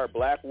you are a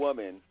Black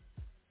woman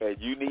and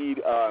you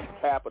need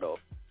capital,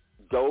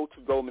 go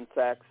to Goldman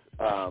Sachs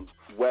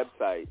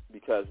website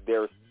because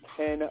there's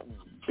 $10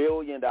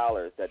 billion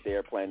that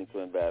they're planning to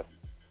invest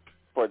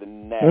for the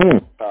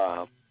next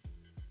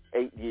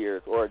 8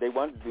 years, or they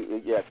want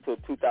to do, till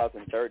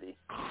 2030,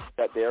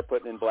 that they're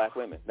putting in black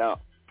women.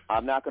 Now,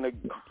 I'm not going to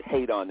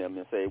hate on them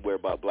and say we're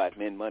about black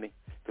men money,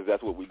 because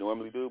that's what we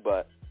normally do,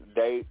 but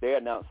they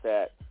announced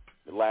that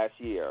last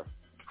year,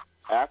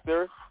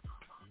 after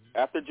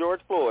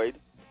George Floyd,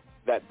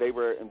 that they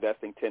were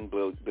investing $10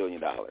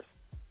 billion.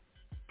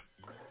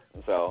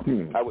 So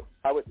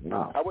I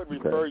would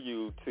refer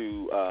you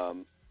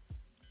to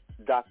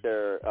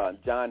Dr.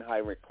 John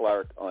Heinrich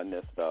Clark on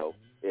this, though.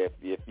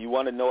 If you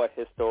want to know a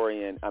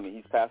historian, I mean,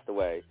 he's passed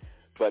away,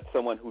 but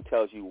someone who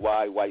tells you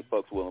why white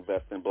folks will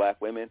invest in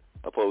black women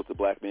opposed to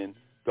black men,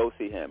 go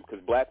see him,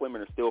 because black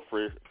women are still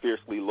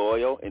fiercely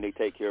loyal and they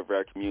take care of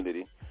our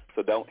community.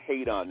 So don't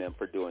hate on them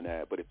for doing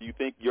that. But if you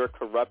think you're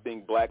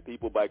corrupting black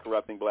people by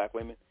corrupting black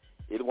women,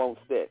 it won't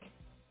stick.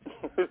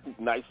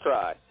 Nice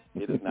try.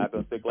 It is not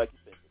going to stick like you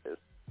think it is.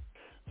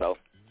 So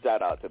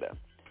shout out to them.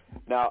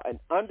 Now, an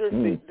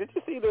undersea. Did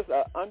you see this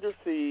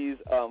underseas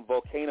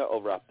volcano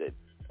erupted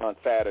on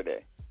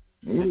Saturday?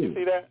 Did you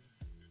see that?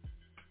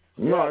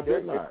 No, I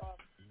did not.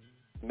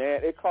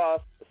 It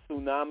caused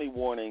tsunami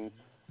warnings.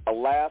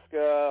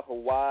 Alaska,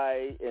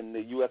 Hawaii, and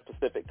the U.S.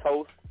 Pacific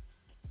coast.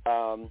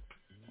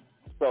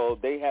 So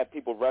they had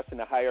people rushing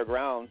to higher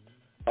ground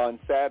on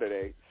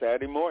Saturday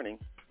morning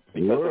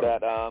because of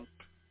that.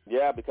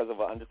 Because of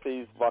an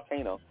undersea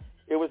volcano.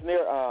 It was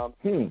near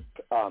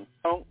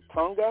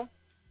Tonga.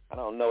 I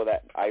don't know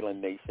that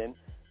island nation,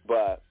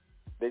 but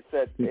they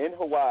said in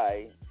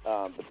Hawaii,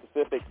 the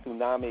Pacific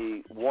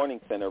Tsunami Warning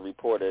Center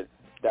reported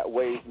that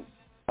waves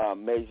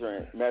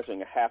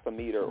measuring a half a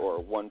meter or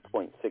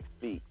 1.6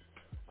 feet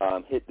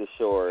hit the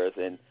shores,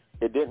 and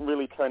it didn't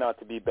really turn out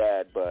to be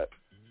bad. But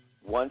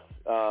once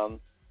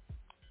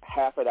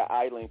half of the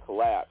island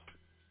collapsed,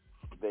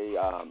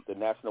 the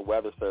National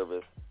Weather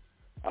Service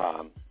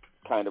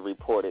kind of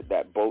reported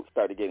that boats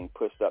started getting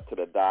pushed up to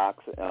the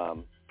docks,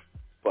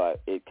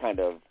 but it kind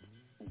of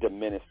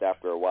diminished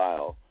after a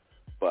while.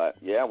 But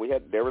at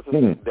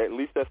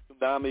least that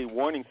tsunami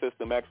warning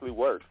system actually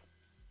works.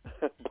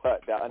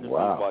 But the undersea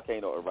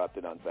volcano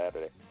erupted on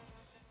Saturday.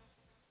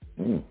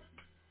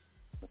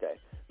 Okay.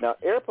 Now,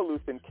 air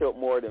pollution killed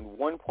more than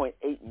 1.8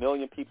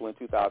 million people in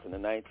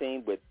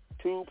 2019, with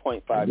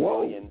 2.5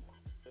 million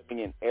living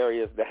in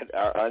areas that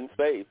are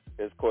unsafe,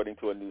 according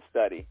to a new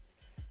study.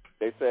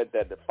 They said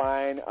that the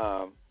fine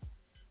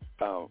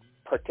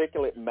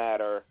particulate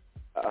matter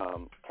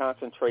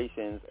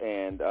concentrations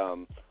and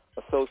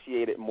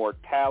associated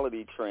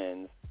mortality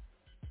trends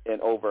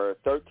in over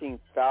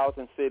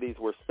 13,000 cities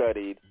were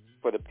studied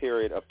for the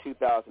period of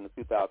 2000 to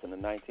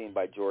 2019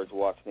 by George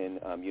Washington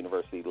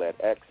University-led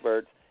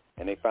experts,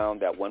 and they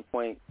found that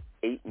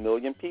 1.8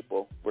 million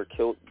people were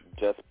killed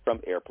just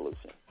from air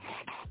pollution.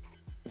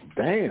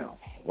 Damn.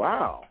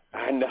 Wow.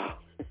 I know.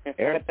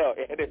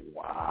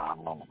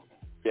 Wow.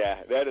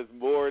 Yeah, that is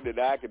more than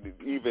I could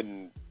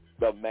even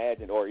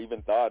imagine or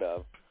even thought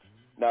of.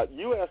 Now,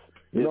 U.S.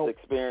 is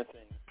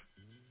experiencing...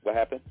 What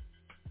happened?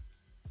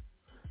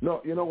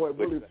 No, you know what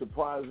really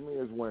surprised me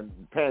is when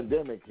the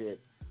pandemic hit,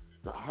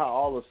 how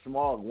all the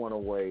smog went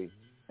away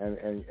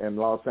in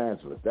Los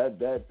Angeles.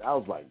 That I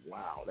was like,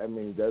 wow, that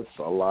means there's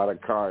a lot of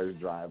cars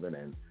driving,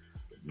 and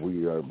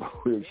we were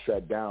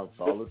shut down,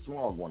 so all the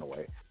smog went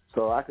away.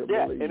 So I could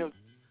believe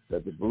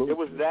that the pollution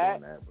was that,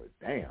 but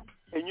damn.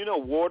 And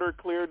water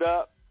cleared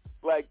up,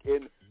 like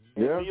in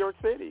New York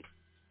City.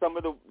 Some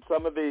of the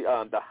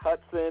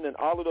Hudson and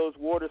all of those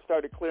waters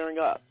started clearing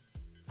up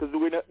because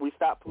we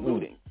stopped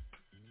polluting.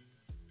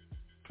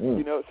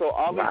 So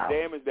all the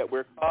damage that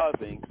we're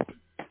causing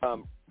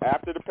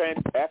after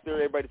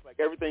everybody's like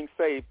everything's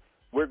safe,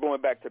 we're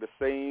going back to the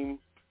same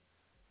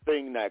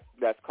thing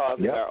that's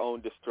causing our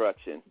own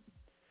destruction.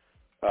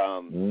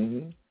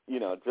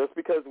 Just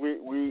because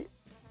we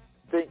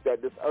think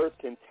that this earth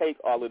can take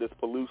all of this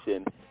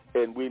pollution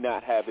and we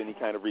not have any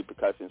kind of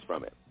repercussions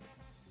from it.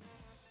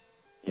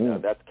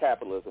 That's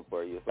capitalism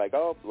for you. It's like,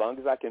 as long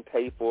as I can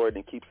pay for it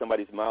and keep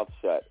somebody's mouth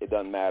shut, it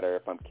doesn't matter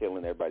if I'm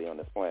killing everybody on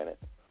this planet.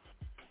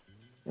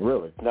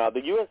 Really? Now,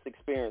 the U.S.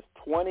 experienced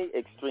 20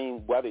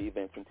 extreme weather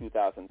events in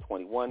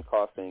 2021,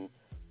 costing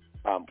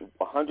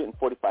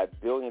 $145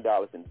 billion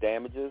in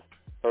damages.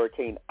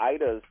 Hurricane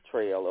Ida's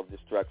trail of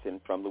destruction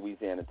from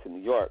Louisiana to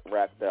New York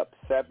racked up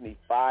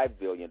 $75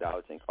 billion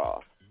in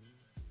costs.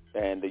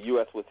 And the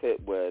U.S. was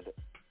hit with,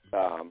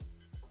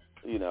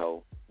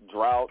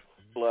 droughts,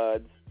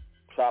 floods,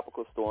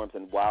 tropical storms,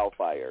 and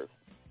wildfires.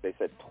 They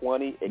said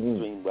 20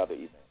 extreme weather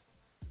events.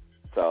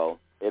 So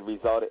it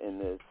resulted in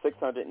the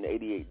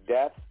 688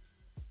 deaths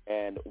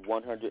and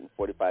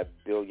 $145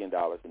 billion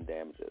in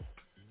damages.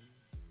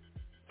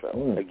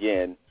 So,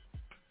 again,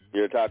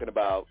 you're talking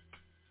about,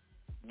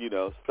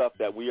 stuff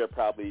that we are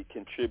probably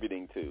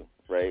contributing to,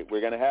 right?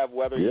 We're going to have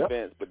weather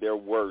events, but they're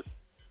worse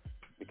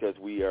because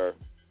we are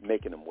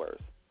making them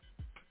worse.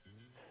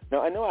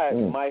 Now, I know I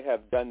might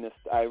have done this.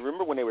 I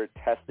remember when they were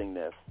testing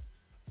this,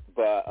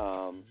 but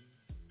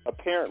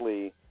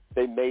apparently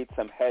they made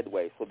some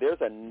headway. So there's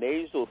a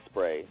nasal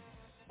spray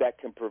that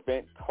can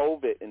prevent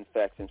COVID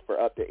infections for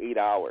up to 8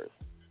 hours.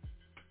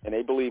 And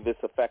they believe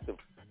it's effective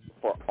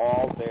for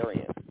all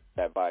variants of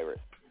that virus.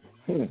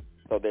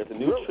 So there's a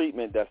new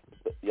treatment that's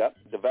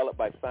developed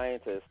by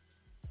scientists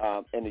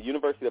in the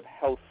University of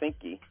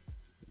Helsinki.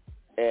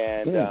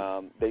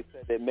 And they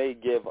said it may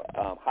give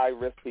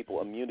high-risk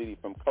people immunity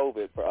from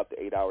COVID for up to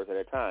 8 hours at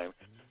a time.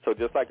 So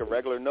just like a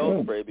regular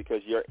nose spray,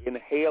 because you're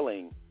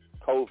inhaling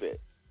COVID.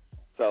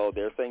 So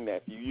they're saying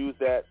that if you use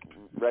that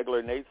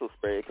regular nasal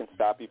spray, it can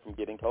stop you from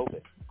getting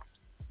COVID.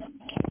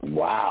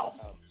 Wow.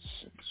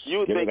 You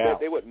would think that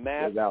they would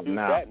mass do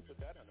that and put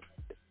that on the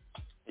market.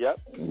 Yep.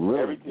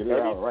 Really? Get it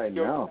out right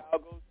now.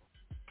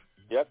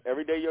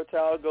 Every day your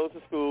child goes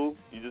to school,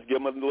 you just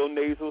give them a little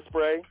nasal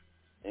spray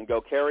and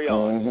go carry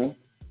on.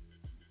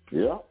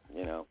 Yeah.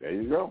 You know. There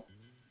you go.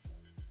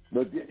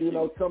 But, you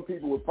know, some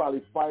people would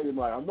probably fight him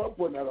like, I'm not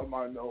putting that on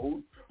my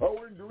nose. I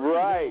wouldn't do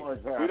anything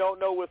like that. We don't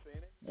know what's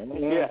in it.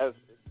 Yes.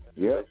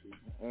 Yep.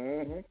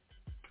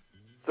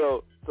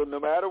 So no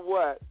matter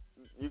what,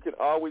 you can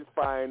always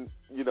find,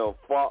 you know,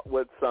 fault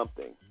with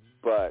something.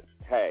 But,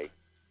 hey,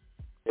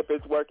 if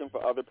it's working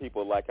for other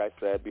people, like I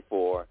said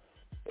before,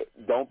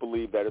 don't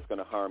believe that it's going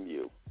to harm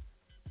you.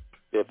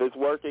 If it's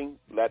working,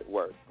 let it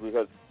work.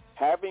 Because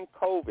having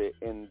COVID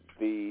and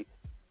the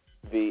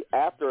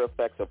after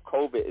effects of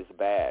COVID is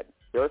bad.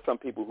 There are some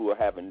people who are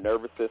having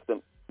nervous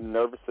system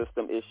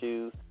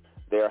issues.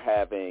 They're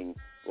having,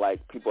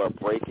 like, people are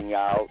breaking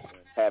out,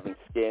 having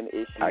skin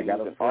issues. I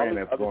got a friend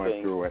that's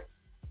going through it.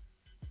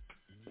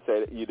 Say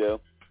that you do?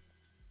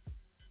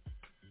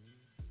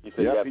 You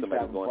said you have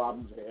somebody going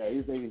problems. Yeah,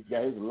 he's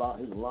got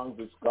his lungs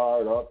are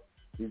scarred up.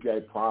 He's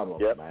got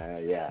problems,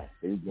 man. Yeah,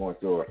 he's going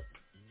through it.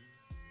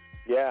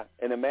 Yeah,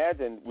 and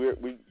imagine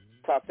we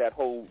talked that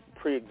whole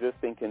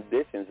pre-existing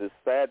conditions. It's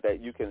sad that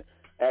you can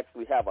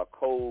actually have a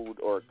cold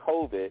or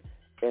COVID,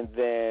 and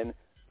then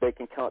they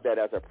can count that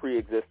as a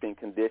pre-existing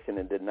condition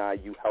and deny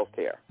you health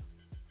care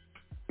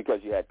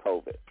because you had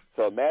COVID.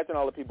 So imagine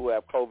all the people who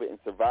have COVID and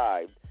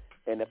survived,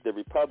 and if the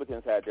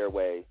Republicans had their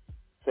way,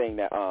 saying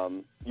that,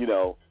 you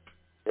know,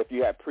 if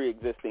you have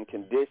pre-existing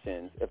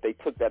conditions, if they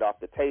took that off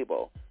the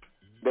table,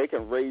 they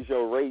can raise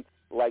your rates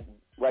like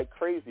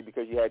crazy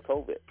because you had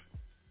COVID.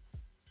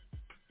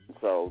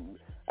 So,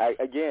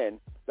 again,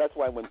 that's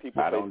why when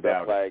people say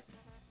stuff like,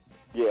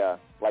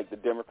 like the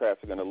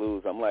Democrats are going to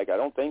lose, I'm like, I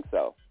don't think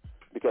so.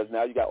 Because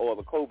now you got all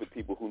the COVID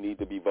people who need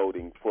to be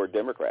voting for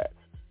Democrats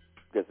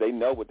because they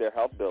know what their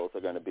health bills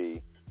are going to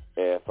be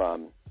if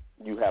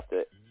you have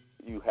to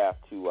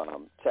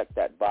check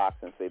that box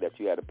and say that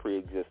you had a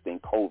pre-existing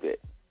COVID,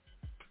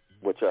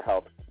 what your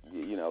health,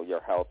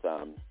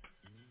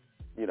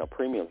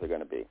 premiums are going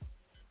to be.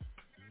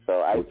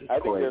 So I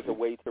think there's a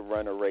way to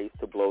run a race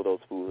to blow those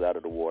fools out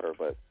of the water,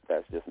 but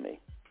that's just me.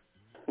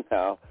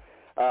 Now,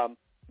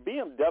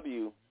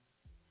 BMW,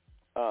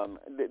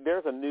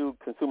 there's a new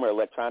consumer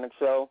electronics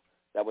show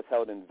that was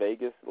held in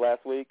Vegas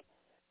last week,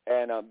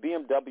 and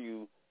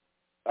BMW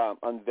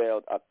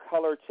unveiled a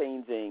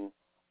color-changing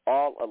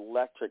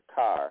all-electric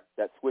car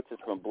that switches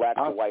from black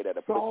to white at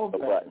a push of a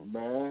button.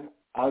 Man,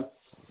 I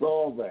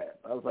saw that.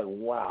 I was like,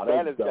 wow,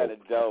 that is kind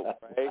of dope,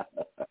 right?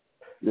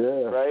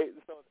 Yeah. Right?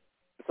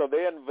 So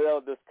they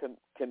unveiled this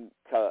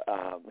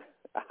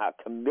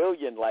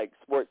chameleon-like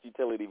sports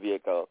utility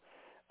vehicle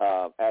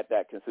at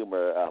that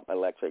consumer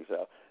electric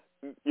show.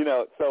 You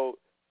know, so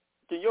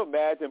can you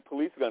imagine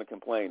police are going to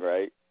complain,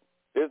 right?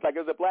 It's like,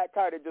 there's a black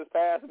car that just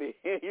passed me.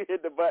 You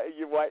hit the button,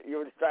 you were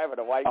driving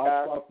a white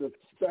car. I thought the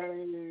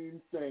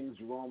same thing,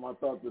 Jerome. I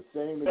thought the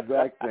same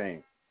exact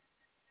thing.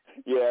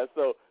 Yeah,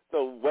 so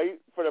wait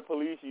for the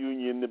police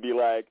union to be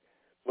like,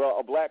 well,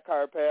 a black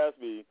car passed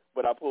me,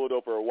 but I pulled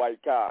over a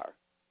white car.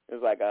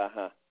 It's like,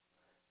 they're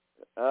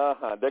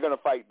going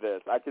to fight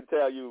this. I can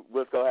tell you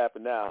what's going to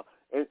happen now.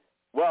 And,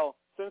 well,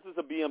 since it's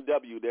a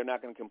BMW, they're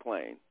not going to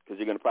complain because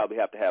you're going to probably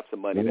have to have some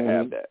money to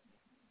have that.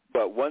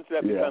 But once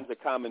that becomes a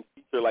common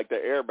feature like the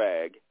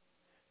airbag,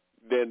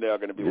 then they're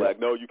going to be like,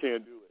 no, you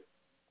can't do it.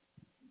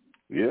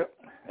 Yep.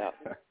 Now,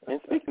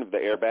 and speaking of the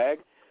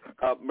airbag,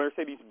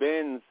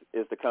 Mercedes-Benz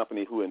is the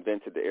company who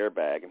invented the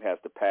airbag and has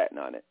the patent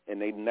on it,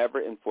 and they never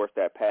enforced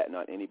that patent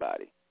on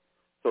anybody.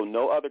 So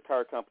no other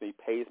car company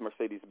pays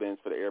Mercedes-Benz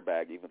for the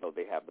airbag even though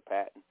they have the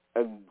patent.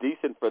 And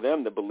decent for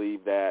them to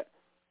believe that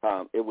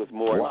it was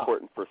more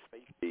important for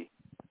safety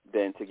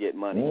than to get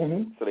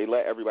money. So they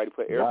let everybody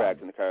put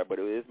airbags in the car, but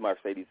it is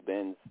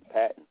Mercedes-Benz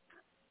patent.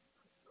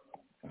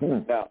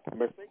 Now,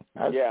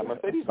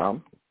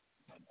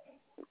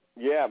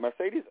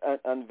 Mercedes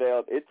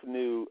unveiled its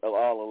new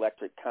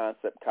all-electric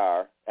concept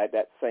car at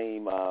that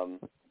same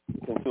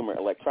Consumer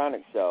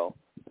Electronics Show,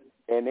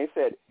 and they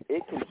said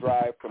it can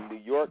drive from New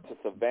York to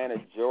Savannah,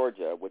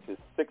 Georgia, which is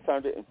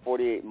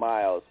 648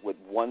 miles with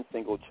one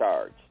single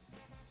charge.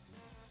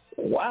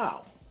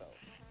 Wow.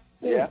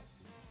 Yeah.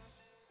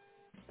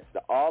 It's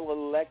the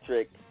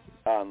all-electric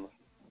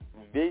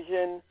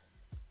Vision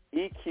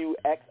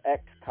EQXX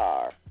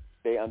car.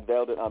 They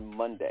unveiled it on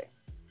Monday.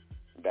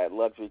 That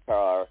luxury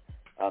car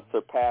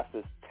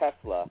surpasses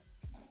Tesla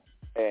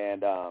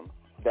and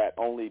that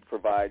only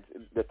provides,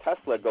 the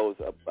Tesla goes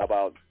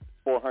about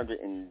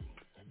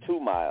 402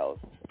 miles,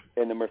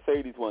 and the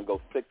Mercedes one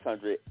goes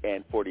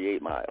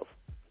 648 miles.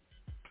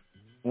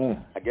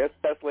 I guess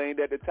Tesla ain't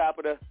at the top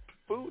of the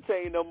food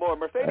chain no more.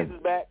 Mercedes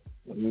is back.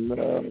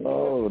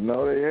 No,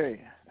 they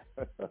ain't.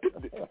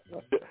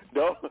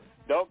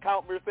 Don't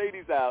count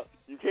Mercedes out.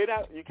 You can't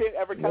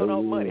ever count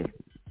out money.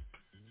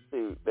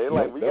 Dude, they're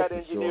like, we got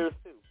engineers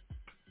too.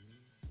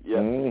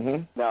 Yeah.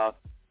 Now,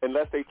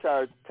 unless they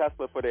charge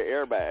Tesla for their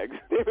airbags,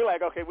 they be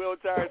like, okay, we'll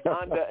charge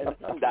Honda and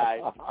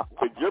Hyundai,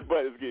 but your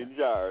butt is getting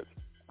charged.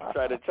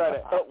 Try to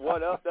help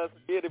one up. That's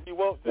it if you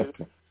want to.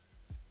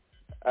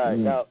 All right,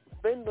 now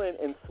Finland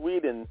and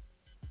Sweden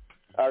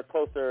are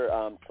closer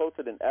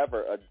than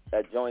ever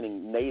at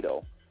joining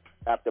NATO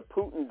after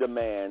Putin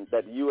demand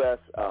that the U.S.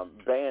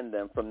 ban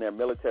them from their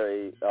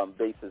military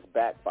bases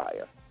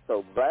backfire.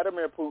 So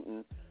Vladimir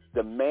Putin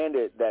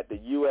demanded that the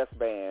U.S.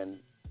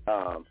 ban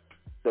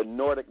the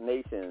Nordic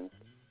nations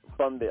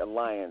from the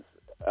alliance,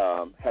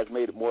 has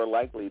made it more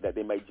likely that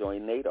they may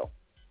join NATO.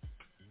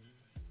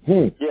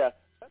 Yeah.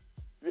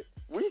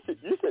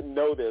 You should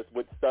know this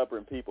with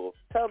stubborn people.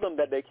 Tell them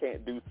that they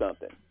can't do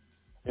something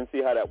and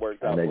see how that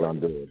works out. And they're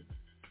going to do it.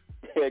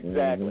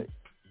 Exactly.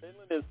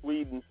 Finland and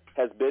Sweden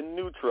has been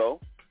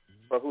neutral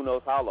for who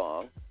knows how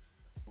long,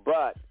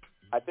 but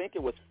I think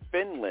it was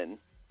Finland,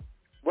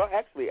 well,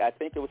 actually, I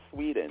think it was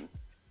Sweden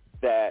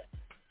that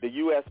the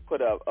U.S.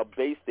 put a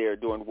base there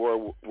during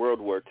World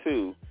War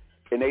II,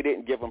 and they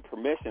didn't give them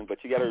permission,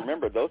 but you got to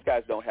remember, those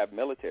guys don't have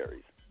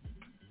militaries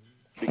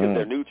because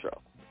they're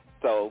neutral.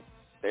 So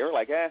they were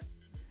like,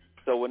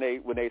 So when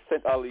they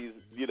sent all these,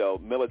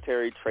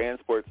 military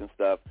transports and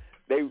stuff,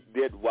 they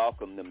did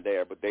welcome them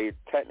there, but they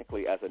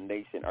technically, as a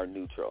nation, are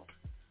neutral.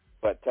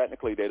 But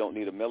technically, they don't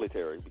need a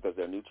military because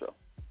they're neutral.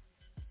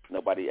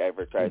 Nobody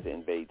ever tries to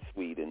invade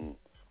Sweden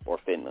or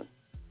Finland.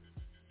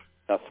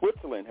 Now,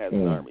 Switzerland has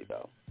an army,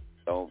 though.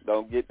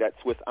 Don't get that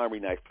Swiss Army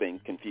knife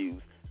thing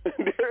confused.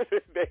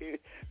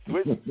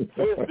 Swiss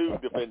do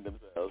defend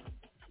themselves.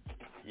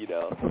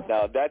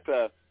 Now that's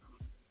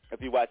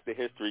if you watch the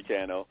History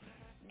Channel,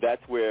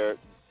 that's where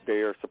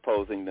they are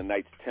supposing the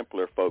Knights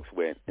Templar folks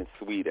went in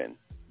Sweden.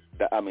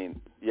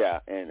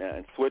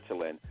 And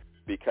Switzerland,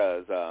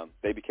 because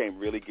they became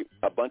really good.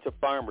 A bunch of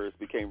farmers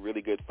became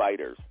really good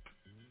fighters,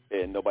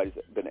 and nobody's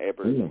been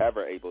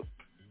ever able to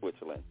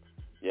Switzerland.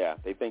 Yeah,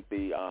 they think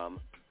that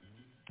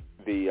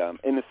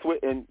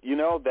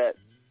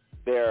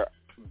their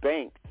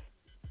banks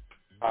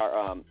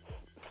are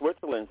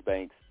Switzerland's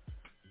banks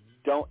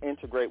don't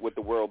integrate with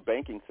the world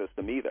banking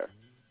system either,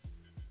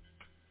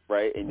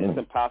 right? And it's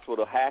impossible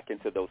to hack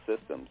into those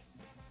systems.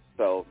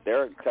 So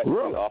they're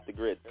technically off the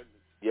grid.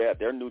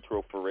 They're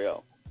neutral for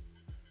real.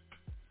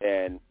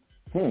 And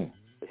the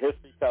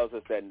history tells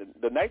us that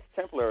the Knights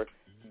Templar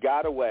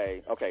got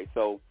away. Okay,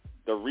 so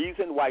the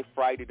reason why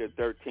Friday the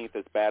 13th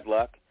is bad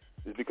luck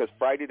is because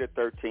Friday the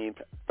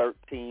 13th,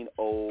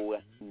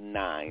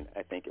 1309,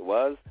 I think it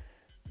was,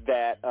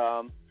 that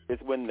is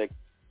when the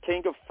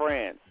King of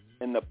France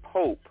and the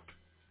Pope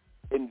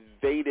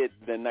invaded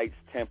the Knights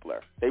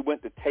Templar. They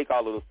went to take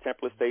all of those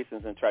Templar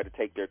stations and try to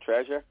take their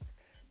treasure.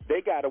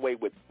 They got away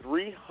with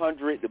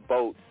 300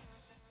 boats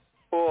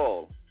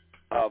full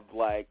of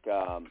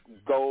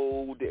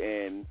gold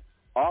and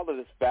all of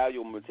this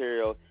valuable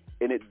material,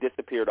 and it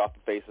disappeared off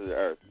the face of the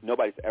earth.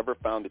 Nobody's ever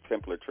found the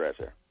Templar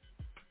treasure.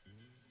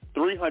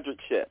 300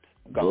 ships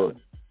gone.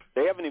 Good.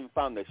 They haven't even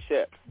found the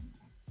ships.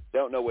 They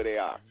don't know where they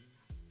are.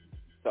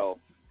 So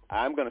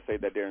I'm going to say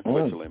that they're in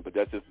Switzerland, but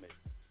that's just me.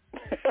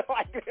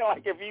 like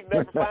if you've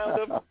never found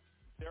them,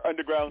 they're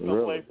underground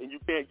someplace, and you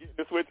can't get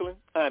into Switzerland,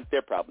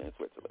 they're probably in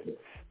Switzerland.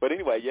 But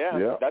anyway,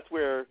 that's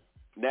where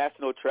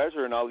National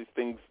Treasure and all these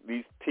things,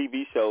 these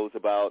TV shows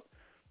about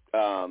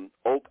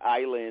Oak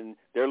Island,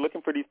 they're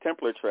looking for these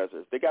Templar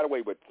treasures. They got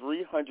away with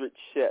 300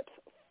 ships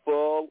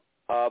full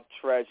of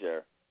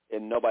treasure,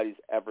 and nobody's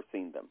ever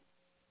seen them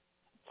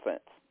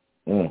since.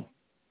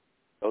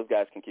 Those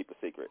guys can keep a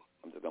secret.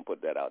 I'm just going to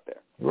put that out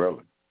there.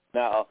 Really?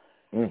 Now,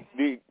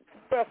 the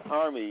U.S.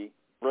 Army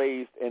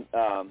raised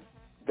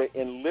the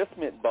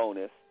enlistment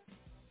bonus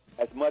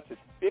as much as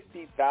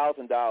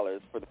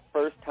 $50,000 for the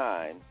first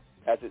time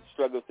as it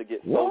struggles to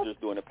get soldiers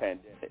during the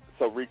pandemic.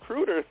 So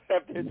recruiters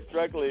have been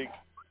struggling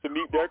to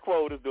meet their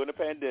quotas during the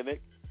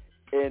pandemic,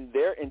 and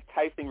they're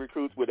enticing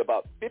recruits with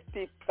about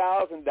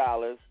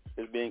 $50,000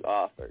 is being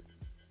offered.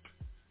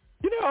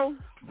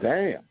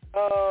 Damn.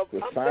 I'm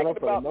sign up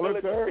thinking about for the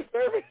military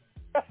service.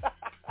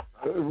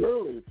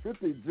 Really?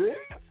 50 G?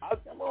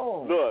 Come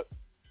on. Look,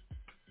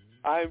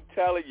 I'm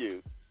telling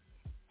you,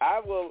 I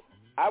will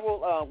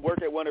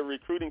work at one of the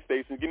recruiting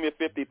stations. Give me a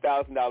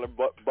 $50,000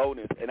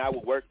 bonus, and I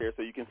will work there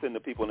so you can send the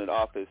people in the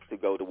office to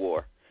go to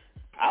war.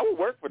 I will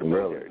work for the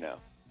military now.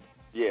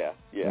 Yeah.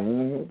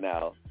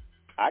 Now,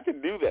 I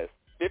can do this.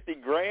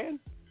 $50,000,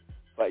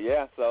 but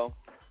so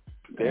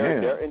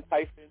they're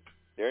enticing.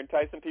 They're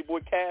enticing people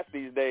with cash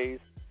these days.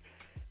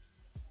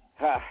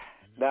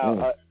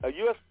 Now, a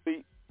U.S.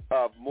 fleet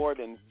of more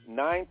than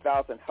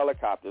 9,000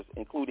 helicopters,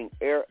 including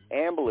air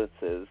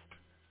ambulances,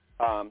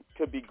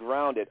 could be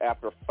grounded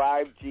after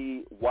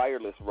 5G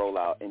wireless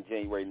rollout in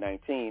January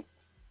 19th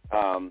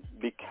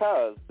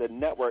because the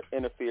network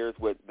interferes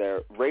with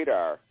their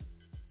radar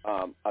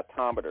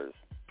autometers.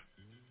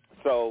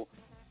 So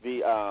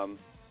the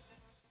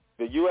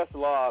U.S.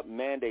 law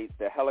mandates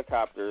that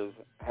helicopters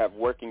have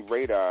working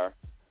radar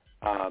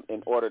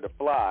in order to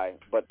fly,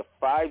 but the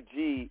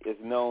 5G is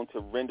known to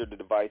render the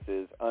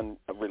devices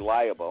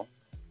unreliable.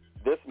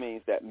 This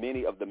means that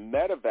many of the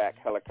medevac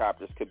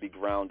helicopters could be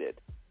grounded.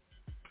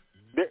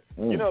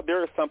 You know,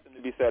 there is something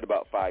to be said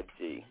about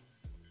 5G.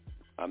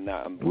 I'm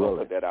going to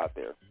put that out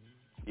there.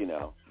 You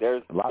know,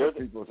 there's a lot of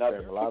people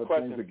saying a lot of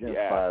things against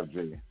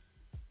 5G.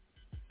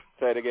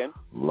 Say it again.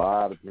 A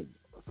lot of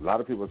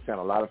people saying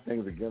a lot of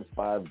things against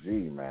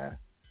 5G, man.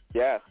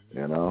 Yes.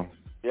 You know.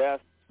 Yes,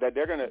 that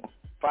they're going to.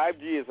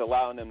 5G is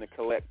allowing them to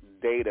collect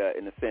data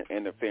and send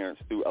interference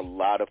through a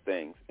lot of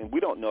things, and we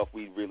don't know if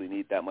we really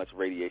need that much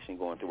radiation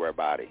going through our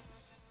body.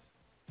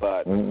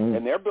 But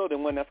and they're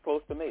building one that's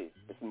close to me.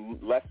 It's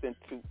less than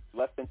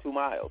 2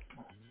 miles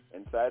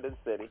inside of the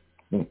city,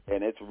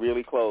 and it's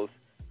really close.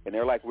 And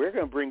they're like, we're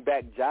going to bring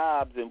back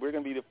jobs, and we're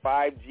going to be the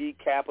 5G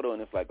capital.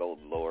 And it's like, oh,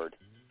 Lord,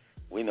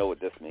 we know what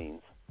this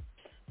means.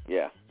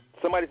 Yeah.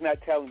 Somebody's not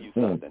telling you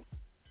something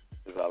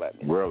is all that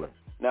means. Really?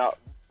 Now,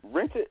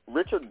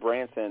 Richard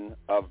Branson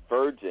of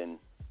Virgin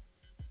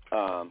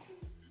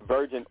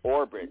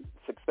Orbit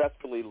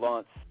successfully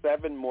launched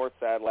 7 more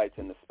satellites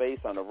into space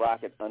on a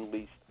rocket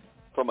unleashed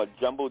from a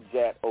jumbo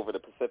jet over the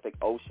Pacific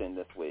Ocean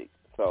this week.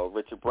 So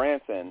Richard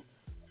Branson,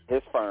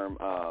 his firm,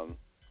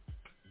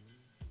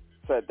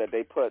 said that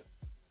they put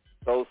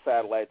those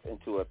satellites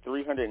into a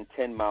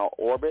 310-mile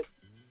orbit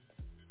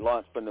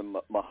launched from the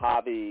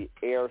Mojave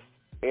Air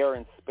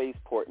and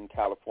Spaceport in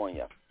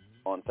California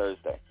on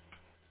Thursday.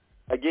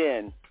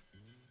 Again,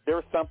 there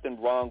was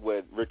something wrong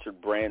with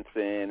Richard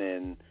Branson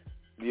and,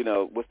 you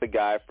know, what's the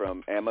guy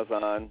from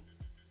Amazon?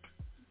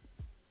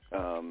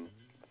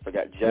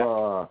 Forgot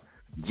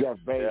Jeff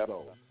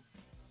Bezos.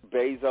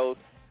 Bezos.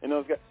 And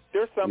those guys.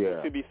 There's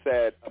something to be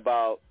said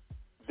about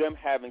them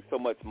having so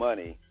much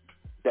money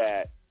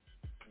that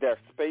their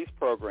space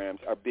programs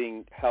are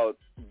being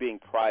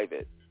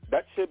private.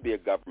 That should be a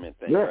government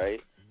thing,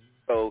 right?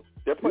 So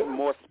they're putting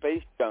more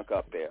space junk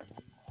up there.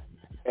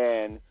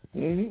 And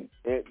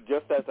it,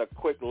 just as a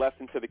quick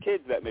lesson to the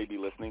kids that may be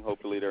listening,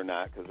 hopefully they're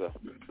not because of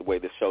the way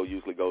this show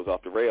usually goes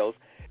off the rails,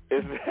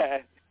 is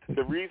that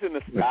the reason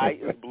the sky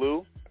is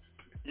blue,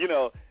 you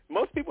know,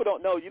 most people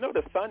don't know, you know,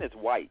 the sun is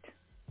white.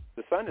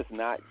 The sun is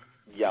not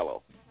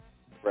yellow,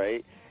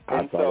 right?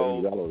 I thought it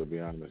was yellow, to be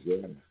honest.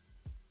 Yeah.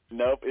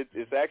 Nope,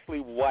 it's actually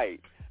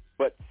white.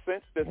 But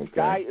since the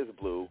sky is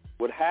blue,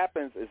 what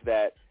happens is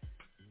that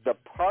the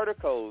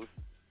particles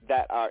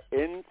that are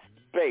in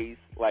space,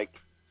 like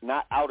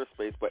not outer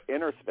space but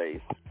inner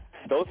space,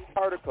 those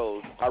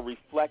particles are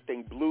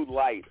reflecting blue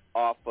light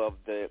off of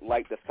the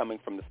light that's coming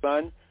from the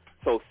sun.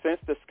 So since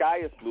the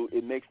sky is blue,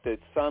 it makes the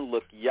sun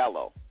look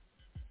yellow,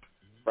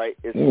 right?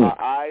 Our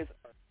eyes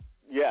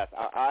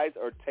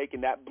are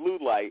taking that blue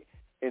light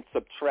and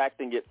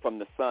subtracting it from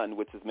the sun,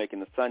 which is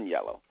making the sun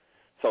yellow.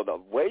 So the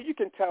way you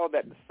can tell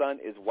that the sun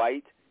is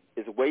white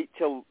is wait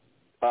till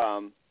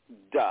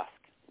dusk,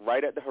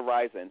 right at the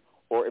horizon,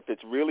 or if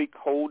it's really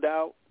cold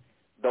out,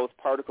 those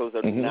particles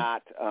are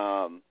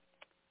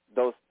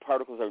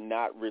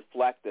not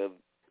reflective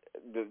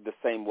the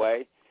same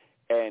way,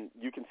 and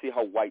you can see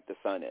how white the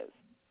sun is.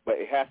 But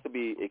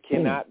it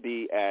cannot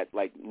be at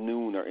like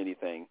noon or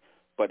anything,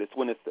 but it's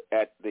when it's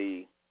at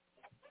the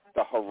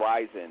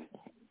horizon.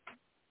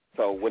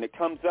 So when it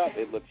comes up,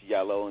 it looks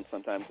yellow, and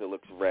sometimes it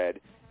looks red.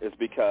 It's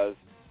because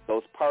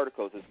those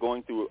particles is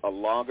going through a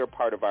longer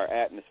part of our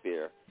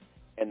atmosphere,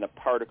 and the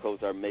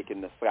particles are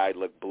making the sky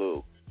look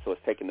blue. So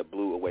it's taking the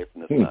blue away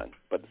from the sun,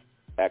 but it's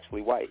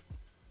actually white.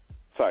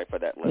 Sorry for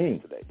that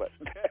lesson today, but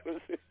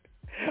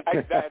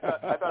I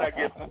thought I'd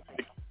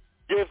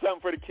give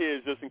something for the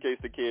kids just in case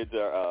the kids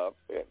are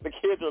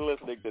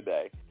listening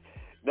today.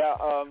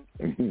 Now,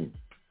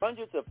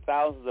 hundreds of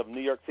thousands of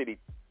New York City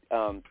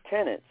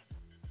tenants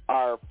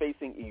are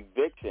facing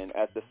eviction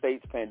as the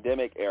state's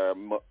pandemic-era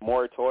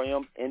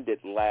moratorium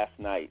ended last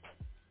night.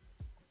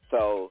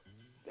 So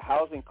the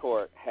housing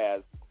court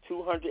has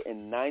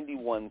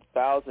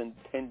 291,000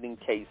 pending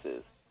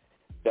cases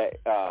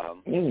that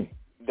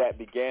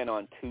began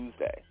on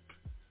Tuesday.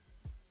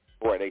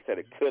 Or they said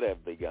it could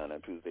have begun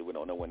on Tuesday. We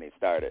don't know when they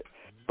started.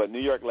 But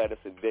New York let us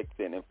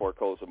eviction and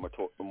foreclosure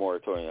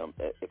moratorium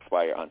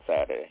expire on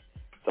Saturday.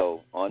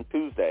 So on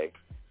Tuesday,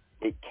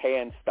 it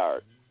can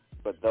start.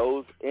 But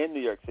those in New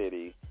York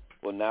City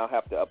will now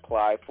have to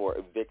apply for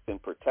eviction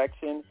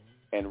protection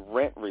and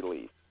rent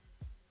relief.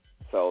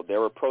 So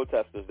there were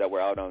protesters that were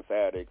out on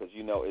Saturday because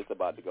you know it's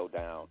about to go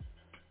down.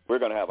 We're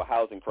going to have a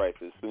housing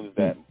crisis as soon as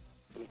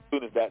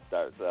that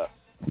starts up.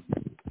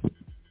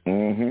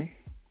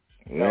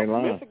 Now,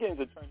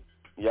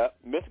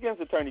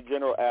 Michigan's Attorney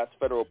General asked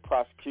federal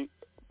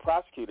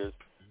prosecutors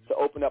to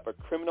open up a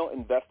criminal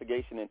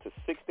investigation into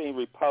 16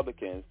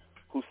 Republicans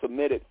who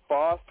submitted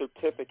false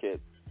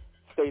certificates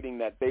stating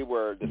that they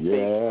were the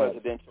state's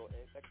presidential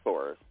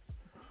electors,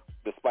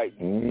 despite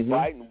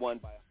Biden won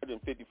by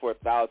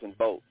 154,000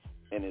 votes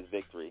in his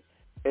victory.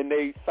 And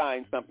they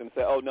signed something and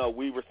said, oh, no,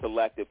 we were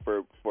selected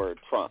for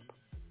Trump.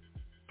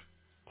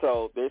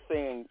 So they're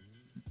saying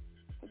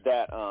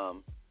that,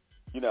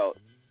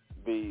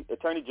 the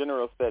Attorney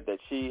General said that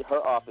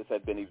her office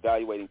had been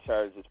evaluating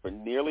charges for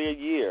nearly a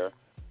year,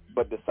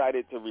 but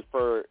decided to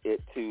refer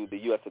it to the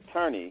U.S.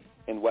 Attorney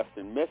in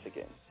Western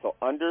Michigan. So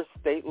under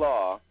state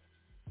law,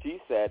 she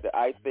said that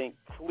I think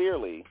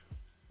clearly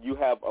you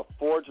have a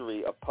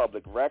forgery of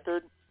public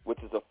record, which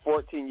is a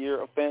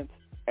 14-year offense,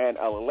 and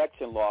an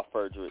election law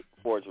forgery,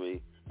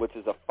 which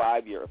is a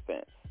 5-year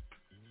offense.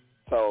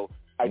 So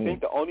I think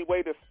the only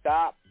way to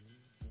stop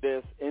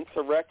this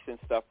insurrection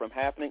stuff from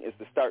happening is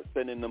to start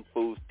sending them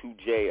fools to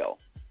jail.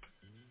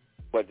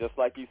 But just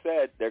like you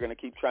said, they're going to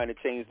keep trying to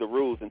change the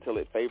rules until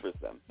it favors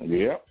them.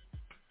 Yep.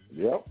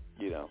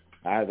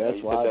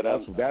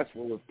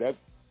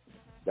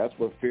 That's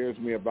what fears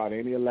me about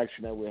any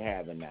election that we're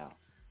having now.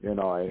 And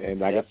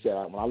like I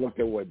said, when I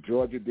looked at what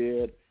Georgia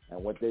did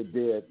and what they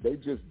did, they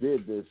just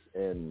did this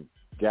in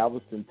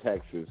Galveston,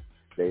 Texas.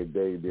 They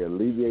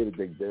alleviated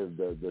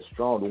the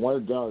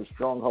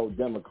stronghold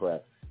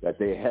Democrat that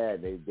they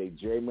had. They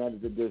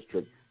gerrymandered the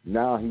district.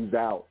 Now he's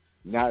out.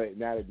 Now as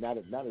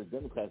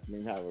Democrats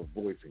may have a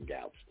voice in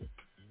Galveston.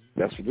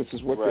 This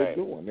is what they're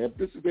doing.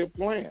 This is their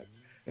plan,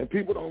 and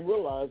people don't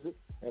realize it.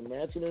 And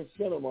Manchin and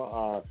Sinema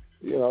are,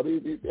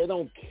 they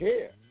don't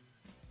care.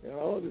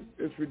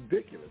 It's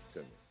ridiculous to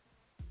me.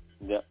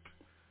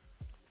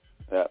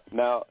 Yeah.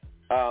 Now,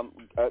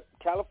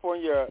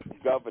 California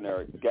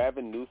Governor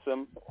Gavin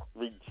Newsom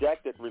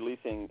rejected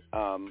releasing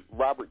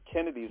Robert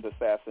Kennedy's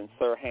assassin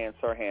Sirhan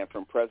Sirhan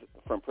from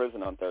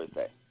prison on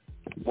Thursday.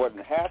 More than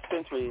a half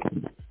century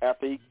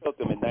after he killed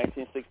him in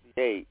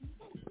 1968,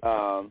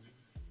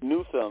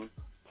 Newsom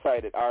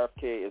cited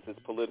RFK as his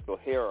political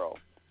hero.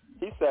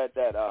 He said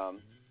that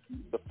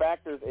the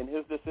factors in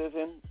his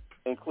decision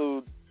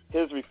include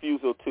his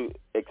refusal to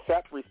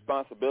accept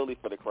responsibility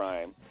for the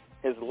crime,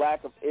 his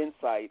lack of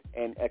insight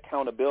and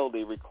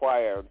accountability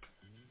required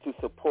to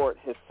support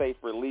his safe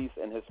release,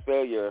 and his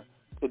failure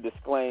to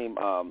disclaim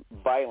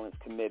violence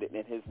committed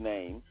in his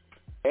name,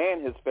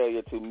 and his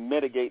failure to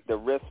mitigate the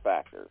risk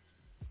factors.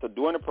 So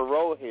during a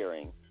parole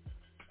hearing,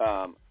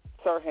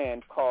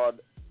 Sirhan called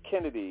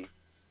Kennedy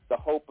the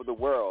hope of the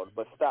world,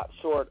 but stopped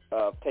short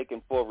of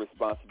taking full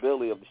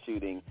responsibility of the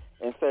shooting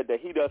and said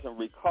that he doesn't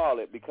recall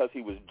it because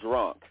he was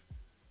drunk.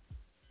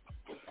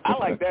 I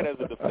like that as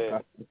a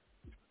defense.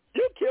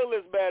 You kill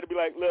this man to be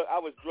like, look, I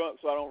was drunk,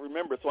 so I don't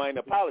remember, so I ain't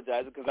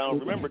apologizing because I don't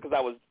remember because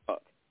I was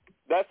drunk.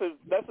 That's his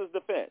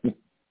defense.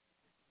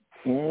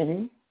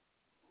 He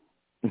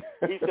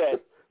said,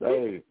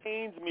 it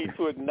pains me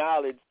to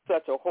acknowledge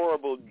such a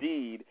horrible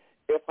deed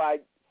if I,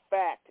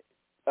 fact,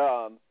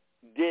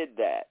 did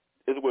that,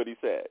 is what he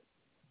said.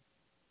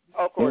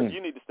 Of course, you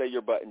need to stay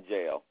your butt in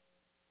jail.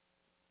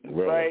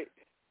 Right?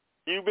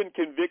 You've been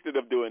convicted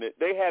of doing it.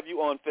 They have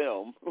you on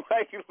film.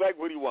 Like,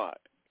 what do you want?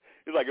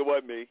 He's like, it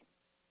wasn't me.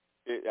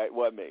 It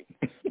wasn't me.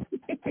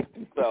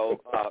 So,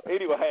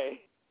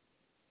 anyway,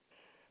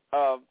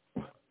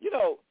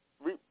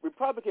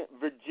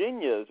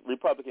 Virginia's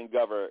Republican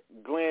Governor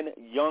Glenn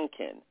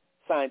Youngkin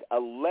signed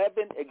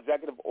 11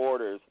 executive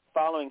orders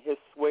following his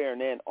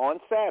swearing-in on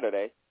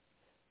Saturday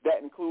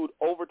that include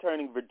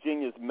overturning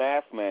Virginia's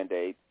mask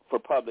mandate for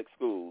public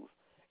schools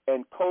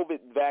and COVID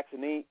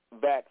vaccination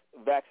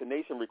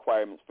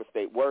requirements for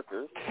state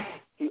workers.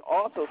 He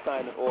also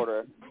signed an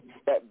order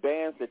that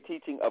bans the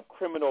teaching of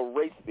criminal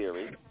race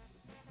theory,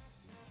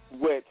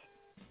 which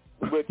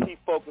he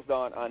focused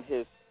on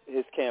his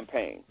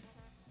campaign.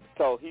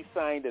 So he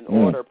signed an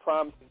order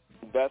promising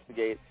to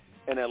investigate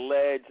an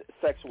alleged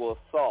sexual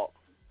assault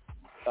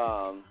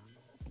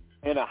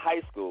in a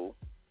high school.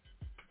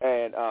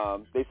 And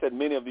they said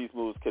many of these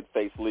moves could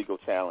face legal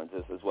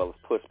challenges as well as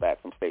pushback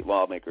from state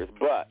lawmakers.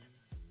 But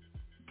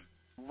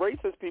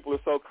racist people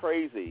are so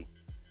crazy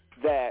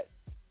that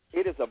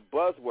it is a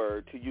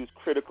buzzword to use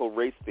critical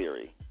race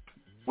theory,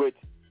 which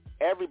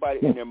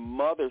everybody and their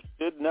mother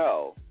should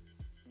know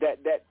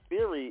that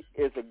theory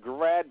is a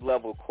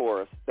grad-level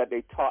course that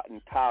they taught in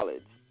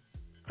college.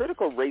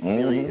 Critical race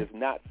theory is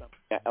not something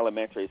that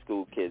elementary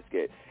school kids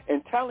get.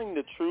 And telling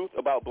the truth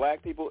about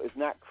black people is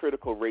not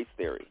critical race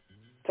theory.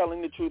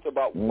 Telling the truth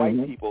about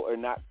white people are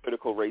not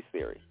critical race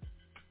theory.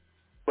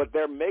 But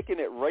they're making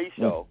it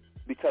racial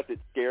because it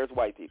scares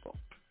white people.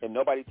 And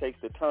nobody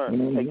takes the time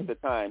to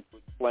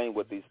explain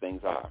what these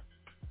things are.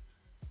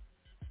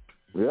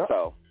 Yeah,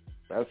 so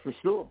that's for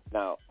sure.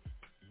 Now,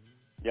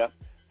 yeah.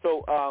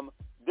 So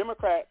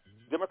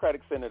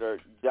Democratic Senator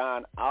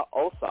John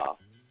Ossoff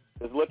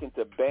is looking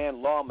to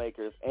ban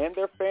lawmakers and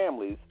their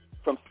families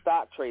from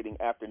stock trading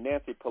after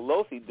Nancy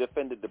Pelosi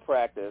defended the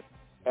practice,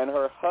 and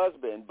her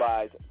husband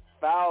buys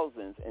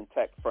thousands in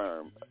tech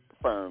firms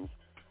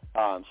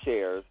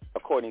shares,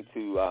 according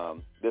to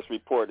this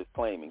report is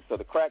claiming. So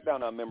the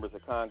crackdown on members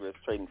of Congress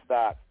trading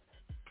stocks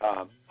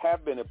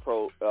have been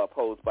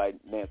opposed by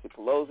Nancy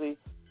Pelosi,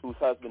 whose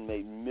husband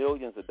made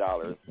millions of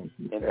dollars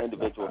in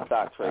individual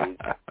stock trades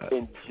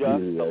in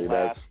just the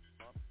last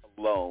month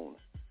alone.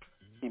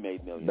 He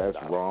made millions of dollars.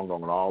 That's wrong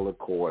on all the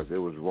courts. It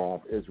was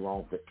wrong. It's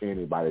wrong for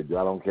anybody.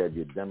 I don't care if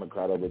you're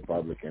Democrat or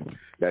Republican.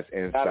 That's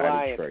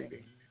insider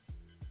trading.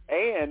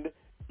 And,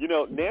 you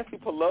know, Nancy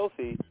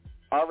Pelosi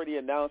already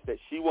announced that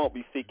she won't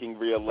be seeking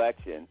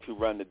re-election to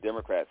run the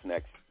Democrats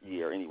next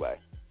year anyway,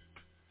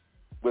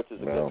 which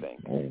is a good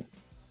thing.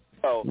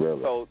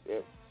 So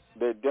if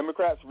the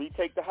Democrats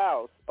retake the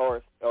House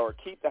or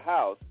keep the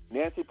House,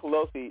 Nancy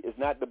Pelosi is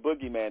not the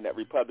boogeyman that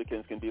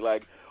Republicans can be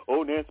like,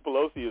 oh, Nancy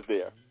Pelosi is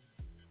there.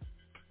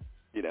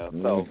 You know,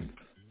 so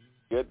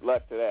good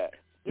luck to that.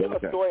 You know,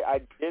 a story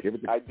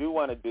I do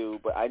want to do,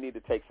 but I need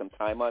to take some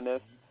time on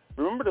this.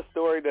 Remember the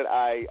story that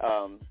I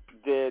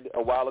did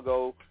a while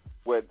ago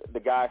with the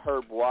guy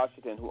Herb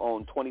Washington who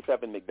owned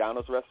 27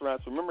 McDonald's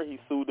restaurants? Remember he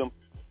sued them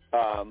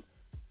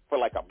for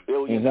like $1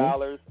 billion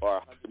or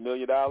 $100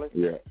 million?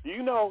 Yeah. Do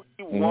you know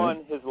he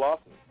won his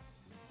lawsuit?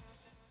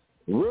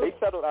 Really? They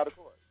settled out of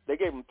court. They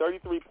gave him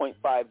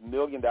 $33.5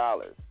 million.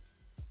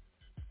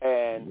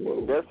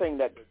 And they're saying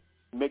that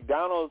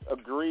McDonald's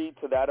agreed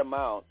to that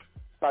amount,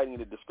 citing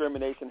that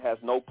discrimination has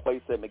no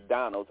place at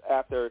McDonald's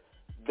after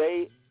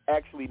they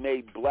actually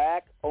made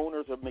black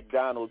owners of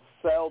McDonald's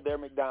sell their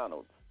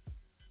McDonald's.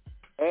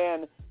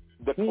 And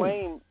the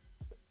claim,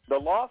 the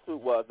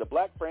lawsuit was the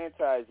black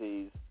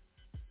franchisees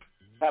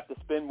have to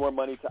spend more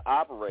money to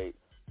operate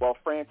while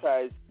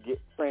franchisees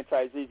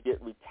get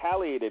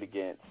retaliated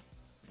against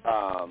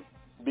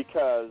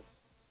because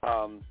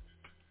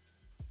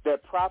their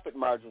profit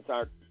margins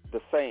aren't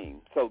the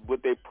same. So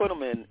would they put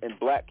them in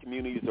black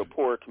communities or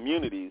poor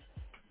communities,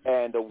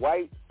 and the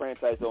white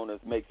franchise owners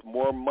makes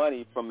more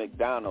money from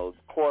McDonald's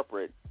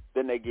corporate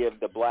than they give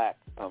the black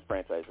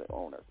franchise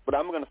owners. But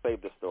I'm going to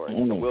save this story.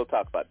 So we'll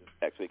talk about this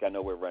next week. I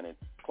know we're running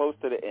close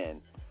to the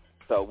end,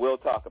 so we'll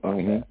talk about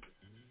that.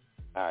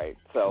 All right.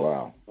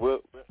 So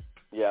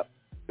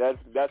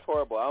that's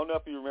horrible. I don't know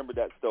if you remember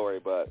that story,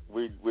 but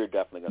we're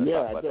definitely going to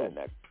talk about that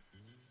next.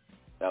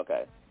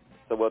 Okay.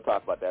 So we'll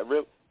talk about that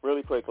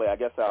really quickly. I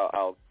guess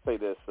I'll say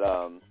this.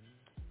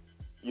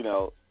 You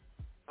know,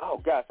 oh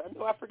gosh, I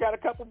know I forgot a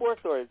couple more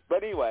stories.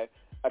 But anyway,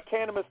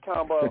 cannabis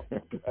compounds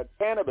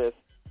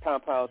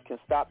can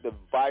stop the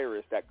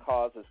virus that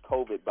causes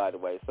COVID, by the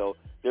way. So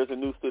there's a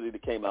new study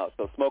that came out.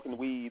 So smoking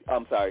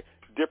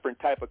different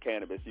type of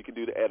cannabis, you can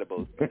do the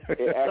edibles.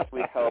 It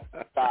actually helps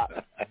stop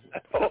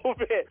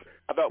COVID.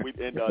 I thought we'd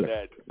end on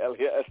that. That's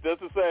just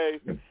to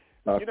say,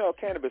 you know,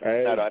 cannabis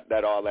is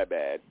not all that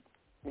bad.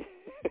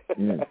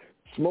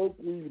 Smoke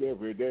weed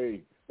every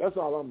day. That's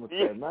all I'm going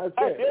to say. Nice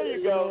there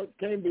you go. Know, it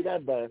can't be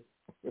that bad.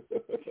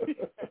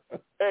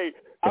 Hey,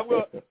 I'm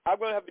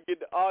gonna have to get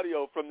the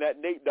audio from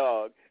that Nate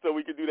dog so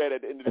we can do that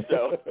at the end of the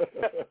show.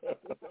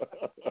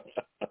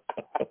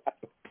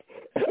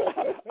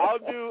 I'll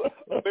do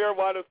a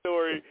marijuana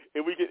story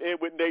and we can end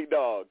with Nate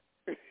dog.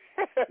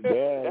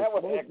 Yeah,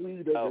 smoke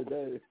weed every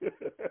day.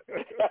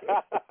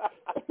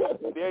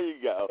 There you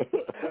go.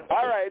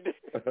 All right.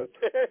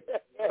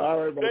 All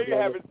right, there you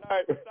have it.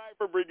 Sorry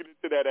for bringing it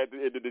to that at the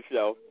end of the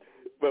show.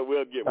 But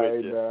we'll get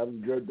with you.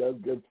 Man, that's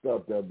good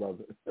stuff there,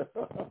 brother.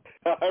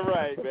 All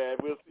right, man.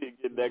 We'll see you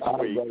again next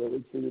week. Brother.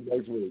 We'll see you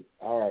next week.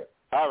 All right.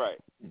 All right.